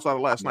Henderson outside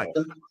of last night.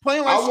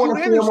 Playing like Scoot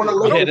Henderson.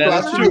 Yeah,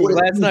 that's true.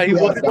 Last night he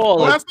was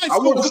balling. I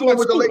want to see him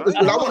with the Lakers.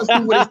 I want to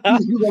see what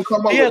he's going to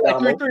come up with. He had like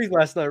 3 threes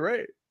last night,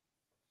 right?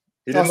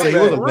 He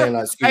wasn't playing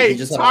like Scoot. He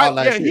just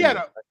had he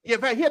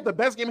had the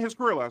best game of his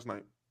career last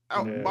night. I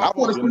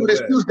want to see what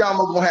excuse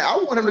Damo going to have.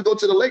 I want him to go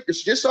to the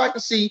Lakers just so I can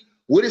see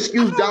what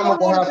excuse Damo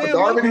going to have for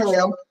Darvin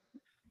Ham.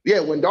 Yeah,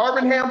 when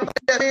Darvin Ham put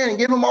that in and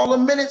give him all the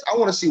minutes, I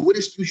want to see what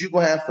excuse you're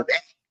going to have for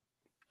that.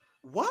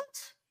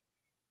 What?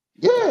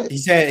 Yeah.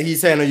 He's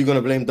saying, are you going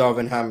to blame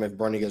Darvin Ham if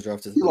Bronny gets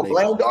drafted? You going to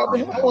blame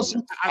Darvin Ham? I want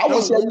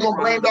to see you're going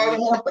to blame Darvin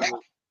Ham for that.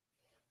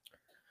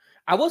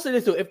 I will say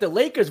this too. If the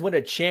Lakers win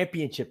a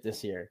championship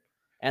this year,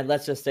 and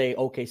let's just say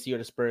OKC or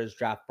the Spurs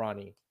draft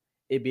Bronny,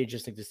 it'd be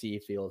interesting to see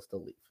if he'll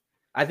still leave.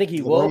 I think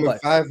he will. But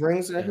 5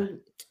 rings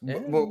and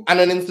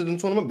an incident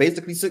tournament,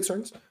 basically 6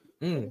 rings.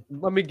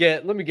 Let me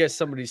get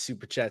some of these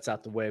super chats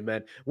out the way,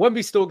 man.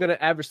 Wemby still gonna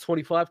average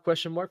 25? ?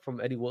 From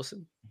Eddie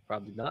Wilson.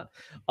 Probably not.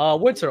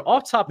 Winter,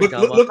 off topic.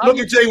 Look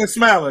at Jalen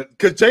smiling,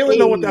 because Jalen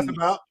know what that's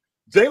about.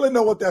 Jalen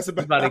know what that's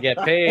about. He's about to get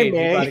paid. Hey,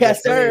 man.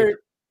 Yes, sir.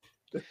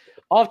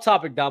 Off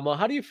topic, Damo.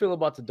 How do you feel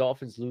about the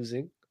Dolphins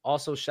losing?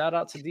 Also, shout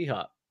out to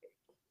D-Hop.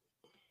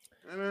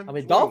 I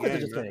mean, Dolphins are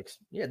just going to.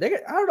 Yeah,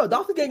 I don't know.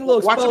 Dolphins getting a little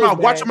exposed.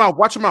 Watch him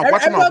out.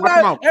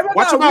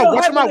 Everyone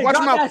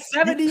got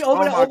 70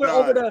 over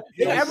the.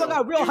 Everyone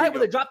got real hype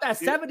when they dropped that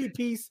 70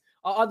 piece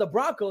on the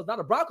Broncos. Not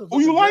the Broncos.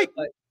 Who you like?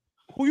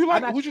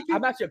 I'm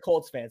actually a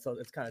Colts fan, so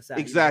it's kind of sad.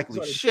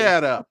 Exactly.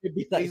 Shut up.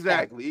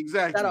 Exactly.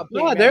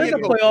 No, they're in the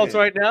playoffs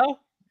right now.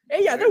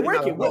 Hey, yeah, they're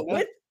working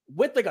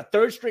with like a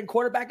 3rd string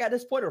quarterback at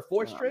this point or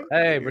 4th string.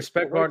 Hey,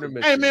 respect Gardner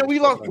Minshew. Hey, man, we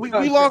lost. We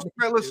lost.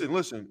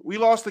 Listen. We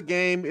lost the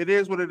game. It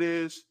is what it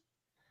is.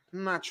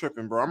 I'm not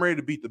tripping, bro. I'm ready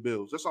to beat the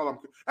Bills. That's all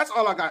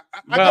I got.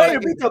 I'm ready to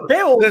beat the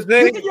Bills.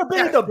 You're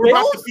beating the Bills?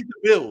 About to beat the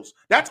Bills.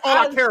 That's all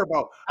I care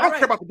about. I don't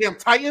care about the damn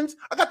Titans.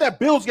 I got that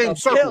Bills game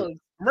circled.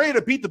 I'm ready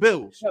to beat the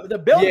Bills. The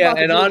Bills. Yeah,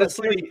 and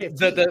honestly,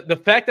 the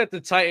fact that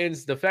the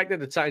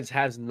Titans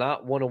has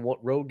not won a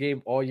road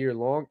game all year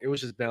long, it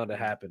was just bound to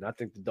happen. I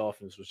think the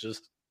Dolphins was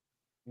just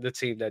the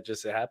team that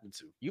just it happened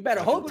to. You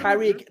better hope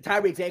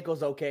Tyreek's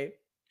ankle's okay.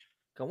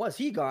 Cause once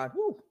he gone,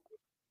 whoo.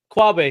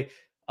 Kwabe,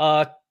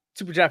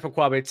 super chat from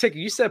Kwabe. Ticky,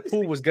 you said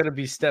Poole was gonna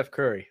be Steph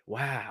Curry.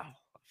 Wow,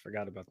 I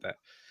forgot about that.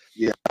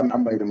 Yeah, I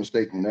made a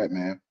mistake on that,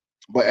 man.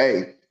 But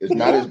hey, it's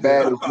not as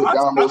bad as what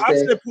Damo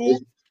said.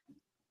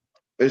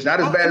 It's not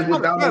as bad as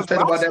what Damo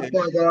said about that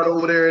point guard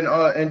over there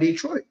in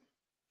Detroit.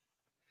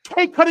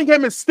 Cade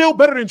Cunningham is still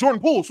better than Jordan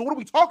Poole. So what are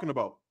we talking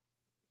about?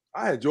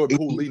 I had Jordan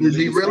Poole leading the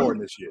league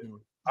scoring this year.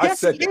 I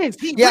said that.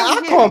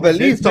 I can't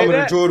believe some of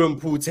the Jordan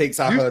Poole takes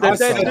I heard this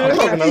summer. I'm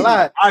not gonna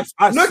lie.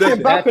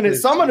 Looking back on it,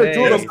 some of the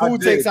Jordan Poole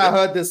takes I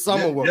heard this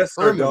summer were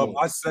criminal.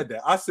 I said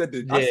that. I said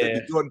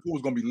that Jordan Poole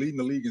was gonna be leading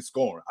the league in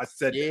scoring. I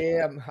said that.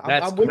 Yeah,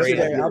 I'm with you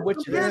there. I'm with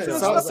you there.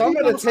 Some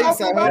of the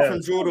takes I heard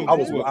from Jordan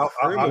Poole.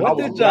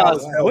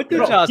 What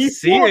did y'all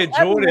see in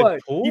Jordan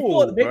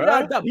Poole?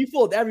 He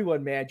fooled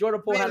everyone, man.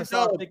 Jordan Poole had a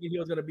song thinking he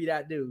was gonna be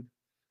that dude.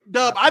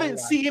 Dub, I didn't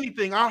see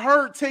anything. I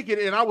heard Ticket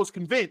and I was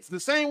convinced. The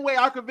same way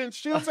I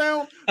convinced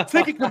Chilltown,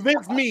 Ticket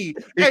convinced me.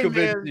 Hey,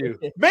 man,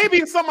 maybe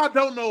it's something I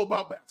don't know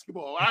about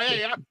basketball.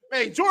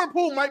 Hey, Jordan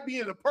Poole might be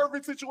in a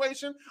perfect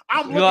situation.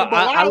 I'm looking.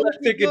 I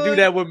let Ticket do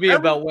that with me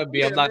about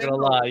Wemby. I'm not gonna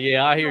lie.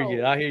 Yeah, I hear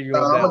you. I hear you.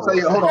 I'm gonna tell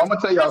you. Hold on. I'm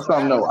gonna tell y'all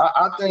something. though.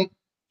 I think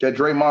that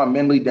Draymond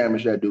mentally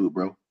damaged that dude,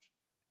 bro.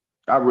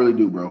 I really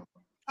do, bro.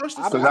 He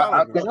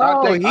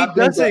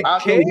doesn't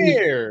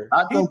care.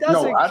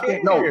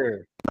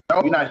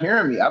 No, you're not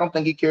hearing me. I don't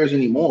think he cares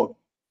anymore.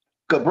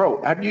 Cause, bro,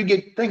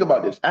 think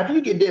about this. After you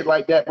get did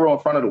like that, bro, in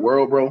front of the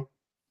world, bro,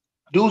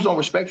 dudes don't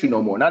respect you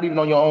no more. Not even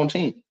on your own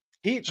team.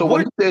 So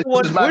when you said,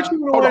 hold on. Listen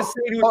what I'm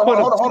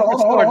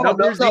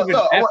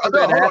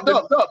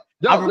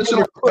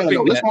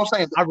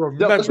saying.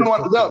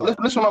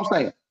 Listen what I'm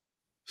saying.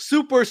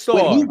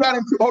 Superstar.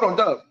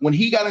 When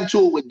he got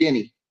into it with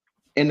Denny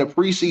in the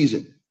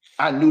preseason,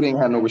 I knew they ain't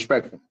had no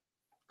respect for him.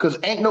 Because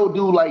ain't no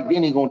dude like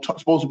Denny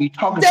supposed to be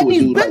talking to a dude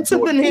Denny's like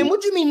better than him.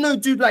 What do you mean no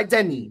dude like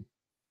Denny?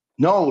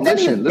 No,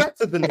 listen.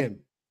 Better than him.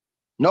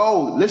 No,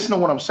 listen to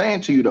what I'm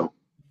saying to you, though.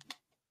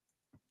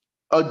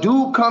 A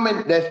dude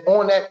coming that's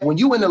on that, when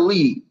you in the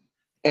league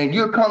and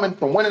you're coming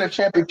from winning a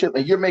championship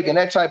and you're making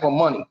that type of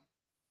money,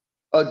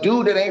 a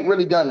dude that ain't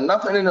really done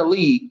nothing in the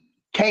league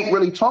can't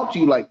really talk to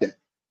you like that.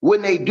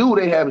 When they do,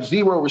 they have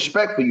zero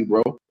respect for you,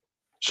 bro.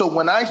 So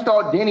when I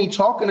start Denny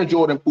talking to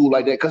Jordan Poole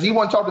like that, because he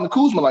wasn't talking to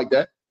Kuzma like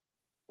that,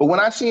 but when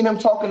I seen him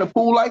talking to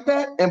Poole like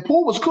that, and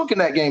Poole was cooking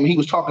that game, and he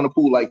was talking to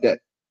Poole like that,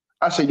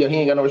 I said, he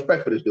ain't got no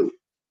respect for this dude.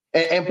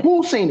 And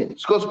Poole seen it,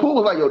 because Poole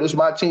was like, this is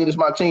my team, this is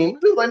my team.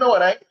 He was like, no,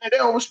 it ain't. And they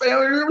don't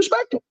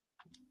respect him.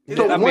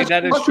 So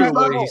that is true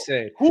what he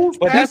said.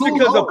 But that's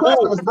because of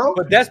Poole.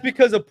 But that's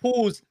because of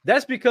Poole's.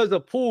 That's because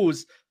of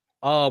Poole's.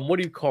 What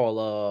do you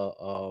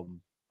call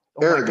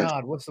arrogance. My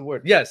God, what's the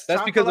word? Yes,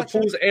 that's because of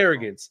Poole's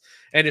arrogance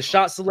and his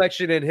shot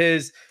selection and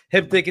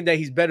him thinking that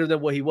he's better than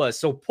what he was.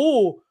 So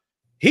Poole,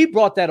 he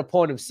brought that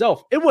upon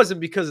himself. It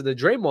wasn't because of the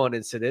Draymond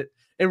incident.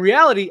 In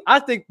reality, I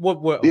think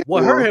what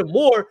hurt him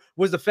more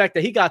was the fact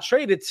that he got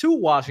traded to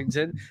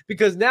Washington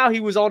because now he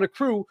was on a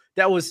crew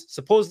that was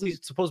supposed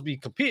to be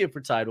competing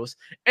for titles,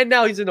 and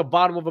now he's in the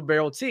bottom of a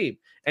barrel team.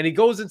 And he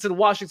goes into the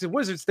Washington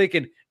Wizards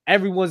thinking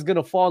everyone's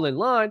gonna fall in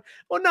line.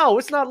 Well, no,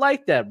 it's not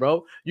like that,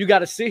 bro. You got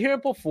to sit here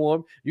and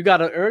perform. You got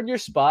to earn your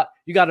spot.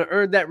 You got to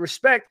earn that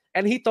respect.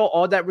 And he thought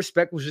all that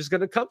respect was just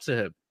gonna come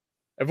to him.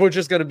 If we're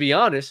just gonna be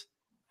honest.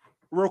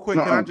 Real quick,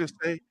 can I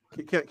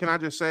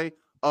just say?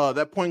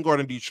 That point guard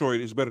in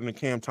Detroit is better than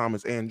Cam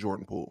Thomas and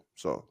Jordan Poole.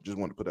 So just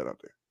wanted to put that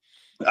out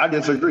there. I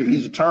disagree.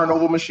 He's a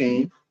turnover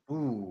machine.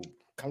 Ooh,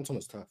 Cam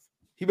Thomas tough.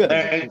 He better.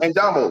 And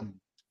Damo,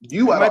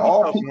 you out of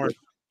all people,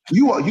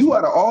 you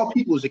out of all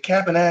people is a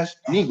capping ass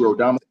Negro,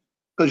 Damo.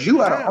 Because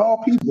you out of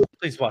all people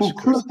who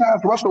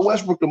criticized Russell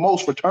Westbrook the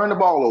most for turning the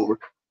ball over.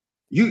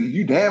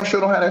 You damn sure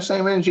don't have that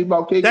same energy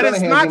about Cade That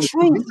Cunningham. is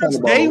not true.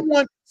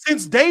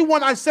 Since day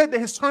one, I said that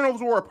his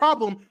turnovers were a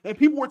problem, and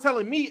people were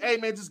telling me, hey,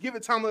 man, just give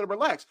it time, let it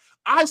relax.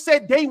 I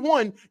said day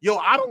one,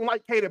 I don't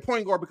like Cade at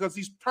point guard because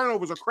these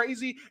turnovers are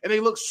crazy, and they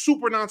look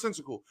super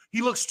nonsensical.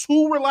 He looks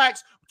too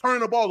relaxed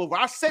turning the ball over.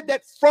 I said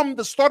that from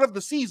the start of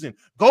the season.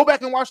 Go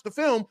back and watch the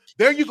film.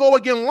 There you go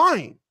again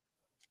lying.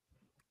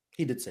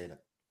 He did say that.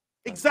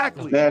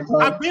 Exactly.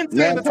 I've been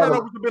saying the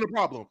turnovers have been a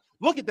problem.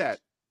 Look at that.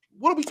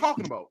 What are we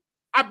talking about?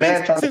 I've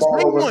been since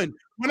day one.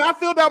 When I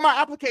filled out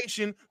my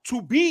application to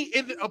be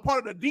a part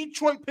of the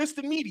Detroit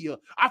Piston media,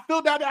 I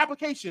filled out the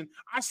application.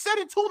 I said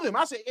it to them.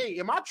 I said, hey,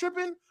 am I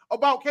tripping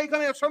about Cade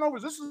Cunningham's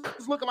turnovers? This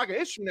is looking like an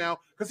issue now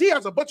because he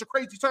has a bunch of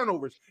crazy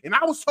turnovers. And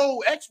I was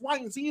told X, Y,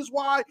 and Z is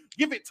why.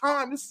 Give it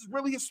time. This is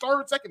really his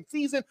second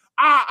season.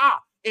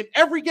 In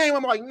every game,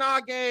 I'm like, nah,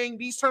 gang,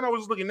 these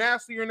turnovers is looking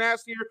nastier and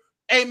nastier.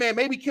 Hey, man,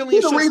 maybe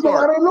Killian should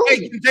start.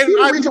 He's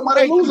the reason why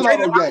they're losing all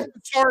those games.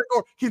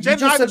 You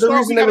just said the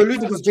reason they were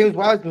losing because James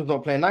Wiseman's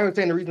not playing. Now you're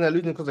saying the reason they're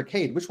losing because of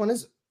Cade. Which one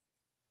is it?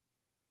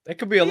 It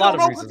could be a lot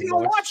of reasons. You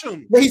don't watch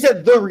him. He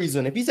said the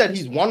reason. If he said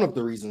he's one of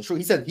the reasons, sure,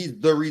 he said he's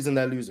the reason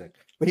they're losing.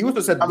 But he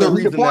also said the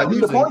reason they're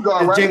losing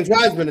is James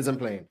Wiseman isn't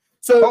playing.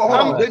 So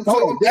Didn't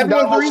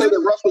Damo say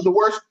that Russ was the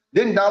worst?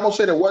 Didn't Damo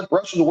say that Russ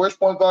was the worst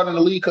point guard in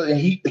the league because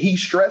he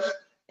stressed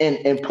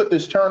and put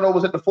his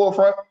turnovers at the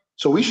forefront?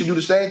 So we should do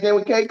the same thing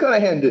with Cade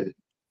Cunningham did.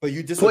 But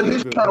you just put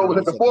his turnovers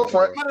at the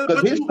forefront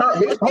because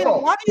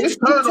his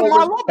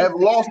turnovers have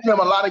lost him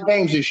a lot of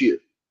games this year.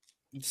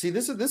 See,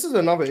 this is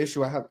another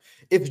issue I have.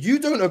 If you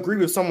don't agree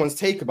with someone's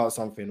take about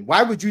something,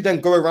 why would you then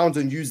go around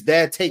and use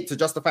their take to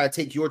justify a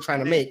take you're trying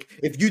to make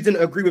if you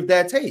didn't agree with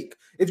their take?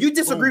 If you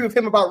disagree with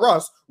him about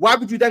Russ, why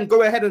would you then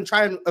go ahead and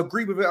try and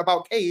agree with it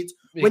about Cade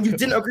when you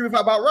didn't agree with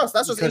that about Russ.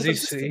 That's just because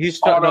inconsistent.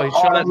 he's trying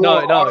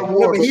no,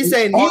 but he's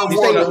saying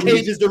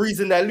Cade is the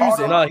reason they're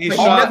losing. No, he's he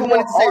trying. never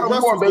wanted to say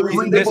Russ was the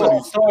reason This they're all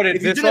losing. started.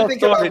 If you This didn't all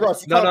think about started.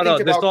 Russ, you can't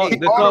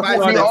think about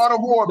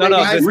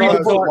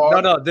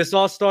Cade. This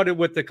all started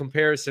with the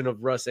comparison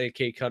of Russ and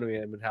Cade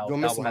Cunningham and how You're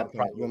that missing will my have point.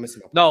 problems. You're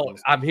missing my point. No,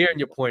 I'm hearing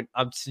your point.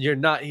 You're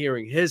not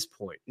hearing his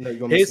point. No,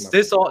 you're missing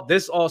my point.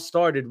 This all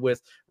started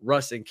with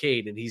Russ and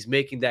Cade, and he's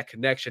making that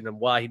connection and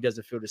why he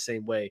doesn't feel the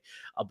same way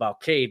about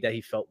Cade that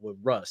he felt with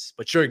Russ.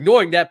 But you're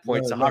ignoring that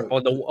point to harp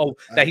on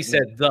that he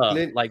said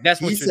like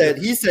that's what he said.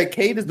 He said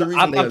Cade is the reason.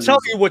 I'm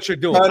telling you what you're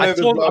doing.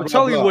 I'm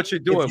telling you what you're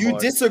doing. If you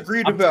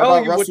disagreed with it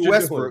about Russell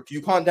Westbrook,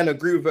 you can't then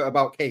agree with it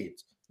about Cade.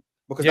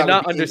 Because you're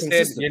not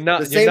understanding. You're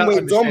not the same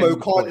way Domo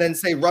can't point. then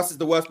say Russ is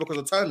the worst because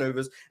of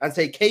turnovers and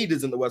say Cade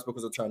isn't the worst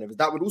because of turnovers.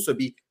 That would also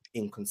be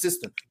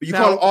inconsistent. But you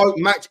can't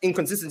match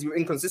inconsistency with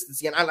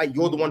inconsistency and act like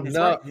you're the one who's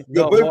right.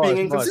 You're both being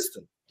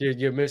inconsistent.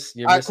 You're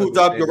missing. Cool,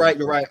 Dub. You're right.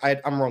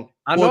 I'm wrong.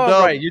 I know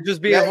I'm right. You're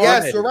just being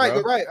yes. You're right.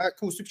 You're right. All right,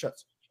 cool. Super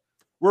chats.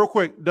 Real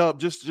quick, Dub.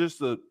 Just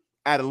to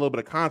add a little bit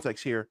of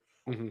context here.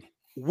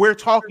 We're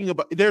talking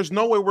about. There's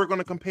no way we're going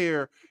to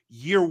compare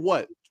year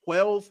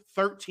 12,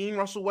 13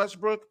 Russell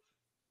Westbrook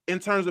in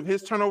terms of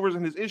his turnovers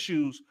and his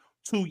issues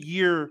to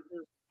year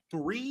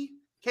 3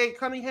 Cade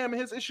Cunningham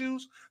and his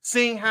issues,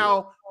 seeing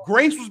how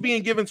grace was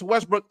being given to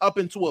Westbrook up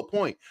into a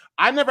point.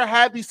 I never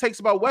had these takes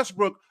about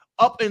Westbrook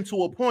up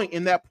into a point,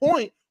 and that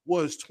point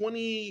was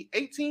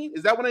 2018.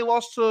 Is that when they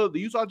lost to the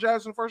Utah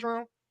Jazz in the first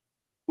round?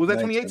 Was that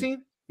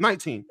 2018?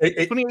 19.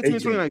 2018 and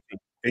 2019.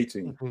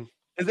 18.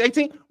 Is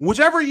 18?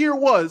 Whichever year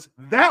it was,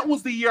 that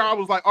was the year I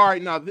was like, all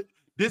right, now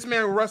this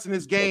man Russ in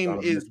his game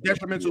is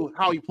detrimental to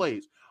how he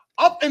plays.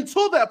 Up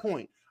until that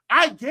point,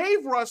 I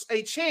gave Russ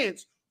a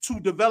chance to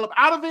develop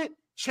out of it,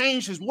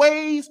 change his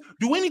ways,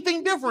 do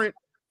anything different,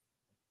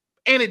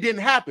 and it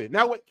didn't happen.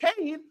 Now with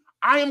Cade,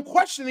 I am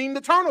questioning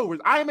the turnovers.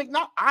 I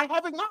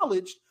have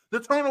acknowledged the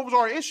turnovers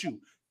are an issue.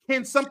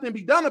 Can something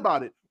be done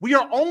about it? We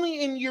are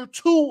only in year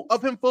 2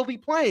 of him fully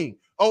playing,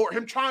 or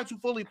him trying to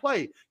fully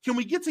play. Can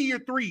we get to year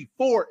 3,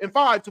 4, and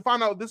 5 to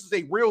find out if this is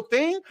a real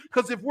thing?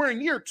 Because if we're in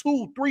year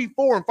 2, 3,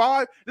 4, and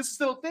 5, this is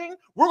still a thing.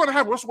 We're going to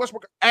have Russell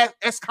Westbrook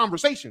as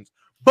conversations.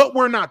 But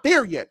we're not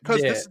there yet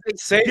because this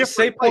is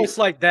say points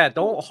like that.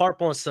 Don't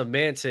harp on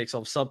semantics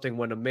of something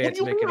when a man's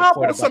making a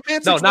point about.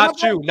 No,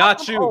 not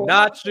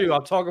you.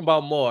 I'm talking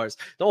about Mars.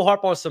 Don't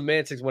harp on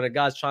semantics when a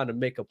guy's trying to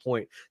make a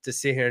point to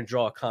sit here and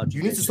draw a contradiction.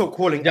 You need to stop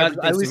calling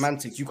everything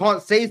semantics. You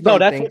can't say something. No,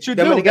 that's what you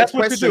do. That's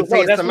what you do.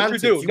 No, that's what you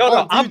do.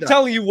 No, I'm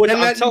telling you what.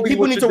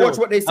 People need to watch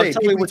what they say.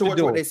 People need to watch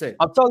what they say.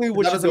 I'm telling you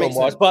what you're doing,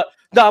 Mars. But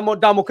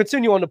Damo,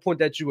 continue on the point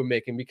that you were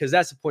making because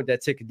that's the point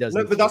that Ticket doesn't.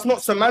 No, but that's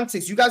not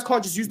semantics. You guys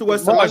can't just use the word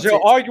semantics.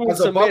 You're arguing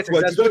semantics.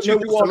 That's what you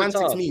do all the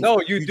time. Means.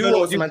 No, you do.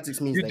 What semantics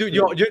means. You do.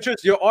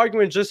 You're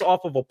arguing just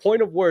off of a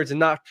point of words and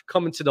not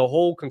coming to the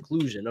whole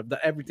conclusion of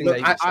everything that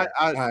you said.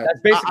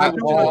 That's basically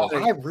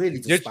I really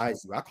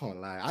despise you. I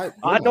can't lie.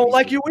 I don't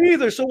like you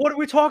either. So what are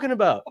we talking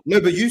about? No,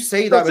 but you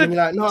say that when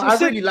you're like, no, I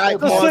really like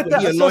Mars,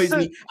 but he annoys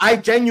me. I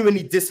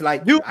genuinely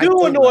dislike you. You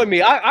do annoy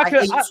me.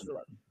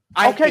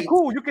 Okay,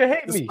 cool. You can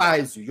hate me.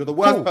 Despise you. You're the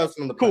worst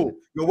person on the planet.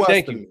 You're worse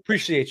Thank than you. me.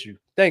 Appreciate you.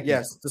 Thank you.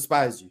 Yes,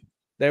 despise you.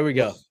 There we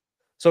go.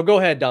 So go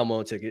ahead,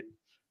 Damo, Ticket.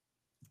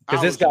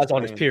 Because this guy's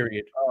on his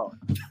period.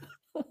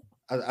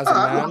 As a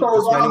man,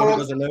 for anyone who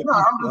doesn't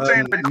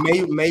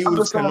know,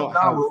 males cannot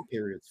have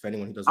periods. For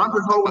anyone who doesn't know. I'm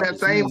just holding that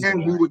same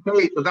energy with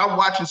Cade because I'm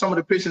watching some of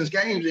the Pistons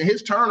games and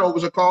his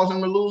turnovers are causing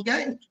him to lose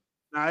games.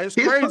 Now it's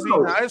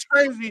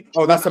crazy.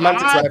 Oh, that's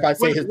semantics, right? If I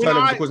say his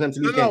turnovers because them to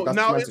lose games,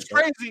 now it's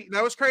crazy.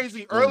 Now it's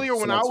crazy. Earlier,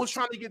 when I was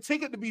trying to get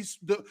Ticket to be,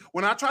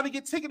 when I tried to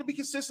get Ticket to be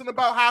consistent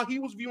about how he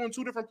was viewing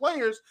 2 different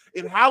players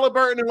in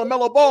Halliburton and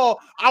LaMelo Ball,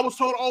 I was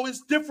told, "Oh,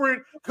 it's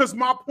different because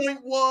my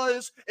point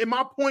was and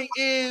my point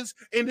is,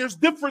 and there's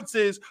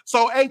differences."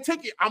 So, hey,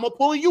 Ticket, I'm gonna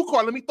pull a U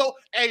card. Let me throw,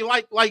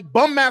 like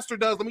Bum Master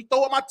does. Let me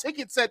throw up my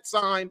Ticket set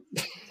sign.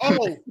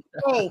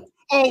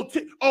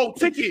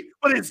 Ticket,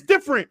 but it's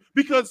different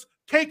because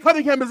Cade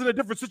Cunningham is in a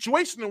different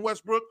situation than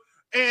Westbrook,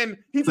 and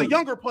he's a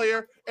younger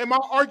player. And my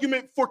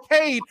argument for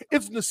Cade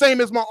isn't the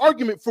same as my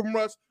argument for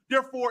Russ.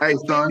 Therefore, it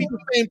can't be the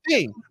same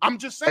thing. I'm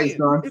just saying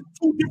it's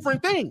 2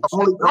 different things.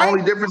 The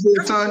only difference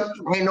is, son,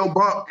 ain't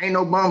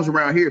no bums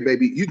around here,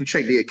 baby. You can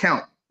check the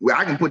account. Well,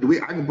 I can put a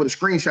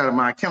screenshot of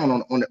my account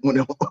on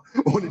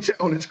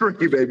the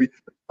screen, baby.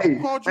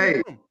 Ain't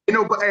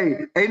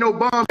no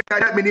bum got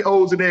that many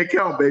O's in their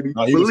account, baby.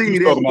 No, he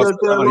wasn't talking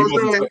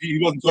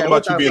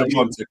about you being a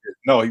bum Ticket.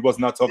 No, he was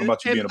not talking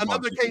about you being a bum.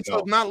 Another case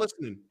of not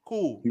listening.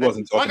 Cool. He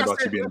wasn't talking about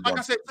you being a bum. Like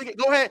I said, Ticket,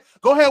 go ahead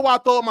while I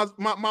throw up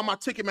my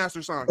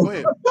Ticketmaster sign. Go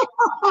ahead.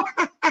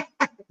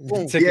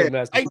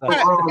 Ticketmaster. Hey,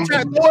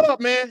 chat, throw it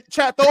up, man.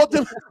 Chat, throw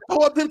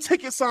up them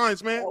ticket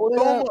signs, man.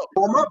 Throw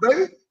them up,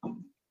 baby.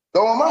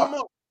 Throw them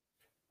up.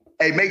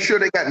 Hey, make sure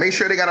they got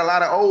a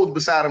lot of O's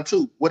beside them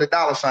too, with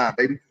a $sign,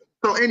 baby.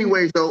 So,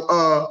 anyways,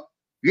 though,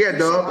 yeah,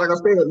 Doug, like I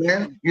said,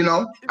 man,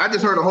 I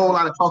just heard a whole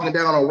lot of talking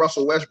down on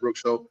Russell Westbrook,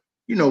 so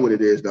you know what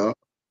it is, dog.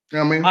 You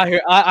know what I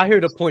mean? I hear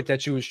the point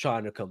that you was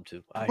trying to come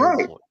to.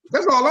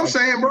 That's all I'm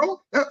saying,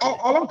 bro. That's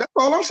all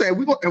I'm saying.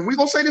 If we're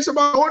gonna say this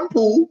about Jordan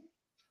Poole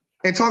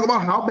and talk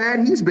about how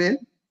bad he's been,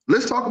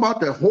 let's talk about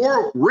the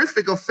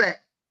horrific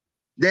effect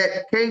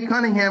that Cade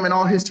Cunningham and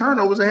all his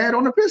turnovers had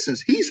on the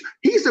Pistons. He's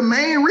the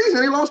main reason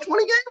they lost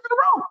 20 games in a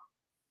row.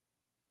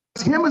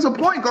 Him as a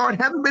point guard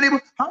haven't been able.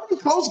 How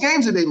many close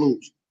games did they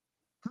lose?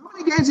 How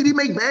many games did he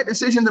make bad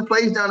decisions and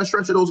plays down the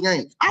stretch of those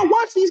games? I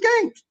watch these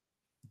games.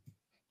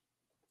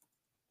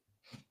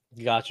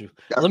 Got you.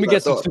 Let me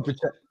get some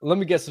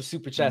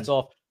super chats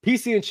off.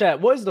 PC and chat.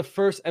 What is the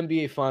first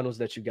NBA Finals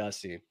that you guys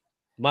seen?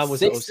 Mine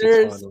was Sixers. the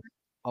 06 Finals.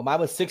 Oh, mine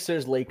was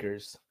Sixers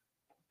Lakers.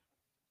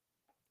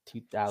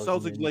 2000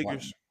 Celtics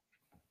Lakers.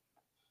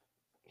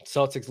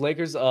 Celtics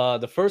Lakers.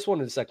 The first one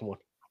or the second one?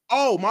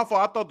 Oh, my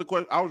fault. I thought the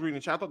question. I was reading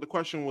the chat. I thought the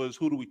question was,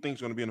 who do we think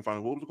is going to be in the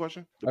finals? What was the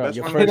question? The best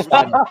your finals? first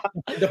final.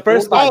 The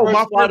first Oh, final.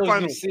 my first you've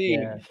final.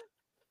 seen. Yeah.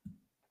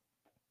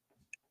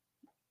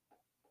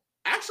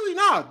 Actually,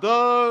 nah.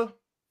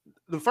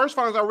 The first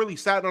finals I really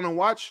sat down and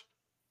watched.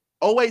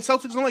 Oh wait,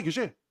 Celtics and Lakers.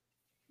 Yeah.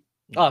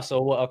 Oh,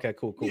 so okay,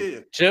 cool. Yeah.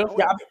 Chill. Oh,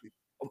 Yeah,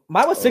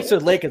 mine was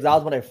Sixers Lakers. That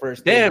was when I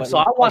first. did, Damn. but So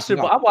I watched it.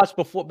 no. I watched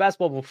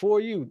basketball before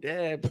you.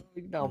 Damn, bro,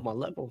 you know my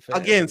level. Fam.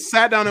 Again,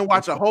 sat down and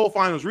watched a whole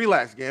finals.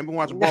 Relax, game. Been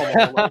watching ball.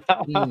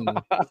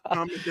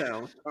 Calm it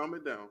down. Calm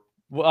it down.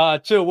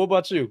 Chill. What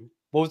about you?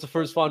 What was the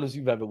first finals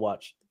you've ever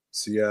watched?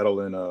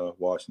 Seattle and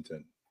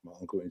Washington. My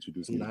uncle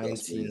introduced me to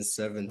Gus Williams.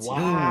 1917.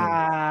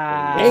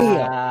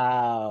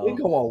 Wow. We're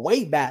going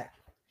way back.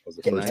 That's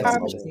the Get first the time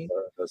time I- machine.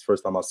 that's the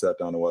first time I sat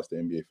down and watched the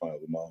NBA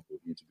Finals with my uncle.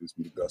 He introduced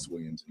me to Gus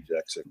Williams and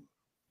Jack Sigma.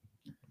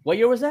 What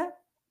year was that?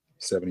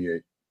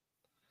 78.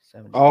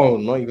 Oh,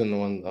 not even the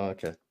one. Oh,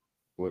 okay.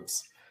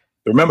 Whoops.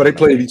 Remember, they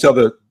played each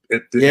other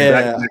at the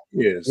Yeah. back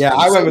years. Yeah,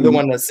 I And remember so- the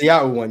one, the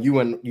Seattle one. You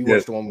Yeah.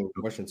 watched the one with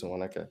Washington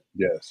one. Okay.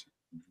 Yes.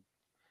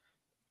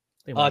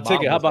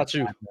 Ticket, how about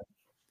you? I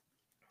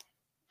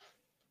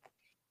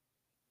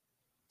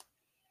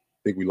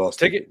think we lost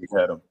Ticket? him. We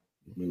had him.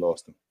 We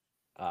lost him.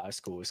 It's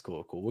cool.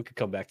 We could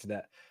come back to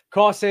that.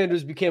 Carl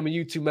Sanders became a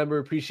YouTube member.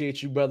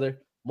 Appreciate you,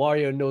 brother.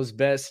 Mario knows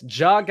best.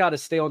 Ja got to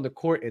stay on the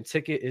court, and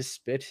Ticket is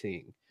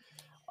spitting.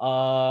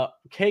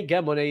 K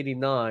Gem on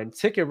 89.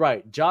 Ticket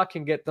right. Ja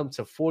can get them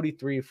to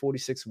 43,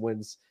 46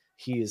 wins.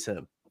 He is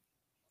him.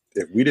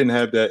 If we didn't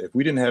have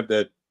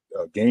that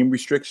game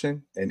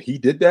restriction, and he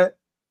did that,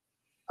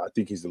 I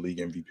think he's the league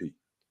MVP.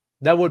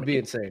 That would be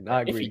insane.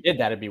 I If he agree. did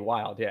that, it'd be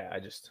wild. Yeah,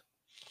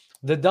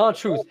 The Don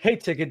Truth. Hey,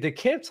 Ticket. Did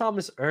Cam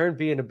Thomas earn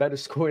being a better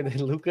scorer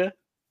than Luka?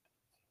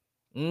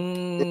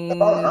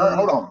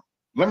 Hold on.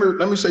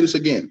 Let me say this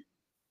again.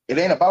 It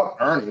ain't about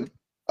earning.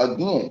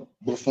 Again,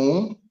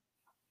 buffoon.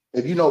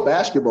 If you know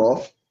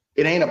basketball,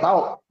 it ain't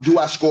about do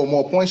I score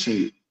more points than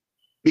you?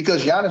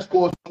 Because Giannis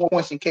scores more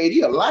points than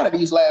KD a lot of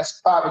these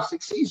last 5 or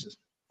 6 seasons.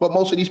 But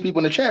most of these people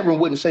in the chat room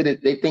wouldn't say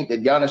that they think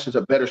that Giannis is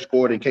a better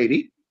scorer than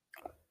KD.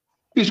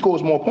 He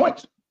scores more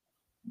points.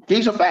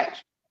 These are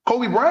facts.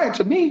 Kobe Bryant,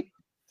 to me,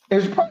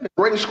 is probably the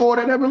greatest scorer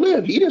that ever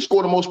lived. He didn't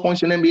score the most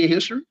points in NBA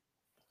history.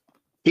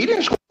 He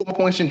didn't score more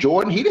points than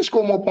Jordan. He didn't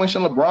score more points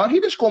than LeBron. He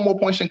didn't score more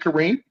points than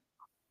Kareem.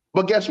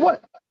 But guess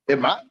what? In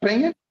my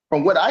opinion,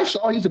 from what I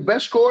saw, he's the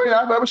best scorer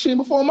I've ever seen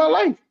before in my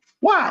life.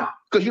 Why?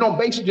 Because you don't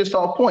base it just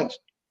off points.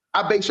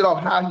 I base it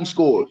off how he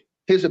scores,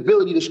 his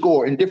ability to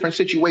score in different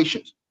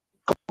situations.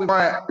 Kobe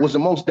Bryant was the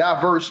most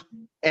diverse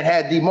and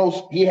had the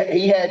most, he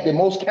had the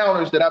most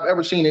counters that I've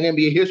ever seen in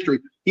NBA history.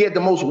 He had the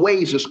most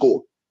ways to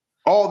score.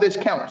 All this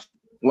counts.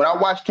 When I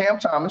watch Cam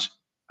Thomas,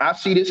 I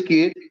see this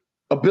kid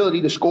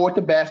ability to score at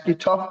the basket,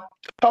 tough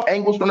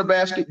angles from the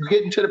basket,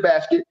 get into the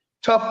basket,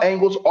 tough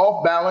angles,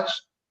 off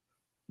balance,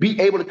 be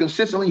able to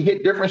consistently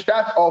hit different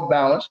shots off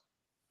balance.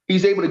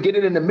 He's able to get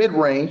it in the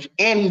mid-range,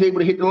 and he's able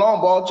to hit the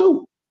long ball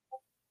too.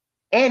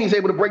 And he's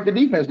able to break the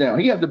defense down.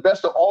 He has the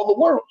best of all the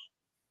worlds.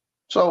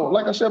 So,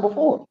 like I said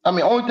before, I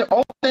mean, only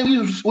thing he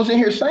was in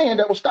here saying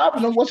that was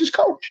stopping him was his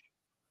coach.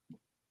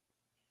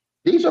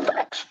 These are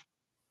facts.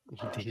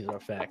 These are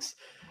facts.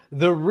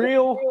 The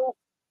real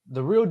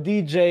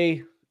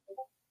DJ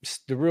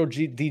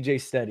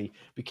Steady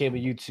became a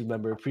YouTube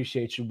member.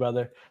 Appreciate you,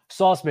 brother.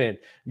 Sauceman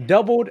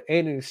doubled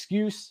and an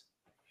excuse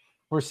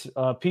for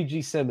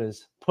PG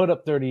Simmons. Put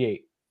up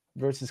 38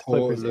 versus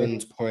Clippers.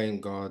 Portland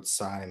point guard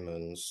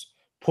Simons.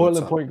 Portland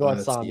puts up point guard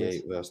 38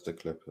 Simons. versus the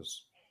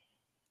Clippers.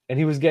 And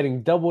he was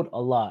getting doubled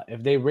a lot.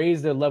 If they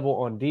raised their level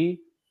on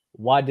D,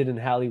 why didn't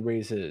Hallie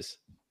raise his?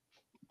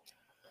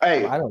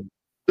 Hey, I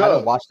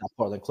don't watch that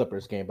Portland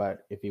Clippers game,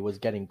 but if he was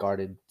getting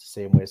guarded the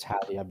same way as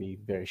Hadley, I'd be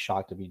very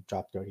shocked if he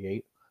dropped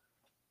 38.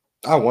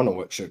 I want to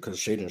watch it because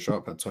Shaden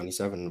Sharp had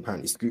 27 and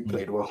apparently Scoot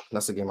played well.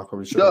 That's a game I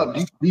probably should. Dub,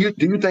 do you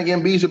think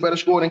Embiid's a better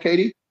scorer than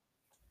KD?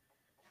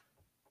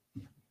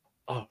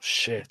 Oh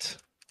shit!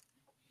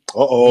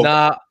 Uh-oh.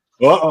 Nah,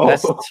 Uh-oh.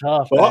 that's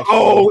tough.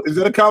 Uh-oh. Is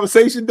that a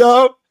conversation,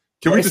 Dub?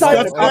 Can we It's not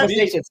discuss a that?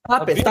 conversation.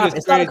 Stop it. Stop. Embiid is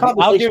It's not a crazy.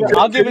 conversation.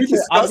 I'll give Can it we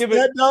to. I'll discuss give it.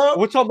 that, Dub?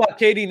 We're talking about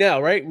KD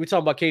now, right? We're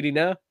talking about KD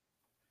now.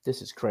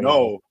 This is crazy.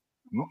 No.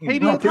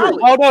 KD No, in college.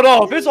 Oh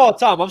no! If it's all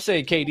time, I'm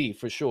saying KD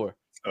for sure.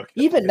 Okay.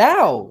 Even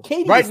now,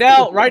 KD Right is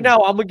now, still-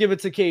 I'm gonna give it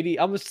to KD.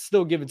 I'm gonna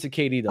still give it to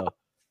KD though.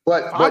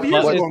 But But But But- it's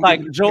gonna like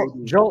give you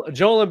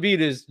Joel Embiid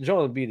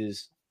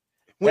is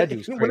when, that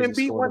dude's when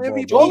crazy Embiid won scoring the ball,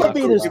 MVP, bro. Joel I Embiid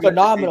couldn't is give it to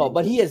phenomenal, KD.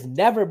 but he has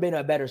never been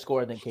a better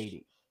scorer than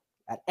KD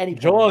at any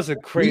point. Joel's a You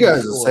crazy guys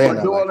are scorer. saying but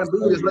that Joel like it's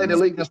Embiid has very led the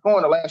easy. league in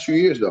scoring the last few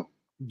years, though.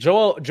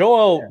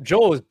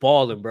 Joel is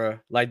balling, bro.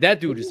 Like that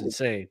dude is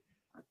insane.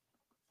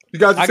 You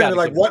guys I are saying gotta it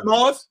like give what, him-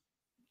 Mars?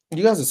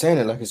 You guys are saying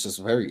it like it's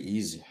just very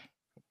easy.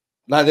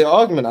 Like the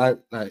argument, I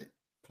like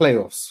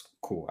playoffs,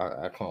 cool.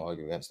 I can't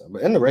argue against that.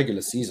 But in the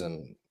regular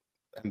season,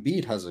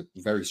 Embiid has a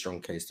very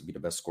strong case to be the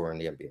best scorer in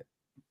the NBA.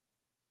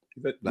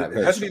 Like,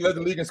 very Hasn't he strong. led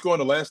the league in scoring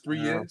the last 3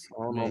 Yeah, years?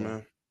 I don't know,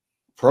 man.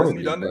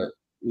 Probably, done but that?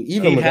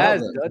 even He without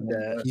has that, done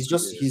that.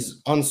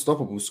 he's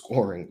unstoppable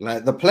scoring.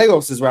 Like the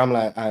playoffs is where I'm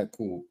like, all right,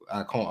 cool.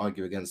 I can't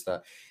argue against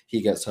that.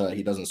 He gets hurt,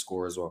 he doesn't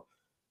score as well.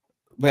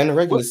 But in the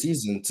regular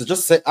season, to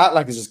just say act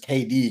like it's just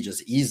KD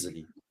just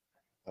easily.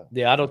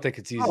 Yeah, I don't think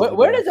it's easy.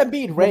 Where does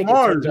Embiid rank in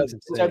Mars, terms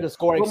of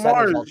scoring But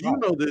centers all Mars, you time?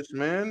 know this,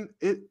 man.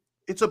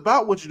 It's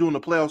about what you do in the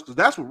playoffs because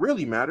that's what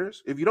really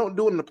matters. If you don't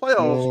do it in the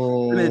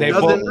playoffs, then it They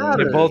doesn't both,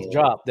 matter. they both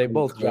drop. They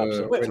both drop.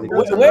 So it Where, really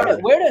where, doesn't where, matter.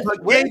 where does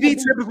But where does KD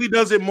Embiid- typically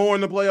does it more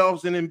in the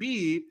playoffs than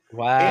Embiid.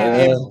 Wow.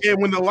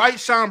 And when the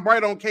lights shine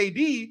bright on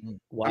KD,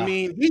 Wow. I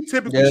mean, he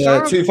typically Yeah,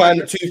 shines. two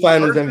finals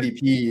Perfect.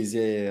 MVPs.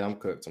 Yeah, I'm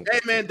cooked. Hey,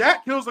 man,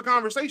 that kills the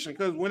conversation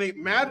because when it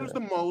matters the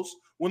most,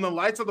 when the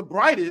lights are the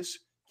brightest,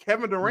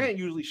 Kevin Durant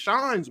usually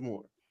shines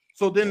more.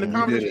 So then the When you did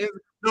conversation it. is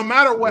no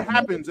matter what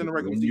happens in the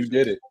regular When you season.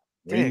 did it.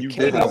 When Damn, you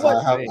Kevin, did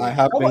it. I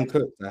have been Someone-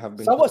 cooked. I have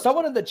been someone cooked.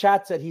 someone in the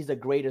chat said he's the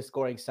greatest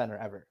scoring center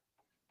ever.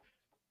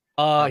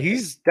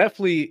 He's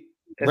definitely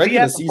if he Regular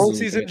had the full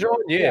season, season, yeah.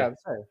 Jordan. Yeah. I'm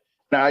sorry.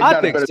 Nah, he's I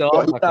not think a better so.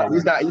 scorer. I'm not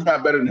gonna He's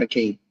not better than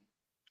Hakeem.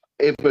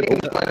 If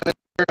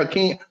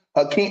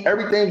Hakeem,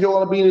 everything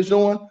Joel Embiid is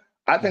doing,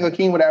 I think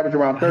Hakeem would average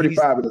around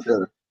 35 in the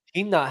center.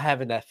 He not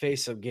having that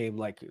face-up game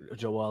like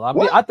Joel. I mean,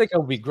 What? I think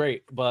it'll be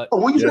great, but Oh,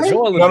 what you saying?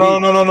 Joel No,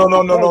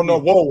 Embiid- no.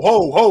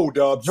 Whoa,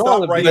 Dub. Joel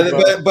Stop right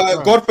Embiid, there.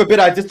 But God forbid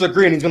I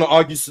disagree and he's gonna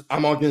argue.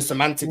 I'm arguing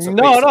semantics. of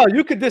No, basic.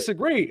 you could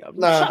disagree.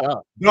 Nah. Shut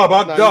up. Dub, Nah,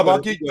 I'll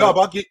you give go.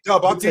 I'll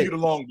give take. you the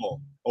long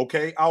ball.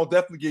 Okay, I'll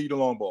definitely give you the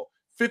long ball.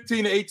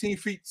 15 to 18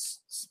 feet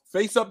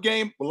face-up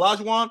game with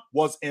Olajuwon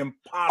was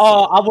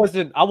impossible. I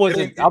wasn't.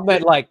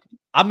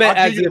 I meant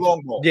I'll as give you if the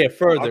long ball. yeah, I'll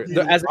further give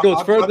you- as it goes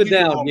I'll further give you the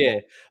down. long Yeah,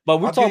 ball. but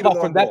we're I'll talking give you the about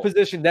from long that ball.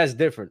 position. That's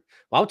different.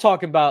 I'm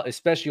talking about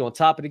especially on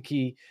top of the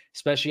key,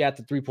 especially at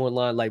the 3-point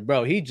line. Like,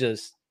 bro, he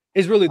just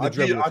is really the I'll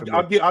give, you,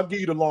 dribbler. for me. I'll give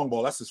you the long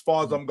ball. That's as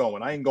far as I'm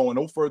going. I ain't going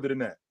no further than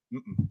that.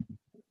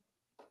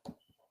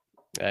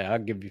 Yeah, I'll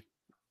give you.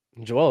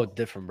 Joel is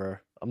different, bro.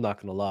 I'm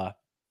not gonna lie.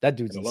 That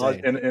dude's And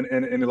insane.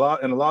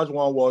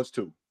 Olajuwon was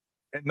too.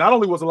 And not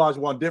only was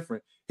Olajuwon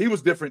different, he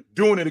was different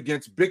doing it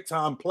against big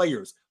time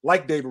players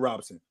like David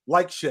Robinson,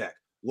 like Shaq,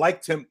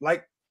 like Tim,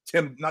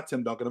 not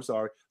Tim Duncan. I'm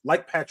sorry,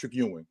 like Patrick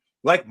Ewing,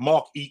 like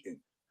Mark Eaton,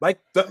 like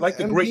the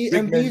great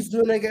big men. Embiid's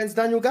doing it against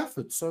Daniel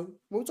Gafford. So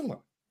what are we talking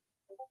about?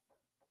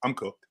 I'm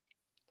cooked.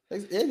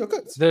 Yeah, you're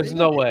good. There's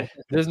no way.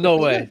 There's no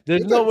You're way. good. There's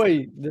You're no good.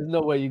 way. There's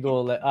no way you're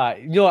gonna let. All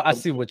right, you know what? I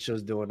see what you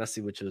was doing.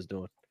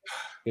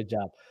 Good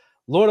job.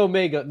 Lord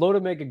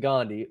Omega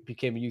Gandhi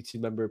became a YouTube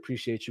member.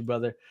 Appreciate you,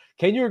 brother.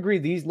 Can you agree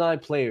these 9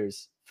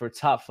 players for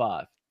top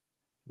 5?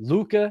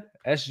 Luka,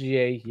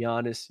 SGA,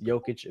 Giannis,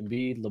 Jokic,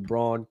 Embiid,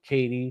 LeBron,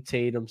 KD,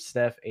 Tatum,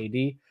 Steph,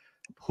 AD.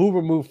 Who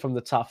removed from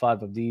the top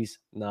 5 of these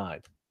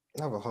 9?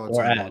 I have a hard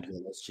Or time add.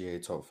 arguing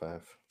SGA top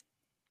 5.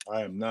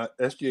 I am not.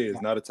 SGA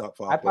is not a top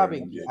 5 I'd player.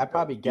 probably in the NBA, I'd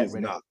probably He get is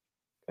rid of not.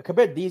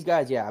 compared to these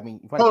guys. Yeah, I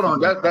mean, Hold on,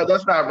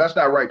 that's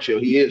not right, Chill.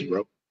 He is,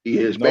 bro. He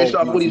is. No, Based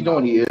off he's what he's not.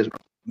 doing, he is. Bro.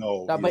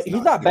 No, No, he but is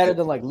he's not better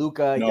than like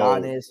Luka, No.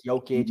 Giannis,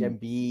 Jokic, Mhm.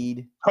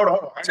 Embiid. Hold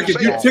on. I didn't Ticket,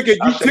 say you that. ticket,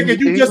 I you said ticket,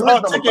 he- you he just is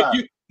number ticket, 5.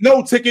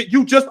 ticket.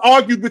 You just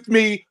argued with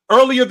me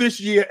earlier this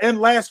year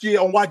and last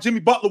year on why Jimmy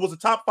Butler was a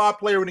top 5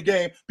 player in the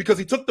game because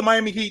he took the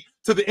Miami Heat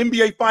to the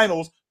NBA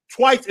Finals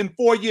twice in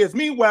 4 years.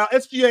 Meanwhile,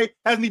 SGA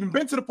hasn't even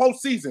been to the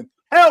postseason.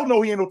 Hell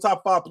no, he ain't no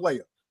top 5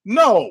 player.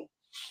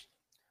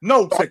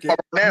 No ticket.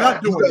 Now,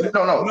 Not doing he said,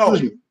 that. no.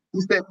 Excuse me.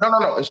 He said,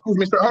 no. Excuse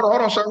me, sir.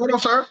 Hold on,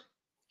 sir.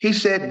 He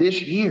said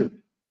this year,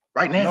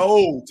 right now.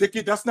 No,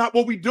 ticket. That's not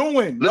what we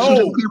doing. Listen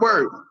to No. the key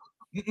word.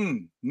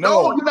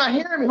 No. You're not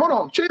hearing me. Hold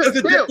on. Chill. There's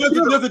a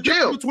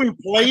difference between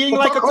playing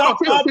like a top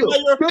 5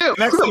 player and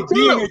actually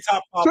being a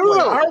top 5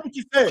 player. I heard what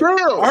you said.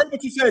 Chill. I heard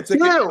what you said,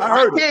 ticket. Chill. I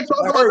heard I can't it.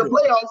 talk I about heard the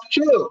it. playoffs.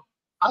 Chill.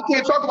 I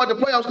can't talk about the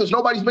playoffs because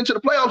nobody's been to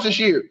the playoffs this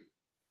year.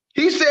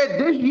 He said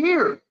this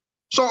year.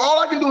 So all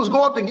I can do is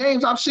go up the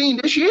games I've seen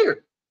this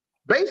year.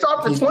 Based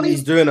off the 20,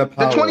 He's doing a the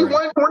power.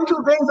 21,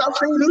 22 games I've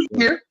seen this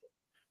year,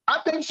 I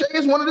think Shea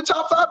is one of the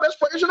top 5 best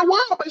players in the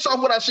world based off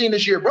what I've seen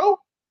this year, bro.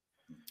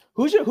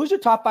 Who's your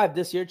top 5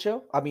 this year,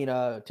 Chill? I mean,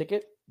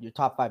 Ticket. Your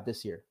top 5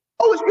 this year.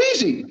 Oh,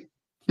 it's easy.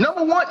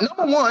 Number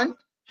one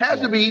has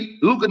to be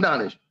Luka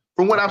Doncic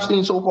from what I've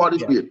seen so far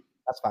this year.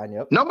 That's fine.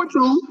 Yep. Number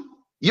 2,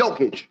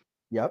 Jokic.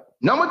 Yep.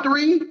 Number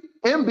 3,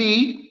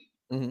 Embiid.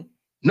 Mhm.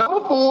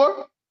 Number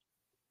 4,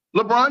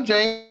 LeBron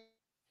James.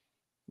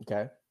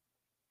 Okay.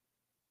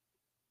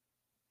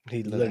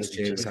 He No, literally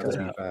SJ would just have cut to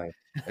be out. 5.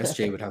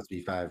 SJ would have to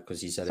be 5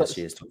 because he said So-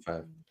 SJ is top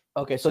 5.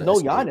 Okay, so no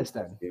Giannis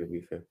then.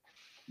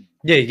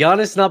 Yeah,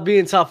 Giannis not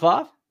being top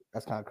 5.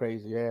 That's kind of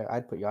crazy. Yeah,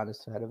 I'd put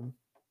Giannis ahead of him.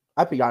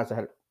 I'd put Giannis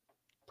ahead of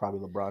probably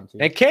LeBron too.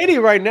 And Katie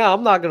right now,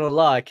 I'm not gonna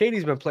lie,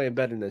 Katie's been playing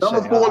better than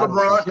Number Shea. 4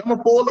 LeBron,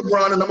 number 4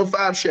 LeBron, and number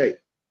 5 Shea.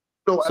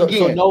 So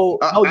again, no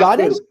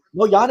Giannis,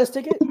 no Giannis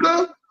ticket.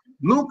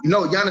 No,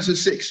 Giannis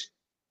is 6.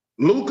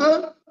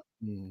 Luka,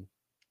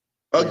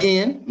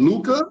 again,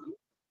 Luka,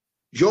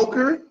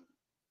 Joker,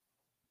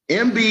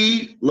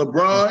 Embiid,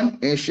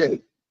 LeBron, and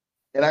Shea.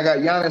 And I got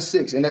Giannis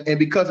 6, and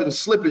because of the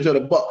slippage of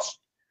the Bucks.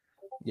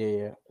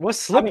 Yeah. What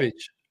slippage?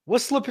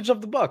 What slippage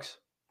of the Bucks?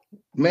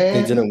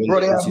 Man,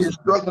 bro, they're out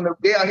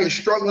here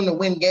struggling to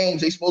win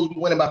games. They supposed to be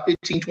winning by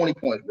 15, 20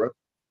 points, bro.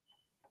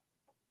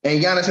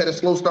 And Giannis had a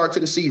slow start to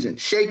the season.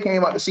 Shea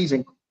came out the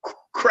season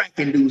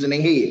cracking dudes in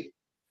their head.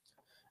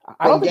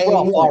 I don't think we're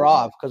all far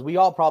off because we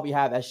all probably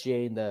have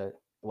SGA in the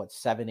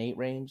 7-8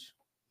 range.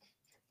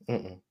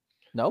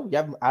 No, you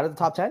have him out of the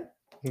top 10.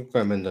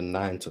 I'm in the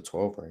 9 to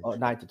 12 range. Oh,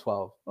 9 to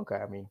 12. Okay,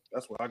 I mean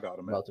that's what I got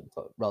him at.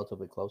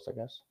 Relatively close, I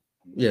guess.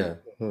 Yeah,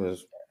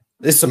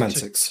 it's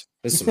semantics.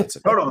 It's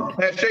semantics. Hold on,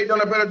 has Shea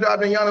done a better job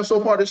than Giannis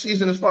so far this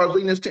season as far as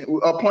leading his team,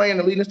 playing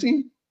and leading his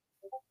team?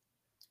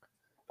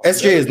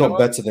 SJ is not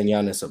better than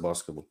Giannis at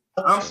basketball.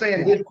 I'm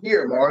saying this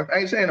year, Mark. I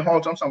ain't saying the whole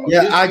time.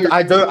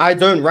 I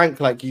don't rank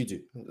like you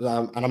do,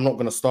 and I'm not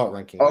gonna start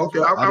ranking. Okay,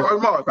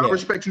 Mark, I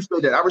respect you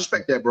said that. I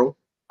respect that, bro.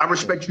 I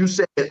respect you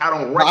said that. I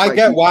don't rank. I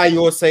get why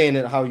you're saying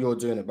it, how you're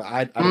doing it, but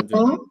I don't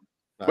do it.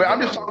 But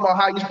I'm just talking about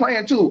how he's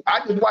playing too.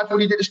 I just watched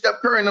what he did to Steph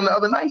Curry the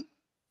other night.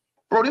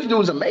 Bro, this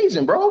dude's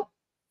amazing, bro.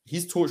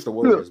 He's torched the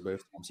Warriors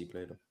both times he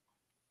played him.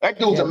 That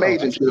dude's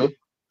amazing, too.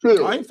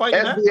 I ain't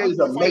fighting that. SGA is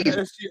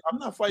amazing. I'm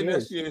not fighting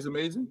SGA is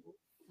amazing.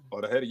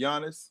 Or the head of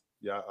Giannis.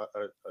 Yeah,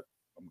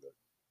 I'm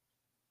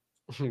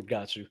good.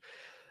 Got you.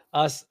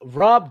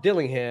 Rob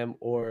Dillingham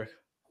or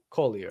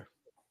Collier?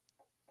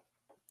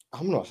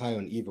 I'm not high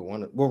on either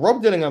one. Well,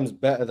 Rob Dillingham's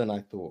better than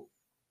I thought.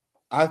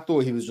 I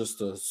thought he was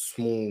just a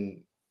small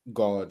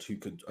guard who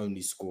could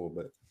only score,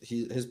 but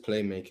his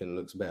playmaking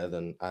looks better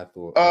than I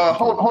thought.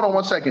 Hold on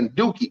 1 second.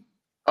 Dookie.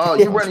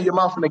 You're running your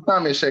mouth in the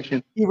comment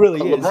section. He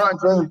really is.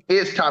 LeBron James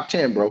is top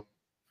 10, bro.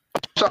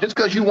 So just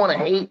because you want to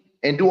hate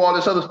and do all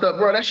this other stuff,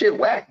 bro, that shit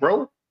whack,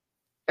 bro.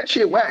 That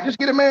shit whack. Just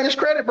get a man his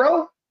credit,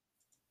 bro.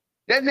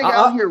 That nigga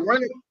out here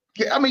running.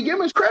 I mean, give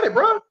him his credit,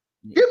 bro.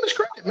 Give him his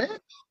credit, man.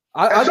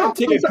 I don't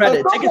take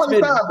credit. At some point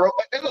in time, bro.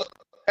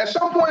 At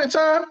some point in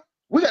time,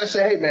 we gotta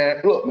say, hey,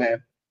 man, look,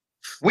 man.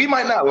 We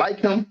might not like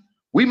him.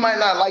 We might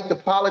not like the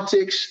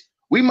politics.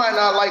 We might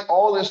not like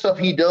all this stuff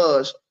he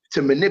does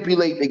to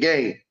manipulate the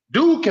game.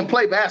 Dude can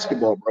play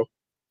basketball, bro.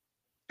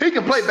 He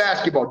can play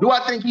basketball. Do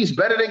I think he's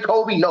better than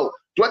Kobe? No.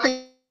 Do I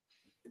think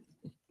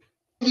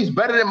he's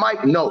better than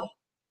Mike? No.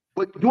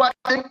 But do I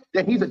think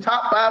that he's a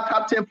top 5,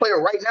 top 10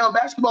 player right now in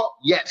basketball?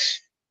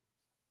 Yes.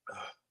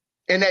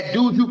 And that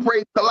dude you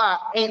praise Kawhi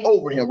ain't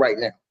over him right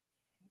now.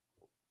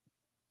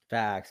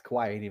 Facts.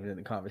 Kawhi ain't even in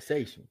the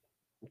conversation.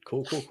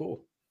 Cool.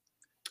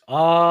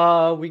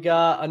 We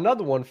got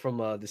another one from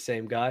the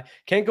same guy.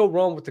 Can't go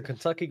wrong with the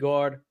Kentucky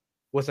guard.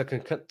 With a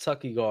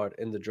Kentucky guard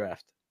in the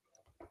draft.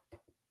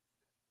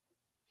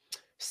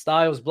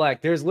 Styles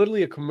Black. There's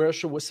literally a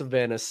commercial with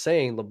Savannah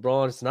saying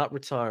LeBron is not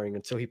retiring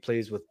until he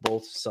plays with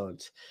both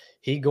sons.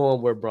 He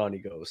going where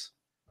Bronny goes.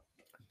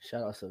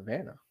 Shout out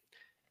Savannah.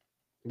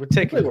 We're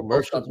taking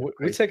commercials.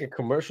 We're taking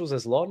commercials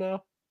as law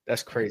now.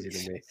 That's crazy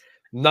to me.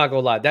 I'm not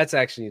gonna lie. That's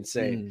actually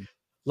insane.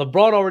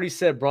 LeBron already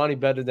said Bronny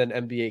better than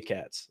NBA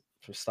cats.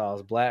 For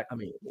Styles Black. I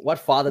mean, what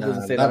father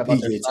doesn't say that about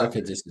PJ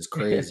Tucker? This is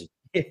crazy.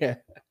 Yeah.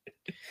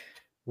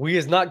 We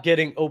is not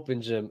getting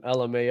open gym.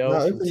 LMAO. No,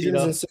 open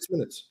gym's in 6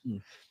 minutes.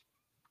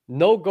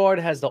 No guard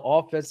has the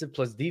offensive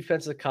plus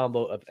defensive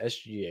combo of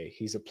SGA.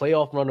 He's a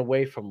playoff run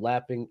away from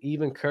lapping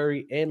even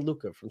Curry and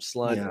Luka from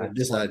sliding.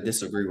 Yeah, I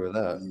disagree with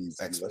that.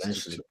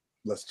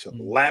 Let's chill.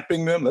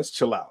 Lapping them. Let's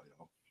chill out,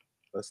 yo.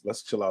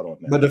 Let's chill out on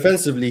that. But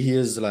defensively, he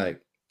is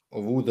like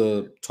of all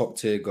the top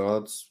tier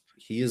guards,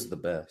 he is the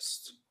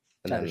best.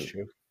 And that is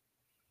true.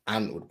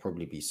 Ant would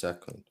probably be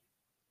second,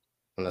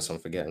 unless I'm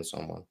forgetting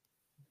someone.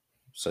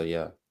 So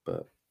yeah,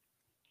 but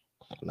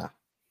nah.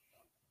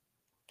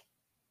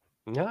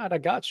 Nah, I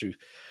got you.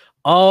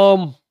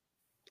 I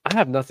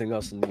have nothing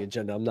else on the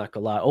agenda. I'm not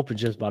gonna lie. Open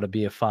gym's about to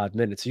be in 5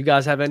 minutes. You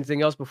guys have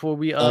anything else before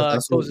we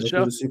close the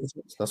show?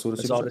 That's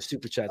all the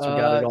super chats. We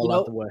got it all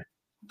out the way.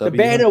 The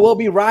banner will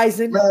be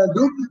rising. Man,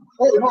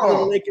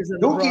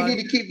 Dookie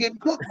need to keep getting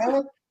cooked,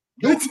 man.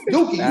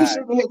 Dookie, you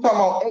sitting here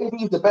talking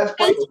about AD's the best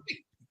player.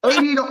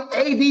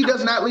 AD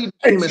does not lead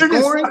the team in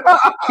scoring.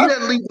 He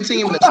doesn't lead the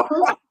team in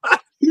scoring.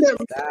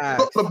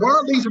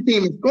 LeBron leads the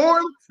team in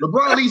scoring.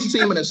 LeBron leads the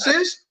team in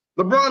assists.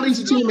 LeBron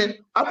leads the team in.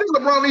 I think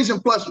LeBron leads in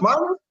plus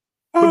minus.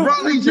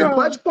 LeBron leads in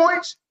clutch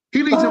points.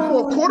 He leads in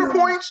 4 quarter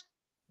points.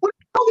 What are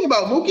you talking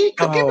about, Mookie?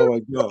 Oh my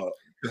God.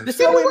 This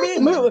is what we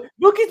mean.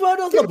 Mookie's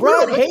one of those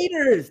LeBron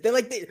haters. They're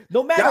like,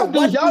 no matter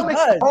what he does,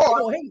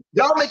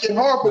 y'all make it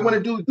hard for when a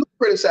dude do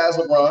criticize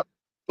LeBron.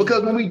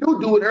 Because when we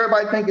do it,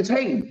 everybody think it's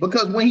hating.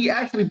 Because when he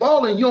actually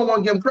balling, you don't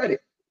want to give him credit.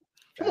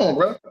 Come on,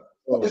 bro.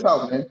 This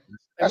out, man.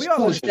 And That's we all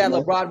foolishness, understand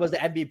man. LeBron was the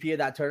MVP of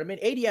that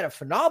tournament. AD had a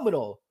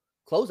phenomenal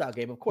closeout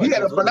game, of course. He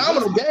had a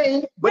phenomenal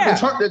game, but Yeah.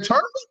 the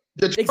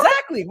tournament,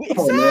 Exactly. Come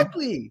on, man.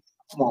 Exactly.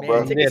 Come on,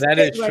 Man, bro. Yeah, that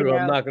is right true.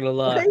 I'm now. not gonna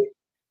lie.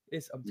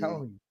 Right? I'm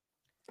telling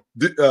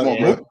you. Come on,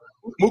 bro.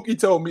 Mookie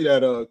told me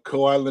that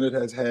Kawhi Leonard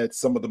has had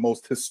some of the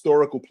most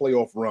historical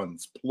playoff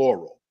runs,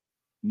 plural.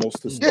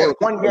 Most Yeah,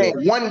 historical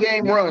one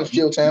game runs,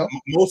 Chilltown.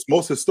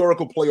 most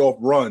historical playoff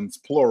runs,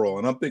 plural.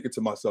 And I'm thinking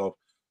to myself,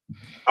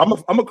 I'm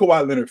a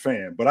Kawhi Leonard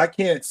fan, but I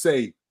can't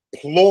say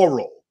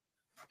plural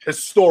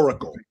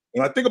historical.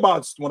 When I think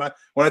about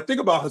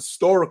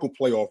historical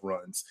playoff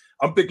runs,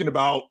 I'm thinking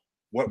about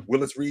what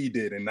Willis Reed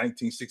did in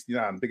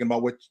 1969. I'm thinking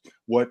about what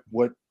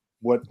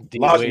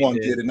Olajuwon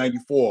did in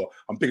 94.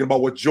 I'm thinking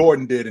about what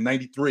Jordan did in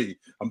 93.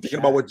 I'm thinking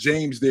about what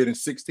James did in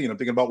 16. I'm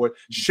thinking about what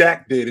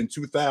Shaq did in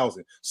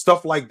 2000.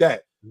 Stuff like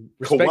that.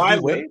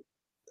 Kawhi Leonard,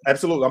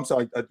 absolutely. I'm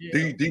sorry.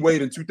 D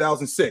Wade in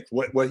 2006. I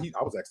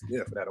was actually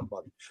there for that. I'm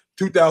bugging.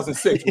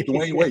 2006 with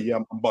Dwayne Wade. Yeah,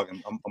 I'm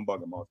bugging. I'm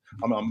bugging, Mark.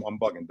 I'm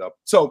bugging, Dub.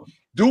 So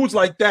dudes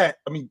like that,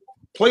 I mean,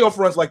 playoff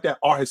runs like that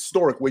are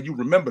historic where you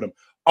remember them.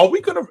 Are we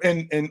gonna?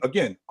 And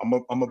again,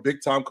 I'm a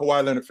big time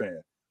Kawhi Leonard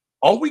fan.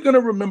 Are we gonna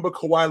remember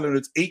Kawhi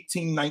Leonard's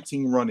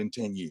 18-19 run in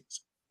 10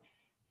 years?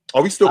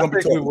 Are we still gonna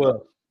be talking about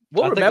it?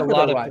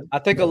 I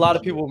think a lot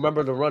of people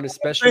remember the run,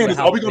 especially.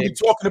 Are we going to be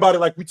talking about it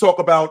like we talk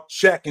about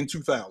Shaq in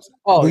 2000?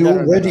 Oh, we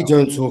already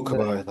don't talk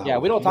about it. Yeah,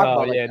 we don't talk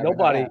about it. Yeah,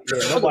 nobody has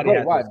those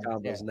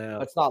combos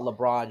now. It's not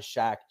LeBron,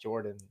 Shaq,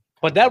 Jordan.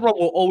 But that run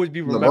will always be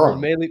remembered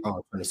mainly.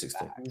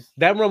 2016.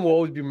 That run will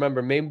always be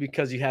remembered mainly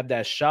because you have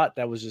that shot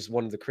that was just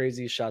one of the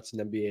craziest shots in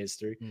NBA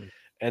history.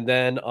 And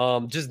then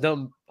just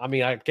them. I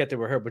mean, I get they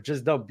were hurt, but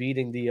just them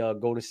beating the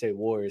Golden State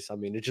Warriors. I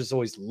mean, it just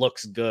always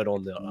looks good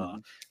on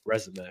the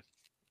resume.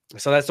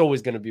 So that's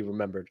always going to be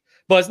remembered.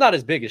 But it's not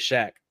as big as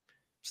Shaq.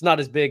 It's not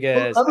as big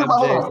as MJ.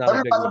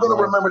 Everybody's going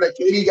to remember that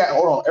KD got.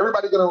 Hold on.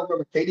 Everybody's going to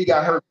remember KD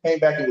got hurt, came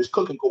back, and was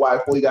cooking Kawhi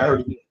before he got hurt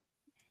again.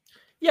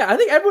 Yeah, I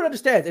think everyone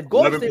understands. If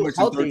Golden State was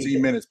healthy,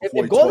 13 minutes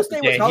if Golden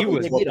State was healthy, he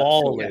was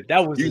balling.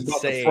 That was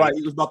insane.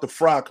 He was about to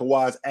fry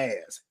Kawhi's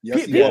ass.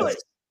 Yes, he was.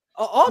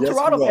 All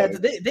Toronto fans,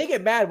 they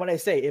get mad when I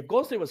say if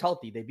Golden State was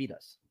healthy, they beat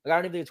us. Like, I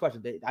don't even think it's a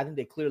question. I think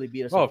they clearly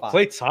beat us. Oh,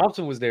 Klay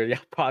Thompson was there. Yeah,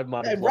 probably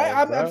might have. Right,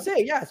 I'm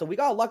saying, yeah. So we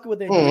got lucky with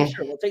the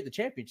sure we'll take the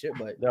championship,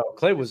 but no,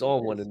 Klay was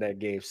on one in that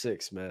game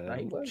 6,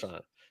 man.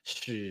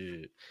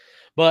 Shit.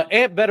 But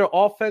Ant better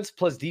offense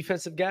plus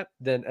defensive gap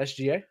than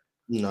SGA?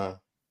 No,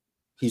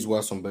 he's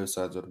worse on both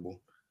sides of the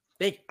ball.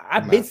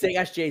 I've been saying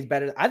SGA is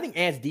better. I think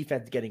Ant's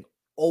defense is getting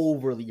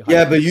overly high.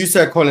 Yeah, but you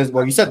said Collins.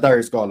 Well, you said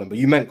Darius Garland, but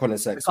you meant Colin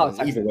Sexton.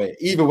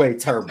 Either way,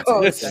 terrible.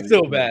 It's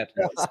still bad.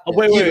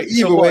 Wait.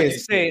 Either way,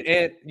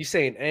 you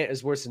saying Ant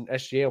is worse than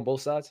SGA on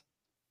both sides?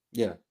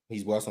 Yeah,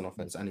 he's worse on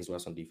offense and he's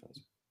worse on defense.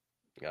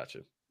 Gotcha.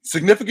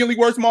 Significantly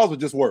worse, Miles, or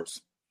just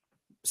worse?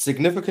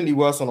 Significantly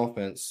worse on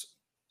offense.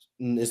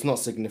 It's not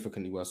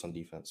significantly worse on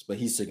defense, but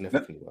he's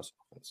significantly worse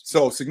on offense.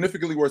 So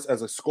significantly worse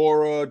as a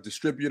scorer,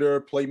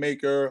 distributor,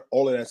 playmaker,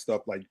 all of that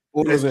stuff. Like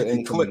all of it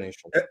in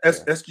combination.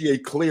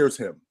 SGA clears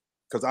him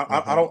because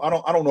I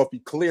don't know if he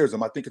clears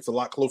him. I think it's a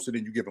lot closer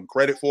than you give him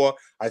credit for.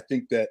 I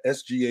think that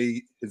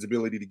SGA, his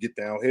ability to get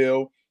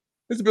downhill,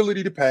 his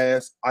ability to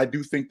pass, I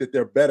do think that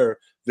they're better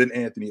than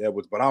Anthony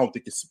Edwards, but I don't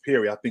think it's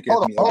superior. I think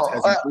Anthony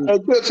Edwards has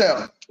improved. Good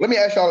sound. Let me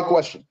ask y'all a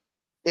question.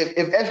 If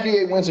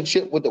SGA wins a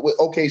chip with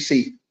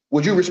OKC,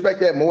 would you respect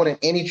that more than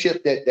any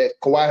chip that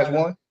Kawhi has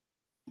won?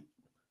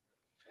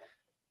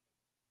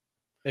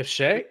 If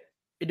Shea?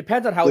 It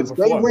depends on how he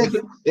performs.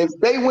 If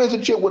they wins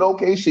a chip with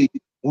OKC,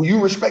 will you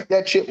respect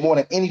that chip more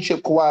than any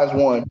chip Kawhi has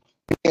won?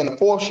 In the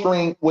fourth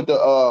string with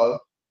the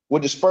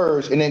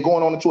Spurs, and then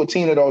going on to a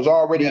team that was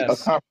already a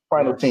conference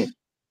final team.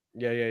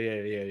 Yeah.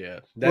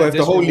 Well, if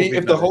the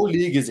whole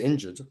league is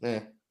injured,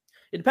 it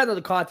depends on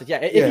the context. Yeah,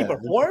 if he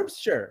performs,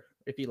 sure.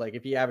 If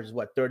he averages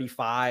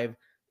 35,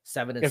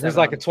 7 and 7. If it's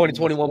like a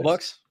 2021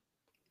 Bucks.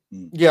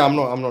 Yeah, I'm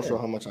not sure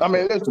how much. I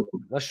mean,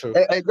 that's true.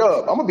 Hey,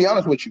 Dub, I'm gonna be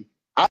honest with you.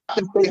 I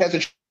think State has a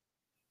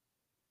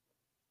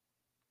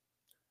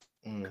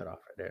cut off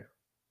right there.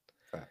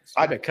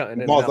 I've been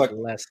cutting it out for the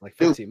last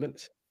 15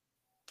 minutes.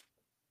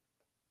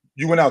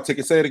 You went out.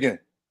 Say it again.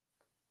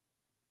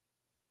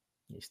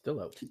 He's still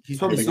out. He's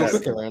probably still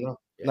cooking right now.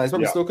 No, he's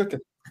probably still cooking.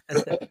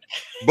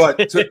 But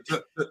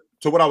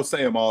to what I was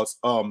saying, Mars,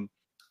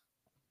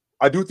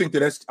 I do think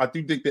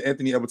that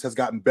Anthony Edwards has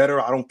gotten better.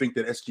 I don't think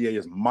that SGA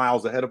is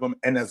miles ahead of him.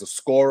 And as a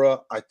scorer,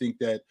 I think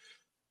that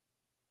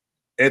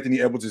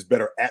Anthony Edwards is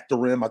better at the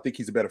rim. I think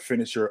he's a better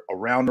finisher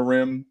around the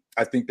rim.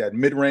 I think that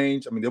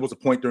mid-range, I mean, there was a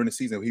point during the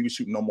season where he was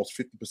shooting almost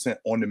 50%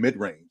 on the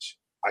mid-range.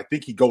 I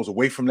think he goes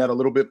away from that a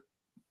little bit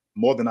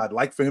more than I'd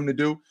like for him to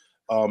do.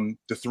 The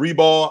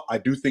 3-ball, I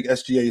do think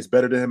SGA is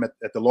better than him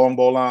at the long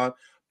ball line,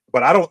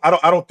 but I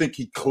don't think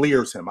he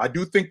clears him. I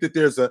do think that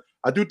there's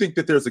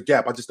a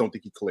gap. I just don't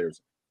think he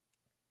clears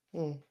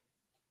him.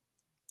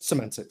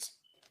 Semantics.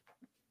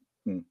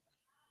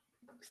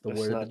 It's the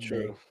word not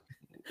true.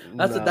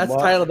 That's Nah, that's Mar-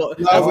 title of the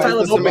No, that's but title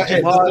of it's the the open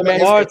gym.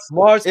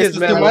 Mars It's gets the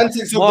mad.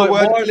 semantics of the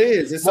word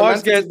clears. It's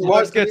Mars semantics gets of the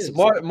word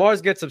clears.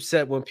 Mars gets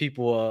upset when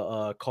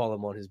people call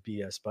him on his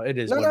BS, but it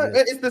is No, what no, it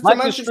is. it's the Like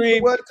the semantics of the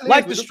stream, word clears.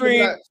 like We're the just gonna be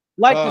stream,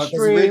 like the does it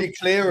stream, really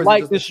clear or is it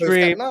like just the a close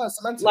stream, cap? No, it's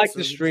semantics. like So the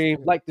it's just, stream,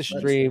 like the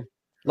semantics. stream,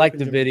 like the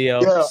Open gym.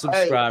 video. Yeah,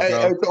 Subscribe, hey,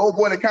 bro. the old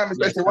boy in the comment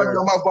Yes, section running sir.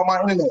 your mouth on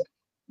my internet.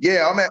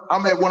 Yeah,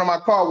 I'm at one of my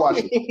car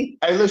washes. Hey,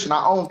 listen,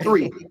 I own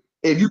 3.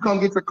 If you come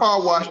get your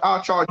car washed,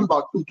 I'll charge you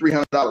about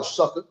 $200-$300,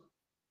 sucker.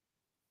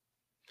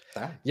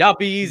 Y'all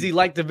be easy.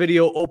 Like the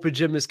video. Open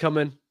gym is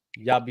coming.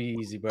 Y'all be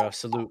easy, bro.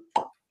 Salute.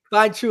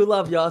 Find true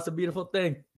love, y'all. It's a beautiful thing.